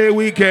 Memorial Day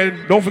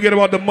weekend. Don't forget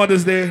about the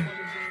Mother's Day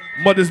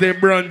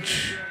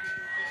brunch.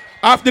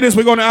 After this,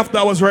 we're going to after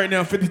hours right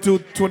now,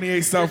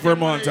 5228 South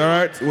Vermont, all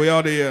right? We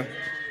out here.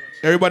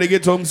 Everybody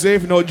get home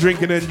safe, no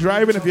drinking and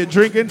driving. If you're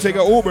drinking, take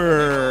an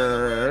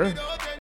Uber.